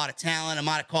Honor a lot of talent. It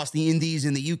might have cost the Indies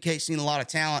in the UK scene a lot of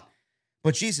talent.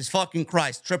 But Jesus fucking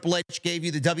Christ, Triple H gave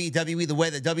you the WWE the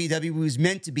way the WWE was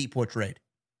meant to be portrayed.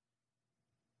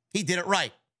 He did it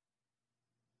right.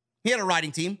 He had a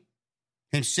writing team.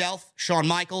 Himself, Shawn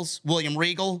Michaels, William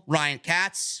Regal, Ryan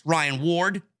Katz, Ryan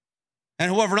Ward, and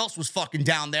whoever else was fucking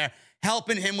down there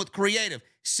helping him with creative,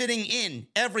 sitting in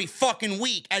every fucking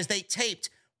week as they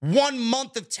taped 1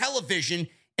 month of television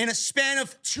in a span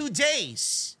of 2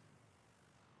 days.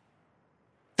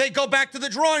 They go back to the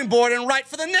drawing board and write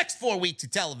for the next 4 weeks of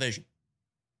television.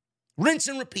 Rinse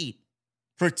and repeat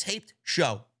for a taped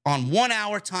show on 1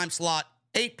 hour time slot,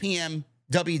 8 p.m.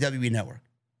 WWE Network.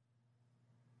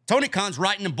 Tony Khan's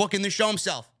writing and booking the show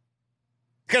himself.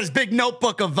 He's got his big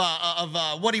notebook of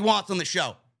what he wants on the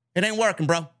show. It ain't working,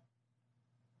 bro.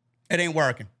 It ain't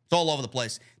working. It's all over the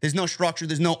place. There's no structure.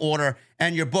 There's no order.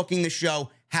 And you're booking the show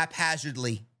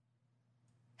haphazardly.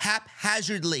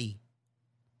 Haphazardly.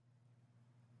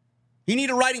 You need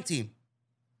a writing team.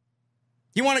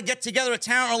 You want to get together a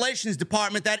talent relations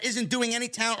department that isn't doing any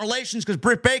talent relations because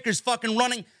Britt Baker's fucking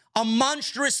running a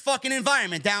monstrous fucking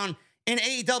environment down in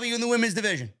AEW in the women's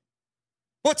division.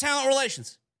 What talent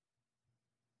relations?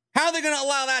 How are they going to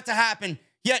allow that to happen,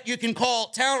 yet you can call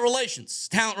talent relations?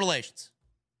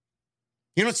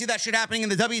 You don't see that shit happening in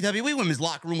the WWE women's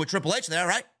locker room with Triple H there,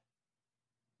 right?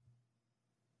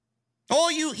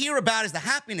 All you hear about is the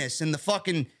happiness and the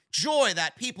fucking joy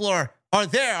that people are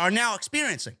now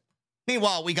experiencing.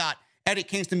 Meanwhile, we got Eddie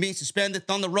Kingston being suspended,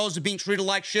 Thunder Rosa being treated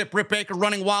like shit, Britt Baker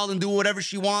running wild and doing whatever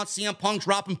she wants, CM Punk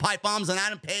dropping pipe bombs on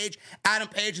Adam Page and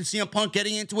CM Punk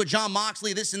getting into it, John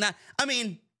Moxley, this and that. I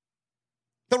mean,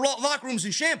 the locker room's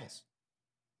in shambles.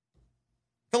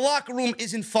 The locker room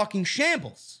is in fucking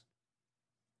shambles.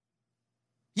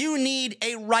 You need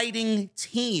a writing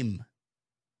team.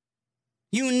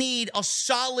 You need a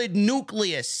solid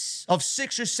nucleus of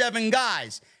 6 or 7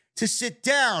 guys to sit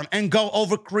down and go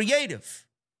over creative.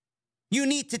 You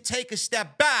need to take a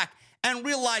step back and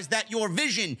realize that your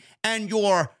vision and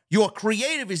your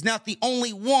creative is not the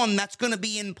only one that's going to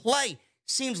be in play.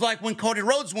 Seems like when Cody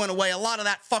Rhodes went away, a lot of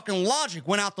that fucking logic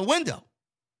went out the window.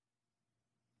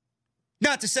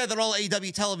 Not to say that all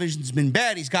AEW television's been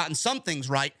bad. He's gotten some things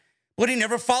right, but he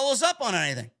never follows up on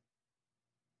anything.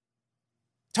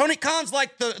 Tony Khan's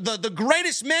like the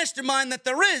greatest mastermind that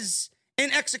there is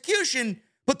in execution,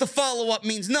 but the follow-up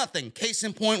means nothing. Case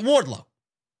in point, Wardlow.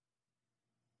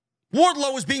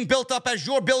 Wardlow is being built up as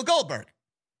your Bill Goldberg.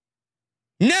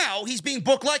 Now he's being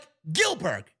booked like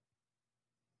Gilbert.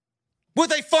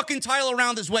 With a fucking title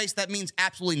around his waist that means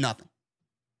absolutely nothing.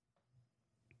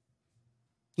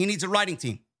 He needs a writing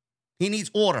team. He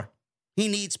needs order. He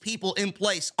needs people in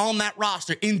place on that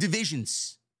roster in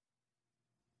divisions.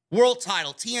 World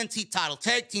title, TNT title,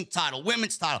 tag team title,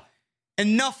 women's title.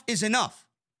 Enough is enough.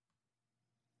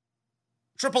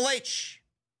 Triple H,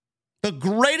 the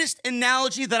greatest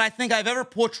analogy that I think I've ever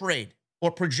portrayed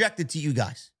or projected to you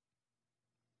guys.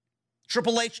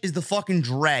 Triple H is the fucking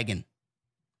dragon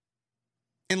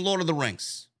in Lord of the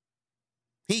Rings.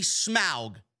 He's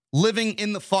Smaug living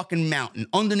in the fucking mountain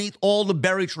underneath all the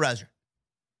buried treasure.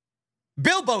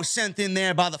 Bilbo's sent in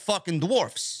there by the fucking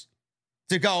dwarfs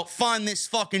to go find this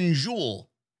fucking jewel.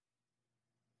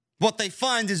 What they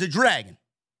find is a dragon.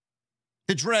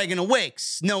 The dragon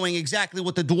awakes, knowing exactly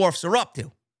what the dwarfs are up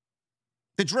to.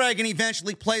 The dragon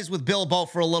eventually plays with Bilbo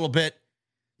for a little bit,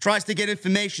 tries to get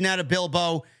information out of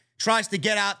Bilbo, tries to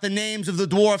get out the names of the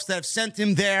dwarfs that have sent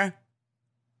him there.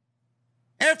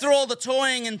 After all the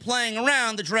toying and playing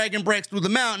around, the dragon breaks through the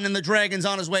mountain, and the dragon's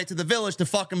on his way to the village to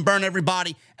fucking burn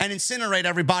everybody and incinerate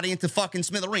everybody into fucking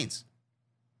smithereens.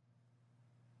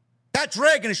 That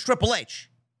dragon is Triple H.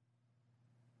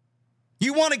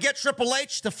 You want to get Triple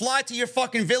H to fly to your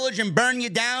fucking village and burn you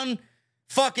down,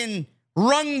 fucking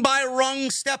rung by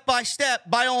rung, step by step,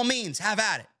 by all means, have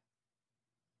at it.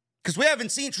 Because we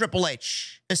haven't seen Triple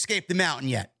H escape the mountain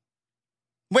yet.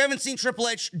 We haven't seen Triple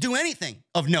H do anything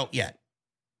of note yet.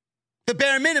 The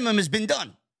bare minimum has been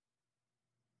done.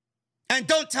 And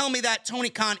don't tell me that Tony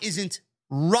Khan isn't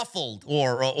ruffled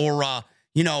or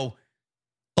you know,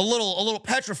 a little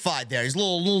petrified there. He's a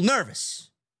little nervous.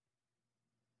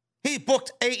 He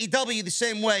booked AEW the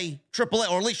same way Triple H,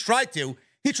 or at least tried to.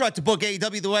 He tried to book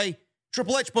AEW the way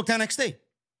Triple H booked NXT.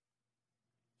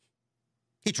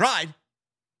 He tried.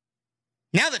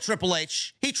 Now that Triple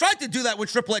H, he tried to do that when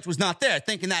Triple H was not there,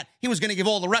 thinking that he was going to give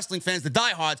all the wrestling fans, the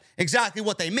diehards, exactly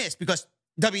what they missed because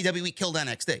WWE killed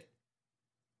NXT.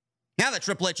 Now that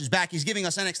Triple H is back, he's giving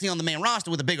us NXT on the main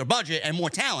roster with a bigger budget and more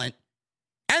talent.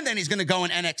 And then he's going to go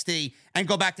in NXT and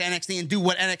go back to NXT and do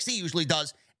what NXT usually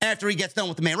does after he gets done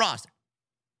with the main roster.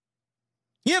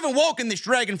 You haven't woken this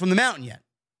dragon from the mountain yet.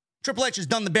 Triple H has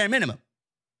done the bare minimum.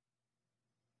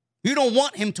 You don't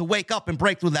want him to wake up and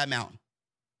break through that mountain.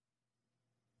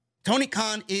 Tony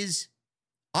Khan is,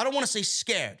 I don't want to say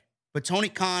scared, but Tony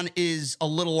Khan is a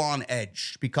little on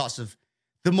edge because of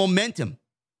the momentum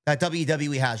that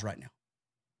WWE has right now.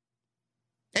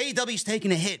 AEW's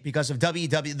taking a hit because of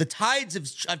WWE. The tides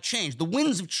have changed. The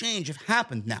winds of change have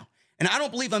happened now. And I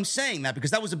don't believe I'm saying that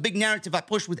because that was a big narrative I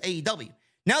pushed with AEW.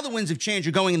 Now the winds of change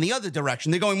are going in the other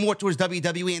direction. They're going more towards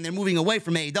WWE and they're moving away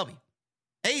from AEW.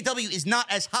 AEW is not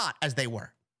as hot as they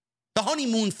were. The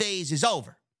honeymoon phase is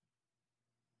over.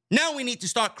 Now we need to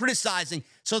start criticizing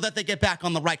so that they get back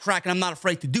on the right track, and I'm not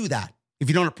afraid to do that. If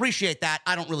you don't appreciate that,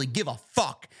 I don't really give a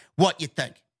fuck what you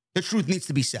think. The truth needs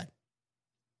to be said.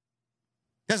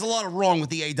 There's a lot of wrong with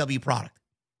the AEW product.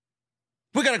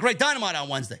 We got a great Dynamite on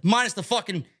Wednesday, minus the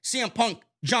fucking CM Punk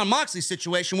John Moxley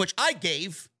situation, which I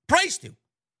gave praise to.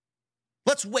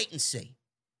 Let's wait and see.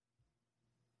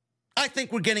 I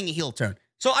think we're getting a heel turn.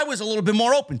 So I was a little bit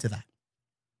more open to that.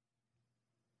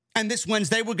 And this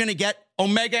Wednesday, we're going to get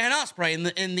Omega and Ospreay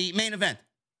in the main event.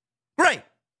 Great.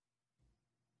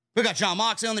 We got John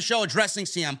Moxley on the show addressing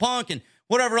CM Punk and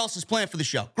whatever else is planned for the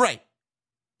show. Great.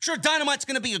 Sure, Dynamite's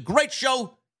going to be a great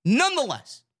show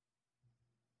nonetheless.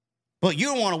 But you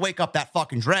don't want to wake up that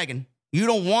fucking dragon. You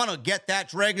don't want to get that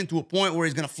dragon to a point where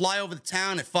he's going to fly over the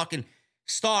town and fucking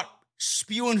start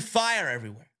spewing fire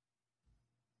everywhere.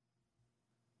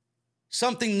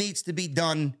 Something needs to be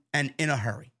done and in a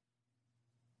hurry.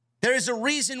 There is a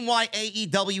reason why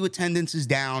AEW attendance is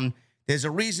down. There's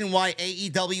a reason why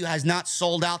AEW has not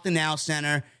sold out the Now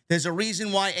Center. There's a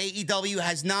reason why AEW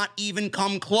has not even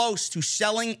come close to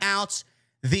selling out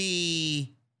the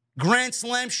Grand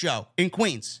Slam show in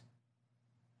Queens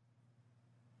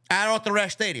at Arthur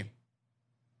Ashe Stadium.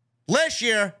 Last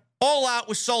year, All Out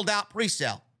was sold out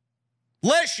pre-sale.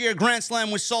 Last year, Grand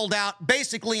Slam was sold out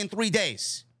basically in 3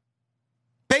 days.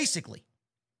 Basically.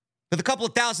 With a couple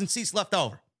of thousand seats left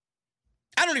over.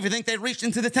 I don't even think they've reached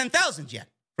into the 10,000 yet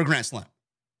for Grand Slam.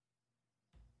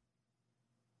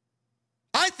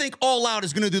 I think All Out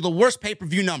is going to do the worst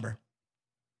pay-per-view number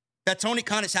that Tony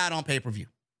Khan has had on pay-per-view.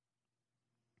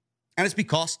 And it's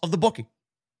because of the booking.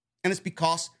 And it's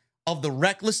because of the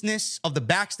recklessness of the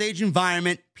backstage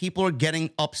environment. People are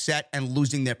getting upset and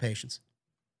losing their patience.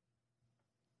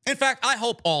 In fact, I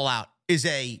hope All Out is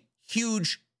a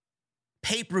huge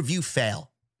pay-per-view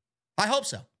fail. I hope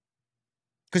so.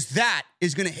 Because that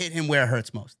is going to hit him where it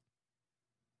hurts most.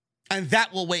 And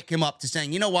that will wake him up to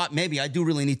saying, you know what, maybe I do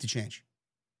really need to change.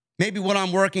 Maybe what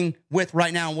I'm working with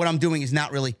right now and what I'm doing is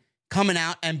not really coming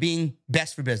out and being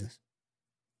best for business.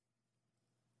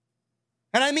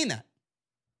 And I mean that.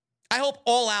 I hope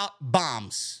All Out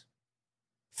bombs.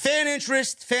 Fan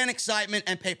interest, fan excitement,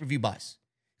 and pay-per-view buys.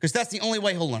 Because that's the only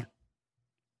way he'll learn.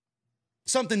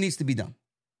 Something needs to be done.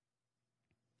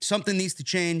 Something needs to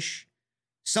change.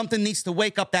 Something needs to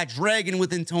wake up that dragon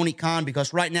within Tony Khan,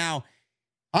 because right now,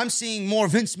 I'm seeing more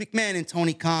Vince McMahon in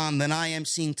Tony Khan than I am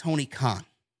seeing Tony Khan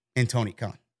in Tony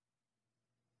Khan.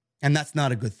 And that's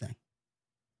not a good thing.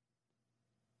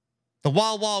 The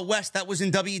Wild Wild West that was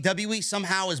in WWE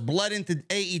somehow has bled into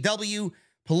AEW.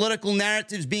 Political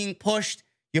narratives being pushed.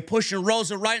 You're pushing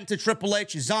Rosa right into Triple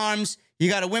H's arms. You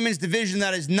got a women's division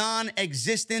that is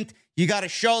non-existent. You got a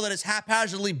show that is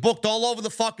haphazardly booked all over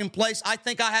the fucking place. I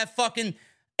think I have fucking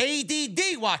ADD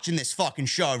watching this fucking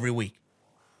show every week.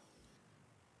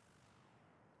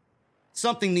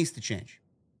 Something needs to change.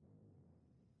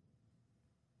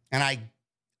 And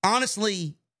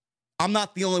honestly, I'm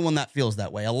not the only one that feels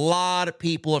that way. A lot of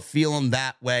people are feeling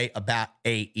that way about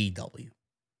AEW.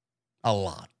 A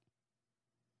lot.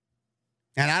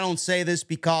 And I don't say this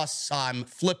because I'm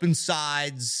flipping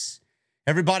sides.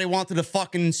 Everybody wanted to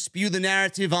fucking spew the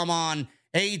narrative. I'm on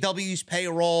AEW's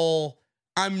payroll.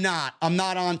 I'm not. I'm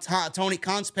not on Tony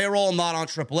Khan's payroll. I'm not on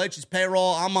Triple H's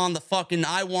payroll. I'm on the fucking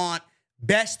I want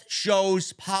best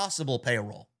shows possible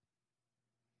payroll.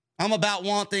 I'm about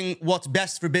wanting what's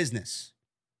best for business.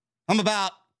 I'm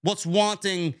about what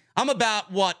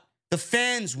the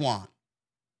fans want.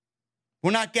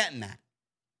 We're not getting that.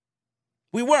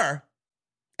 We were,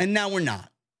 and now we're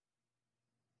not.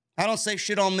 I don't say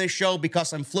shit on this show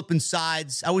because I'm flipping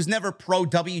sides. I was never pro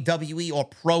WWE or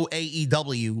pro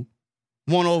AEW,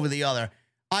 one over the other.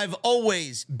 I've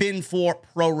always been for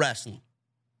pro wrestling.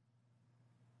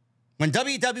 When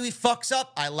WWE fucks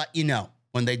up, I let you know.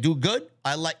 When they do good,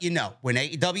 I let you know. When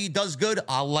AEW does good,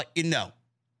 I'll let you know.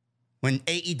 When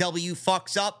AEW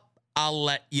fucks up, I'll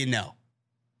let you know.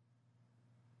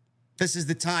 This is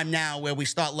the time now where we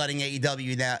start letting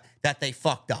AEW that they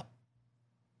fucked up.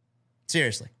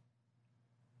 Seriously.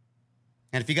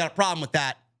 And if you got a problem with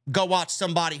that, go watch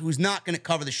somebody who's not going to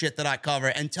cover the shit that I cover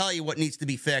and tell you what needs to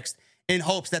be fixed in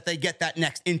hopes that they get that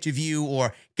next interview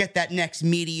or get that next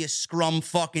media scrum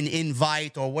fucking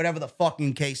invite or whatever the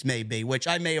fucking case may be, which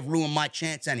I may have ruined my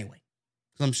chance anyway.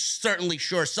 Because I'm certainly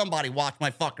sure somebody watched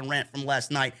my fucking rant from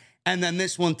last night and then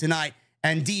this one tonight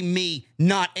and deem me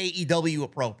not AEW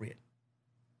appropriate.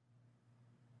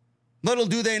 Little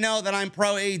do they know that I'm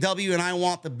pro AEW and I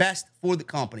want the best for the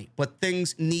company. But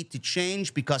things need to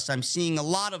change because I'm seeing a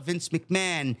lot of Vince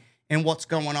McMahon in what's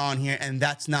going on here, and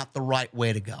that's not the right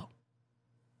way to go.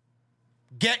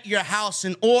 Get your house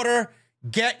in order.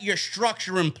 Get your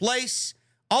structure in place.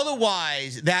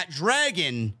 Otherwise, that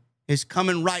dragon is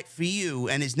coming right for you,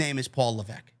 and his name is Paul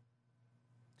Levesque.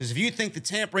 Because if you think the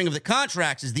tampering of the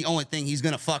contracts is the only thing he's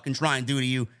going to fucking try and do to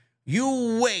you,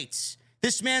 you wait.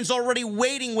 This man's already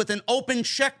waiting with an open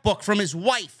checkbook from his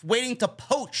wife, waiting to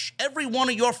poach every one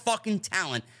of your fucking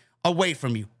talent away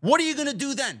from you. What are you going to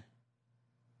do then?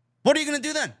 What are you going to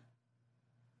do then?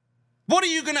 What are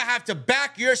you going to have to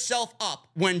back yourself up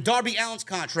when Darby Allin's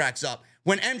contract's up,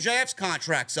 when MJF's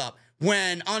contract's up,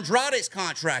 when Andrade's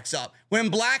contract's up, when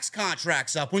Black's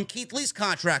contract's up, when Keith Lee's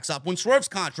contract's up, when Swerve's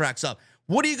contract's up?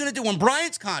 What are you going to do when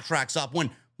Bryan's contract's up, when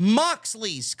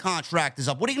Moxley's contract is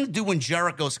up? What are you going to do when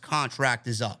Jericho's contract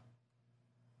is up?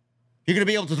 You're going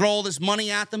to be able to throw all this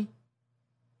money at them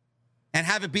and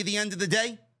have it be the end of the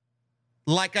day?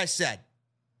 Like I said,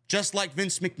 just like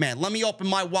Vince McMahon, let me open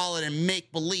my wallet and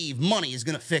make believe money is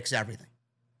going to fix everything.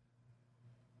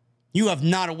 You have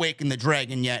not awakened the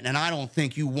dragon yet, and I don't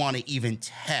think you want to even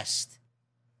test.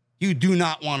 You do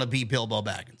not want to be Bilbo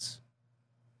Baggins.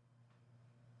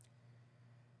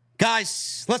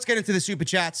 Guys, let's get into the Super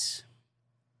Chats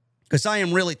because I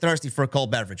am really thirsty for a cold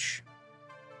beverage.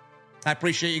 I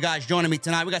appreciate you guys joining me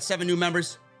tonight. We got 7 new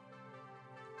members.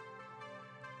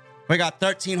 We got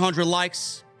 1,300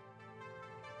 likes.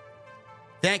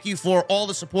 Thank you for all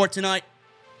the support tonight.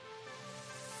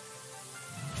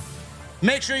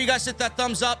 Make sure you guys hit that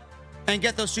thumbs up and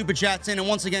get those Super Chats in. And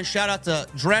once again, shout out to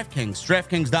DraftKings,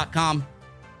 DraftKings.com.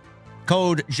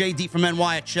 Code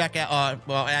JDfromNY at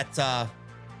checkout,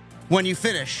 when you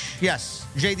finish, yes,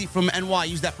 JD from NY.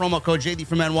 Use that promo code JD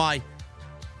from NY.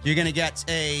 You're going to get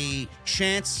a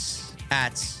chance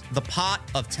at the pot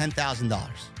of $10,000.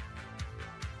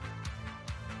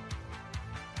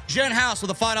 Jen House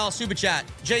with a $5 Super Chat.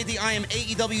 JD, I am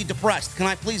AEW depressed. Can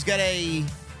I please get a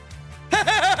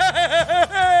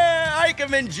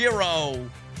Ikeman Jiro?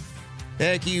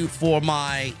 Thank you for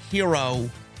my hero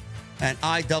and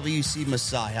IWC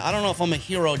Messiah. I don't know if I'm a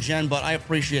hero, Jen, but I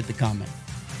appreciate the comment.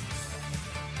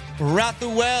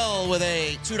 Rathuel with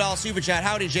a $2 super chat.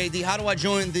 Howdy, JD. How do I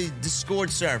join the Discord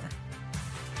server?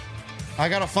 I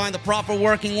got to find the proper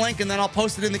working link, and then I'll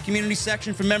post it in the community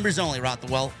section for members only,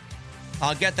 Rathuel.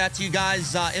 I'll get that to you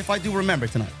guys if I do remember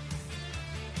tonight.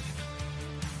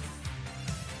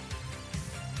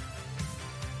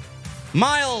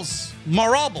 Miles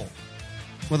Marable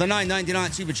with a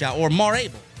 $9.99 super chat, or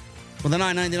Marable with a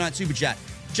 $9.99 super chat.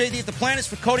 JD, if the plan is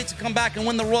for Cody to come back and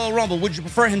win the Royal Rumble, would you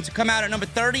prefer him to come out at number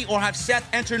 30 or have Seth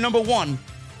enter number 1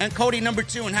 and Cody number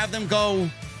 2 and have them go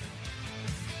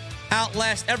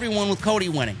outlast everyone with Cody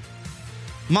winning?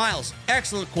 Miles,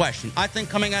 excellent question. I think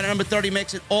coming out at number 30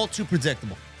 makes it all too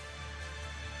predictable.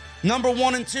 Number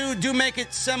 1 and 2 do make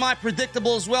it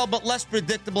semi-predictable as well, but less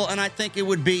predictable, and I think it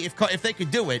would be, if they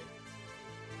could do it,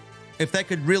 if they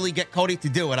could really get Cody to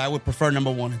do it, I would prefer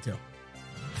number 1 and 2.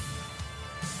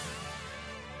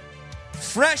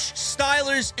 Fresh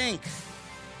Stylers, Inc.,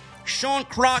 Sean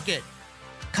Crockett,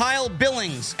 Kyle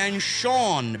Billings, and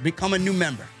Sean become a new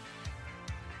member.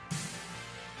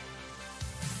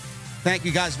 Thank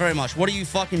you guys very much. What are you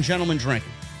fucking gentlemen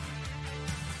drinking?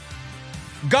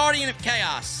 Guardian of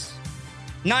Chaos,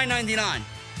 $9.99.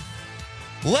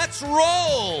 Let's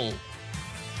roll.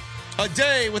 A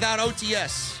day without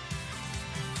OTS.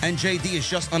 And JD is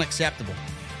just unacceptable.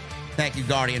 Thank you,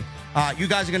 Guardian. You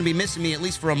guys are going to be missing me at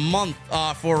least for a month,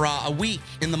 for a week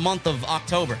in the month of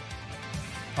October.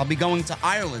 I'll be going to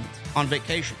Ireland on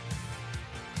vacation.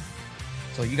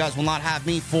 So you guys will not have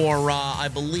me for, I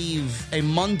believe, a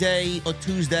Monday, a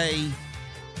Tuesday,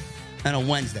 and a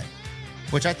Wednesday.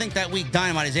 Which I think that week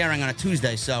Dynamite is airing on a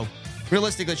Tuesday. So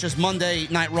realistically, it's just Monday,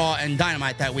 Night Raw, and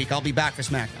Dynamite that week. I'll be back for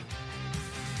SmackDown.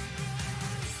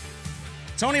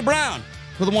 Tony Brown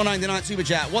with a $1.99 super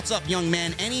chat. What's up, young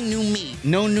man? Any new meat?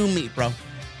 No new meat, bro.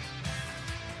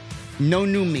 No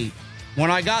new meat. When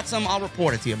I got some, I'll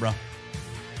report it to you, bro.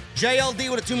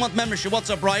 JLD with a 2-month membership. What's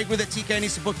up, bro? I agree that TK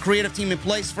needs to put creative team in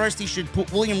place. First, he should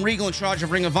put William Regal in charge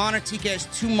of Ring of Honor. TK has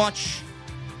too much,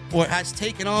 or has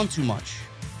taken on too much.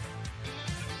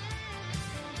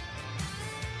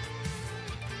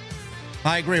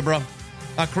 I agree, bro.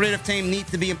 A creative team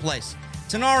needs to be in place.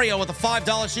 Tenario with a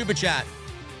 $5 super chat.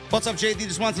 What's up, JD?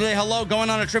 Just wanted to say hello. Going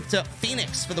on a trip to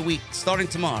Phoenix for the week, starting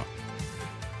tomorrow.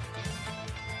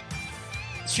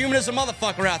 It's human as a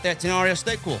motherfucker out there, Tenario.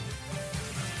 Stay cool.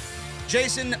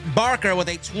 Jason Barker with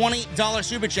a $20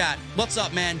 super chat. What's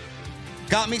up, man?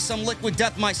 Got me some Liquid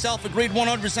Death myself. Agreed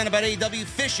 100% about AEW.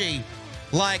 Fishy,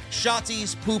 like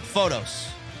Shotzi's poop photos.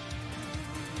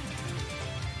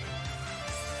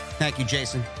 Thank you,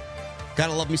 Jason.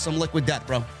 Gotta love me some Liquid Death,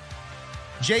 bro.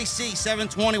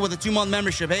 JC720 with a 2-month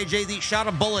membership. Hey, JD, shot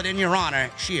a bullet in your honor.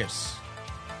 Cheers.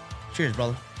 Cheers,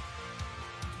 brother.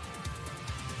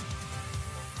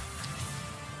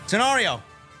 Tenario,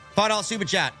 $5 super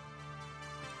chat.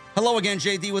 Hello again,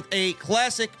 JD, with a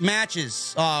classic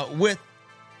matches. With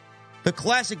the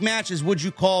classic matches, would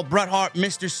you call Bret Hart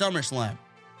Mr. SummerSlam?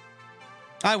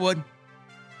 I would.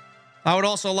 I would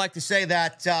also like to say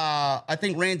that I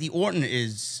think Randy Orton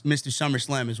is Mr.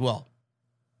 SummerSlam as well.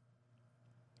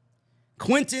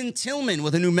 Quentin Tillman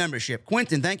with a new membership.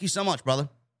 Quentin, thank you so much, brother.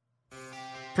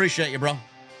 Appreciate you, bro.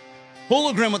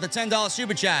 Hologram with a $10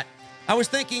 super chat. I was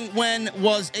thinking, when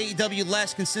was AEW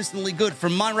last consistently good?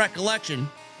 From my recollection,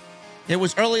 it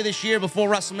was earlier this year before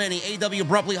WrestleMania. AEW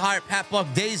abruptly hired Pat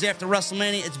Buck days after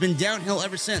WrestleMania. It's been downhill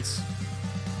ever since.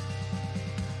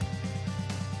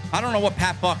 I don't know what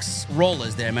Pat Buck's role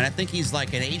is there, man. I think he's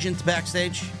like an agent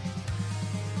backstage.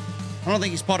 I don't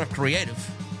think he's part of creative.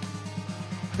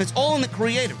 It's all in the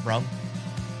creative, bro.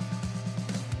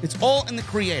 It's all in the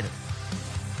creative.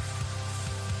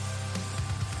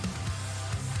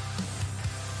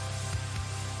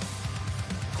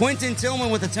 Quentin Tillman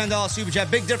with a $10 super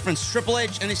chat. Big difference. Triple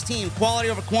H and his team. Quality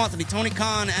over quantity. Tony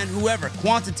Khan and whoever.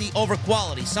 Quantity over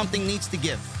quality. Something needs to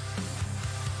give.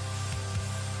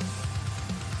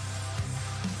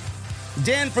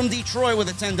 Dan from Detroit with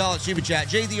a $10 super chat.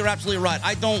 JD, you're absolutely right.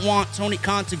 I don't want Tony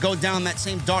Khan to go down that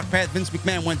same dark path Vince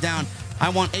McMahon went down. I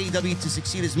want AEW to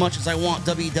succeed as much as I want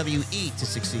WWE to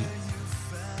succeed.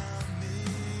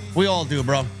 We all do,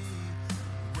 bro.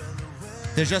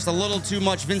 There's just a little too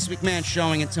much Vince McMahon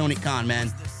showing in Tony Khan,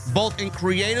 man. Both in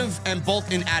creative and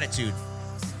both in attitude.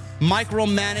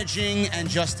 Micromanaging and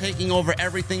just taking over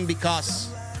everything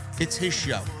because it's his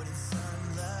show.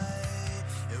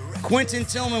 Quentin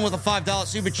Tillman with a $5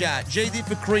 super chat. JD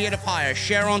for creative hire.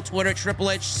 Share on Twitter. Triple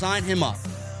H, sign him up.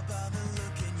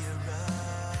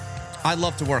 I'd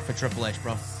love to work for Triple H,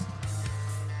 bro.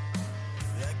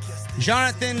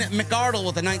 Jonathan McArdle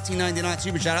with a 1999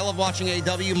 Super Chat. I love watching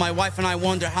AEW. My wife and I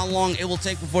wonder how long it will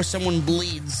take before someone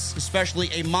bleeds, especially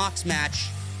a Mox match.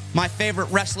 My favorite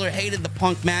wrestler hated the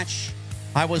Punk match.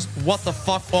 I was what the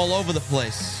fuck all over the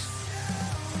place.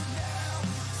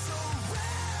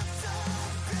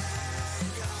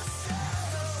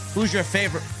 Who's your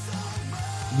favorite?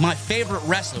 My favorite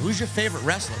wrestler. Who's your favorite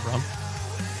wrestler, bro?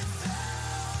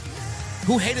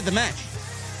 Who hated the match?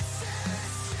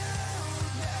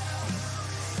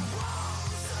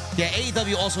 Yeah,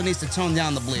 AEW also needs to tone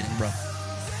down the bleeding, bro.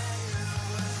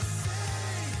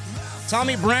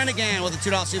 Tommy Brannigan with a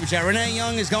 $2 Super Chat. Renee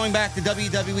Young is going back to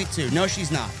WWE too. No,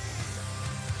 she's not.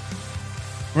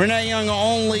 Renee Young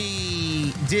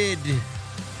only did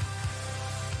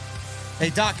a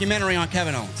documentary on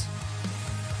Kevin Owens.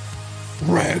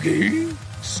 Raggy.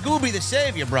 Scooby the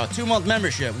Savior, bro. 2-month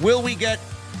membership. Will we get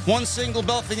one single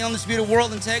belt for the Undisputed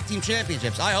World and Tag Team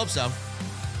Championships? I hope so.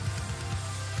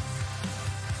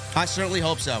 I certainly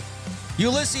hope so.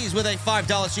 Ulysses with a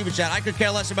 $5 Super Chat. I could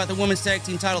care less about the Women's Tag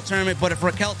Team title tournament, but if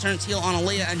Raquel turns heel on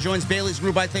Aaliyah and joins Bayley's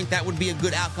group, I think that would be a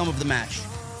good outcome of the match.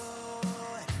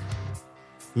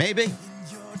 Maybe.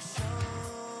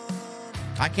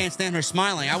 I can't stand her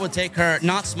smiling. I would take her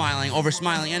not smiling over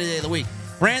smiling any day of the week.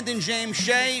 Brandon James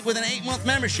Shea with an 8-month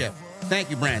membership. Thank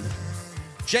you, Brandon.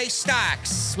 Jay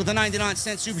Stocks with a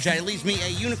 99-cent Super Chat. It leaves me a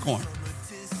unicorn.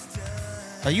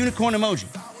 A unicorn emoji.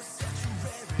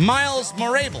 Miles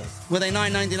Morabel with a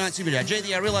 $9.99 Super Chat.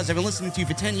 JD, I realize I've been listening to you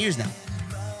for 10 years now.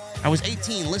 I was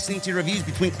 18 listening to your reviews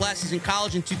between classes in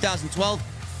college in 2012.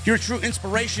 You're a true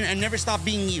inspiration and never stop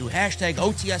being you. Hashtag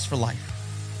OTS for life.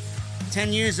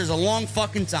 10 years is a long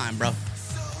fucking time, bro.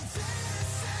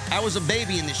 I was a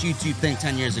baby in this YouTube thing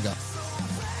 10 years ago.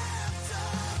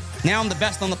 Now I'm the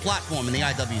best on the platform in the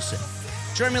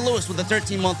IWC. Jeremy Lewis with a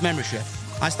 13-month membership.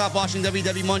 I stopped watching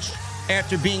WWE much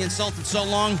after being insulted so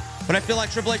long, but I feel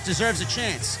like Triple H deserves a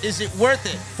chance. Is it worth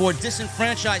it for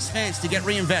disenfranchised fans to get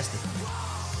reinvested?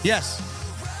 Yes.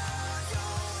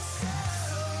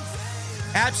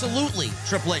 Absolutely,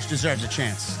 Triple H deserves a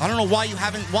chance. I don't know why you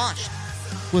haven't watched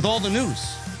with all the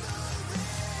news.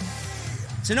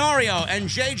 Tenorio and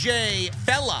JJ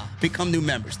Fella become new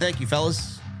members. Thank you,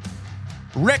 fellas.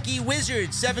 Recky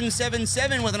Wizard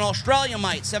 777 with an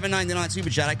Australiamite $7.99 Super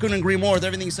Chat. I couldn't agree more with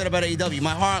everything you said about AEW.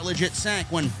 My heart legit sank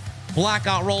when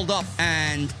Blackout rolled up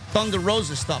and Thunder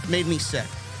Rosa stuff made me sick.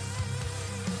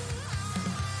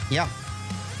 Yeah.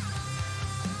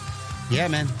 Yeah,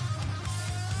 man.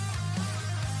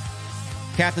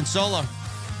 Captain Solo.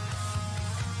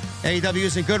 AEW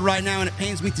isn't good right now, and it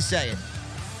pains me to say it.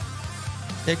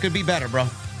 It could be better, bro.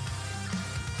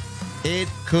 It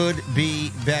could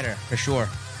be better, for sure.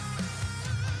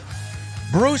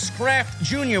 Bruce Kraft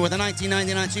Jr. with a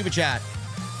 $19.99 Super Chat.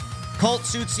 Colt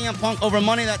sued CM Punk over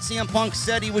money that CM Punk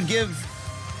said he would give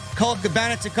Colt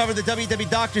Cabana to cover the WWE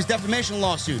doctor's defamation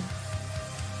lawsuit.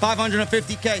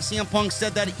 $550K. CM Punk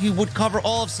said that he would cover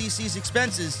all of CC's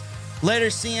expenses. Later,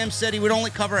 CM said he would only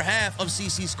cover half of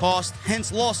CC's cost,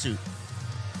 hence lawsuit.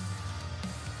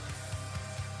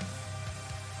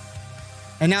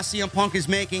 And now CM Punk is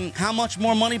making how much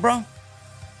more money, bro?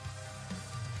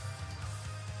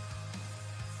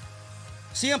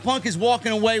 CM Punk is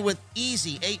walking away with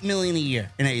easy $8 million a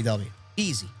year in AEW.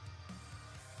 Easy.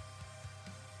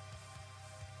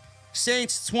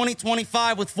 Saints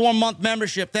 2025 with 4-month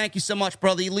membership. Thank you so much,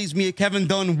 brother. He leaves me a Kevin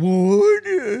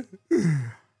Dunn-Wood.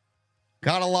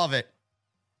 Gotta love it.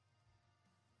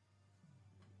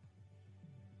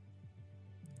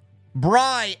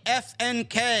 Bry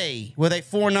FNK with a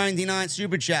 $4.99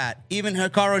 Super Chat. Even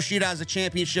Hikaru Shida has a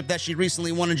championship that she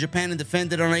recently won in Japan and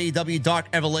defended on AEW Dark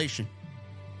Elevation.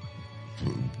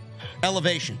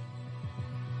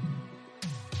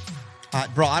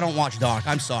 Bro, I don't watch Dark.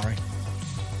 I'm sorry.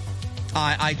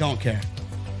 I don't care.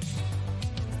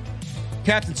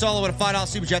 Captain Solo with a $5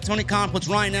 Super Chat. Tony Khan puts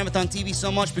Ryan Nemeth on TV so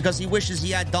much because he wishes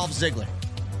he had Dolph Ziggler.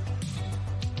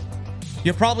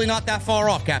 You're probably not that far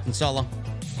off, Captain Solo.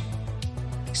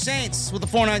 Saints with a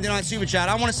 $4.99 Super Chat.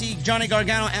 I want to see Johnny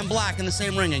Gargano and Black in the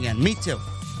same ring again. Me too.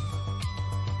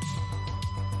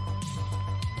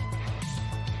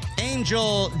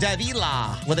 Angel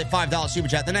Davila with a $5 Super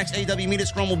Chat. The next AEW Media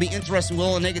Scrum will be interesting with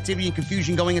all the negativity and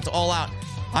confusion going into All Out.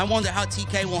 I wonder how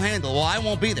TK will handle. Well, I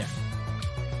won't be there.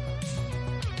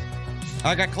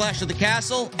 I got Clash of the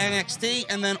Castle, NXT,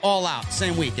 and then All Out.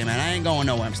 Same weekend, man. I ain't going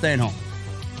nowhere. I'm staying home.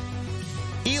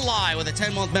 Eli with a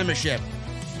 10-month membership.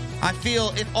 I feel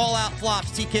if All Out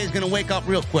flops, TK is going to wake up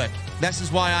real quick. That's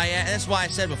why I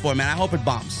said before, man. I hope it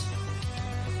bombs.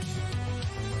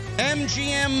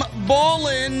 MGM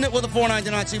Ballin with a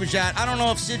 $4.99 Super Chat. I don't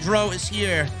know if Sidro is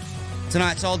here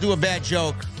tonight, so I'll do a bad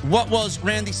joke. What was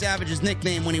Randy Savage's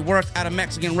nickname when he worked at a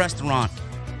Mexican restaurant?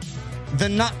 The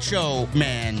Nacho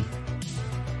Man.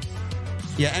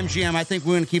 Yeah, MGM, I think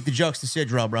we're going to keep the jokes to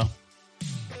Sidro, bro.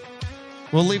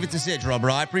 We'll leave it to Sidro,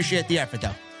 bro. I appreciate the effort,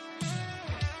 though.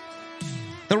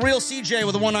 The real CJ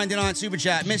with a $1.99 super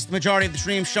chat. Missed the majority of the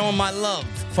stream. Showing my love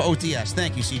for OTS.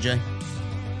 Thank you, CJ.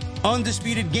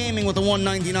 Undisputed Gaming with a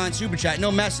 $1.99 super chat. No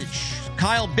message.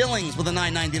 Kyle Billings with a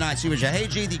 $9.99 super chat. Hey,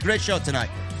 JD, great show tonight.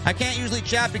 I can't usually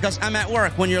chat because I'm at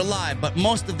work when you're live, but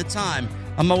most of the time,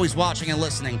 I'm always watching and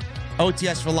listening.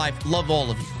 OTS for life. Love all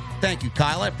of you. Thank you,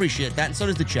 Kyle. I appreciate that, and so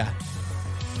does the chat.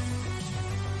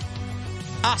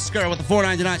 Oscar with the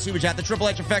 $4.99 super chat. The Triple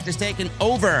H effect has taken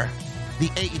over the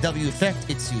AEW effect,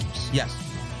 it seems. Yes.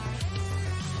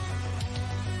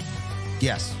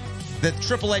 Yes. The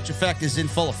Triple H effect is in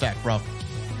full effect, bro.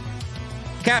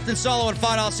 Captain Solo at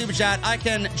 $5 super chat. I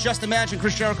can just imagine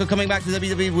Chris Jericho coming back to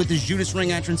WWE with his Judas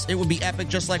Ring entrance. It would be epic,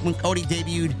 just like when Cody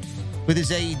debuted with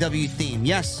his AEW theme.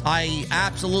 Yes, I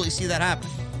absolutely see that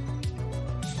happening.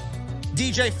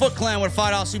 DJ Foot Clan with a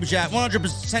 $5 super chat.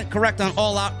 100% correct on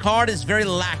All Out. Card is very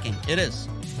lacking. It is.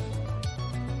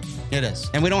 It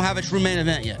is. And we don't have a true main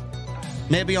event yet.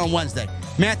 Maybe on Wednesday.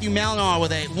 Matthew Malnar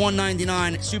with a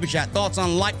 $1.99 super chat. Thoughts on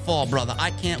Lightfall, brother?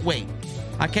 I can't wait.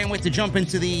 I can't wait to jump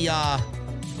into the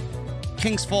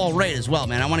King's Fall raid as well,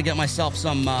 man. I want to get myself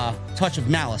some touch of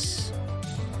malice.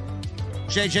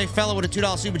 JJ Fellow with a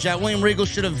 $2 super chat. William Regal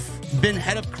should have been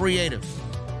head of creative.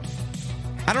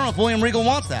 I don't know if William Regal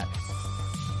wants that.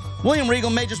 William Regal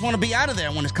may just want to be out of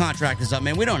there when his contract is up,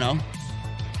 man. We don't know.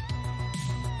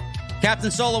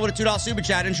 Captain Solo with a $2 super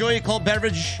chat. Enjoy your cold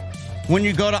beverage when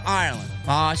you go to Ireland.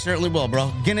 I certainly will,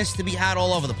 bro. Guinness to be had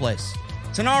all over the place.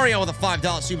 Tenario with a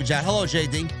 $5 super chat. Hello,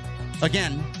 JD.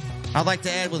 Again, I'd like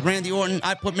to add with Randy Orton,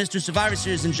 I put Mr. Survivor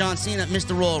Series and John Cena at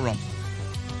Mr. Royal Rumble.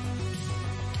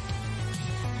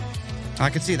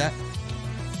 I can see that.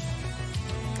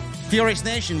 Furious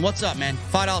Nation, what's up, man?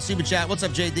 $5 super chat. What's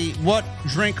up, JD? What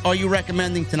drink are you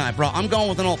recommending tonight, bro? I'm going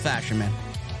with an old-fashioned, man.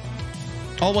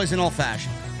 Always an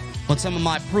old-fashioned. With some of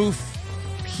my proof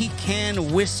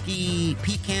pecan whiskey,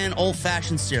 pecan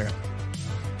old-fashioned syrup.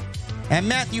 And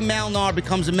Matthew Malnar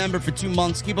becomes a member for 2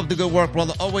 months. Keep up the good work,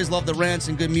 brother. Always love the rants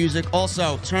and good music.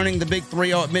 Also, turning the big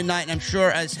 3-0 at midnight, and I'm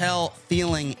sure as hell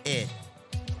feeling it.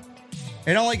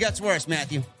 It only gets worse,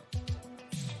 Matthew.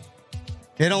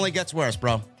 It only gets worse,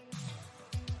 bro.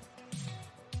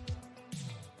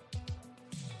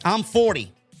 I'm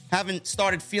 40. Haven't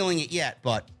started feeling it yet,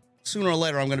 but sooner or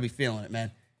later, I'm going to be feeling it,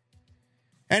 man.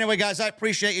 Anyway, guys, I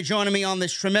appreciate you joining me on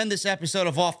this tremendous episode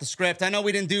of Off the Script. I know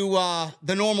we didn't do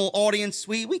the normal audience.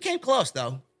 We came close,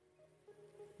 though.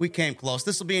 We came close.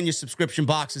 This will be in your subscription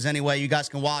boxes anyway. You guys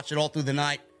can watch it all through the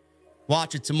night.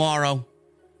 Watch it tomorrow.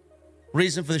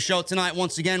 Reason for the show tonight,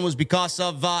 once again, was because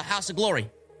of House of Glory.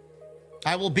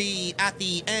 I will be at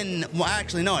the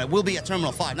it will be at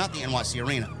Terminal 5, not the NYC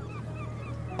Arena.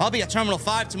 I'll be at Terminal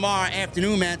 5 tomorrow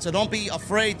afternoon, man, so don't be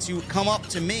afraid to come up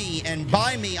to me and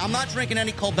buy me. I'm not drinking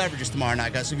any cold beverages tomorrow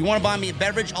night, guys. So if you want to buy me a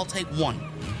beverage, I'll take one.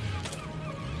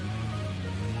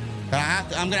 But I'm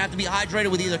going to have to be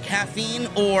hydrated with either caffeine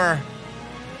or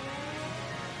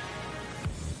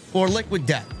liquid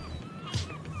death.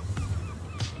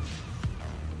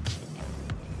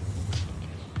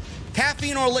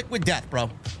 Caffeine or liquid death, bro.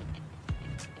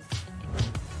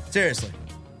 Seriously.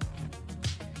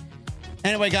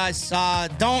 Anyway, guys,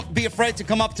 don't be afraid to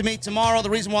come up to me tomorrow. The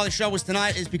reason why the show was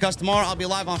tonight is because tomorrow I'll be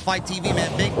live on Fight TV,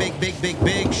 man.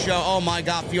 Big show. Oh, my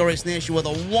God, Furious Nation with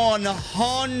a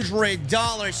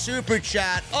 $100 super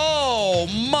chat. Oh,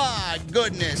 my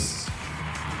goodness.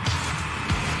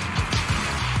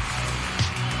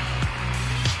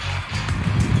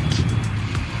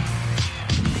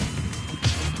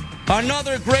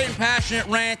 Another great and passionate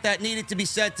rant that needed to be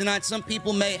said tonight. Some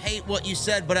people may hate what you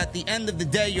said, but at the end of the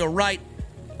day, you're right.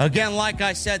 Again, like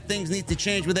I said, things need to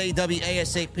change with AEW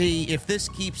ASAP. If this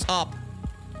keeps up,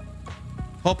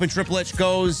 hoping Triple H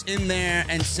goes in there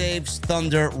and saves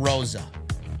Thunder Rosa.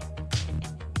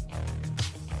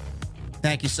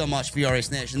 Thank you so much, Furious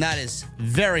Nation. That is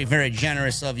very, very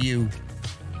generous of you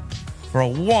for a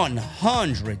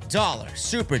 $100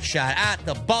 super chat at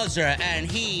the buzzer, and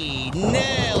he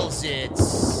nails it.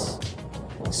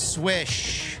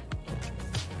 Swish.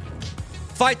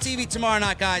 Fight TV tomorrow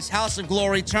night, guys. House of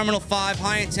Glory, Terminal 5,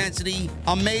 high intensity,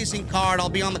 amazing card. I'll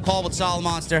be on the call with Solid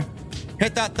Monster.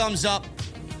 Hit that thumbs up.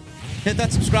 Hit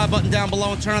that subscribe button down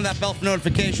below and turn on that bell for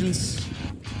notifications.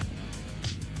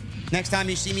 Next time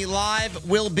you see me live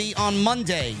will be on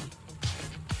Monday.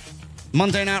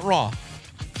 Monday Night Raw.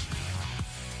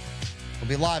 We'll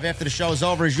be live after the show is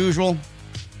over as usual.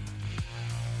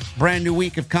 Brand new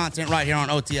week of content right here on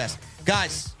OTS.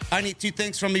 Guys, I need 2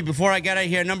 things from me before I get out of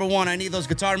here. Number 1, I need those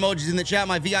guitar emojis in the chat.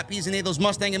 My VIPs, I need those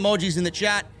Mustang emojis in the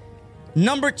chat.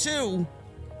 Number 2,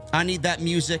 I need that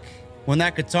music. When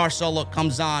that guitar solo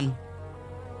comes on,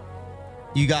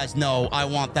 you guys know I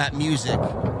want that music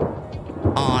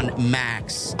on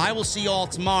max. I will see you all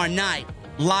tomorrow night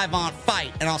live on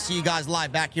Fight, and I'll see you guys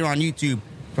live back here on YouTube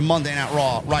for Monday Night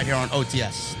Raw right here on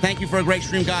OTS. Thank you for a great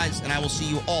stream, guys, and I will see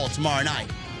you all tomorrow night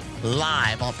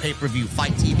live on pay-per-view,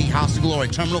 Fight TV, House of Glory,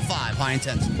 Terminal 5, High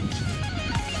Intensity.